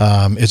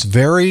 It's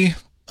very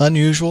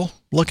unusual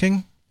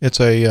looking. It's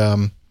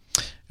a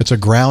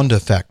ground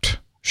effect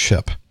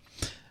ship.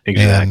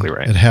 Exactly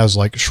right. It has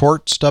like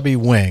short, stubby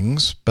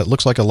wings, but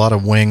looks like a lot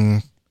of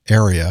wing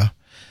area.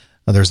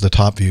 There's the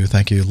top view.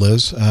 Thank you,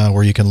 Liz,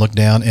 where you can look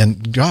down.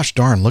 And gosh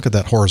darn, look at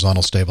that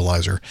horizontal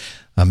stabilizer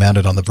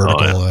mounted on the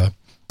vertical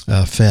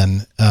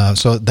fin.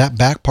 So that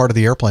back part of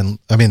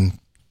the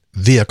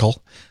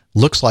vehicle,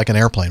 looks like an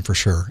airplane for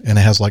sure. And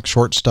it has like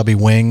short, stubby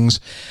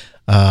wings.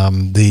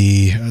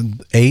 The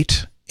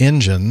 8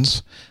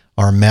 engines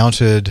are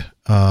mounted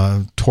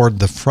toward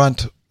the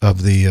front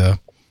of the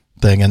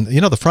thing, and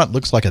the front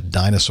looks like a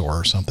dinosaur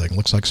or something. It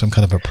looks like some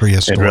kind of a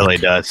prehistoric. It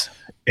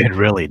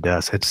really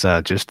does. It's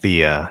just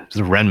the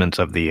remnants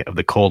of the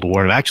Cold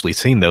War. I've actually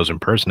seen those in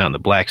person out in the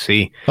Black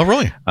Sea. Oh,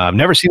 really? I've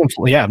never seen them.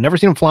 Yeah, I've never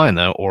seen them flying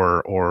though,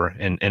 or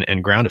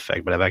in ground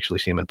effect. But I've actually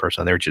seen them in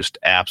person. They're just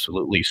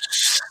absolutely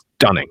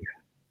stunning.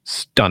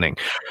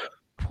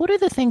 What are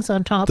the things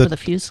on top of the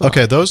fuselage?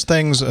 Okay, those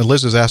things.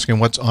 Liz is asking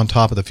what's on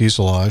top of the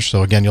fuselage.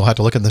 So again, you'll have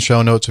to look at the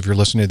show notes if you're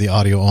listening to the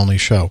audio-only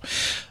show.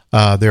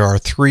 There are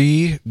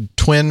 3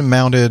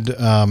 twin-mounted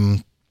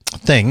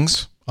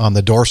things on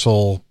the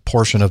dorsal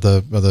portion of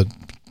the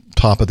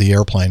top of the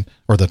airplane,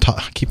 or the top.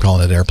 I keep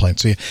calling it airplane.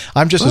 See,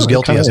 I'm just as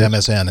guilty as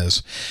MSN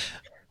is.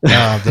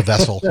 The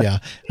vessel, yeah.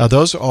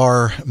 Those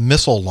are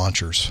missile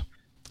launchers.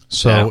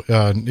 So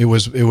it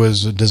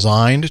was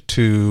designed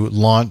to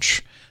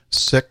launch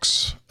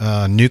 6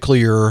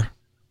 nuclear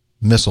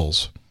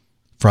missiles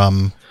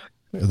from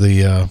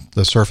the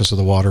surface of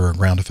the water or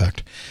ground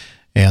effect.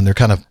 And they're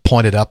kind of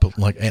pointed up,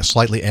 like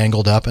slightly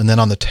angled up. And then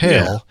on the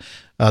tail,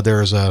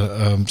 there's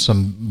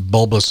some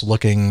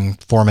bulbous-looking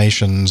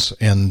formations,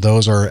 and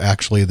those are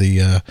actually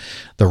the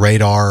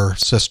radar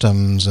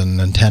systems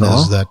and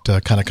antennas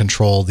that kind of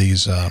control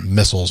these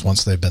missiles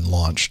once they've been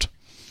launched.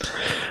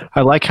 I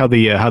like how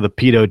the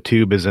pitot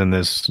tube is in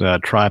this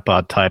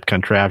tripod type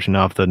contraption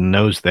off the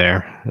nose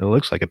there. It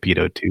looks like a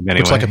pitot tube.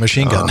 Anyway, looks like a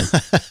machine gun.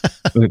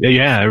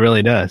 Yeah, it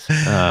really does.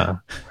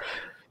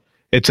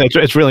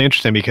 It's really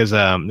interesting because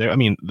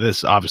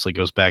this obviously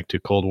goes back to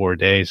Cold War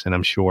days, and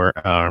I'm sure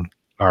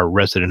our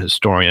resident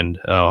historian,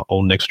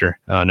 old Nixter,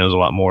 knows a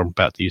lot more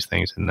about these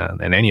things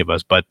than any of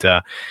us. But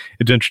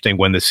it's interesting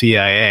when the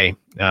CIA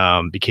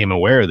became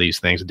aware of these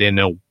things, they didn't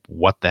know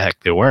what the heck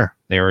they were.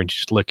 They were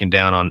just looking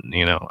down on,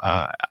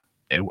 I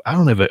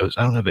don't know if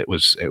it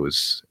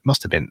was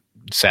must have been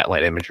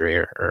satellite imagery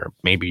or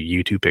maybe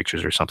YouTube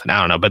pictures or something. I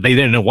don't know, but they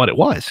didn't know what it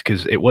was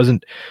because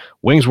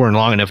wings weren't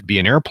long enough to be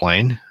an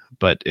airplane,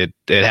 but it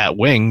had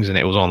wings and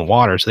it was on the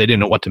water, so they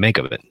didn't know what to make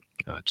of it.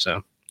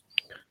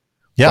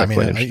 Yeah,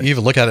 you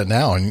even look at it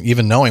now, and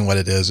even knowing what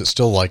it is, it's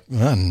still like,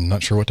 I'm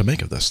not sure what to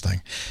make of this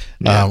thing.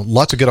 Yeah.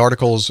 Lots of good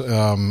articles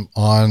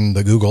on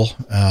the Google,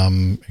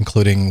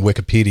 including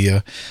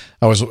Wikipedia.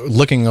 I was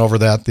looking over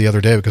that the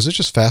other day because it's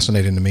just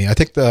fascinating to me. I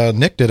think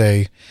Nick did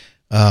a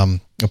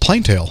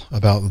plane tale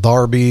about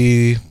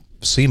Tharby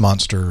sea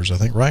monsters, I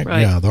think, right?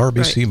 Yeah,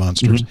 Tharby sea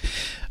monsters.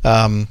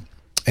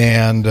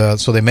 Mm-hmm.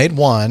 So they made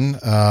one,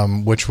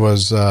 which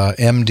was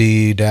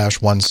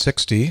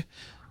MD-160,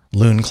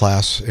 Loon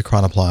class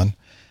Ecranoplan,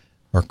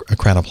 or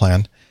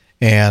Ecranoplan,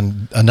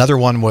 and another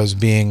one was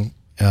being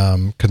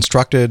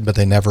constructed, but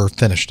they never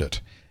finished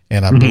it.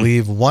 And I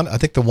believe I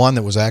think the one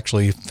that was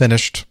actually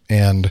finished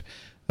and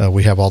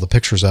we have all the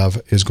pictures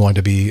of is going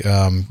to be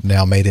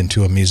now made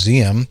into a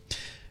museum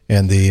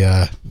in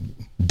the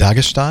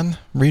Dagestan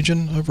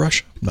region of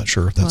Russia. I'm not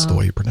sure if that's the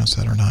way you pronounce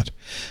that or not.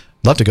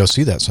 Love to go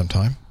see that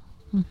sometime.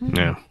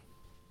 Yeah.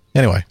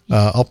 Anyway,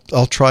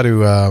 I'll try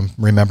to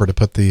remember to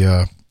put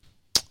the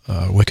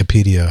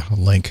Wikipedia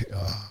link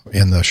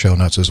in the show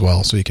notes as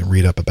well, so you can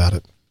read up about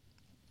it.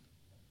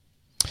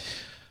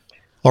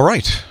 All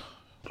right,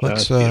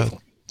 let's.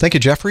 Thank you,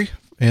 Jeffrey,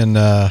 in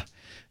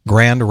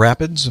Grand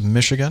Rapids,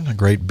 Michigan, a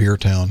great beer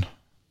town.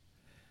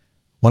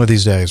 One of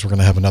these days, we're going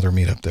to have another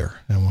meetup there,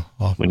 and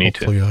hopefully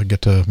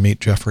get to meet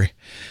Jeffrey.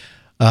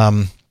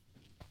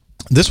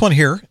 This one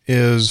here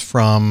is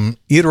from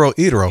Iro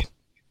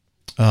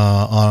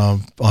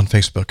on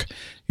Facebook.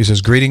 He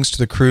says, "Greetings to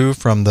the crew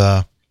from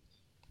the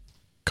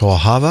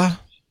Kauhava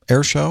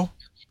Air Show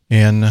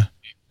in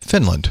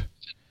Finland."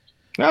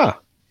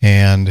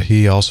 And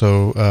he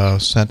also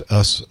sent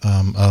us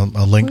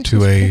a link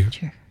to a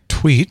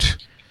tweet.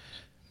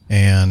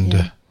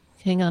 And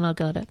hang on, I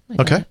got it.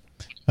 Okay.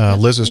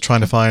 Liz is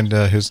trying to find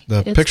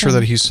the picture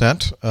that he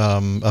sent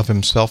of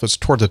himself. It's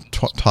toward the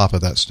top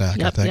of that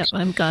stack, I think. Yep,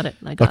 I got it.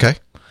 Okay.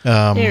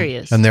 There he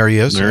is. And there he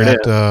is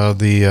at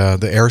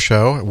the air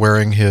show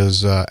wearing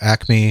his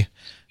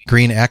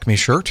green Acme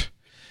shirt.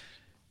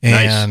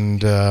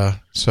 And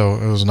so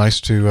it was nice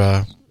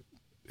to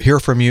hear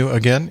from you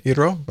again,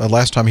 Iro.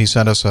 Last time he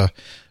sent us a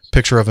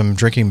picture of him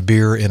drinking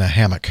beer in a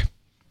hammock.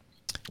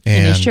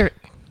 In his shirt.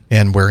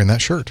 And wearing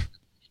that shirt.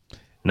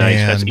 Nice.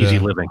 That's easy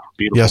living.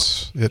 Beautiful.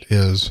 Yes, it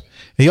is.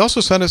 He also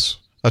sent us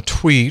a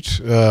tweet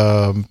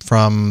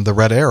from the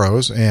Red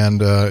Arrows, and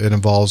it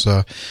involves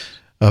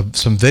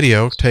some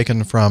video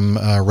taken from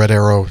Red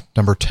Arrow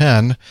number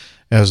 10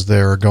 as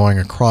they're going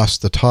across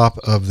the top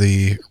of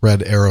the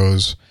Red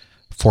Arrows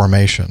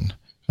formation.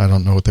 I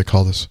don't know what they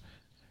call this.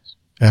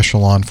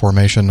 Echelon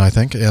formation, I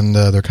think. And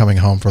they're coming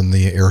home from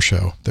the air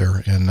show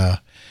there in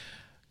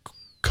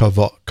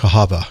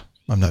Kauhava.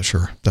 I'm not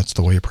sure if that's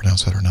the way you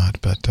pronounce that or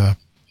not. But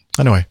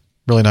anyway,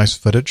 really nice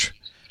footage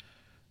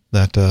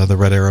that the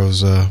Red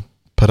Arrows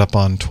put up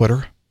on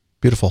Twitter.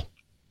 Beautiful.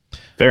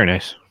 Very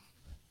nice.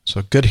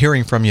 So good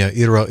hearing from you,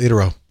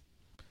 Iro.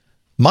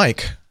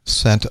 Mike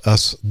sent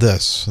us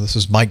this. This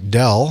is Mike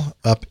Dell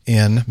up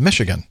in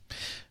Michigan.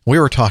 We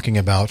were talking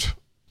about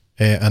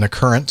an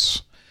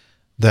occurrence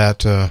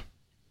that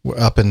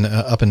up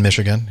in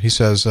Michigan. He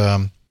says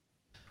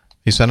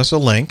he sent us a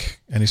link,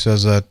 and he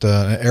says that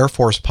an Air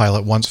Force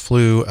pilot once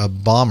flew a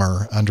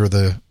bomber under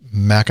the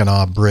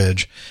Mackinac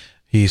Bridge.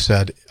 He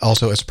said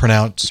also it's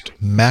pronounced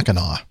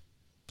Mackinac.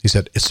 He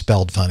said it's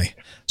spelled funny.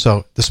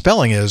 So the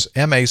spelling is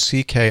Mackinac.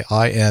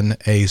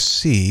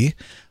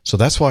 So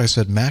that's why I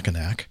said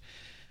Mackinac.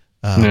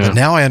 But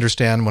now I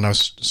understand when I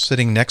was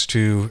sitting next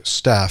to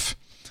Steph,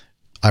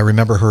 I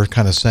remember her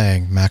kind of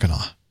saying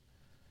Mackinac.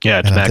 Yeah,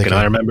 it's Mackinac.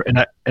 I remember,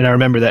 and I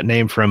remember that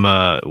name from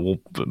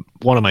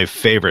one of my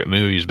favorite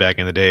movies back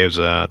in the day. It was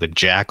The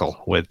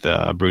Jackal with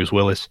Bruce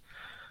Willis.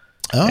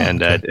 Oh,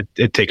 and okay.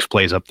 it takes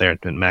place up there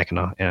in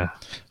Mackinac. Yeah.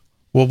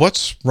 Well,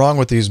 what's wrong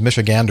with these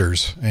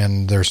Michiganders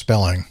and their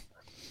spelling?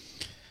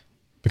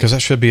 Because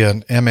that should be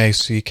an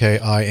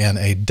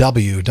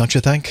Mackinaw, don't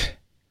you think?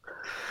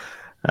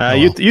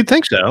 You'd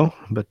think so,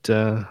 but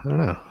I don't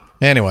know.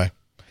 Anyway,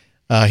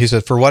 he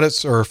said,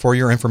 for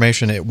your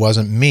information, it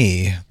wasn't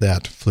me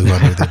that flew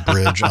under the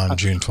bridge on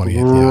June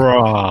 28th.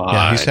 Right.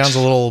 Yeah, he sounds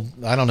a little,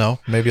 I don't know,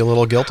 maybe a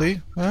little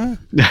guilty, a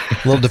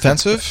little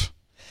defensive.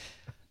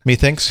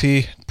 Methinks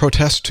he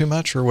protests too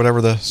much, or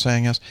whatever the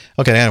saying is.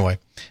 Okay, anyway,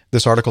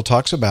 this article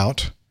talks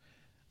about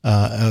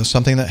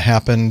something that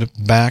happened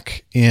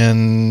back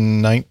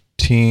in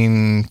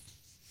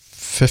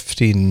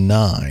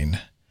 1959,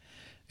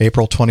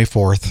 April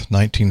 24th,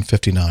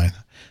 1959.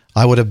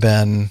 I would have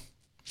been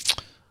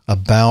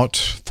about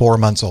 4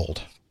 months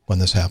old when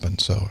this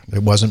happened, so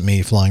it wasn't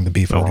me flying the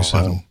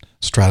B-47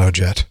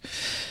 Stratojet.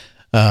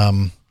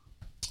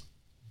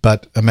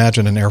 But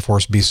imagine an Air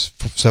Force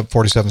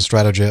B-47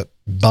 Stratojet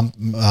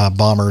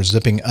bomber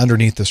zipping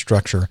underneath the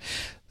structure.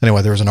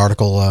 Anyway, there was an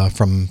article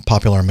from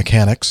Popular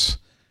Mechanics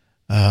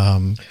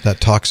that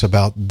talks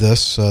about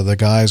this. The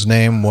guy's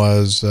name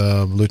was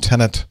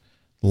Lieutenant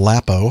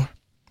Lapo.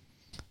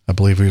 I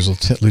believe he was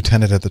a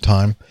lieutenant at the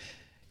time.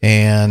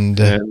 And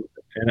I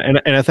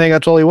think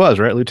that's all he was,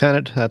 right,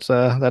 Lieutenant? That's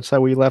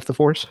how we left the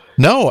force?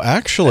 No,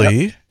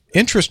 actually,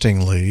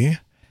 interestingly...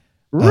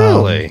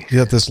 Really?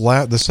 Yeah,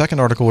 the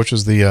second article, which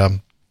is the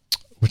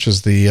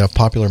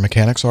Popular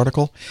Mechanics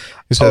article,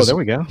 it says, there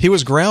we go. He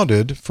was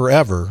grounded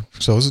forever,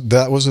 so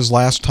that was his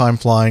last time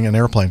flying an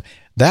airplane.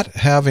 That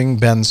having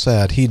been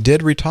said, he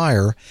did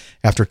retire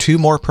after 2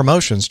 more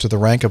promotions to the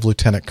rank of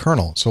lieutenant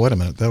colonel. So wait a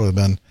minute, that would have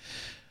been,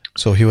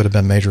 so he would have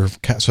been major.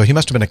 So he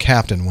must have been a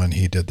captain when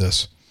he did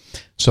this.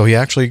 So he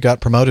actually got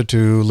promoted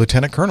to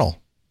lieutenant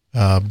colonel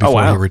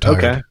before he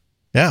retired. Okay.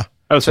 Yeah.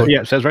 Oh, so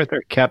yeah, it says right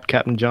there,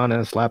 Captain John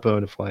S. Lapo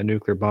to fly a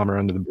nuclear bomber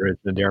under the bridge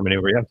in the Dare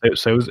maneuver. Yeah,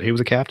 so he was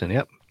a captain.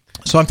 Yep.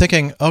 So I'm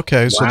thinking,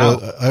 okay, so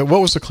Wow.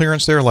 what was the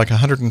clearance there? Like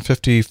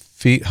 150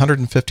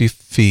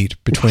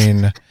 feet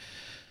between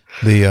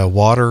the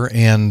water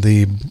and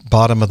the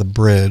bottom of the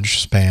bridge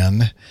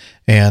span.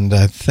 And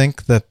I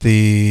think that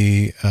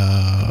the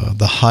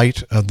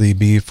height of the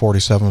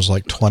B-47 was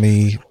like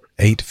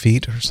 28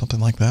 feet or something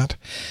like that.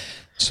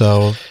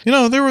 So,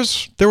 there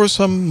was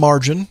some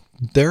margin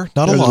there,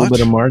 not a lot. A little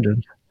bit of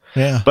margin.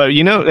 Yeah. But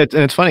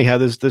it's funny how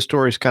this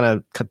story's kind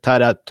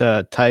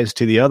of ties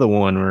to the other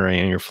one where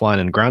you're flying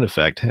in ground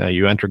effect.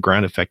 You enter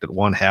ground effect at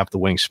 1/2 the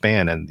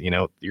wingspan, and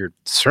you're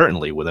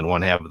certainly within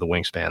 1/2 of the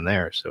wingspan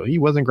there. So he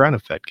wasn't ground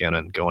effect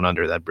going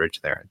under that bridge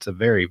there. It's a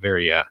very,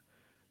 very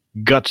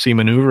gutsy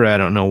maneuver. I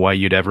don't know why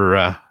you'd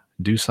ever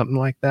do something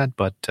like that,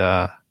 but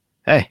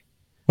hey.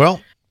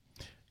 Well,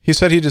 he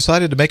said he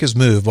decided to make his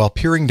move while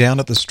peering down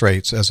at the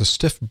straits as a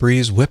stiff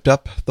breeze whipped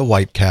up the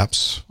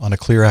Whitecaps on a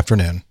clear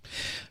afternoon.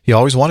 He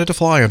always wanted to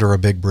fly under a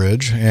big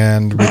bridge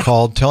and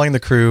recalled telling the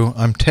crew,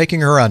 "I'm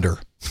taking her under."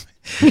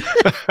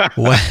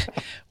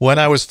 When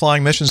I was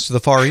flying missions to the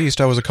Far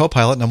East, I was a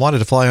co-pilot and I wanted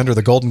to fly under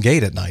the Golden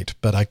Gate at night,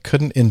 but I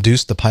couldn't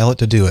induce the pilot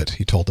to do it,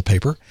 he told the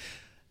paper,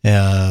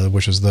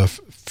 which is the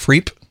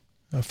FREEP,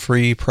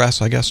 Free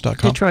Press, I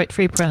guess.com. Detroit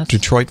Free Press.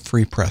 Detroit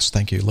Free Press.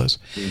 Thank you, Liz.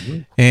 Mm-hmm.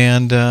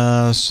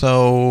 And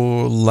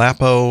so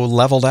Lapo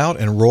leveled out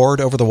and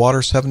roared over the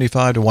water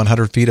 75 to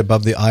 100 feet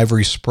above the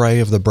ivory spray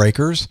of the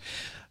breakers.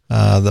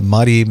 The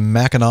mighty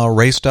Mackinac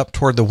raced up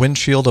toward the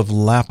windshield of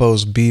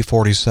Lapo's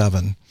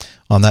B-47.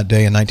 On that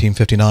day in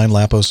 1959,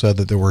 Lapo said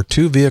that there were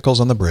 2 vehicles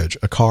on the bridge,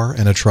 a car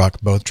and a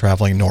truck, both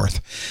traveling north.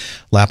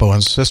 Lapo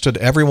insisted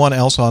everyone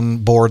else on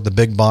board the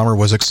big bomber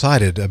was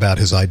excited about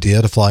his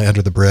idea to fly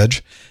under the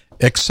bridge,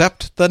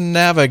 except the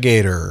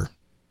navigator.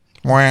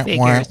 Wah,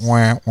 wah,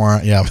 wah,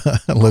 wah. Yeah,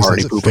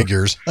 Liz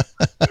figures.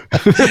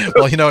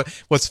 Well,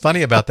 what's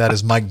funny about that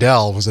is Mike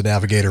Dell was a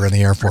navigator in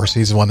the Air Force.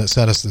 He's the one that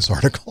sent us this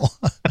article.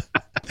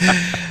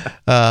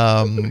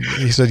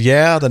 He said,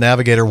 yeah, the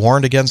navigator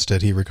warned against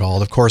it, he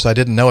recalled. Of course, I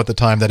didn't know at the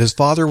time that his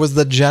father was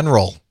the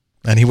general,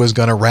 and he was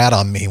going to rat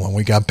on me when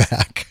we got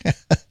back.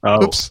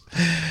 Oh. Oops.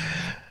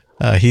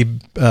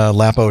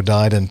 Lapo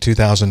died in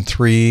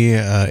 2003,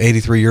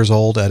 83 years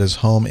old, at his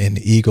home in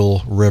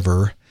Eagle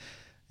River.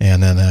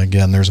 And then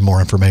again, there's more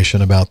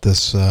information about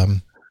this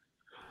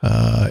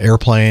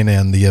airplane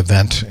and the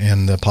event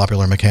in the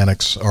Popular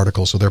Mechanics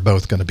article. So they're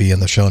both going to be in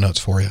the show notes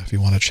for you if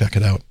you want to check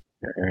it out.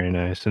 Very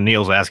nice. And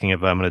Neil's asking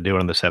if I'm going to do it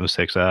on the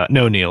 7.6.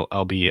 No, Neil,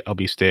 I'll be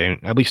staying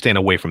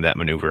away from that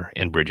maneuver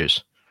in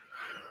bridges.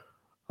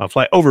 I'll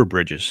fly over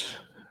bridges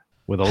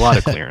with a lot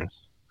of clearance.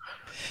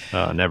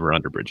 Never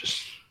under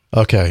bridges.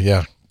 Okay.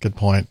 Yeah. Good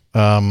point.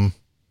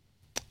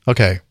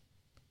 Okay.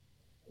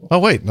 Oh,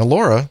 wait. Now,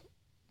 Laura,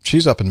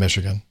 she's up in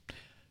Michigan.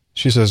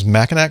 She says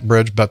Mackinac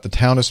Bridge, but the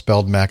town is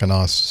spelled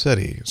Mackinac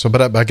City. So,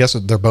 but I guess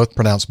they're both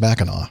pronounced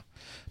Mackinac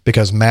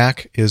because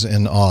Mac is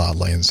in awe,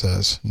 Lane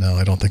says. No,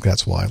 I don't think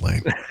that's why,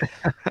 Lane.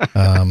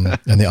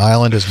 And the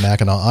island is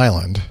Mackinac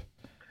Island.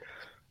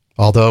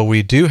 Although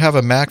we do have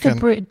a Mackinac.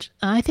 The bridge.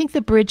 I think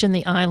the bridge and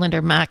the island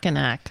are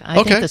Mackinac.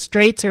 I think the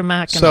straits are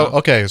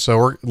Mackinac.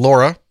 So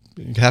Laura,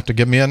 you have to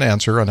give me an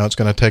answer. I know it's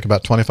going to take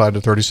about 25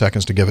 to 30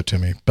 seconds to give it to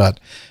me, but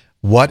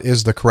what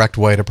is the correct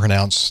way to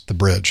pronounce the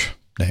bridge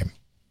name?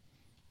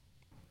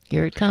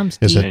 Here it comes.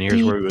 Is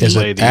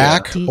it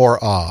Ack or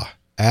Ah?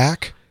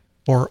 Ack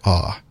or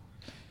Ah?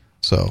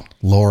 So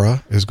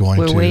Laura is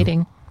going to... We're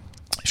waiting.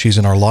 She's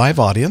in our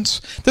live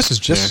audience. This is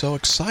just so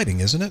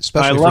exciting, isn't it?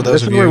 Especially for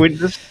those of you...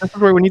 This is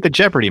where we need the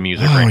Jeopardy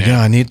music right now.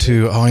 Yeah, I need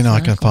to... Oh, I know. I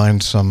can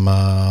find some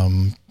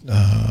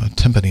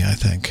timpani, I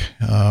think.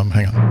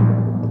 Hang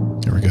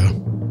on. Here we go.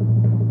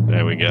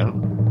 There we go.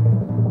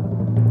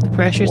 The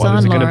pressure's on, Laura. What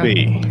is it going to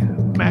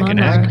be?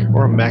 Mackinac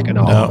or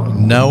Mackinac?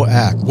 No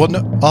Ack. Well,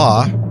 no,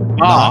 Ah.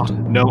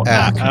 No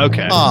Ack.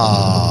 Okay.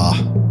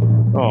 Ah.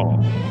 Oh.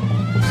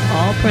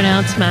 All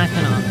pronounced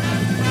Mackinac.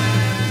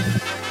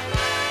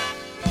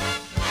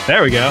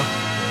 There we go.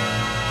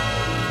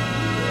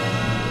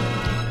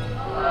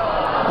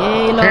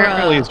 Yay, Laura.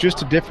 Apparently, it's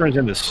just a difference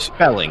in the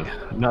spelling,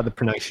 not the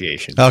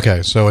pronunciation.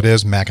 Okay, so it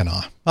is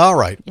Mackinac. All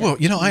right. Yeah.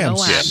 Well, I am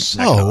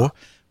so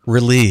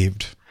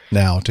relieved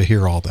now to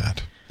hear all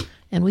that.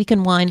 And we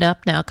can wind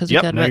up now because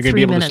we've got about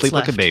 3 minutes left.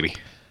 Like a baby.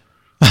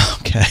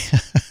 Okay.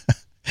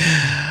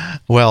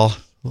 Well,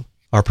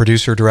 our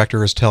producer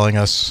director is telling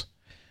us,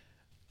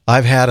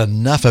 I've had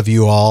enough of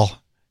you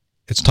all.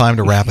 It's time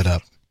to wrap it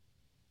up.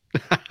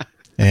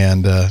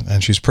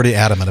 And she's pretty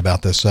adamant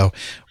about this. So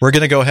we're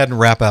going to go ahead and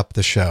wrap up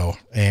the show.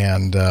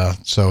 And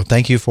so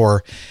thank you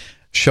for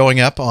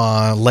showing up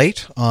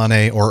late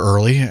or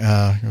early,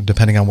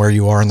 depending on where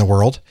you are in the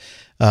world.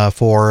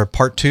 For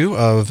part 2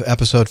 of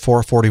episode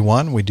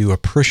 441. We do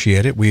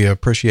appreciate it. We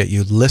appreciate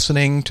you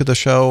listening to the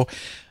show,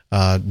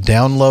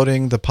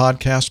 downloading the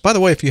podcast. By the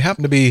way, if you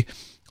happen to be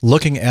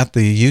looking at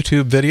the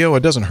YouTube video,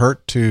 it doesn't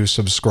hurt to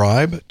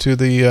subscribe to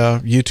the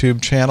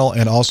YouTube channel.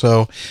 And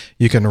also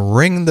you can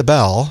ring the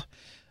bell,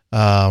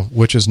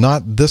 which is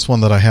not this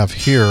one that I have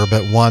here,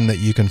 but one that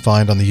you can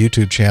find on the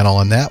YouTube channel.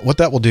 And what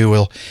that will do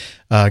will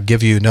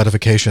give you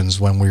notifications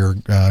when we're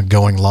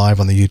going live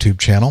on the YouTube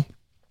channel.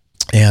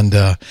 And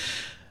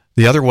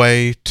the other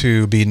way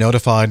to be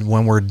notified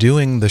when we're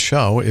doing the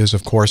show is,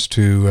 of course,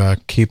 to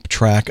keep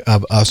track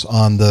of us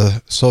on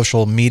the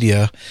social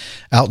media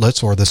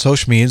outlets, or the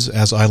socials,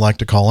 as I like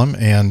to call them.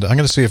 And I'm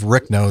going to see if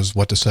Rick knows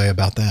what to say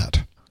about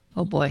that.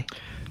 Oh, boy.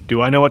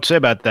 Do I know what to say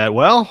about that?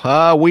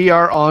 Well, we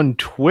are on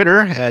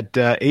Twitter at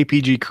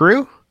APG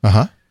Crew.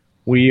 Uh-huh.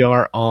 We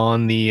are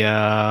on the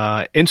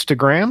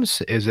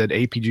Instagrams. Is it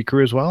APG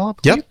Crew as well?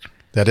 Yep,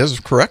 that is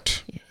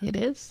correct. It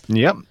is.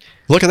 Yep.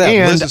 Look at that.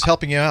 And Liz is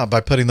helping you out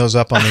by putting those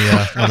up on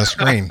the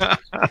screen.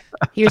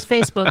 Here's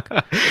Facebook.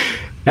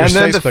 And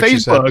then the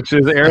Facebook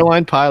is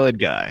Airline Pilot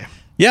Guy.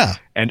 Yeah.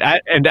 And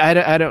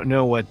I don't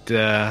know what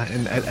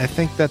and I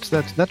think that's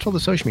all the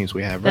social medias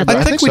we have. Right?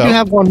 I think we so. do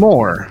have one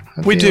more.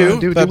 We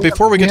do. But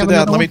before we get to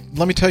that,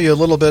 let me tell you a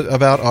little bit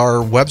about our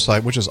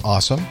website, which is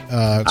awesome.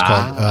 It's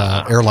called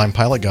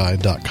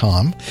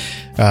airlinepilotguide.com,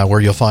 where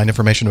you'll find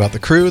information about the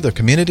crew, the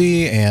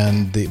community,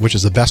 and which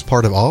is the best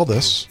part of all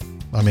this.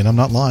 I mean, I'm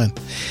not lying.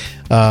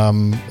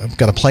 I've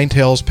got a Plain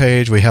Tales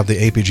page. We have the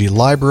APG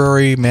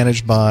library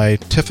managed by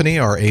Tiffany,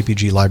 our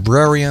APG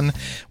librarian.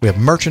 We have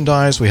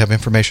merchandise. We have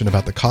information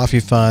about the coffee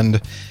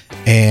fund.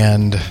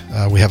 And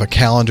we have a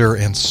calendar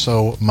and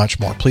so much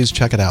more. Please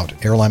check it out,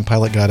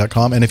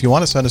 airlinepilotguy.com. And if you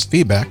want to send us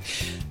feedback,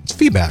 it's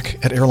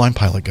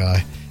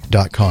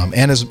feedback@airlinepilotguy.com.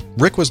 And as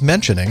Rick was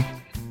mentioning,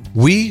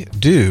 we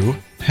do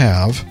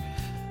have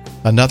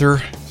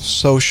another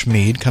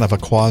Sochmead, kind of a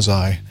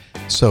quasi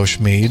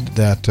Sochmead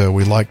that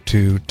we like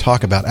to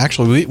talk about.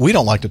 Actually, we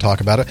don't like to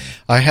talk about it.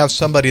 I have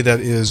somebody that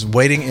is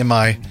waiting in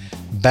my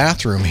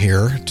bathroom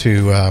here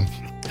to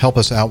help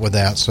us out with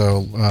that.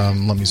 So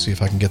let me see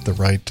if I can get the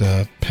right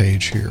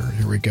page here.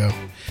 Here we go.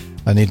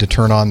 I need to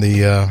turn on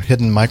the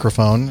hidden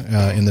microphone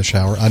in the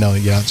shower. I know,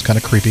 yeah, it's kind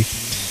of creepy.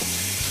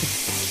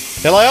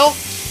 Hello?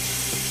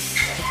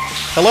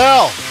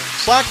 Hello?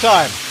 Slack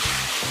time.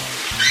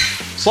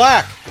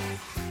 Slack.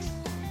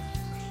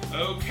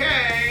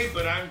 Okay,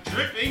 but I'm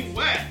dripping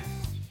wet.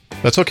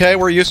 That's okay.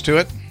 We're used to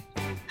it.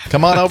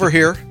 Come on over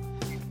here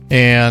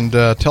and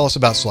tell us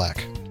about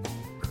Slack.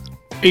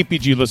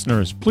 APG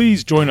listeners,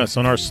 please join us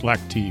on our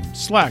Slack team.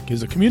 Slack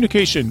is a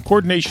communication,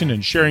 coordination,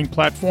 and sharing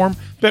platform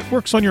that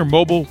works on your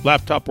mobile,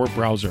 laptop, or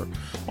browser.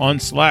 On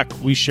Slack,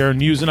 we share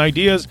news and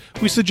ideas.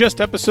 We suggest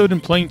episode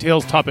and Plain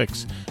Tales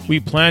topics. We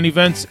plan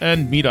events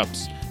and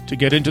meetups. To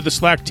get into the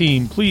Slack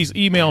team, please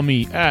email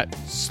me at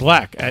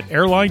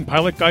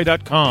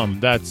slack@airlinepilotguy.com.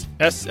 That's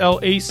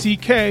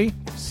SLACK,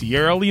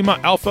 Sierra Lima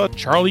Alpha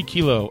Charlie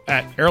Kilo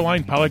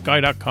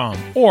 @airlinepilotguy.com.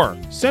 Or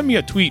send me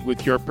a tweet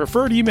with your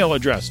preferred email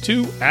address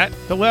to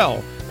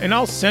 @Hillel, and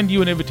I'll send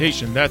you an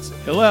invitation. That's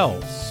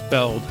Hillel,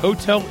 spelled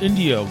Hotel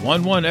India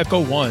 11 Echo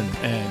 1,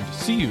 and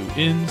see you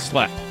in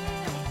Slack.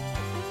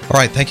 All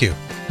right, thank you.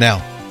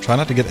 Now, try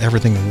not to get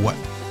everything wet.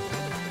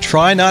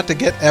 Try not to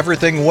get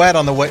everything wet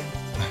on the way.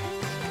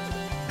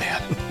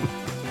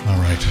 All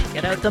right.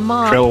 Get out the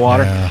mop. Trail of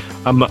water. Yeah.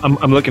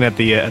 I'm looking at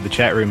the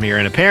chat room here,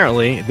 and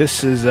apparently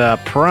this is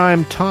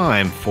prime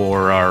time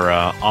for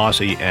our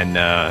Aussie and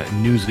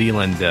New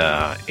Zealand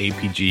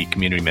APG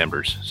community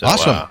members. So,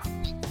 awesome.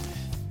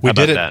 We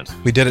did it. That?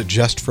 We did it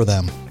just for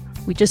them.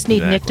 We just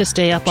need Nick to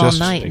stay up all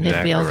night, and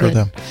it'll be all good.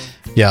 Them.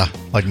 Yeah,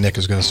 like Nick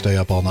is going to stay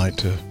up all night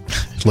too.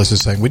 Liz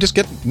is saying we just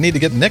need to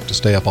get Nick to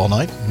stay up all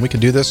night, and we can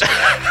do this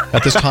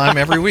at this time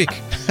every week.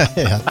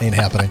 Yeah, ain't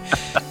happening.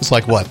 It's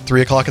like what,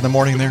 3 o'clock in the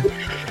morning there?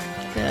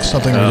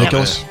 Something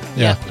ridiculous.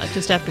 Yeah,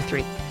 just after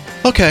 3.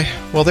 Okay,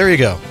 well there you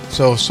go.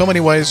 So many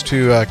ways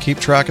to keep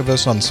track of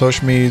us on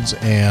social medias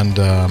and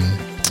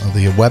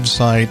the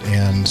website,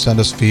 and send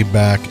us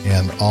feedback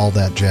and all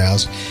that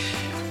jazz.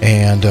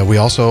 And we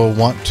also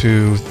want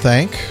to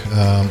thank,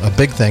 a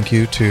big thank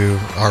you to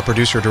our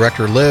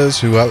producer-director, Liz,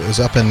 who is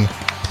up in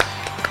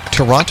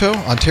Toronto,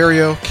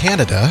 Ontario,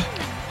 Canada.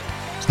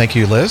 Thank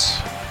you, Liz,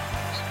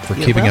 for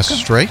keeping us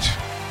straight.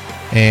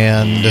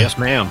 And yes,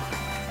 ma'am.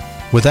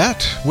 With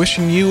that,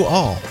 wishing you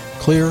all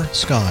clear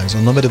skies,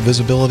 unlimited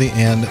visibility,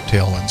 and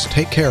tailwinds.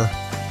 Take care.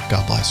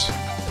 God bless.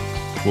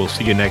 We'll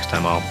see you next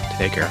time, all.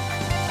 Take care.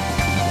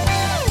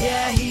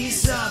 Yeah,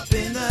 he's up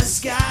in the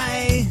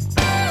sky.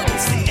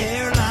 It's the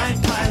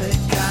airline pilot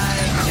guy.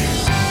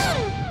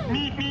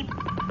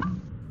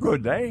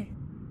 Good day.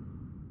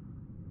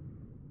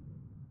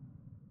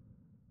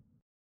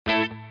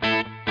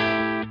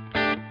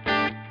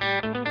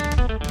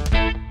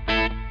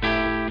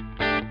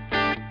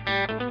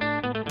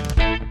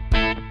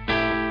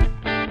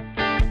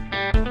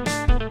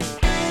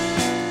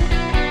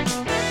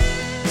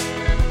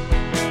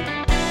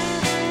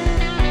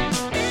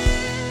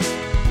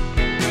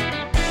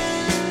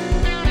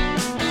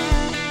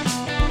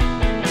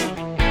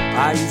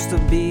 I used to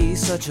be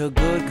such a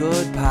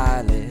good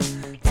pilot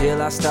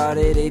till I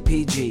started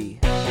APG.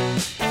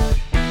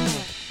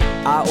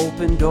 I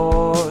opened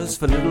doors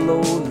for little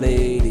old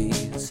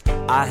ladies.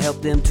 I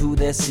helped them to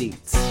their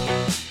seats.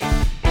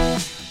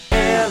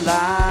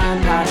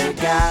 Airline pilot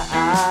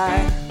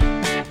guy,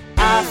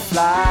 I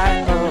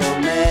fly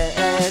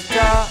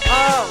America.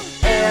 Oh,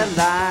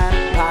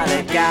 airline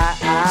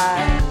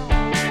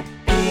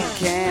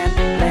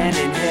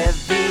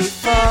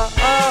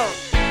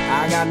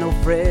no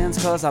friends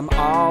cause I'm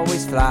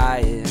always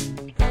flying.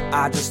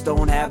 I just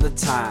don't have the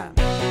time.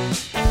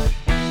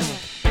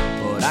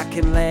 But I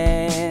can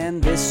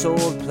land this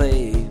old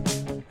plane.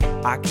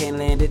 I can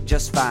land it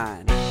just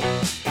fine.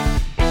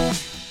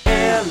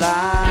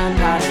 Airline,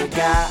 how they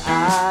got